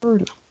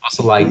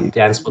 Also, like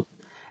Dance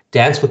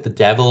with the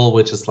Devil,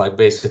 which is like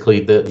basically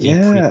the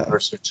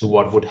precursor to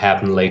what would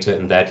happen later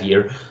in that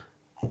year.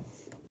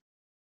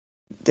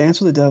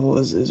 Dance with the Devil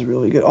is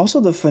really good. Also,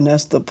 the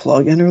Finesse the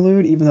Plug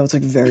interlude, even though it's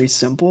like very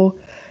simple,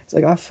 it's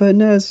like, I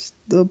finessed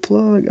the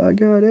plug, I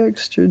got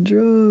extra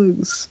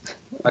drugs.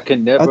 I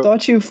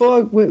thought you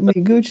fucked with me,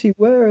 Gucci,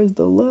 where is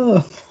the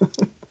love?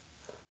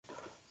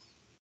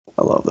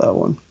 I love that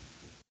one.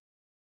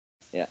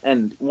 Yeah,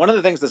 and one of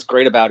the things that's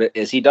great about it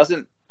is I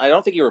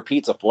don't think he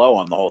repeats a flow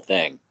on the whole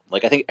thing.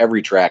 Like, I think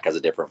every track has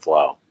a different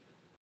flow.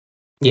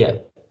 Yeah.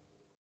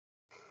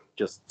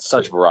 Just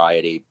such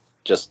variety.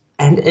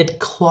 And it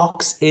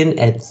clocks in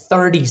at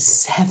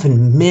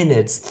 37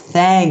 minutes.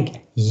 Thank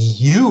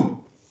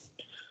you.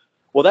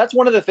 Well, that's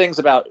one of the things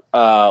about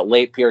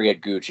late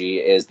period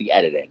Gucci is the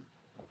editing.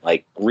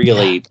 Like,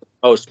 really, for the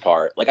most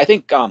part. Like, I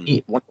think one of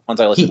the ones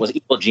I listened was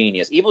Evil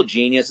Genius. Evil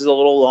Genius is a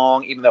little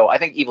long, even though I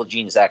think Evil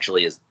Genius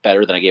actually is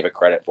better than I gave it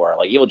credit for.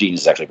 Like, Evil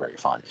Genius is actually very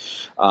fun.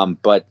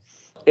 But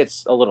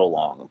it's a little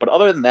long. But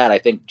other than that, I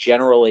think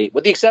generally,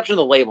 with the exception of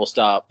the label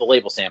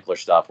sampler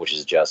stuff, which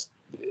is just...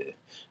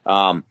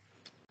 but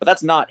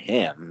that's not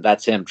him.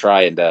 That's him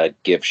trying to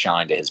give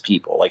shine to his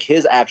people. Like,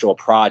 his actual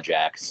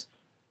projects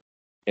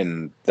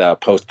in the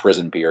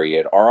post-prison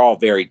period are all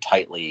very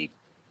tightly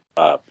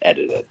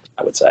edited,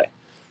 I would say.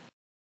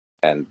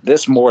 And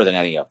this more than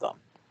any of them.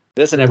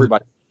 This and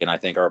Everybody, and I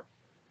think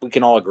we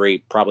can all agree,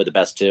 probably the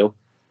best two.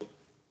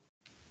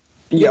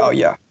 Yeah,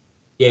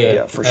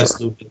 for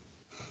absolutely.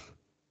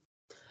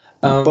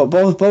 Sure. But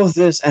both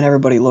this and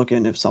Everybody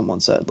Looking, if someone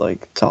said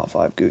like top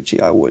 5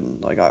 Gucci, I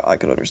wouldn't. Like, I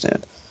could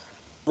understand.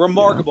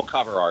 Remarkable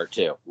cover art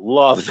too.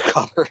 Love the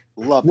cover.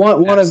 Love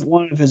one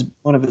of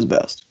his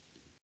best.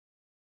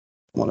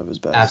 One of his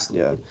best.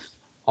 Absolutely. Yeah.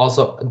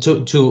 Also,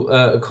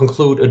 to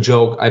conclude a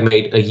joke I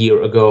made a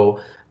year ago,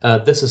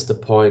 this is the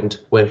point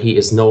where he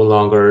is no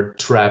longer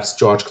Trav's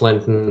George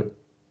Clinton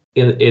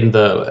in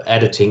the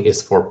editing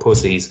is for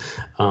pussies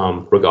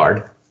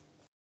regard.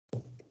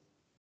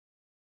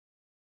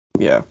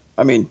 Yeah,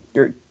 I mean,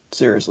 you're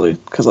seriously,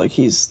 because like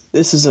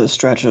this is a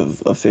stretch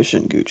of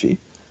efficient Gucci.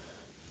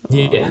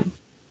 Yeah,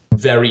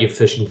 very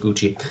efficient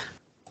Gucci.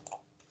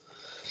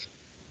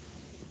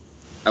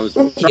 I was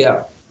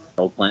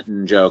Bill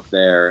Clinton joke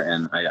there,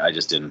 and I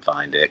just didn't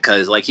find it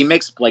because like he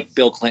makes like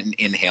Bill Clinton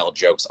inhale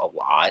jokes a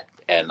lot,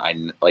 and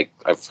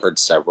I've heard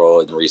several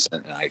in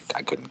recent, and I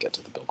couldn't get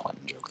to the Bill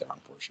Clinton joke there,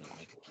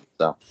 unfortunately.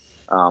 So,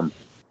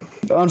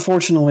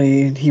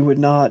 unfortunately, he would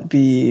not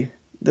be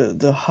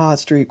the hot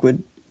streak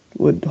would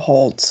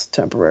halt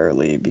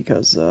temporarily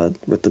because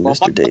with the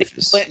Mr.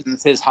 Davis.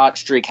 Clinton's his hot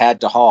streak had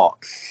to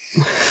halt.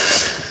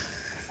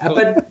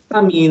 But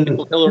I mean,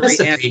 Hillary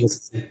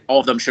and all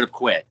of them should have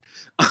quit.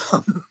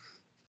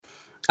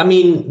 I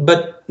mean,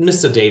 but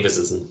Mr. Davis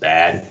isn't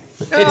bad.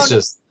 It's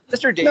just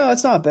Mr. Davis. No,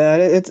 it's not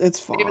bad. It's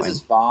fine. Davis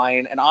is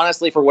fine, and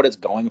honestly, for what it's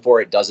going for,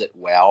 it does it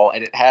well,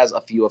 and it has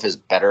a few of his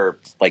better,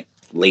 like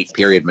late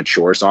period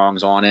mature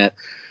songs on it.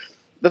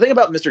 The thing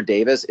about Mr.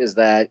 Davis is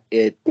that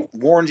it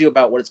warns you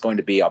about what it's going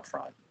to be up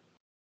front.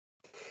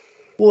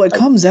 Well, it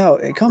comes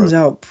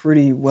out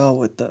pretty well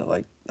with the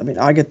like. I mean,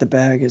 I Get the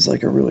Bag is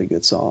like a really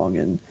good song,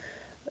 and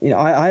you know,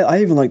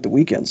 I even like the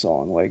Weeknd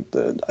song. Like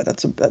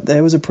that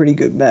was a pretty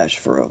good mesh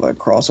for a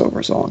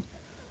crossover song.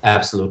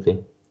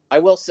 Absolutely. I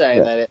will say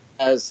that it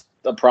has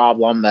the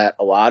problem that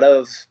a lot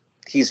of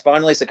he's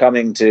finally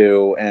succumbing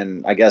to,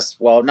 and I guess,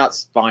 well,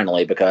 not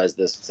finally, because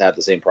this had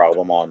the same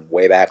problem on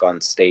way back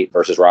on State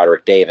versus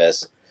Roderick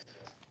Davis.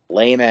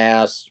 Lame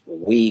ass,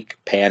 weak,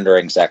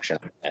 pandering section.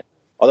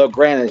 Although,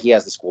 granted, he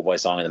has the Schoolboy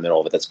song in the middle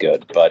of it, that's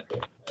good. But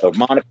the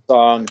Monica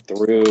song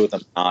through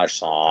the Minaj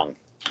song,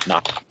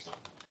 not.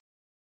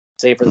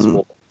 Save for the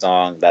Schoolboy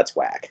song, that's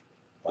whack.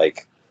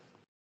 Like,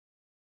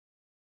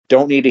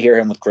 don't need to hear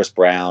him with Chris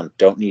Brown.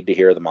 Don't need to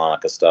hear the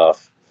Monica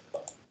stuff.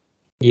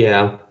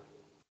 Yeah.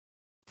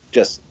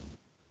 I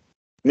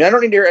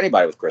don't need to hear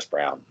anybody with Chris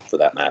Brown, for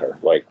that matter.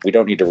 Like, we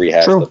don't need to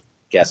rehash the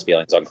guest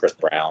feelings on Chris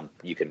Brown.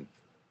 You can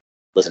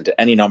listen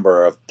to any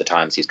number of the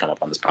times he's come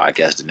up on this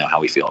podcast and know how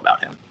we feel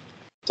about him.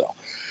 So,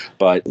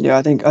 but yeah,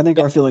 I think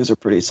our feelings are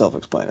pretty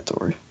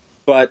self-explanatory.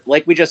 But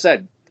like we just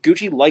said,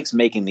 Gucci likes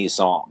making these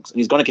songs, and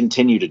he's going to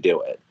continue to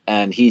do it.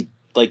 And you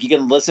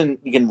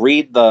can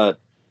read the,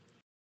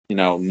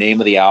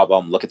 name of the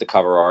album, look at the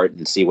cover art,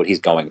 and see what he's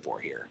going for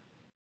here.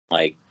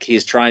 Like,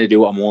 he's trying to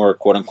do a more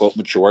quote unquote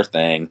mature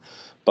thing,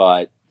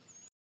 but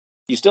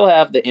you still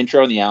have the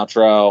intro and the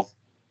outro.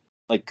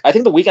 Like, I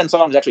think the Weeknd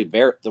song is actually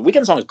the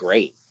Weeknd song is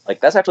great. Like,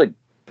 that's actually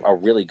a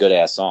really good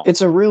ass song. It's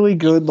a really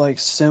good, like,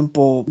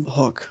 simple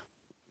hook.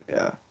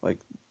 Yeah, like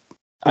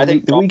I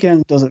think the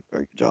Weeknd does a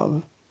very good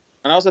job.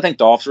 And I also think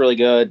Dolph's really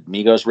good.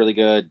 Migos really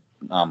good.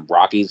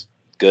 Rocky's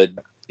good.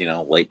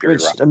 Late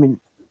period. I mean,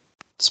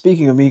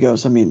 speaking of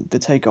Migos, I mean, the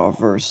Takeoff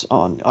verse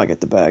on "I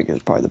Get the Bag"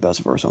 is probably the best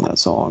verse on that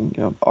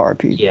song.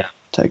 R.I.P. Yeah.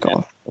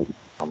 Takeoff.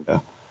 Yeah.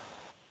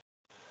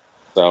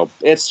 So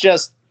it's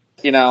just,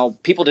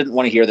 people didn't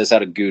want to hear this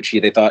out of Gucci.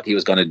 They thought he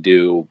was going to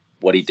do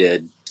what he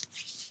did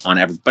on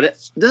every.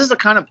 But this is a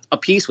kind of a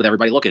piece with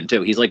everybody looking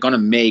too. He's like going to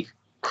make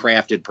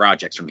crafted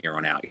projects from here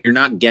on out. You're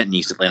not getting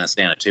East Atlanta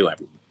Santa 2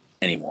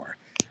 anymore.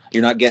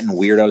 You're not getting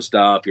weirdo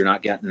stuff. You're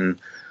not getting.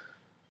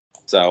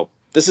 So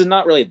this is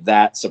not really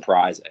that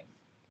surprising.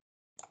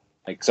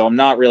 Like, so I'm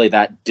not really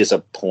that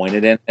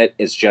disappointed in it.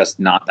 It's just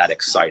not that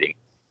exciting.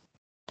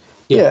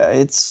 Yeah,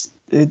 it's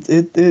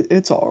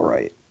all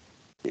right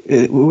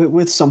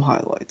with some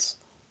highlights.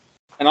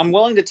 And I'm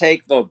willing to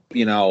take the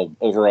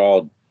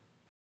overall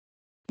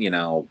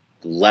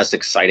less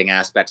exciting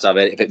aspects of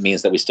it if it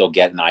means that we still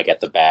get an I Get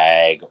the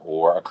Bag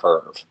or a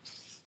Curve.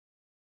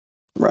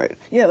 Right.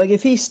 Yeah, like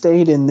if he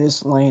stayed in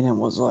this lane and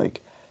was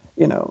like,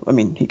 I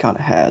mean, he kind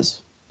of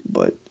has,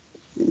 but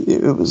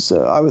it was.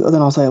 Then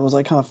I'll say it was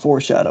like kind of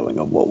foreshadowing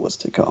of what was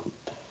to come,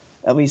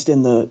 at least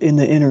in the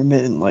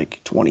intermittent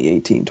like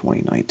 2018,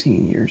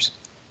 2019 years.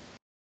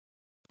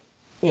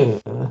 Yeah.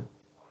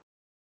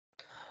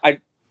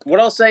 What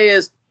I'll say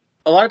is,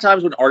 a lot of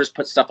times when artists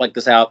put stuff like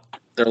this out,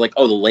 they're like,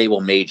 "Oh, the label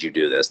made you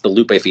do this." The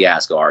Lupe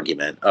Fiasco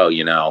argument. Oh,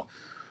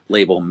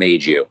 label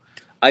made you.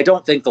 I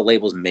don't think the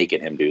label's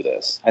making him do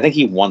this. I think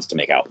he wants to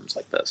make albums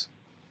like this.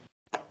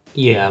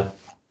 Yeah.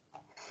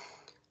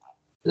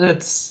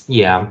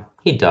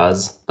 He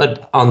does.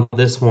 But on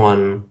this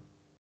one,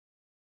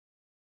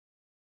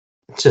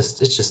 it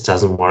just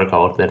doesn't work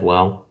out that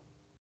well.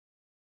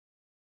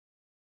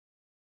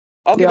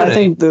 I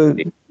think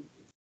the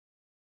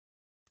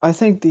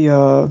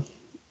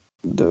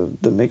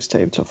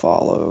mixtape To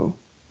Follow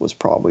was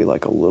probably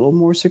like a little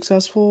more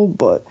successful,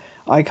 but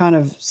I kind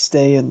of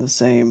stay in the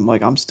same,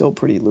 like I'm still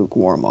pretty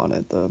lukewarm on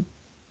it, the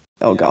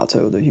El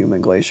Gato, the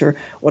Human Glacier.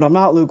 What I'm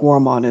not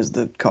lukewarm on is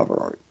the cover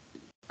art.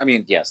 I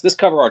mean, yes, this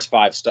cover art's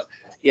 5-star.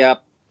 Yeah,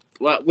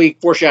 well, we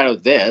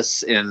foreshadowed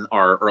this in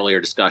our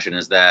earlier discussion,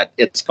 is that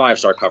it's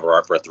 5-star cover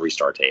art for a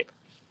 3-star tape.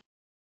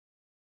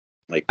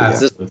 Like,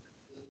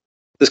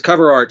 this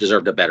cover art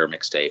deserved a better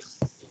mixtape.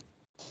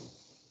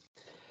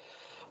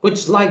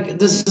 Which, like,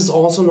 this is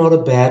also not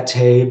a bad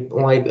tape.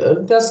 Like,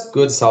 there's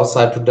good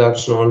Southside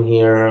production on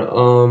here.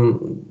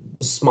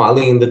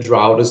 Smiley in the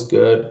Drought is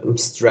good.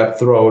 Strep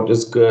Throat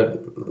is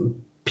good.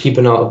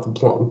 Peeping out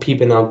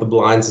the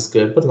blinds is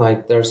good. But,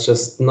 like, there's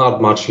just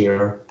not much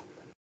here.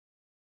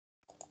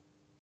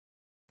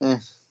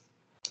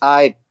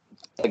 I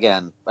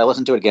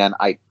listened to it again.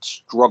 I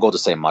struggle to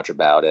say much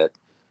about it.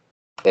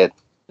 It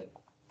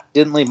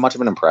didn't leave much of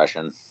an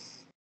impression.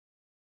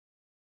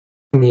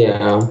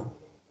 Yeah.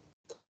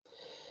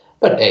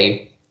 But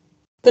hey,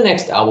 the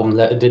next album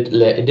did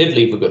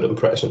leave a good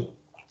impression.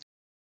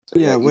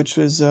 Yeah, which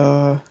was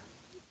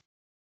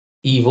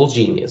Evil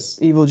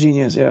Genius. Evil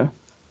Genius, yeah.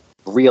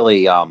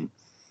 Really,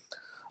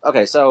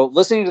 okay, so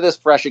listening to this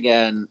fresh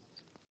again,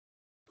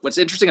 what's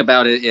interesting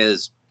about it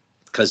is,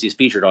 because he's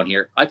featured on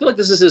here, I feel like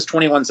this is his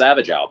 21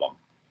 Savage album.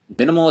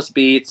 Minimalist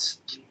beats,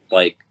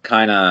 like,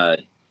 kind of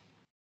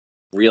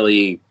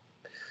really,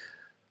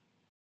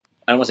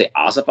 I don't want to say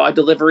ossified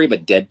delivery,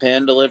 but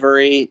deadpan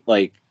delivery.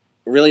 Like,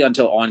 really,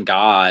 until On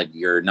God,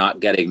 you're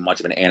not getting much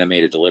of an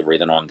animated delivery.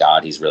 Then On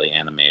God, he's really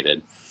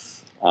animated.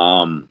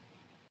 Yeah,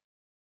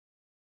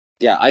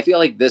 I feel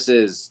like this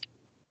is...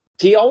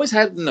 He always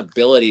had an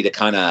ability to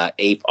kind of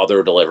ape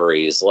other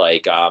deliveries.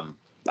 Like, I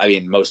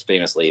mean, most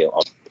famously,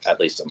 at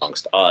least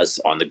amongst us,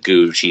 on the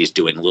Gooch, he's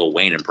doing Lil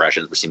Wayne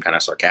impressions, which seem kind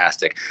of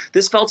sarcastic.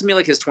 This felt to me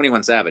like his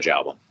 21 Savage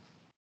album.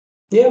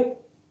 Yeah.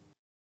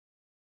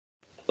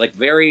 Like,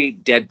 very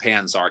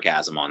deadpan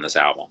sarcasm on this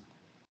album.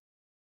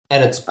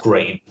 And it's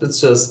great.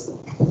 It's just...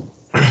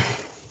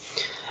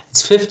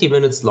 It's 50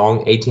 minutes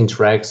long, 18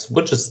 tracks,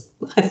 which is,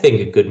 I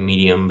think, a good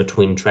medium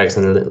between tracks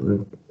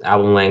and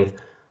album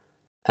length.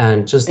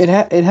 And just... It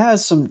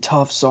has some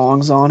tough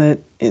songs on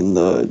it in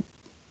the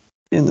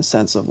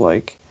sense of,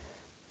 like,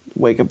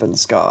 Wake Up in the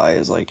Sky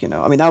is, like,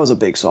 I mean, that was a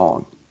big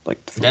song.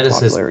 Like, that is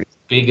his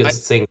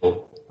biggest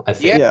single, I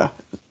think. Yeah.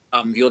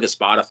 If you look at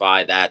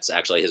Spotify, that's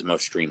actually his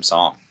most streamed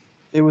song.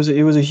 It was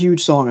a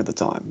huge song at the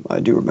time. I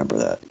do remember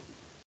that.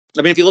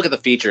 I mean, if you look at the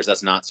features,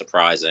 that's not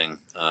surprising.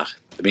 I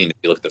mean, if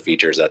you look at the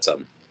features, that's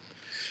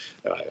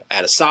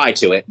add a side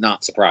to it,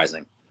 not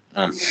surprising.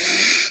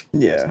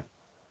 Yeah,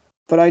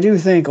 but I do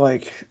think,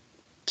 like,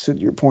 to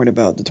your point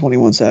about the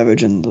 21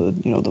 Savage and the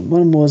the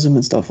minimalism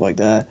and stuff like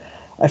that,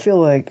 I feel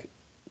like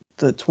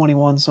the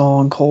 21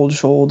 song, Cold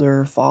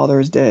Shoulder,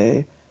 Father's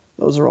Day,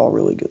 those are all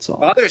really good songs.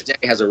 Father's Day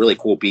has a really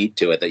cool beat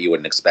to it that you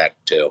wouldn't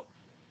expect too,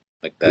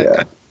 like that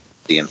kind of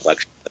the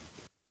inflection.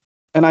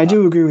 And I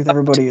do agree with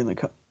everybody in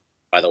the.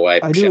 By the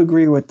way, I do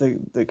agree with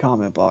the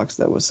comment box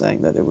that was saying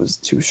that it was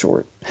too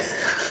short.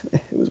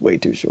 It was way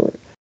too short.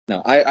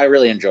 No, I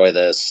really enjoy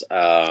this.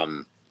 I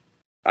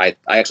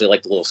actually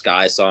like the Little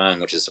Skies song,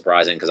 which is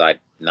surprising because I'm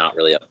not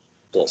really a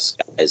Little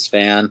Skies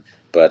fan,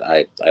 but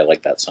I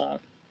like that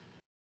song.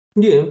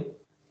 Yeah.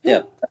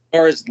 Yeah. As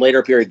far as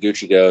later period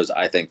Gucci goes,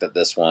 I think that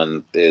this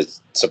one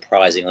is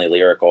surprisingly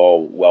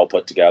lyrical, well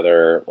put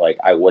together. Like,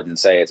 I wouldn't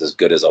say it's as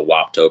good as a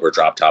Woptober,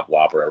 Drop Top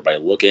Whopper, Everybody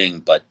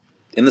Looking, but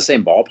in the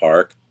same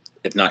ballpark.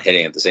 If not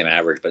hitting at the same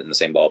average, but in the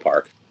same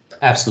ballpark.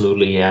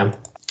 Absolutely, yeah.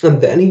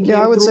 And then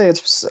I would say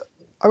it's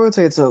I would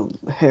say it's a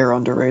hair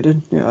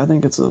underrated. Yeah, I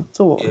think it's a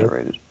little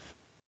underrated.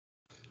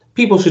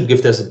 People should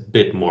give this a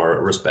bit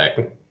more respect.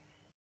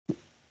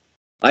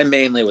 I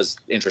mainly was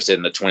interested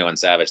in the 21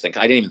 Savage thing.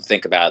 I didn't even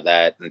think about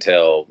that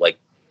until like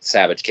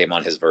Savage came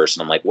on his verse,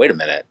 and I'm like, wait a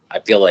minute. I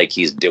feel like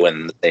he's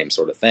doing the same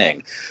sort of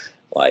thing.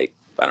 Like,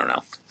 I don't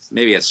know.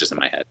 Maybe it's just in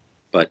my head.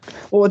 But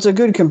well, it's a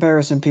good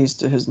comparison piece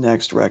to his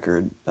next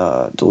record,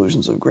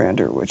 Delusions of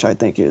Grandeur, which I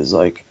think is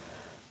like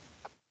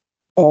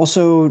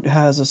also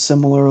has a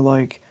similar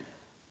like,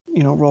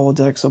 you know,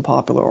 Rolodex of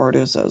popular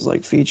artists as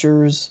like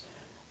features.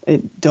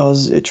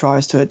 It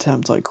tries to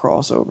attempt like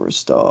crossover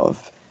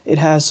stuff. It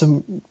has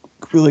some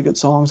really good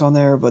songs on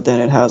there, but then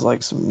it has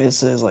like some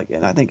misses, like,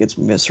 and I think its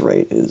miss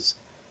rate is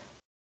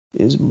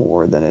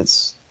more than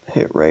its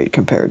hit rate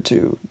compared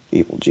to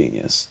Evil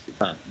Genius.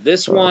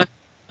 This one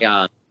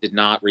did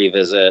not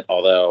revisit,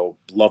 although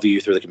Love You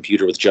Through the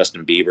Computer with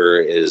Justin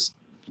Bieber is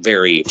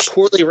very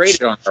poorly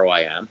rated on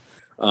ROIM.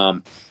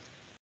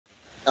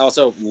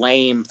 Also,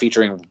 Lame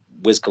featuring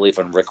Wiz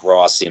Khalifa and Rick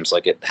Ross seems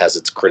like it has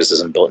its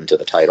criticism built into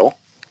the title.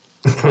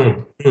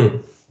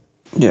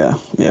 Yeah.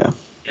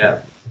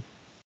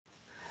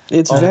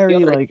 It's very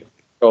like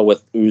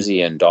with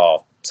Uzi and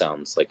Dolph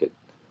sounds like it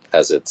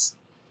has its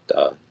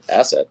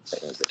asset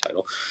as the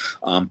title.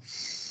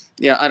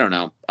 Yeah, I don't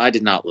know. I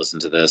did not listen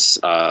to this.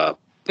 Well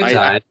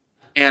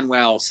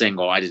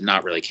single. I did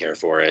not really care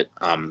for it.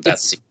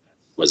 That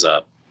was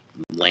a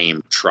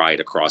lame try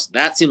to cross.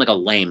 That seemed like a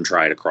lame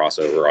try to cross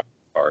over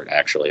art.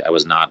 Actually, I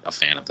was not a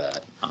fan of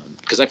that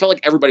because I felt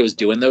like everybody was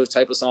doing those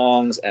type of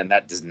songs, and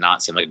that does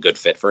not seem like a good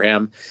fit for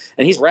him.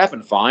 And he's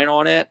rapping fine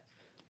on it,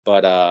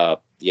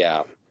 but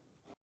yeah,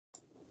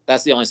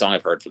 that's the only song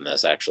I've heard from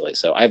this actually.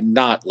 So I've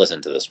not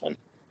listened to this one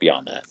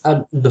beyond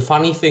that. The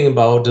funny thing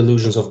about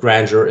Delusions of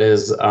Grandeur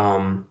is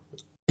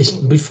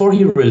before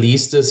he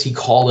released this, he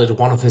called it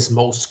one of his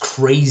most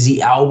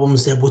crazy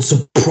albums that would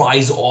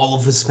surprise all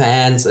of his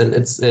fans, and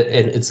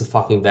it's a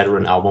fucking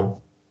veteran album.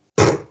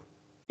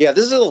 Yeah,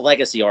 this is a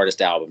legacy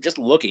artist album. Just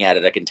looking at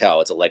it, I can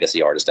tell it's a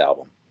legacy artist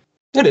album.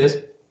 It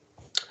is.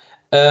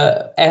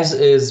 As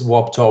is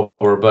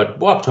Woptober, but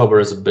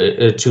Woptober is a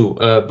bit too.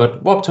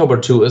 But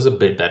Woptober 2 is a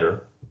bit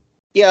better.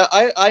 Yeah,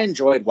 I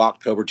enjoyed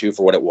Woptober 2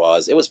 for what it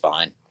was. It was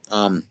fine.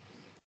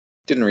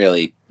 Didn't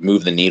really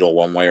move the needle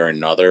one way or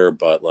another,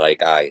 but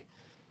like I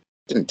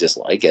didn't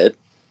dislike it.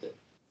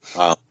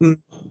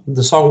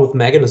 The song with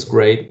Megan is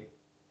great.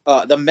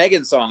 The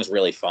Megan song is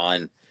really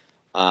fun.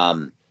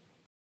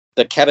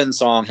 The Kevin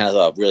song has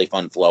a really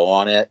fun flow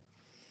on it.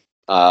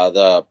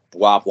 The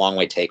WAP Long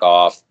Way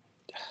Takeoff,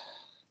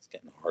 it's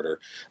getting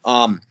harder.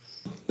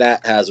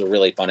 That has a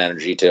really fun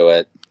energy to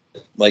it.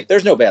 Like,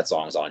 there's no bad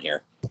songs on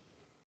here.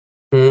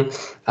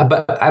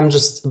 But I'm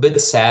just a bit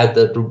sad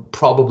that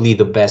probably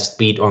the best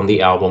beat on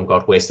the album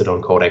got wasted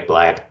on Kodak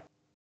Black.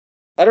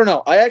 I don't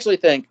know. I actually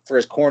think, for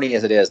as corny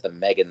as it is, the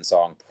Megan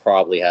song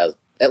probably has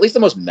at least the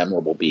most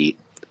memorable beat.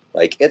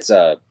 Like, it's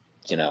a,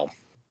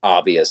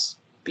 obvious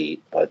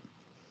beat, but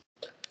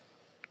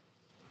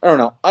I don't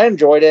know. I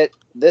enjoyed it.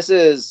 This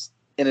is,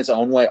 in its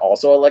own way,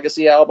 also a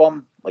legacy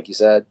album, like you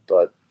said,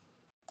 but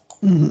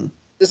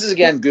this is,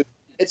 again,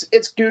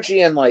 it's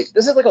Gucci, and, like,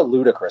 this is like a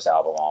Ludacris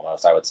album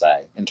almost, I would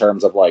say, in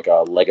terms of, like,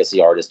 a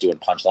legacy artist doing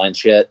punchline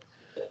shit,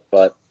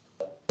 but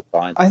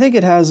fine. I think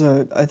it has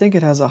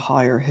a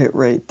higher hit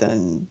rate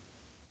than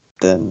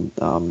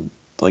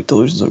like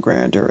Delusions of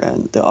Grandeur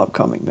and the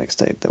upcoming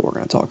mixtape that we're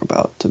going to talk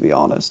about, to be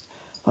honest.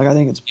 Like, I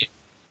think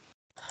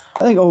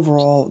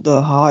overall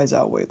the highs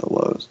outweigh the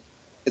lows.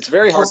 It's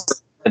very hard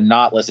to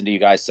not listen to you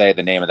guys say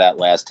the name of that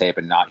last tape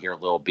and not hear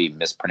Lil B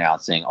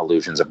mispronouncing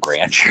Illusions of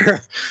Grandeur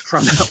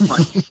from that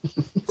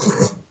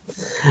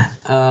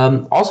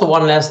one. Also,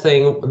 one last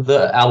thing,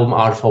 the album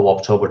art for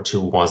Woptober 2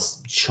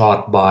 was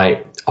shot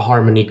by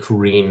Harmony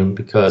Korine,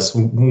 because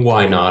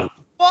why not?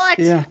 What?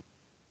 Yeah.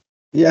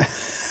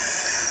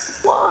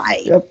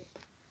 Why? Yep.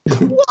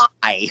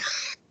 Why?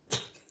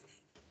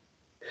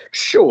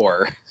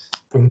 Sure.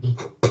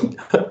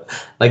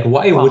 Like,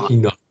 why would he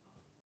not?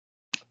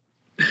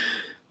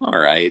 All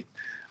right.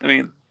 I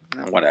mean,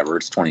 whatever.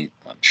 It's 20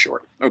 months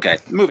short. Okay,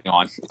 moving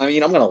on. I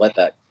mean, I'm going to let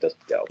that just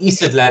go.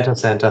 East Atlanta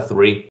Santa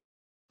 3.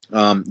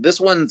 This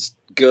one's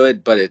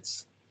good, but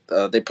it's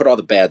they put all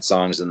the bad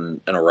songs in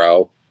a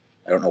row.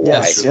 I don't know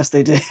why. Yes,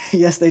 they did.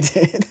 Yes, they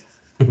did.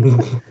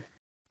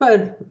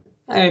 But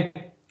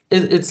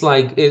it's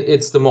like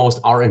it's the most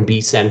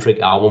R&B centric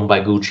album by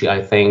Gucci.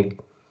 I think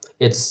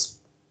it's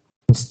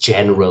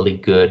generally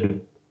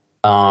good.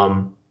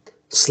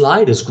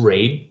 Slide is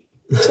great.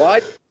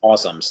 Slide,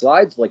 awesome.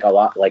 Slide's like a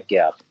lot. Like,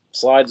 yeah,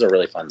 Slide's a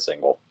really fun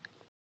single.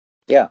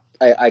 Yeah,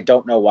 I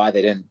don't know why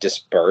they didn't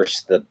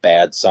disperse the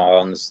bad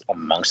songs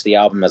amongst the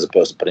album as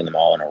opposed to putting them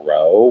all in a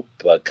row.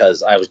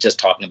 Because I was just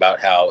talking about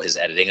how his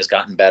editing has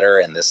gotten better,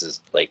 and this is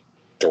like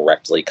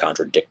directly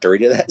contradictory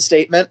to that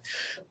statement.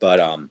 But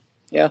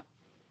yeah.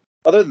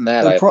 Other than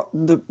that,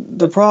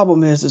 the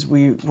problem is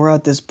we're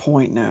at this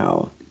point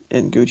now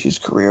in Gucci's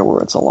career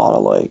where it's a lot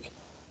of like,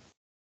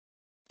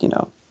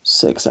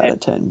 6 out of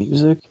 10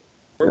 music.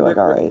 You're like,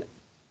 all right.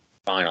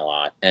 fine a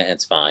lot, and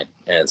it's fine.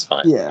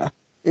 Yeah,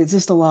 it's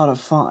just a lot of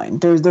fine.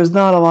 There's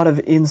not a lot of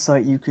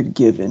insight you could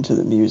give into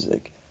the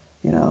music,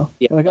 you know.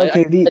 Yeah, Like,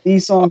 okay,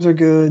 these songs are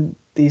good,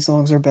 these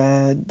songs are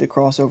bad. The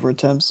crossover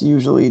attempts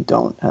usually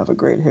don't have a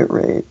great hit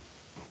rate.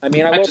 I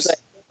mean, I will say,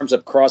 in terms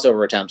of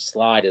crossover attempts,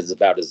 Slide is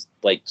about as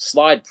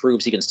Slide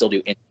proves he can still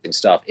do interesting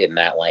stuff in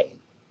that lane.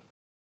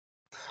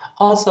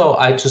 Also,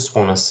 I just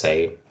want to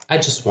say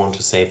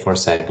for a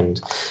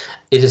second,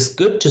 it is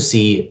good to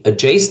see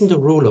Jason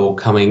Derulo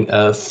coming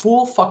a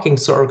full fucking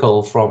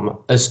circle from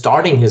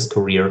starting his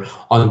career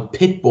on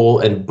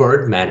Pitbull and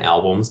Birdman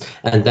albums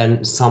and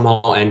then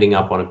somehow ending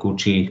up on a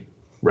Gucci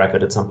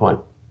record at some point.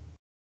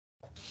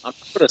 I'm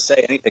not going to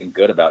say anything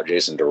good about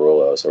Jason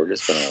Derulo, so we're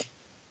just going to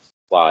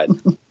slide.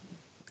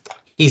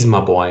 He's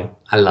my boy.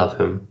 I love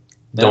him.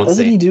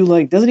 Doesn't he do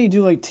like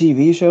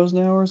TV shows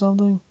now or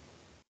something?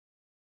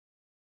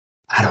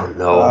 I don't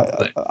know.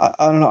 I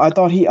don't know. I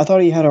thought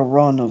he had a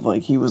run of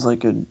like he was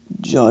like a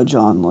judge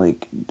on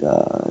like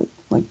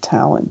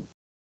talent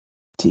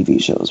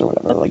TV shows or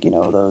whatever. Like, you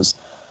know, those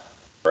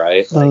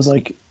those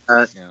like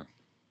yeah.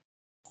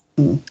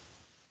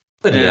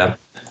 But yeah.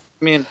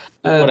 I mean,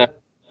 whatever.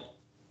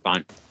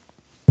 Fine.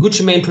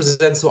 Gucci Mane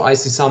presents So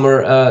Icy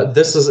Summer.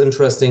 This is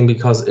interesting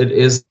because it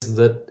is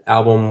the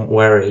album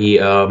where he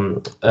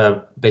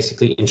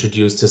basically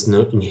introduced his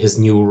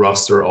new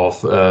roster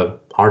of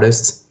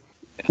artists.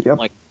 Yep.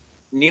 Like,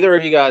 neither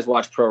of you guys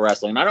watch pro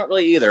wrestling. I don't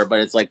really either, but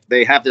it's like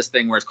they have this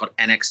thing where it's called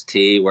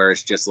NXT, where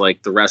it's just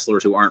like the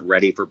wrestlers who aren't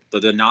ready for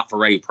the not for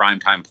ready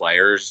primetime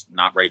players,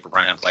 like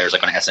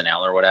on SNL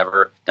or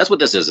whatever. That's what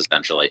this is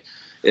essentially.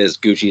 Is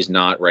Gucci's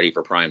not ready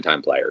for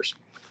primetime players.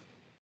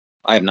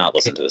 I have not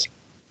listened to this.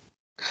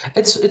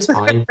 It's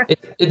fine.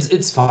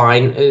 It's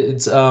fine.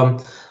 It's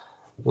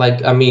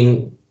like, I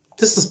mean,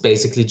 this is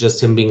basically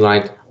just him being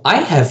like, I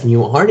have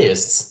new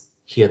artists.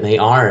 Here they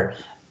are,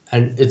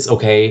 and it's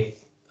okay.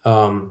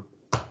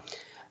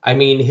 I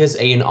mean, his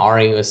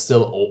A&Ring is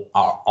still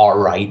all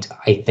right,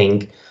 I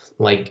think.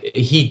 Like,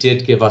 he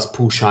did give us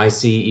Pooh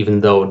Shiesty,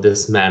 even though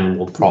this man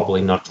will probably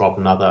not drop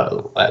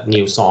another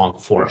new song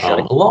for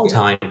a long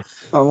time.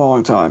 A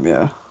long time,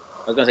 yeah.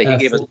 I was going to say, he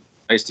gave us Pooh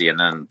Shiesty, and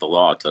then the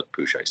law took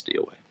Pooh Shiesty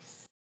away.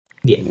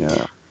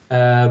 Yeah.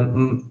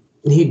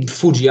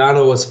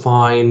 Fujiano was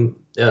fine.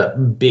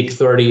 Big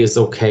 30 is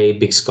okay.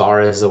 Big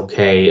Scar is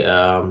okay.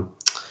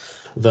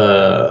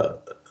 The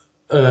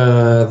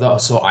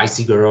So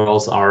Icy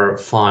Girls are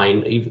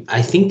fine.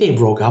 I think they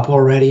broke up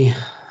already.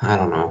 I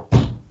don't know.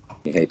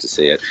 You hate to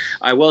see it.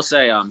 I will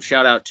say,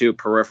 shout out to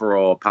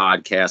Peripheral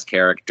podcast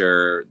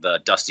character, the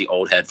dusty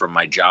old head from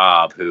my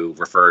job, who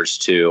refers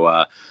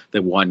to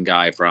the one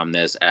guy from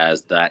this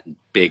as that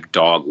big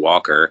dog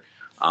Walker,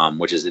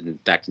 which is in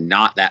fact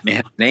not that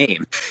man's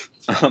name.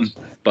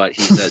 But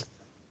he says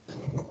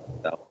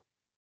so.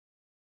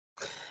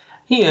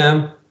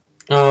 Yeah.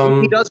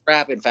 He does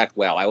rap, in fact,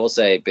 well. I will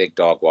say Big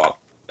Dog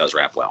Walk does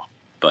rap well,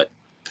 but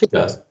he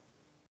does.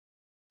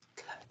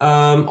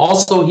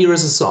 Also, here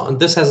is a song.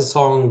 This has a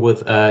song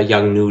with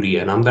Young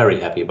Nudie, and I'm very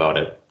happy about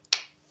it.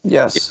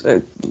 Yes,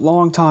 a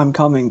long time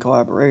coming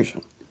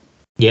collaboration.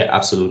 Yeah,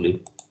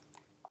 absolutely.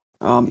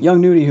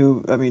 Young Nudie,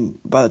 who, I mean,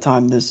 by the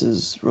time this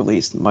is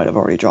released, might have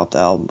already dropped the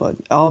album, but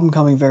album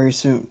coming very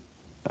soon,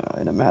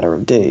 in a matter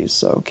of days,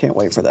 so can't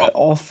wait for that.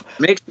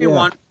 Makes me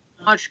want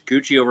how much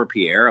Gucci over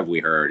Pierre have we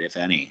heard, if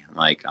any?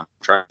 Like, I'm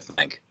trying to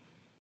think.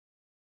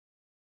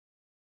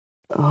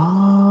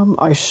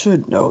 I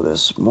should know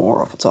this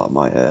more off the top of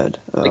my head.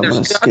 I'm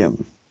gonna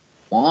skim.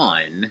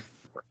 One,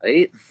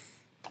 right?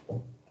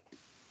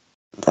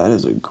 That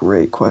is a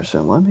great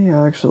question. Let me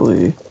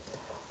actually.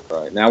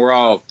 Right now, we're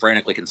all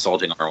frantically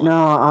consulting our. No,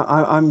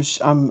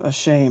 I'm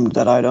ashamed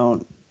that I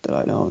don't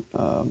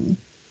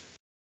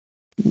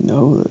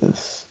know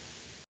this.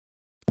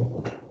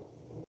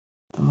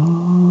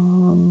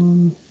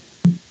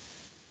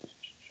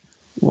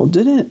 Well,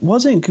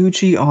 wasn't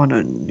Gucci on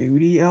a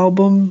Nudie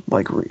album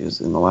like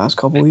in the last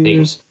couple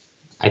years?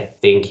 I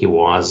think he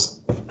was.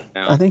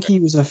 I think he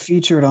was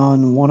featured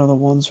on one of the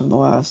ones from the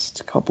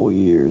last couple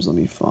years. Let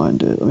me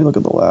find it. Let me look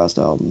at the last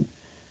album.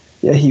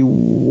 Yeah, he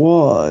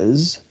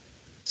was.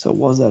 So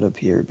was that a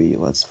Pierre beat?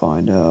 Let's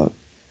find out.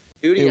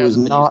 It was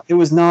not. It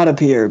was not a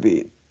Pierre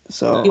beat.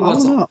 So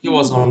he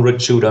was on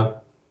Rich Shooter.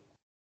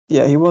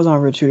 Yeah, he was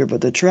on Rich Shooter,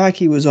 but the track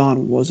he was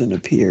on wasn't a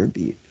Pierre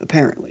beat,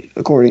 apparently,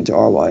 according to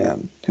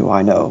RYM, who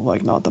I know,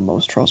 like, not the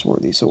most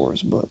trustworthy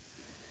source, but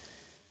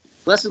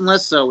less and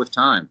less so with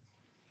time.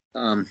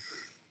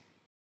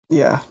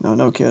 Yeah,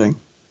 no kidding.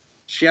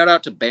 Shout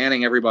out to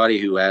banning everybody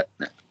who had.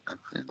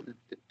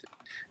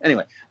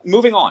 Anyway,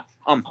 moving on.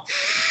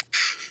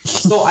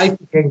 So I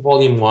think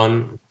Volume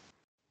 1.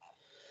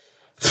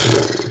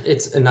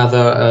 It's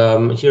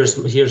another.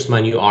 Here's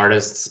my new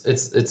artists.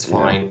 It's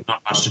fine. Yeah.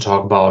 Not much to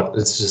talk about.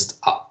 It's just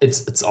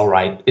it's all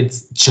right.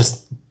 It's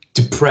just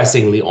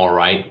depressingly all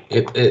right.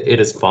 It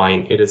is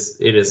fine. It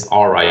is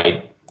all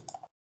right.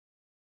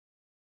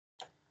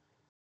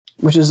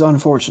 Which is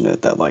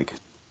unfortunate that like.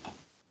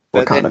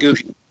 But then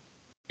Gucci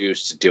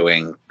used to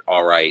doing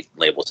all right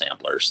label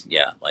samplers.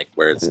 Yeah, like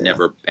where it's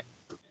never been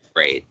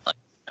great. Like,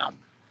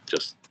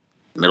 just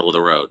middle of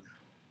the road.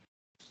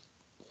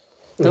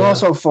 They're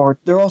also far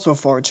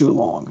too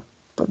long,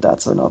 but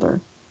that's another,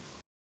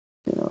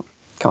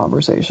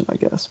 conversation, I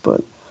guess.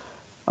 But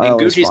I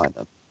always find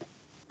them.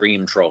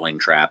 Extreme trolling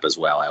trap as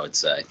well, I would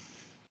say.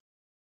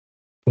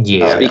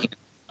 Yeah. Speaking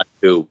of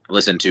who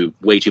listen to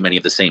way too many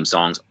of the same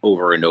songs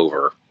over and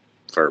over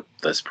for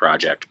this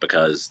project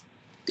because,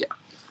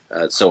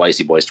 So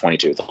Icy Boys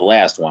 22, the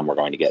last one we're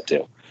going to get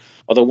to.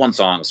 Although one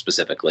song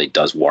specifically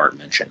does warrant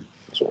mention.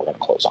 That's what we're going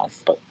to close on.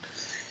 But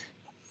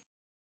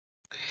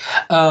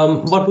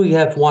we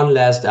have one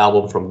last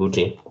album from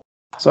Gucci.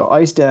 So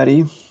Ice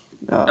Daddy,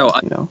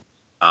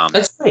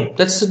 that's great.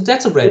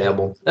 That's a great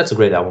album. That's a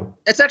great album.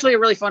 It's actually a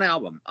really fun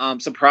album.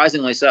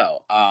 Surprisingly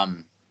so.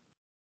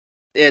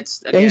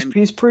 It's again,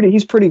 he's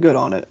pretty good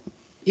on it.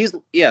 This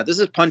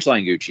is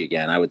Punchline Gucci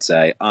again, I would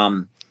say.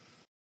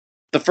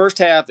 The first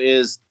half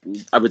is,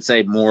 I would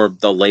say, more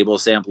the label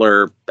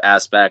sampler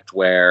aspect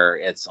where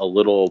it's a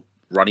little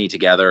runny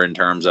together in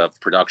terms of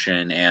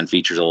production and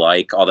features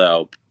alike,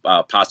 although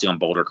Posse on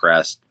Boulder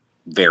Crest,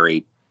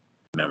 very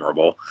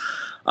memorable.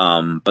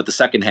 But the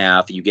second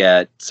half, you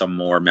get some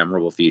more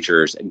memorable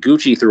features.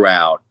 Gucci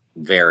throughout,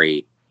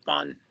 very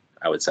fun,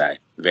 I would say.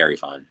 Very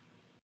fun.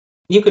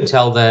 You could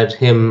tell that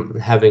him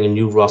having a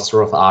new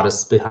roster of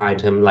artists behind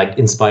him, like,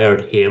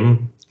 inspired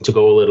him to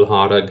go a little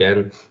harder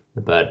again.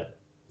 But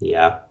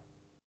yeah.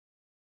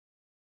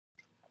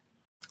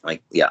 I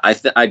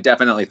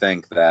definitely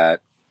think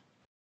that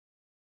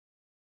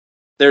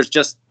there's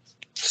just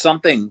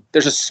something,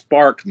 there's a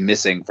spark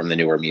missing from the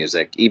newer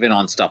music, even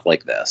on stuff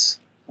like this.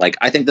 Like,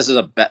 I think this is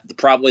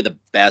probably the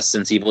best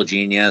since Evil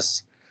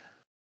Genius.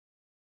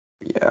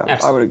 Yeah,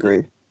 absolutely. I would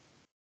agree.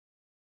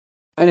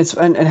 And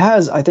it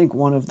has, I think,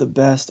 one of the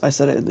best, I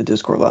said it in the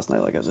Discord last night,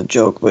 like, as a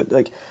joke, but,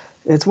 like,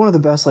 it's one of the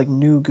best, like,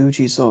 new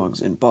Gucci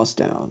songs in Bust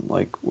Down,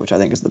 like, which I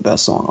think is the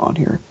best song on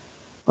here.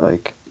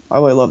 Like, I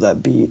really love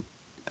that beat,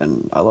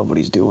 and I love what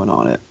he's doing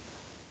on it.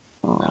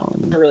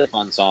 It's a really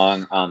fun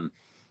song.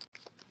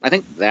 I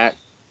think that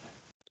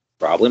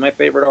probably my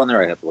favorite on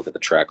there. I have to look at the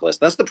track list.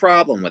 That's the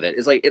problem with it.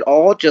 Is like it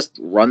all just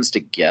runs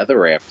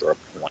together after a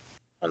point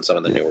on some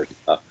of the newer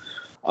stuff.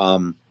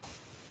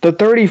 The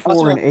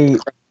 34 and 8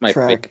 my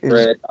track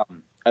favorite.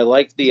 I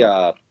like the.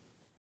 I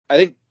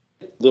think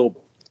Lil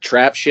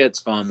Trap shit's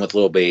fun with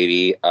Lil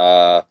Baby.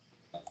 I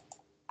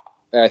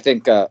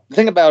think the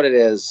thing about it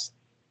is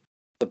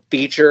the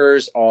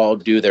features all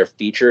do their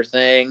feature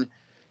thing.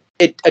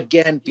 It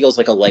again feels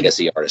like a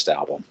legacy artist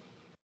album.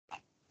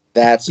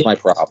 That's my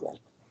problem.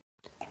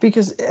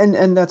 Because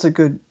and that's a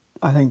good,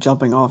 I think,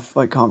 jumping off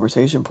like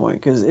conversation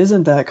point, because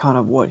isn't that kind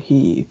of what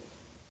he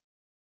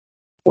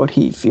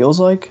feels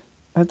like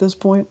at this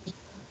point?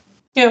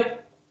 Yeah.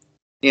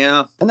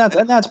 And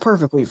that's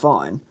perfectly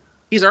fine.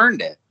 He's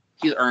earned it.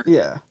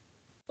 Yeah.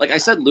 Like I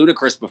said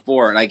Ludacris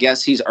before, and I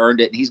guess he's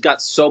earned it. And he's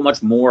got so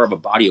much more of a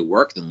body of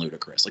work than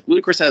Ludacris. Like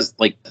Ludacris has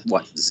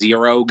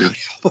 0 good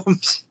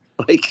albums?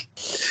 Like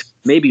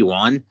maybe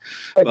one.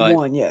 But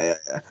one, yeah.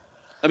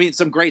 I mean,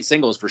 some great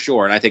singles for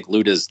sure, and I think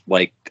Luda's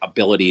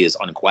ability is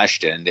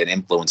unquestioned and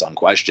influence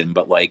unquestioned.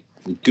 But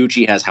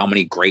Gucci has how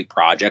many great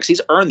projects?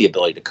 He's earned the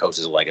ability to coast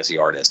as a legacy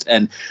artist.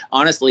 And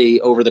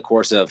honestly, over the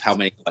course of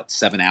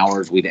 7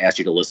 hours we've asked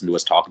you to listen to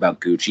us talk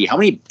about Gucci, how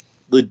many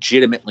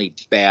legitimately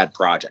bad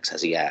projects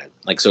has he had?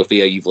 Like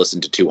Sophia, you've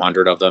listened to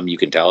 200 of them. You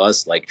can tell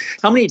us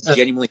how many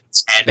genuinely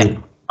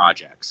bad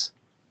projects.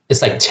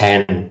 It's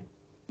 10.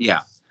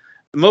 Yeah,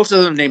 most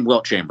of them named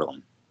Wilt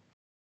Chamberlain.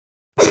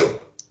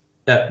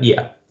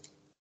 Yeah.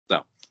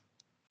 So,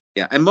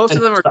 yeah, and most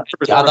of them are the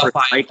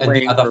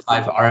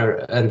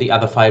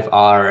other five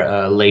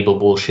are label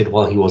bullshit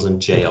while he was in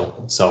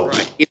jail. So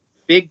right. It's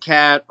Big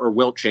Cat or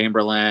Wilt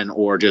Chamberlain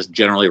or just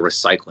generally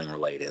recycling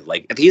related.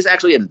 If he's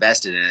actually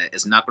invested in it,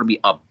 it's not going to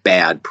be a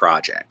bad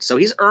project. So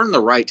he's earned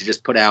the right to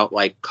just put out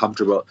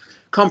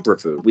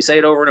comfort food. We say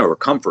it over and over,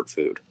 comfort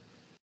food.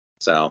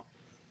 So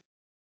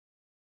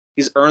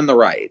he's earned the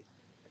right.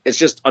 It's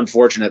just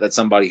unfortunate that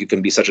somebody who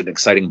can be such an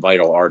exciting,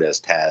 vital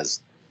artist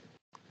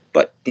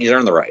but he's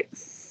earned the right.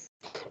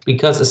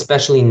 Because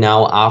especially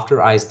now after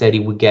Ice Daddy,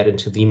 we get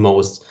into the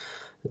most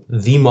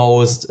not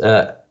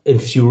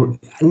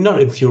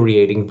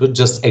infuriating, but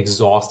just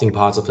exhausting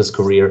parts of his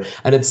career.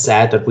 And it's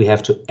sad that we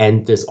have to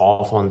end this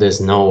off on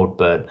this note,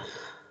 but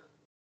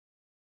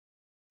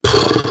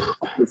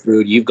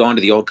food, you've gone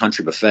to the Old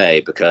Country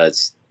Buffet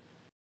because,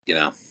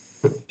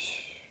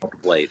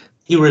 late.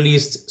 He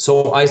released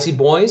So Icy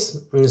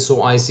Boys,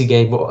 So Icy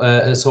Gang,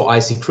 So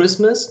Icy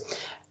Christmas,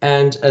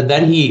 and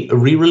then he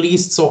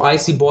re-released So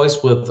Icy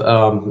Boys with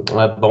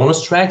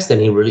bonus tracks.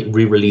 Then he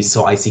re-released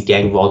So Icy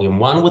Gang Volume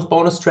 1 with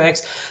bonus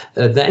tracks.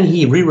 Then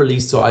he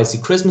re-released So Icy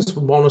Christmas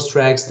with bonus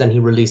tracks. Then he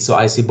released So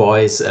Icy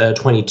Boys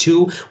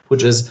 22,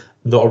 which is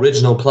the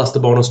original plus the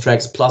bonus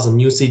tracks plus a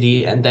new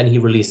CD. And then he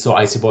released So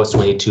Icy Boys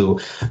 22,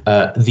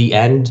 The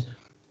End.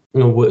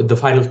 The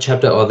final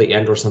chapter or the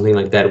end or something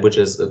like that, which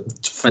is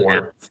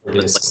 4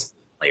 discs.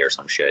 Or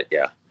some shit,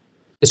 yeah.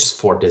 It's just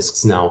 4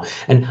 discs now.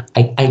 And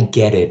I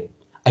get it.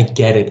 I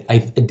get it.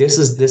 This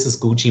is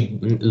Gucci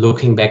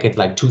looking back at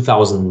like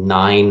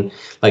 2009,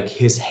 like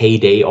his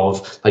heyday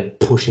of like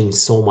pushing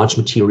so much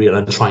material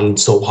and trying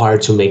so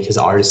hard to make his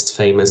artists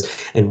famous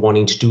and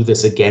wanting to do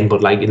this again,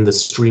 but like in the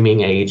streaming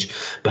age.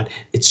 But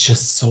it's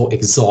just so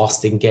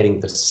exhausting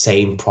getting the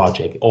same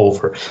project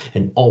over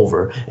and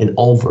over and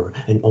over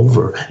and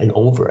over and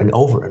over and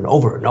over and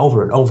over and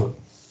over and over.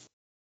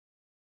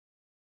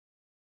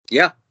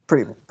 Yeah,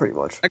 pretty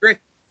much. I agree.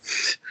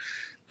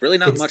 Really,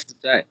 not much to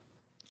say.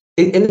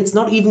 And it's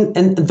not even,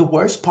 and the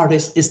worst part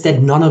is that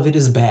none of it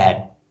is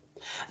bad,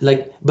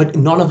 like, but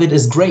none of it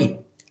is great.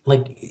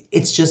 Like,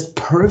 it's just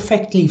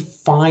perfectly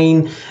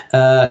fine.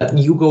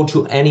 You go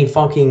to any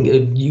fucking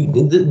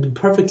the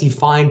perfectly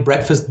fine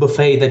breakfast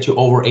buffet that you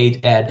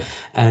overate at,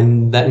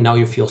 and that now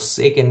you feel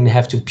sick and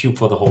have to puke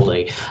for the whole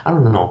day. I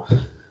don't know.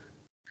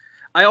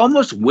 I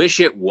almost wish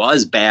it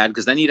was bad,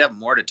 because then you'd have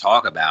more to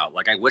talk about.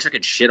 Like, I wish I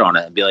could shit on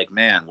it and be like,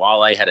 man,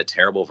 Wale had a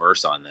terrible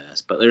verse on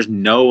this. But there's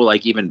no,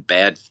 like, even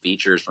bad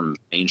features from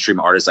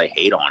mainstream artists I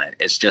hate on it.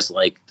 It's just,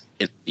 like,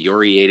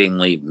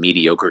 infuriatingly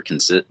mediocre,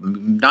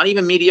 not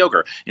even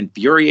mediocre,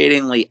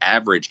 infuriatingly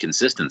average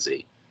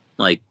consistency,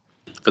 like,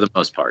 for the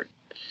most part.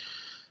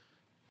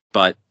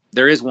 But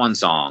there is one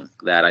song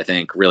that I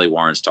think really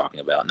warrants talking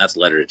about, and that's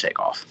Letter to Take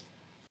Off.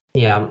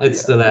 Yeah,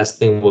 it's the last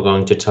thing we're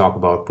going to talk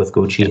about with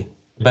Gucci. Yeah.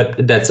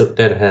 But that's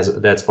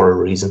for a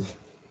reason.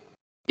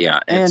 Yeah,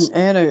 and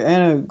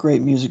a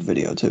great music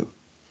video too.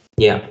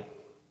 Yeah,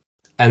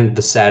 and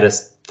the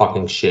saddest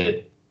fucking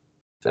shit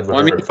ever.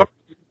 Well, I mean,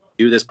 you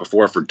do this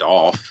before for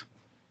Dolph,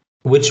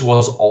 which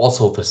was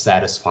also the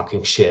saddest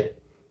fucking shit.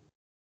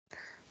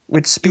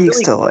 Which speaks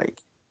to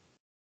like,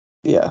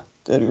 yeah,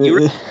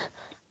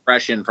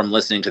 impression from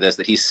listening to this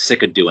that he's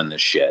sick of doing this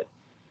shit.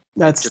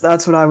 That's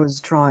what I was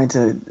trying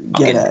to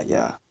get at.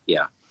 Yeah.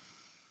 Yeah.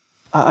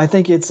 I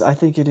think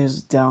it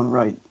is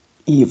downright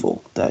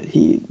evil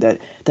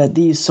that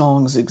these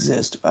songs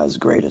exist as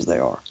great as they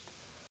are.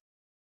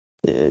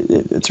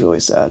 It's really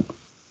sad.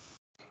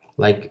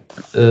 Like,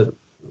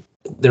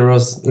 there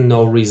was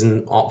no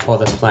reason for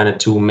this planet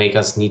to make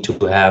us need to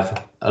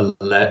have a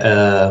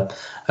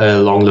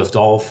long-lived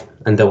Dolph,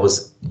 and there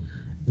was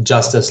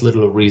just as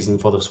little reason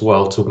for this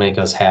world to make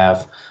us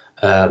have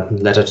a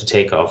Letter to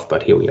Take Off.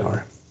 But here we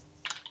are.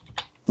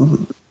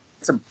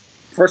 Mm-hmm.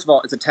 First of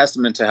all, it's a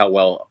testament to how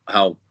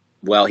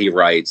well he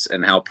writes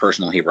and how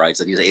personal he writes,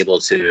 that he's able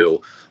to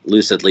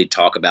lucidly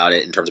talk about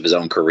it in terms of his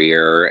own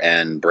career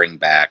and bring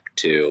back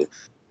to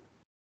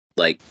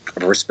like a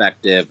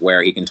perspective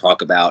where he can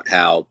talk about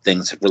how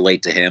things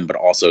relate to him, but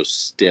also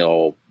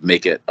still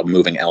make it a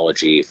moving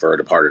elegy for a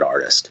departed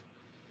artist.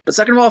 But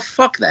second of all,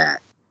 fuck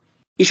that.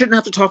 He shouldn't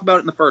have to talk about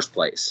it in the first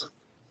place.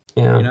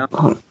 Yeah, you know,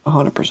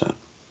 100%.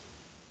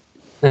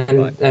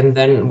 And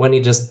then when he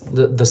just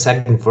the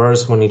second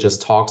verse, when he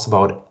just talks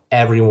about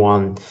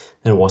everyone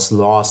that was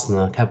lost in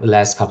the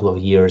last couple of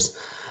years,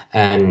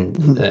 and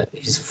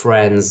his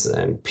friends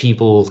and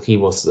people he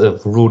was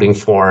rooting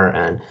for,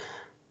 and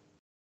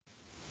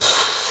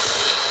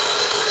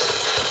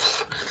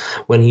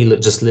when he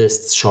just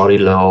lists Shawty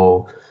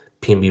Lo,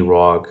 Pimby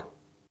Rock,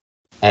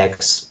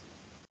 X,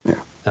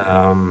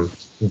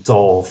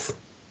 Dolph,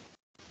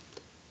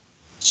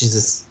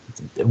 Jesus,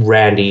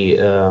 Randy.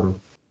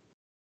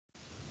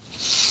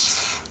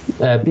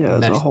 As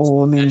a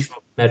whole, I mean,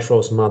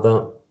 Metro's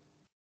mother.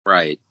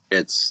 Right.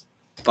 It's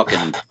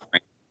fucking.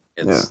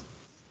 It's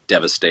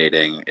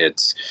devastating.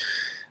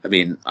 I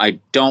mean, I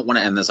don't want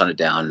to end this on a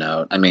down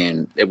note. I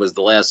mean, it was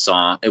the last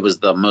song. It was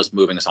the most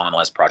moving song on the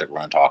last project we're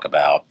going to talk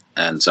about,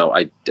 and so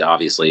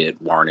obviously it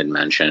warranted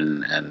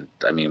mention. And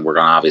I mean, we're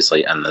going to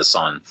obviously end this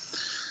on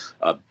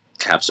a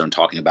capstone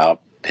talking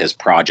about his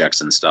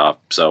projects and stuff.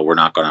 So we're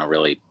not going to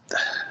really.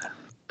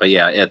 But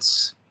yeah,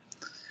 it's.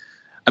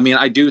 I mean,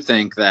 I do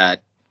think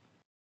that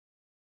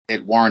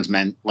it warrants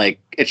like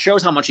it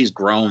shows how much he's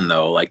grown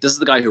though. Like, this is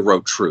the guy who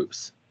wrote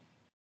Truth,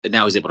 and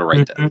now he's able to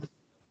write that.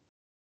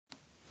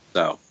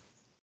 So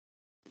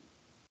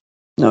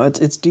no,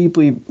 it's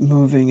deeply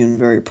moving and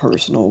very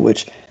personal,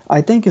 which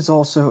I think is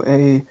also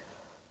a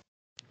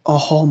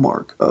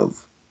hallmark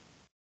of,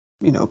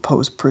 you know,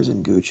 post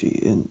prison Gucci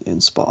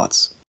in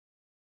spots.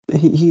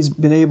 He's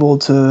been able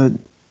to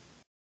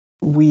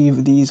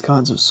weave these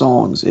kinds of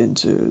songs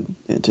into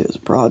his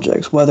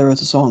projects, whether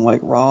it's a song like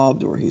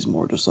Robbed, or he's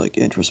more just like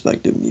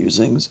introspective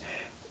musings,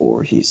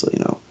 or he's, you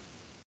know,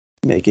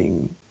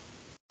 making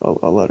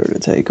a Letter to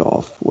Take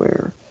Off,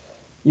 where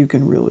you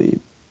can really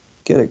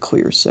get a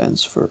clear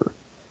sense for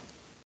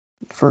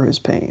his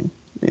pain,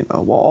 you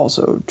know, while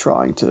also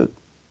trying to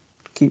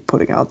keep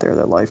putting out there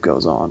that life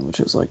goes on, which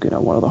is like, you know,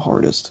 one of the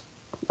hardest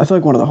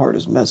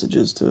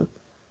messages to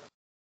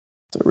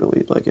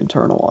really like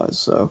internalize.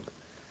 So,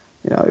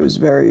 you know, it was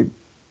very,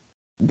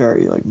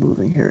 very like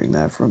moving hearing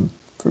that from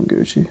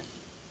Gucci.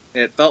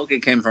 It felt like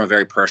it came from a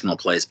very personal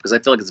place, because I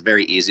feel like it's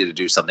very easy to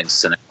do something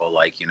cynical,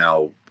 like, you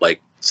know,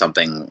 like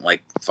something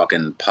like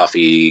fucking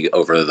Puffy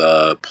over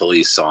the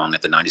Police song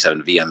at the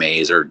 97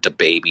 VMAs, or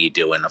DaBaby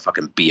doing a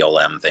fucking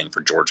BLM thing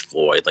for George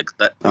Floyd. Like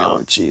that.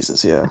 Oh,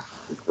 Jesus, yeah.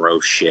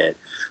 Gross shit.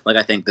 Like,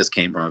 I think this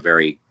came from a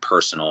very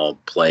personal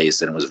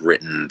place and it was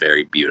written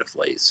very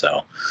beautifully.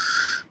 So,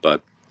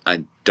 but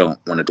I don't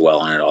want to dwell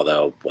on it,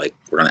 although, like,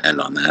 we're going to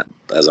end on that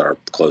as our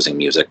closing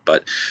music.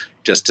 But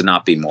just to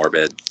not be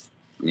morbid,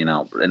 you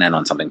know, and end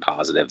on something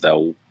positive,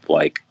 though,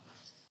 like,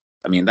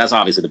 I mean, that's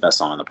obviously the best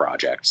song on the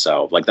project.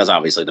 So, like, that's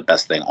obviously the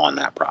best thing on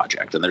that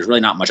project. And there's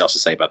really not much else to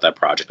say about that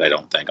project, I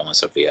don't think, unless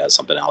Sophia has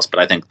something else. But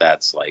I think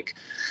that's, like,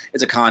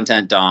 it's a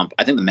content dump.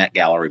 I think the Met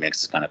Gala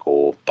remix is kind of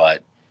cool.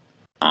 But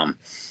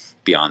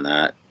beyond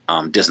that,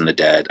 Dissing the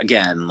Dead,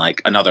 again,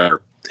 like,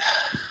 another...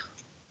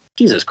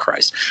 Jesus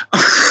Christ.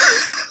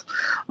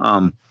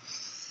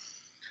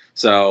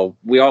 So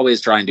we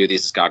always try and do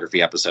these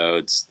discography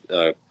episodes,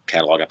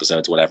 catalog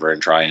episodes, whatever,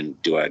 and try and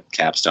do a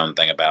capstone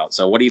thing about.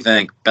 So what do you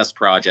think? Best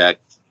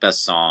project,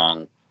 best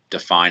song,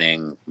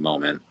 defining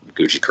moment,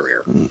 Gucci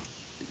career?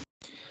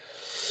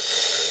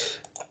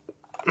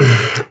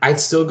 I'd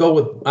still go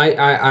with,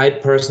 I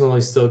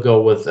personally still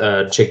go with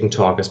Chicken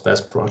Talk as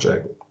best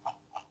project.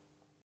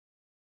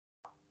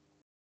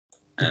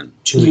 And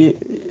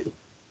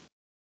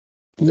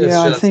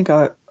yeah, I think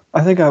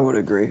I would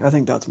agree. I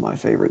think that's my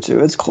favorite too.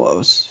 It's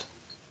close,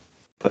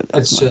 but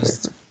that's my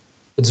favorite.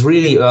 It's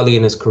really early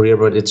in his career,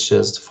 but it's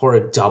just, for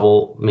a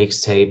double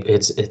mixtape,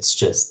 it's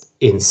just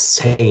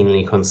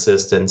insanely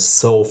consistent,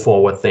 so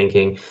forward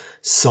thinking,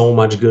 so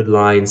much good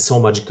lines, so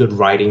much good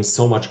writing,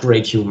 so much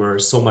great humor,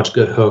 so much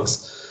good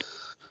hooks.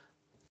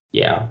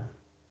 Yeah.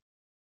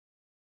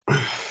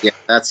 Yeah,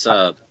 that's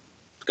go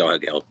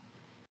ahead, Gil.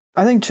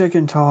 I think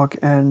Chicken Talk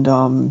and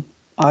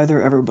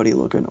either Everybody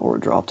Looking or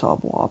Drop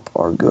Top WAP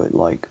are good,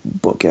 like,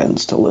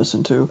 bookends to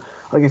listen to.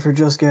 Like, if you're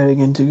just getting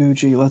into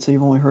Gucci, let's say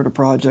you've only heard a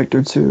project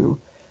or two,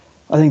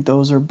 I think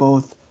those are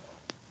both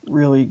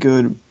really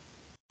good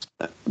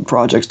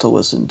projects to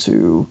listen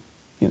to,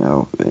 you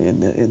know,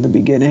 in the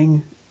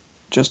beginning,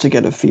 just to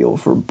get a feel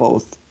for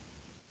both,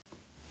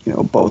 you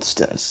know, both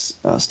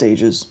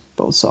stages,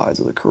 both sides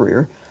of the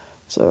career.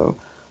 So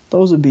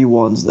those would be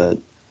ones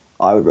that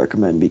I would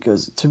recommend,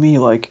 because to me,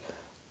 like,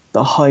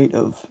 the height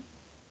of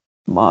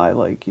my,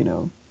 like, you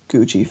know,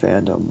 Gucci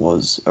fandom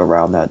was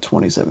around that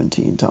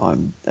 2017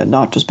 time, and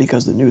not just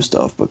because of the new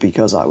stuff, but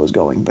because I was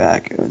going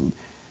back and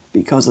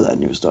because of that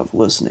new stuff,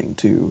 listening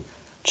to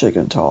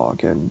Chicken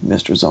Talk and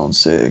Mr. Zone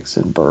 6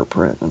 and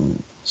Burprint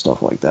and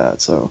stuff like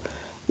that. So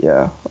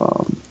yeah,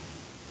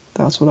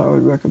 that's what I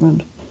would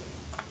recommend.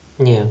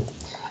 Yeah.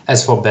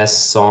 As for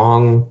best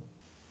song,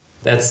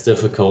 that's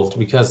difficult,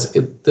 because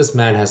this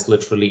man has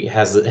literally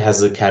has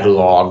a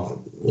catalog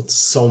with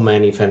so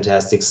many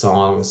fantastic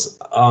songs.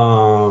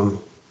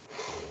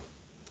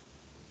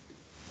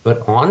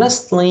 But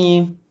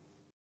honestly,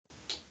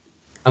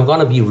 I'm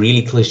gonna be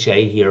really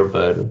cliche here,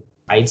 but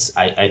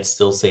I'd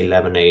still say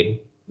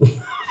Lemonade.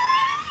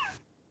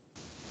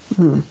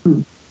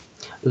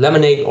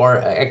 Lemonade, or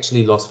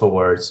actually Lost for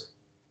Words.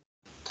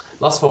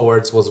 Lost for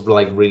Words was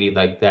like really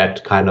like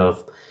that kind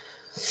of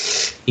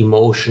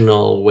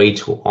emotional, way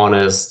too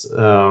honest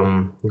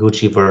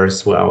Gucci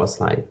verse where I was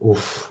like,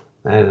 oof,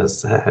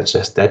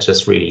 that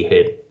just really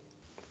hit.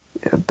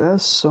 Yeah,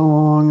 best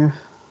song.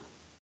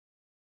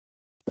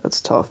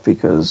 That's tough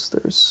because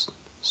there's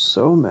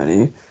so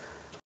many.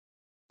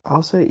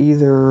 I'll say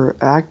either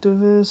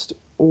Activist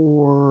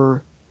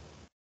or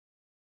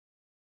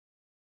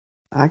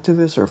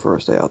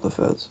First Day Out the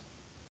Feds.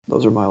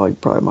 Those are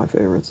probably my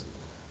favorites,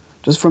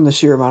 just from the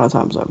sheer amount of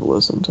times I've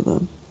listened to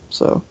them.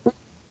 So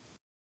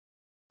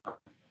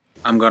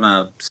I'm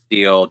gonna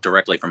steal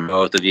directly from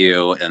both of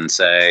you and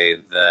say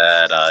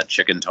that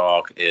Chicken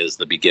Talk is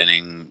the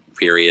beginning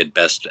period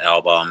best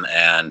album,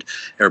 and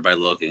Everybody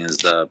Looking is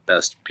the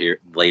best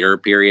later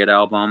period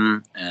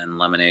album, and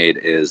Lemonade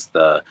is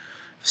the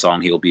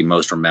song he'll be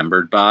most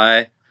remembered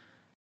by,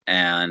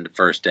 and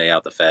First Day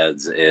Out the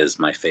Feds is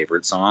my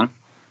favorite song.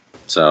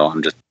 So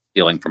I'm just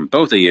stealing from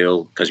both of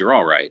you because you're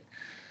all right.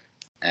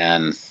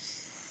 And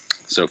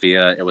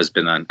Sophia, it has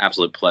been an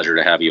absolute pleasure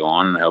to have you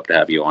on. I hope to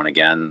have you on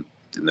again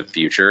in the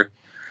future,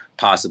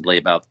 possibly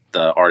about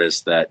the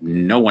artists that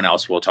no one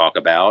else will talk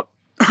about.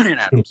 Bryan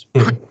Adams.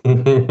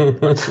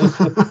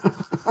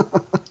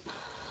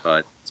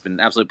 But it's been an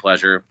absolute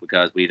pleasure,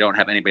 because we don't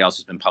have anybody else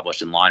who's been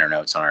published in liner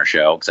notes on our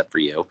show except for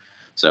you.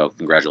 So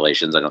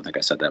congratulations. I don't think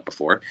I said that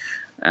before.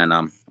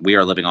 And we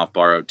are living off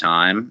Borrowed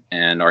Time,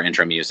 and our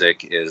intro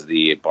music is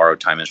the Borrowed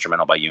Time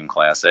instrumental by Yoon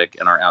Classic,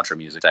 and our outro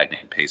music is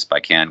Pace by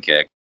Can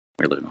Kick.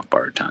 We're living off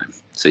Borrowed Time.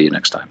 See you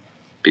next time.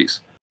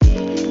 Peace.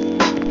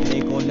 It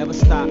ain't gonna never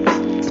stop. It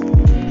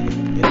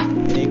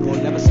ain't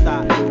gonna never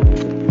stop. It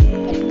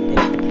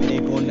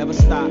ain't gonna never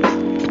stop.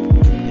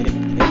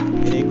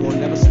 It ain't gonna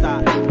never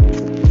stop. It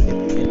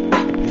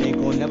ain't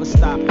gonna never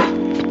stop. It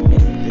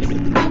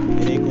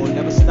ain't gonna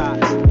never stop.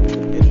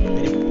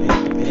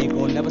 It ain't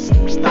gonna never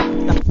stop.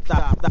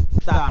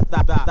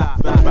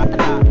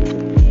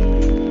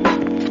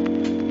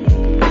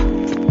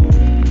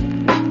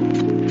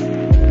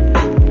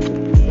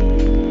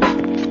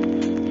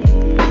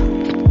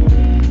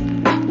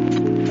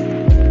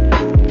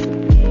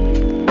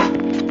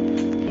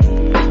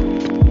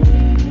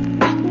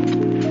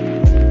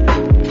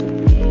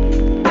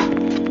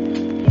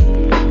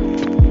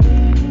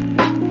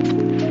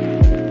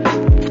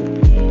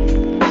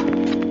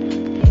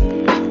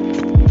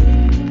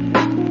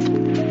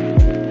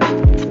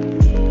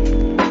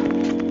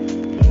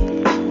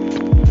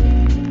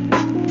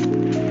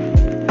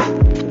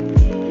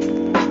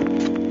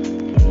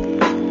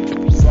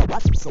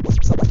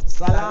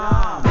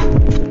 Salam.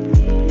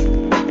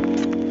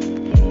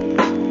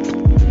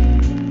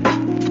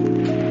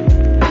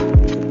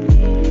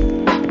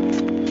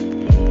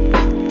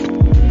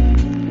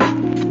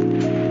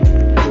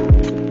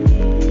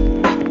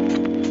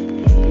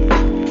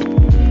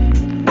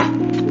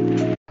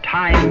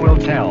 Time will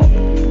tell.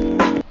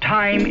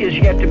 Time is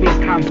yet to be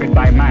conquered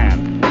by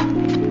man.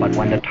 But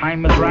when the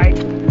time is right,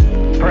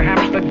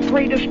 perhaps the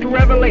greatest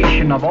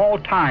revelation of all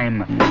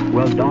time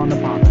will dawn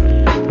upon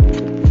us.